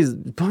 Bonnie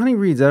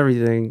reads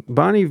everything.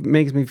 Bonnie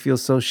makes me feel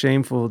so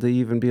shameful to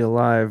even be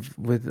alive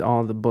with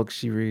all the books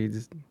she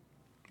reads.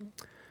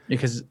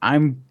 Because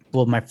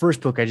my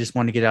first book I just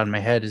want to get out of my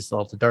head is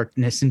all the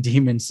darkness and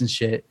demons and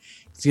shit.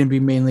 It's going to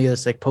be mainly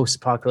this like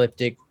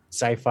post-apocalyptic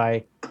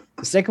sci-fi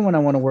The second one I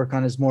want to work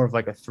on is more of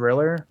like a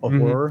thriller, a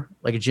horror,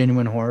 like a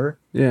genuine horror.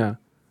 Yeah.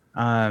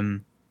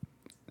 Kind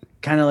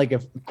of like a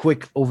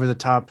quick over the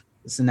top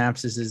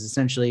synopsis is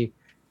essentially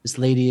this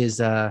lady is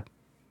sorry,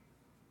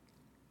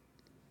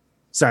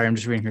 I'm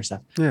just reading her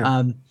stuff.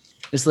 Yeah.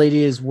 This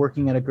lady is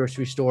working at a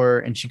grocery store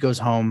and she goes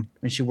home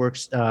and she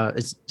works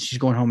she's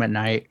going home at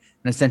night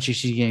and essentially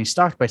she's getting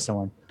stalked by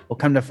someone. Well,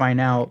 come to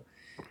find out,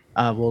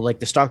 like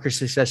the stalker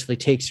successfully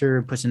takes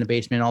her, puts her in the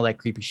basement, all that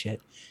creepy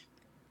shit.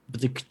 But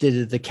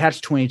the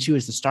catch-22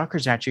 is the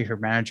stalker's actually her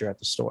manager at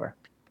the store.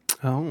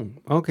 Oh,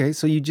 okay.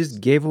 So you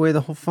just gave away the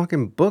whole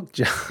fucking book,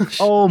 Josh.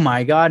 Oh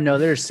my God, no,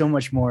 there's so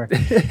much more.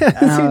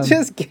 You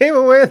just gave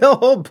away the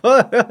whole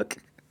book.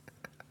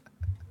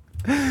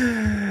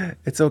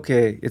 It's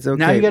okay. It's okay.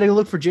 Now you got to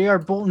look for J.R.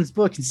 Bolton's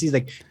book and see,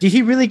 like, did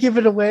he really give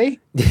it away?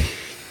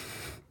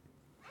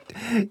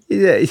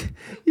 Yeah,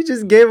 you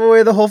just gave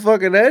away the whole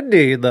fucking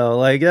ending, though.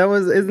 Like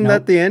isn't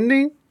that the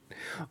ending?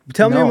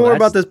 Tell me more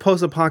about this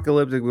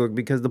post-apocalyptic book,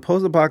 because the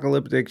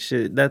post-apocalyptic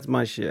shit, that's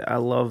my shit. I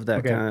love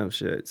that kind of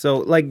shit. So,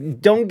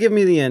 like, don't give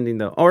me the ending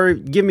though, or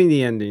give me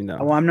the ending though.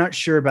 Well, I'm not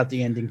sure about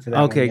the ending for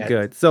that. Okay, one yet.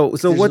 good.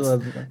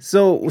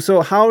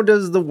 So how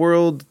does the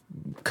world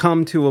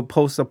come to a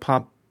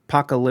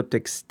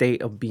post-apocalyptic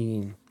state of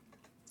being?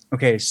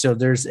 Okay, so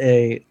there's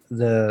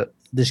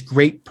this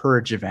great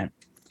purge event,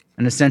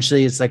 and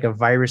essentially it's like a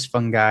virus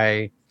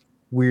fungi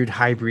weird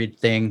hybrid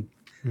thing.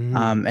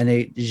 And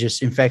it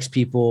just infects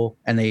people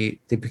and they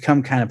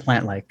become kind of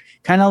plant-like,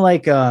 kind of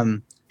like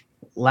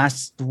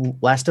Last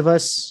of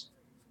Us.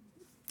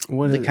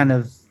 What is kind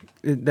of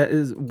that's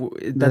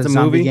a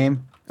zombie movie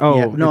game? Oh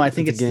yeah. No, I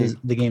think it's a game.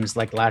 the game is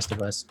like Last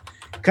of Us,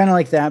 kind of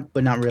like that,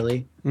 but not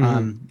really.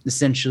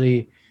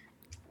 Essentially,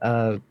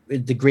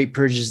 the Great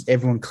Purge is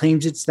everyone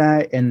claims it's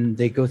that, and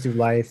they go through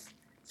life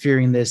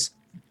fearing this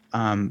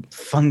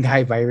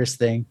fungi virus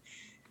thing,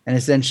 and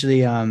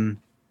essentially,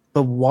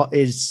 but what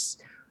is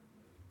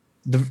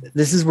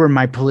this is where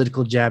my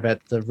political jab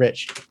at the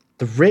rich.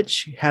 The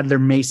rich had their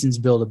masons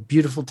build a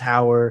beautiful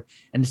tower,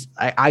 and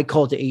I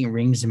call it the 8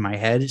 rings in my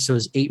head. So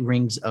it's 8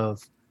 rings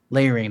of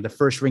layering. The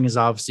first ring is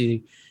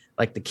obviously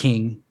like the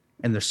king,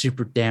 and they're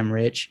super damn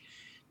rich.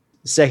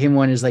 The second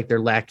one is like their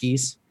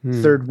lackeys.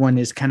 Third one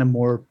is kind of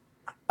more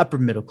upper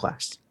middle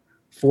class.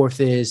 Fourth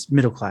is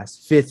middle class.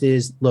 Fifth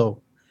is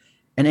low.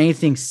 And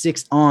anything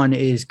 6 on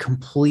is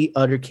complete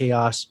utter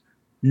chaos,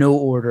 no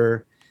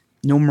order,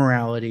 no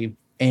morality.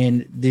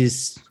 And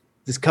this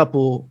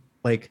couple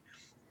like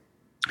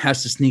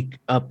has to sneak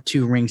up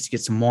 2 rings to get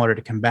some water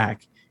to come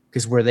back,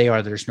 because where they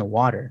are, there's no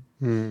water.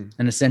 And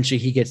essentially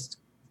he gets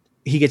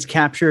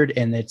captured,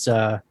 and it's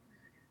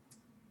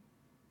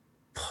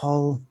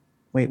Paul.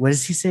 Wait, what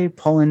does he say?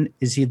 Paulin,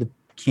 is he the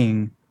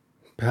king?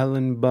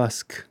 Elon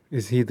Musk,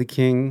 is he the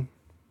king?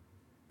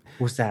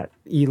 What's that?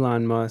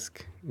 Elon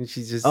Musk. And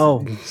she's just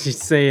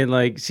she's saying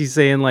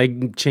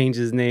like change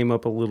his name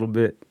up a little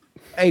bit.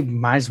 Hey,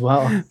 might as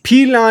well.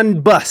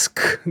 Elon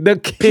Musk, the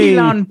king.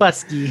 Elon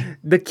Busky,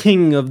 the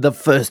king of the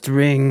first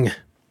ring.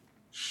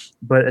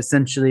 But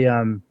essentially,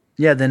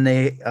 then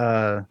they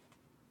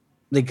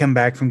come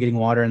back from getting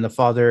water, and the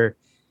father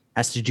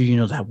has to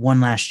do, that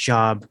one last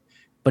job,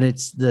 but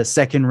it's the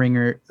second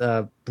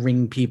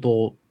ring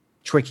people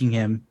tricking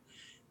him,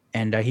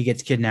 and he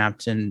gets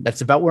kidnapped, and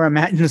that's about where I'm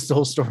at in this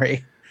whole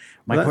story.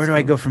 I'm like, where do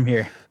I go from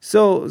here?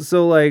 So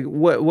like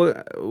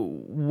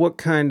what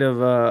kind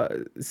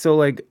of so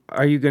like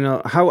are you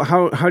gonna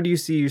how do you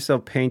see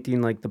yourself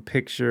painting like the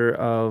picture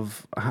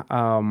of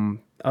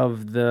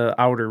the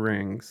outer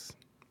rings?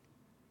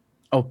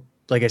 Oh,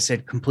 like I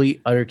said,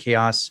 complete utter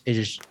chaos. It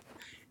is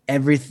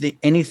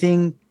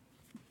anything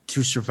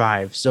to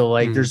survive. So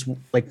like there's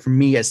like, for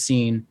me, a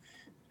scene,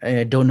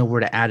 I don't know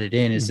where to add it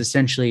in, is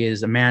essentially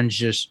is a man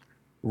just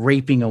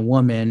raping a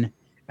woman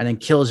and then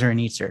kills her and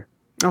eats her.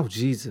 Oh,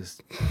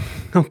 Jesus.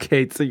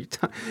 Okay, so you're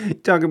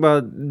talking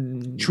about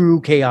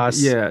true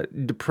chaos. Yeah,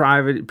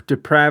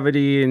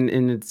 depravity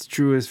in its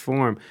truest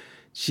form.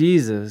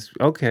 Jesus.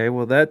 Okay,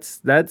 well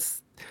that's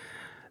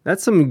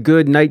some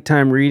good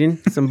nighttime reading.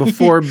 Some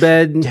before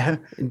bed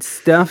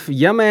stuff.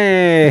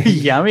 Yummy.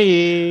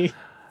 Yummy.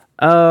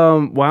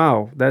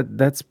 Wow.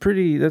 That's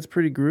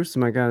pretty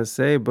gruesome, I gotta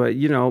say. But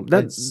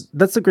that's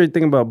the great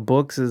thing about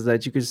books, is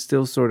that you can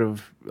still sort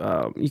of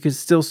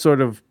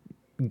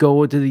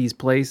go to these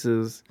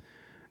places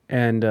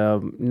and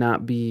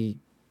not be,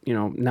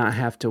 not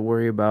have to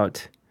worry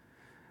about,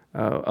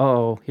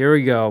 here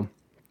we go.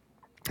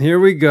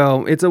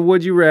 It's a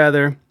would you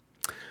rather.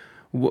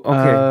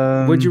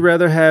 Okay. Would you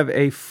rather have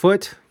a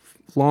foot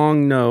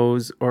long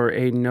nose or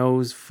a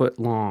nose foot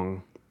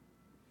long?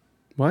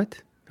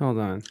 What? Hold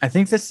on. I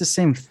think that's the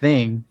same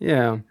thing.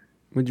 Yeah.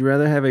 Would you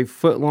rather have a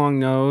foot long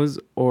nose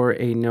or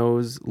a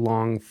nose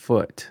long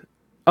foot?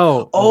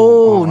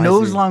 Oh,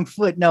 nose long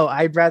foot. No,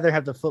 I'd rather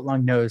have the foot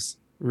long nose.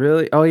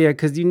 Really? Oh yeah,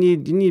 because you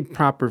need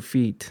proper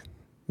feet.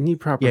 You need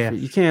proper feet.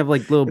 You can't have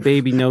like little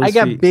baby nose. I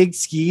got feet. big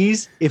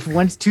skis. If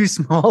one's too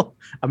small,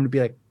 I'm gonna be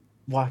like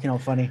walking all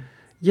funny.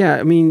 Yeah,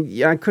 I mean,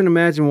 yeah, I couldn't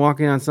imagine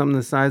walking on something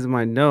the size of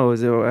my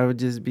nose. I would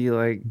just be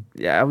like,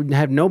 yeah, I would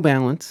have no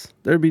balance.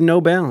 There'd be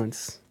no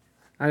balance.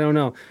 I don't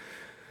know.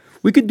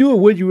 We could do a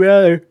would you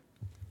rather.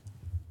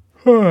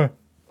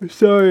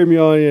 Sorry, I'm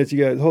yelling at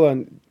you guys. Hold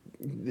on.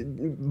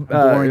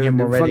 Boring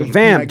him already.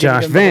 Vamp,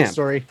 Josh, vamp.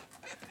 Story.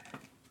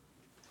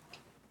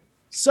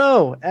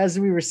 So, as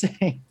we were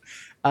saying,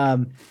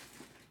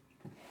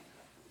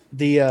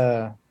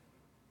 the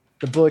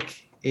book,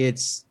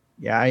 it's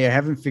I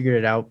haven't figured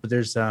it out, but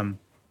there's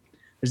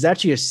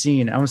actually a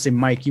scene. I want to say,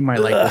 Mike, you might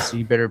like this, so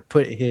you better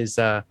put his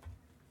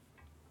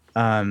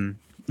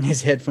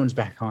headphones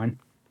back on.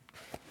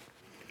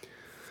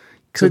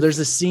 So there's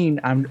a scene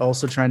I'm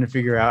also trying to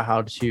figure out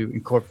how to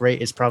incorporate.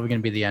 It's probably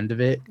going to be the end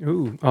of it.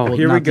 Ooh. Oh, well,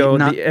 here we go.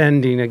 The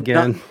ending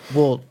again.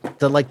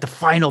 The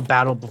final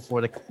battle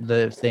before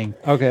the thing.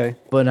 Okay.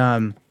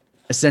 But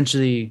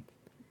essentially,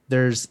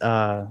 there's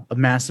a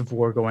massive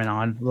war going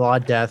on, a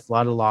lot of death, a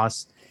lot of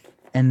loss,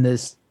 and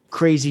this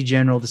crazy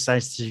general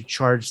decides to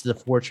charge the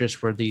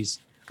fortress where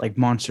these like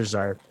monsters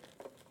are.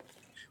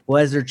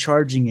 Well, as they're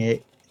charging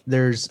it,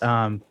 there's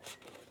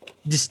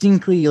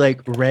distinctly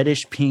like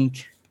reddish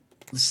pink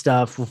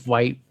stuff with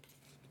white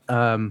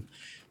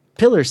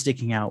pillars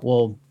sticking out.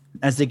 Well,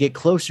 as they get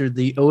closer,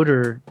 the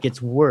odor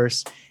gets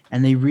worse,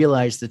 and they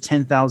realize the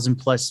 10,000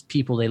 plus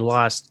people they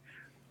lost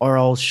are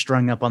all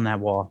strung up on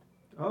that wall.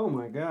 Oh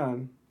my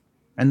god!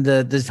 And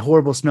this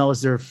horrible smell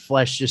is their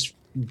flesh just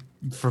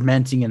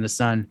fermenting in the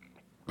sun.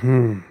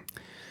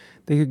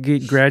 They could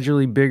get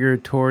gradually bigger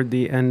toward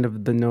the end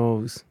of the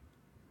nose.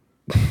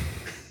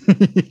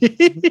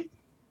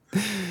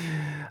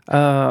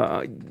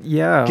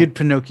 Yeah. Good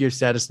Pinocchio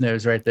status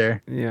nose right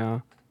there. Yeah.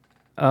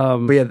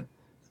 But yeah,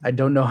 I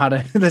don't know how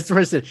to. That's what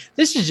I said.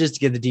 This is just to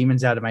get the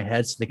demons out of my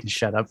head so they can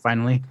shut up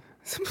finally.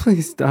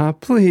 Please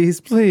stop,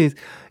 please.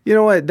 You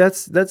know what?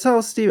 That's how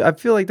I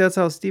feel like that's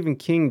how Stephen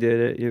King did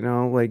it. You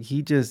know, like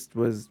he just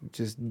was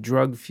just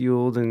drug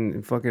fueled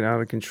and fucking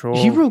out of control.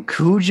 He wrote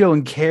Cujo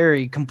and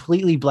Carrie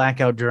completely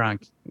blackout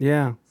drunk.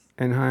 Yeah,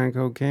 and high on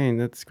cocaine.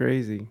 That's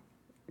crazy.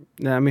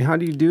 I mean, how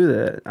do you do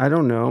that? I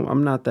don't know.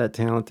 I'm not that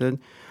talented.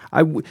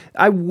 I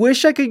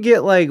wish I could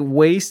get like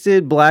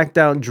wasted, blacked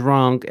out,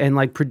 drunk, and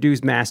like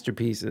produce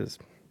masterpieces.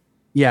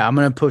 Yeah, I'm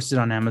gonna post it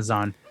on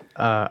Amazon.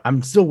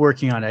 I'm still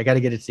working on it. I got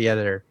to get it to the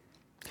editor.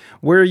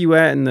 Where are you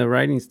at in the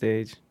writing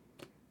stage?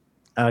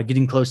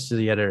 Getting close to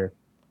the editor.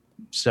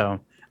 So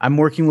I'm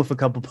working with a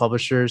couple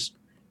publishers,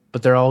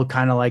 but they're all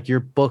kind of like,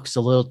 your book's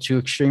a little too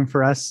extreme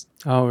for us.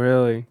 Oh,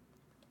 really?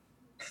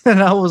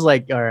 And I was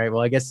like, all right,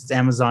 well, I guess it's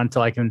Amazon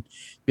until I can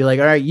be like,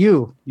 all right,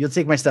 you'll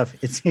take my stuff.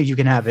 You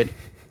can have it.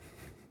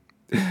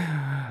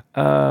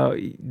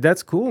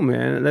 That's cool,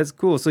 man. That's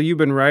cool. So you've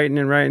been writing,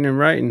 huh?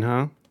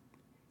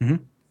 Mm-hmm.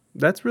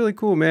 That's really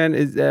cool, man.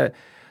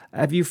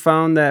 Have you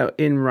found that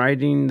in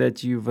writing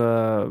that you've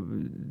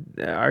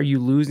are you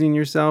losing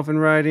yourself in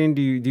writing?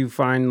 Do you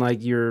find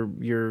like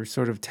you're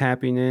sort of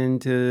tapping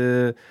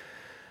into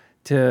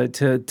to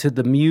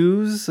the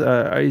muse?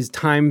 Is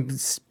time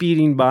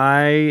speeding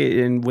by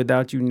and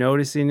without you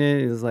noticing it?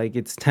 Is like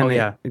it's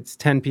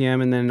 10 p.m.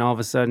 and then all of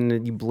a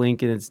sudden you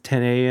blink and it's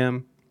 10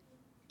 a.m.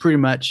 Pretty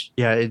much,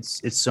 yeah.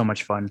 It's so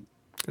much fun.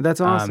 That's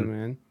awesome,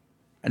 man.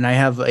 And I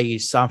have a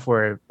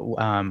software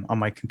on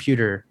my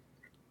computer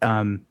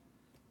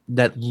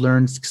that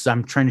learns, because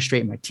I'm trying to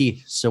straighten my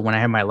teeth. So when I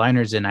have my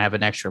liners in, I have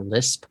an extra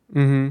lisp.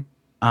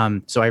 Mm-hmm.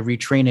 So I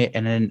retrain it,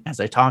 and then as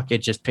I talk, it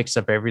just picks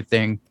up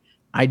everything.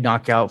 I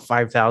knock out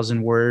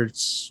 5,000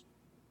 words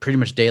pretty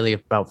much daily,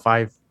 about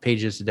 5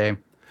 pages a day.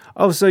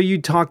 Oh, so you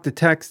talk to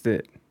text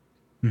it?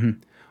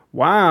 Mm-hmm.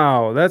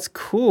 Wow, that's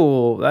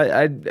cool.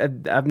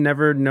 I've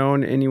never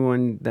known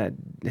anyone that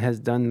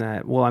has done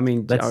that. Well, I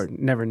mean, or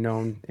never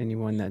known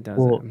anyone that does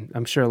it.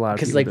 I'm sure a lot of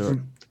people like do it.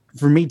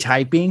 For me,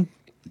 typing,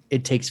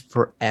 it takes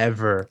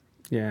forever.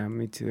 Yeah,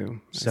 me too.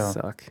 So. I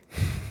suck.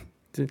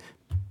 Plick,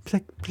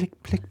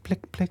 plick, plick,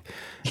 plick, plick.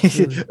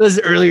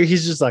 Earlier,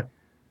 he's just like,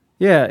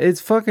 yeah, it's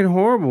fucking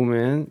horrible,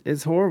 man.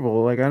 It's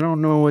horrible. Like, I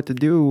don't know what to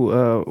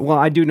do. Well,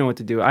 I do know what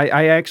to do.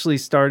 I actually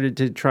started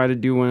to try to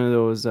do one of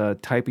those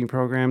typing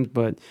programs,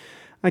 but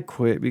I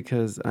quit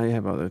because I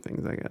have other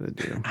things I got to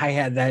do. I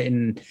had that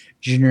in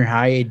junior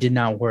high. It did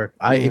not work.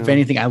 If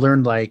anything, I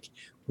learned like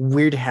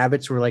weird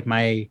habits where like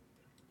my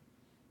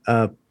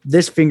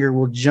this finger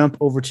will jump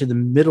over to the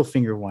middle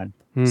finger one.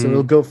 So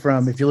it'll go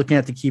from, if you're looking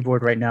at the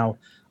keyboard right now,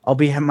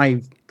 have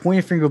my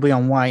pointer finger will be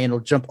on Y and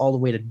it'll jump all the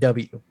way to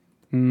W.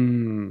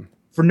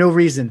 For no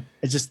reason.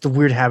 It's just the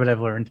weird habit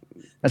I've learned.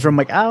 That's where I'm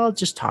like, I'll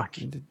just talk.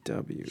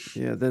 W.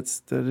 Yeah,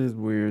 that is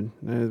weird.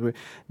 That is weird.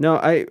 No,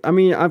 I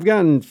mean, I've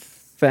gotten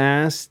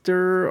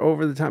faster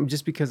over the time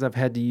just because I've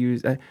had to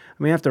use. I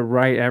have to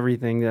write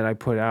everything that I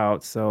put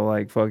out. So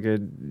like,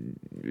 fucking,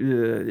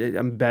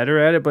 I'm better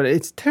at it, but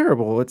it's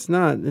terrible. It's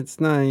not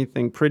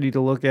anything pretty to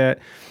look at.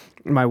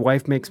 My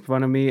wife makes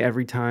fun of me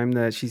every time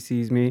that she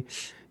sees me.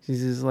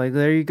 She's just like,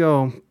 there you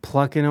go,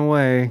 plucking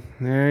away.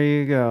 There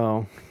you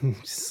go.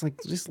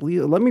 Just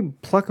leave. Let me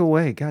pluck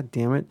away. God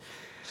damn it.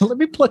 Let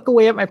me pluck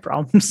away at my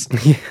problems.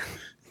 Yeah.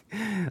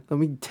 Let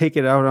me take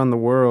it out on the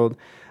world.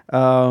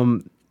 All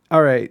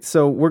right,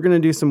 so we're gonna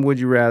do some would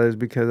you rather's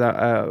because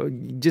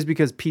just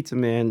because Pizza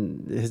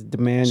Man has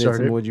demanded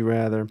some would you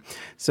rather,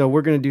 so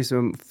we're gonna do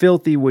some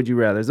filthy would you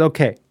rather's.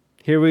 Okay,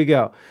 here we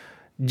go.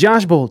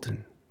 Josh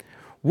Bolton,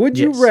 would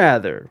you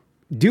rather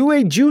do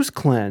a juice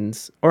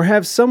cleanse or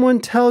have someone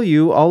tell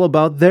you all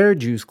about their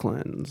juice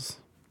cleanse?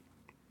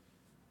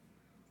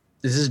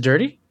 Is this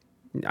dirty?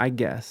 I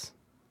guess.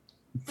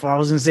 I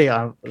was gonna say,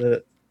 I'd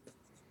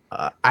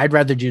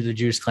rather do the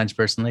juice cleanse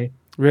personally.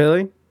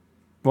 Really?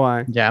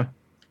 Why? Yeah.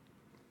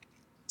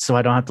 So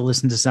I don't have to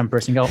listen to some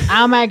person go,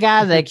 "Oh my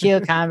god, the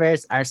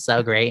cucumbers are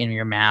so great in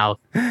your mouth.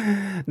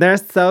 They're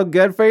so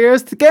good for your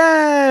skin."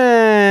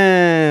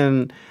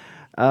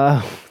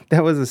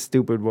 That was a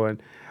stupid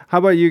one. How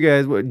about you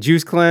guys? What,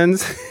 juice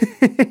cleanse?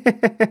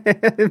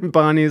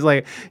 Bonnie's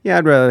like, yeah,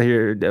 I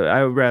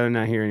would rather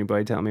not hear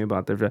anybody tell me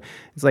about their.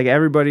 It's like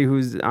everybody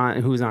who's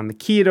on the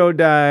keto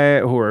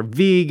diet, who are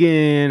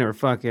vegan or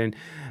fucking,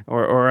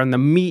 or on the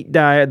meat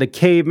diet, the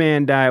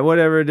caveman diet,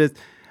 whatever it is.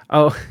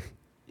 Oh,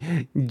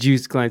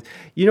 juice cleanse.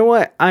 You know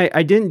what?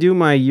 I didn't do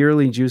my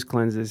yearly juice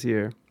cleanse this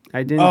year.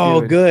 I didn't.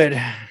 Oh, do it. good.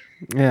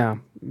 Yeah,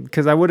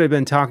 because I would have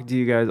been talking to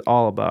you guys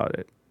all about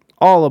it.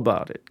 All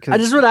about it. That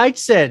is what I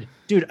said.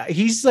 Dude,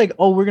 he's like,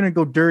 "Oh, we're going to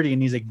go dirty."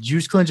 And he's like,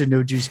 "Juice cleanse or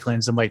no juice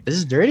cleanse?" I'm like, "This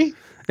is dirty?"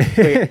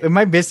 Wait, am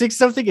I missing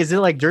something? Is it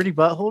like dirty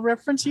butthole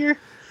reference here?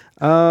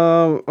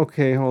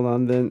 Okay, hold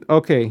on then.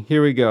 Okay,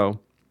 here we go.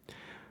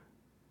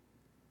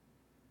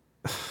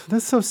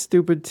 That's so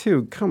stupid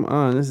too. Come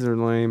on, this is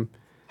lame.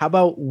 How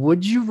about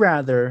would you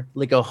rather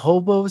lick a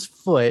hobo's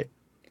foot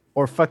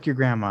or fuck your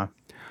grandma?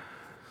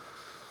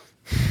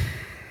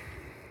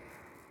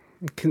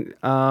 They're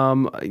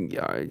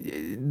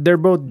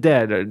both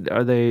dead.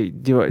 Are they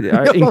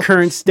in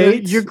current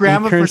state? Your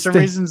grandma for some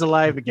reason's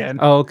alive again.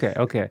 Oh, okay.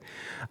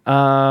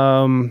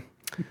 I'm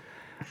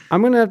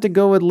gonna have to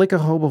go with lick a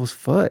hobo's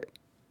foot.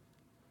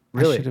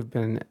 Really? I should have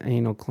been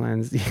anal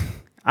cleansed.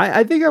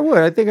 I think I would.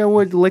 I think I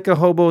would lick a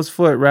hobo's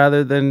foot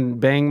rather than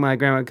bang my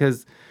grandma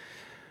because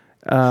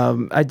I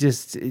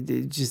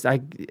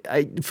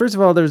first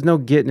of all, there's no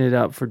getting it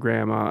up for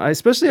grandma,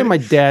 especially on my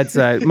dad's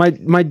side.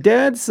 My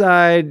dad's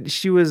side,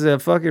 she was a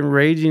fucking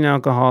raging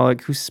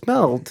alcoholic who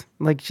smelled,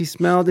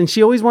 and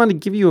she always wanted to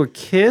give you a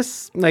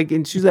kiss,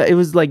 and she's like, it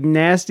was like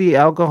nasty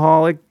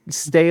alcoholic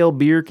stale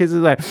beer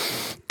kisses, like,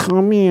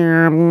 come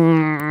here.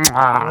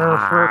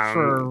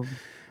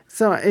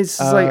 So it's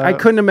just like I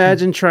couldn't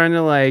imagine trying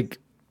to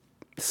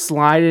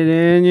slide it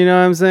in. You know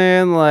what I'm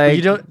saying? Like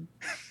you don't.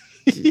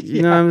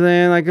 You know what I'm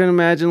saying? I couldn't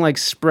imagine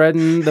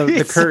spreading the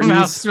curtains.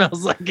 Somehow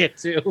smells like it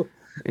too.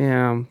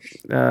 Yeah.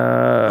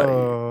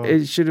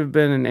 It should have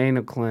been an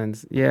anal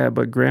cleanse. Yeah,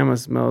 but grandma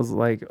smells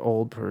like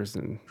old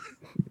person.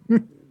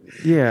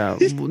 Yeah.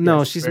 No,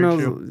 yes, she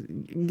smells. True.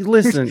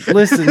 Listen,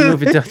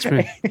 movie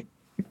Dutchman.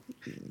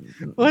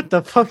 What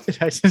the fuck did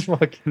I just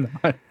walk in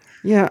on?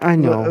 Yeah, I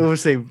know. I would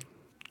say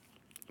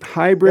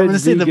hybrid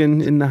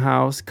vegan in the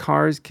house.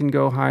 Cars can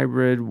go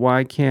hybrid.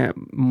 Why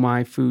can't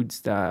my food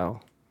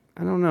style?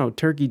 I don't know.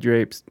 Turkey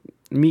drapes,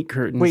 meat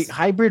curtains. Wait,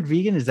 hybrid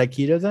vegan? Is that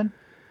keto then?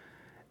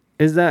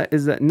 Is that?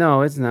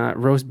 No, it's not.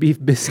 Roast beef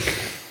biscuit.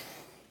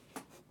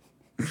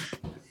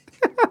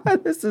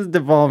 This is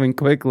devolving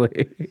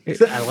quickly.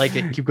 I like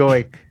it. Keep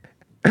going.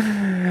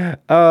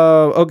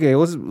 Okay,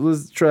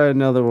 let's try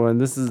another one.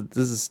 This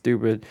is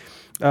stupid.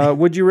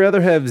 Would you rather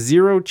have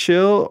zero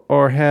chill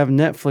or have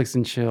Netflix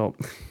and chill?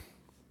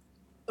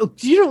 Oh,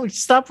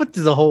 stop with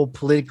the whole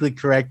politically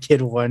correct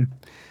kid one.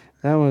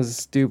 That was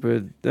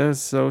stupid.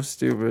 That's so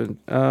stupid.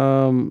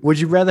 Would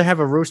you rather have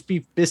a roast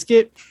beef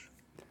biscuit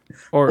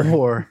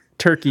or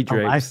turkey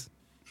drapes?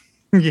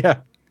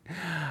 Yeah.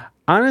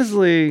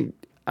 Honestly,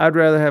 I'd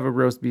rather have a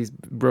roast beef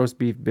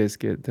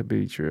biscuit to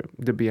be true.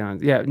 To be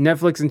honest, yeah,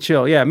 Netflix and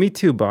chill. Yeah, me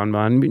too, Bon.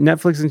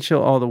 Netflix and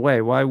chill all the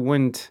way. Why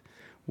wouldn't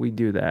we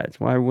do that?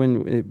 Why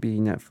wouldn't it be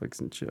Netflix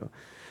and chill?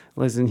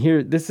 Listen,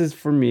 here. This is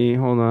for me.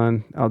 Hold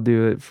on, I'll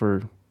do it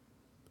for.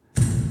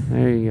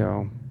 There you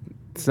go.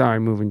 Sorry,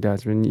 moving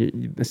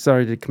Dutchman.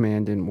 Sorry the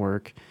command didn't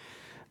work.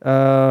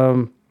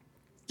 Cancel.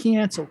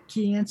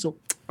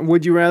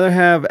 Would you rather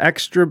have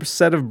extra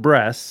set of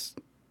breasts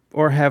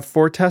or have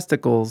 4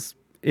 testicles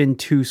in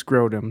 2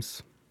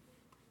 scrotums?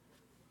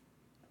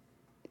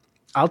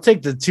 I'll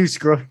take the 2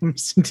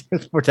 scrotums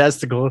and 4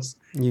 testicles.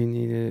 You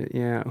need it.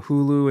 Yeah.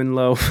 Hulu and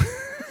loaf.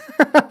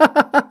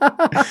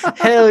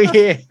 Hell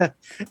yeah.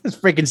 It's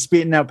freaking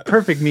spitting out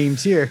perfect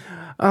memes here.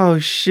 Oh,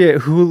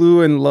 shit.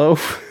 Hulu and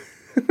loaf.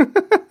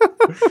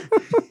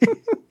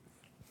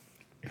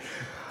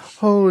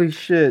 Holy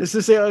shit. It's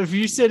to say, if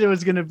you said it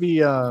was going to be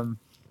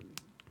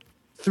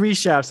 3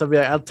 shafts, I'll be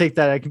like, I'll take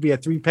that. I could be a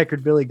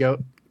 3-peckered billy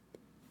goat.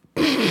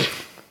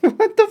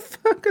 What the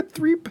fuck? A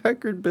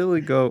 3-peckered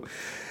billy goat?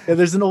 Yeah,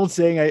 there's an old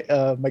saying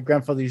my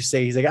grandfather used to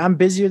say. He's like, I'm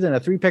busier than a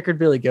 3-peckered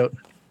billy goat.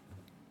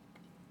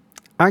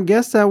 I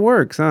guess that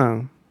works,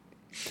 huh?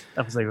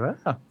 I was like, wow.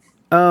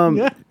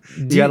 Yeah.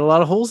 You got a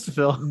lot of holes to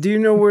fill. Do you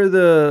know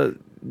where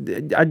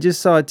I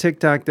just saw a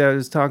TikTok that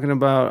was talking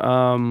about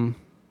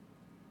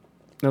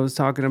that was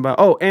talking about.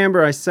 Oh,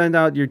 Amber, I sent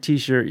out your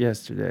T-shirt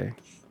yesterday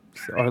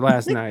or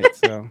last night.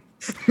 So,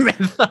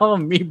 Menthol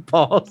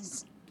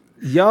meatballs.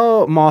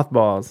 yo,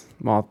 mothballs.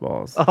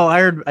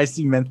 Oh, I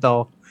see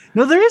menthol.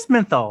 No, there is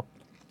menthol.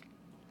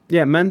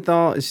 Yeah,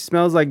 menthol. It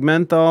smells like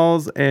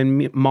menthols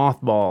and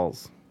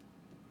mothballs.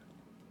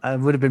 I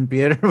would have been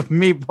better with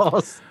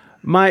meatballs.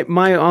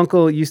 My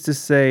uncle used to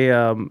say,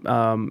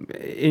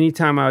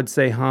 anytime I would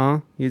say, huh,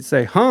 he'd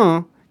say,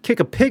 huh, kick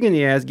a pig in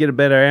the ass, get a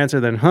better answer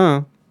than,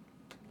 huh.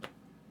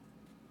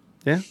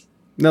 Yeah.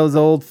 Those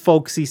old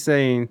folksy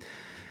saying.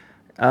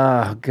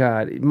 Oh,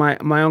 God.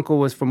 My uncle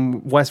was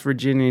from West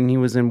Virginia, and he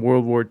was in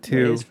World War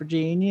II. West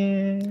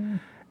Virginia.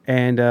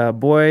 And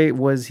boy,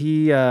 was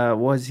he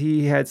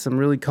had some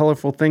really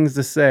colorful things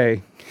to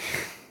say.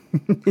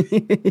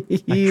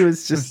 He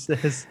was just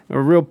a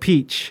real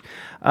peach.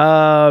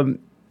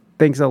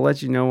 Thanks. I'll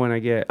let you know when I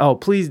get. Oh,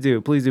 please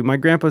do. My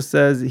grandpa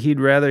says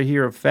he'd rather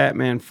hear a fat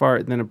man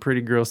fart than a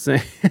pretty girl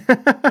sing.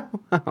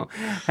 Wow.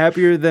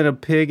 Happier than a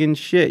pig in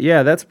shit.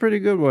 Yeah, that's a pretty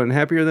good one.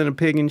 Happier than a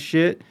pig in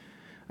shit.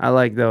 I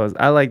like those.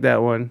 I like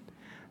that one.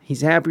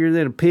 He's happier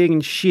than a pig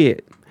in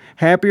shit.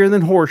 Happier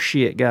than horse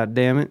shit. God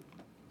damn it.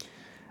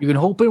 You can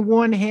hope in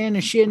one hand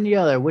and shit in the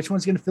other. Which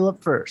one's gonna fill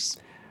up first?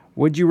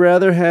 Would you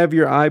rather have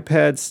your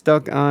iPad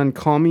stuck on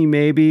Call Me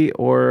Maybe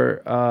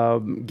or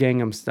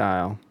Gangnam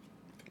Style?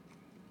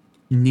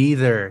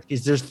 Neither.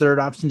 Is there a third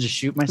option to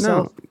shoot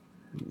myself?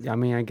 No. I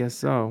mean, I guess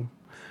so.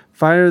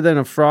 Finer than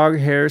a frog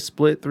hair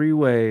split 3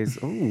 ways.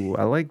 Ooh,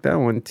 I like that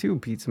one too,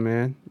 Pizza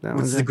Man. That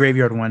What's the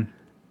graveyard one?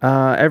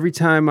 Every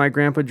time my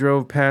grandpa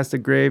drove past a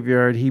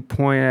graveyard, he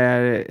pointed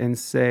at it and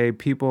say,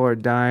 "People are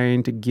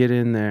dying to get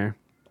in there."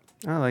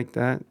 I like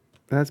that.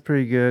 That's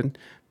pretty good.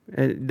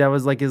 That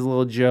was like his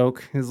little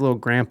joke, his little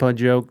grandpa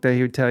joke that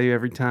he would tell you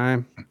every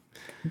time.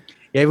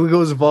 Yeah, it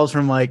goes evolves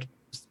from like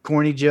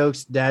corny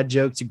jokes, dad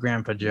jokes to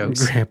grandpa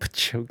jokes. Grandpa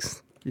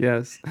jokes.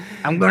 Yes.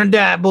 I'm gonna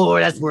die, boy.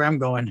 That's where I'm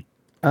going.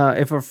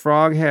 If a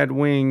frog had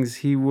wings,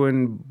 he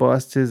wouldn't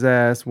bust his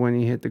ass when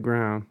he hit the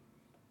ground.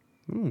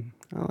 I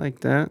like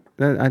that.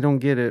 I don't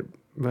get it,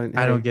 but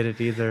I don't get it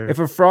either. If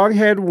a frog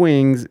had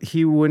wings,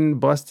 he wouldn't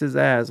bust his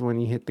ass when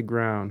he hit the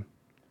ground.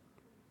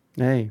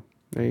 Hey,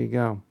 there you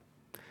go.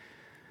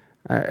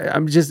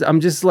 I'm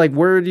just like,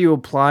 where do you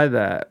apply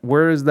that?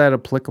 Where is that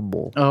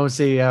applicable? Oh,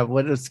 see,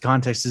 what is the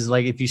context? Is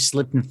like if you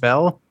slipped and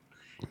fell,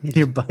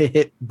 your butt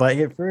hit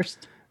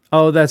first.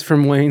 Oh, that's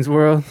from Wayne's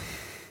World.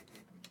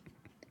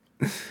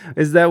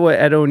 Is that what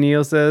Ed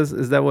O'Neill says?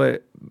 Is that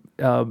what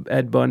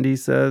Ed Bundy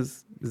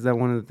says? Is that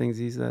one of the things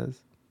he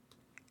says?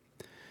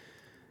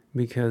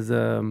 Because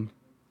I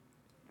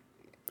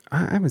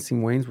haven't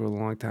seen Wayne's World in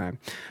a long time.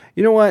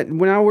 You know what?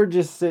 When we're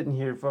just sitting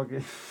here,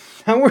 fucking,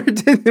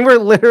 we're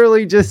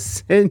literally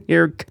just sitting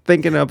here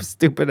thinking up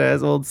stupid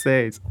ass old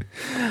sayings.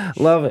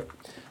 Love it.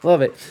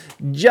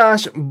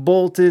 Josh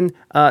Bolton,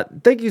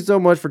 thank you so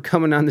much for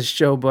coming on the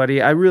show,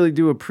 buddy. I really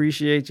do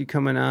appreciate you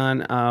coming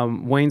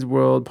on. Wayne's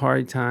World,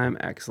 party time,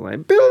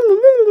 excellent.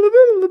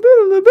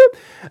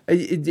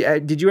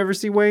 Did you ever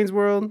see Wayne's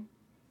World?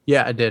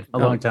 Yeah, I did a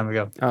long time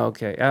ago. Oh,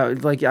 okay. I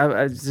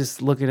was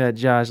just looking at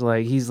Josh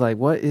like he's like,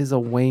 what is a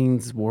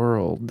Wayne's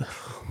World?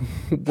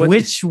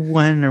 Which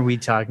one are we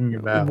talking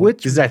about?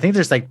 Because I think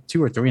there's like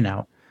 2 or 3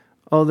 now.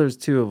 Oh, there's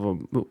 2 of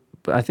them,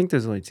 but I think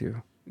there's only 2.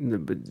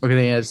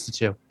 Okay, yeah, it's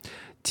the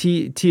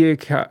 2. Tia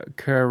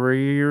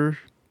Carrere.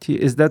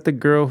 Is that the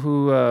girl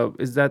who?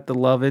 Is that the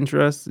love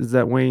interest? Is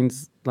that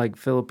Wayne's like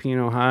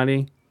Filipino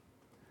hottie?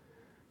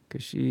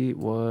 Because she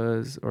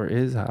was or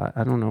is hot.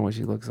 I don't know what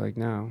she looks like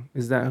now.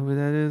 Is that who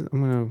that is?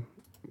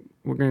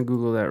 We're gonna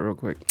Google that real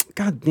quick.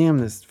 God damn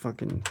this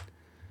fucking.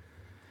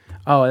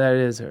 Oh, that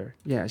is her.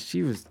 Yeah,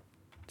 she's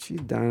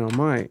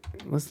dynamite.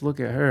 Let's look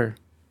at her.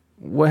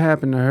 What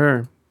happened to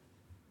her?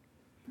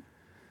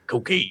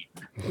 Cocaine.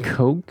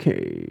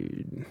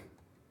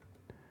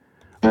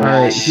 All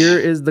right, here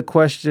is the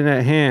question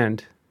at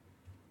hand.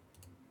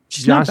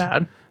 She's not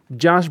bad.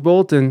 Josh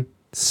Bolton,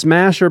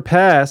 smash or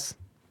pass?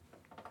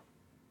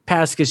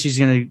 Pass, because she's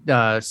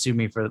gonna sue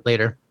me for it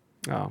later.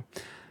 Oh,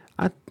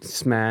 I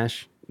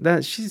smash.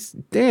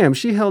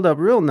 She held up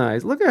real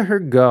nice. Look at her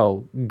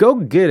go. Go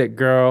get it,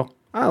 girl.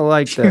 I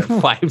like that. Your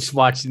wife's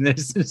watching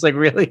this. It's like,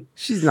 really?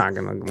 She's not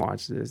gonna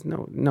watch this.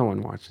 No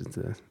one watches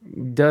this.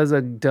 Does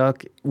a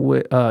duck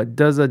with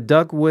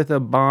a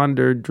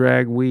bonder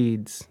drag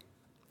weeds?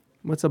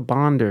 What's a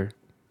bonder?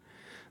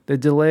 The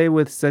delay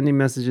with sending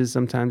messages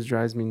sometimes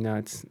drives me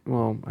nuts.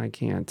 Well, I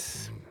can't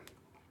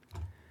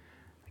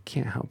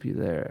help you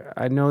there.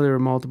 I know there were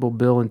multiple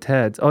Bill and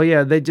Ted's. Oh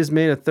yeah, they just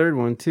made a 3rd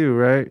one too,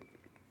 right?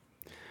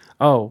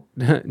 Oh,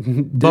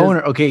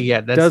 boner. Okay,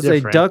 yeah, that's does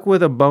different. a duck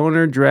with a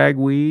boner drag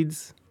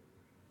weeds?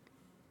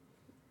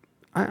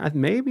 I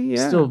maybe,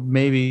 yeah. Still,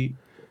 maybe.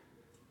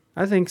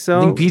 I think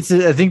so.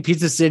 I think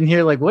Pizza's sitting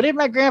here like, what did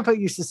my grandpa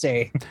used to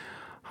say?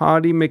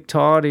 Hottie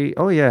McToddy.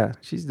 Oh yeah,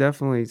 she's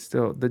definitely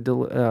still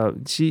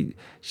she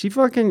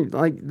fucking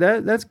like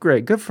that. That's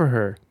great. Good for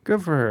her.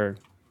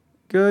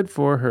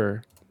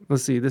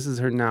 Let's see. This is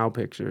her now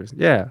pictures.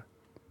 Yeah,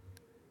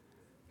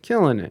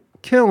 killing it,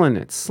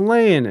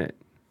 slaying it.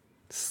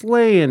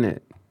 Slaying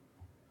it.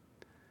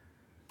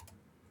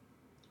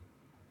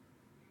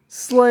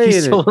 Slaying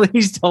it.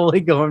 He's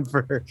totally going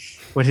for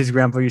what his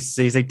grandpa used to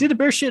say. He's like, did a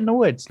bear shit in the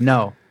woods?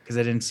 No, because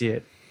I didn't see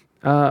it.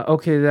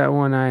 Okay, that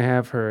one I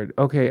have heard.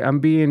 Okay, I'm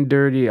being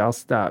dirty. I'll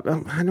stop.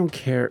 I don't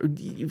care.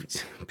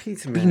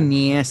 Pizza Be Man.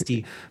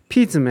 nasty.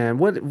 Pizza Man.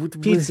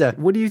 What Pizza.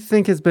 What do you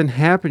think has been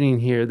happening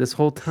here this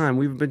whole time?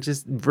 We've been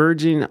just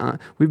verging on.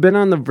 We've been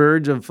on the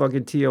verge of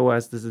fucking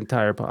TOS this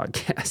entire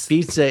podcast.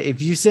 Pizza. If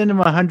you send him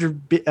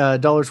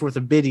 $100 worth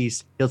of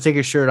biddies, he'll take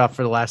his shirt off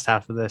for the last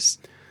half of this.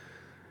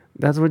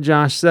 That's what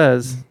Josh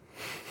says.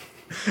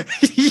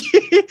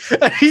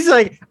 He's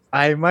like,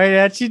 I might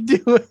actually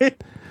do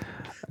it.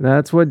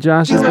 That's what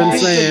Josh has been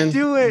saying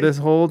Do it. this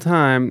whole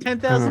time.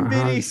 10,000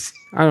 biddies.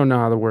 I don't know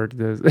how to work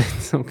this.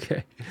 It's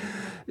okay.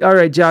 All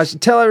right, Josh,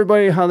 tell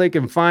everybody how they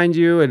can find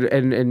you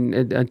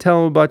and tell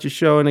them about your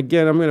show. And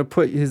again, I'm going to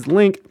put his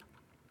link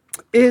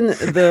in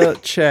the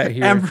chat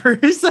here.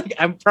 Amber's like,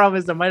 I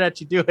promise I might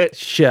actually do it.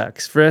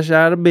 Shucks, fresh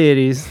out of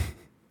biddies.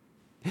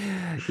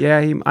 Yeah,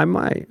 I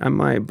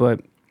might,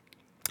 but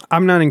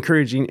I'm not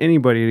encouraging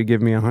anybody to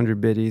give me 100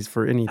 biddies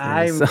for anything.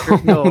 I'm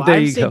there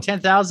you saying go.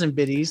 10,000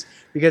 biddies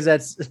because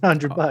that's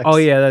 $100. Oh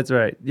yeah, that's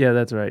right. Yeah,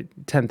 that's right.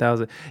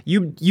 10,000.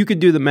 You could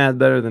do the math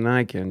better than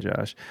I can,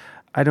 Josh.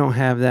 I don't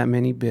have that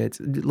many bits.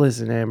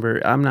 Listen, Amber,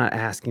 I'm not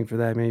asking for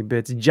that many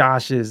bits.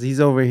 Josh is.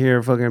 He's over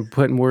here fucking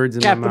putting words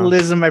in my mouth.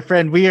 Capitalism, my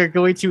friend. We are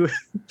going to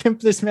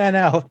pimp this man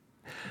out.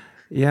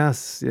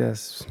 Yes.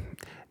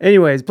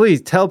 Anyways,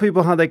 please tell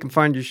people how they can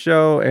find your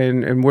show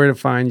and where to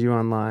find you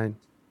online.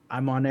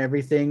 I'm on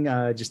everything.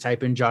 Just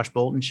type in Josh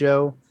Bolton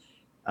Show.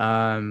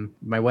 My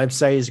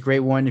website is a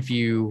great one if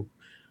you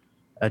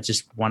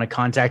just want to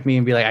contact me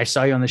and be like, I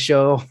saw you on the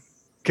show,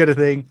 kind of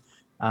thing.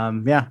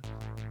 Yeah.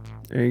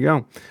 There you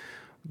go.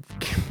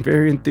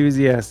 Very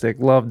enthusiastic.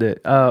 Loved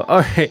it. All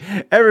right,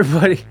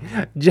 everybody.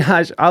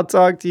 Josh, I'll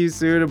talk to you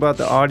soon about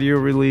the audio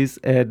release,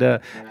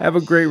 and have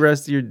a great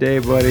rest of your day,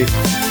 buddy.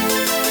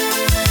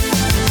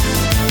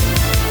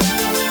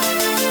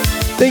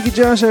 Thank you,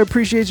 Josh. I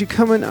appreciate you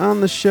coming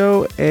on the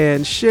show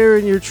and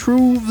sharing your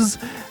truths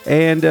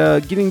and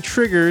getting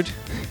triggered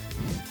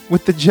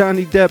with the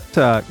Johnny Depp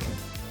talk.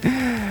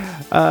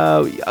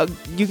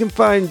 You can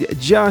find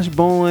Josh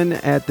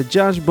Bolin at the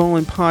Josh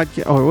Bolin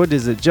podcast, or what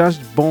is it?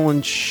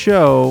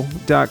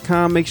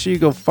 JoshBolinShow.com. Make sure you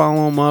go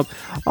follow him up.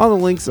 All the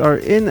links are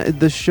in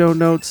the show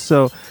notes,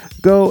 so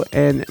go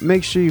and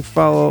make sure you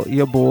follow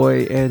your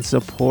boy and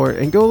support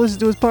and go listen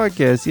to his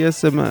podcast. He has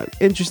some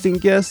interesting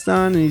guests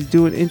on, and he's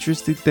doing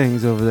interesting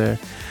things over there.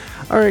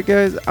 All right,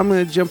 guys, I'm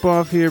going to jump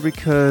off here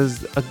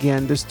because,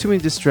 again, there's too many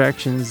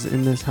distractions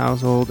in this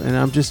household, and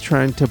I'm just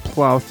trying to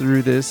plow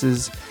through this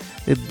as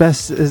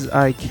best as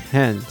I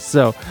can.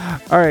 So,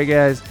 all right,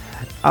 guys,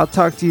 I'll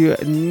talk to you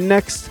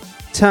next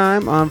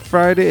time on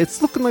Friday.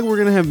 It's looking like we're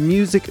going to have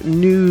music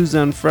news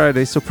on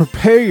Friday, so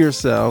prepare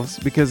yourselves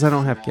because I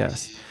don't have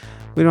guests.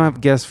 We don't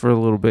have guests for a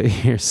little bit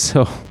here,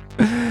 so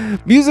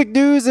music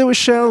news it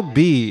shall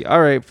be.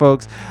 All right,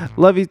 folks.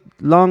 Love you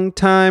long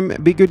time.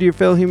 Be good to your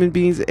fellow human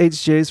beings.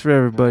 HJs for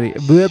everybody.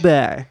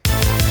 Bye-bye.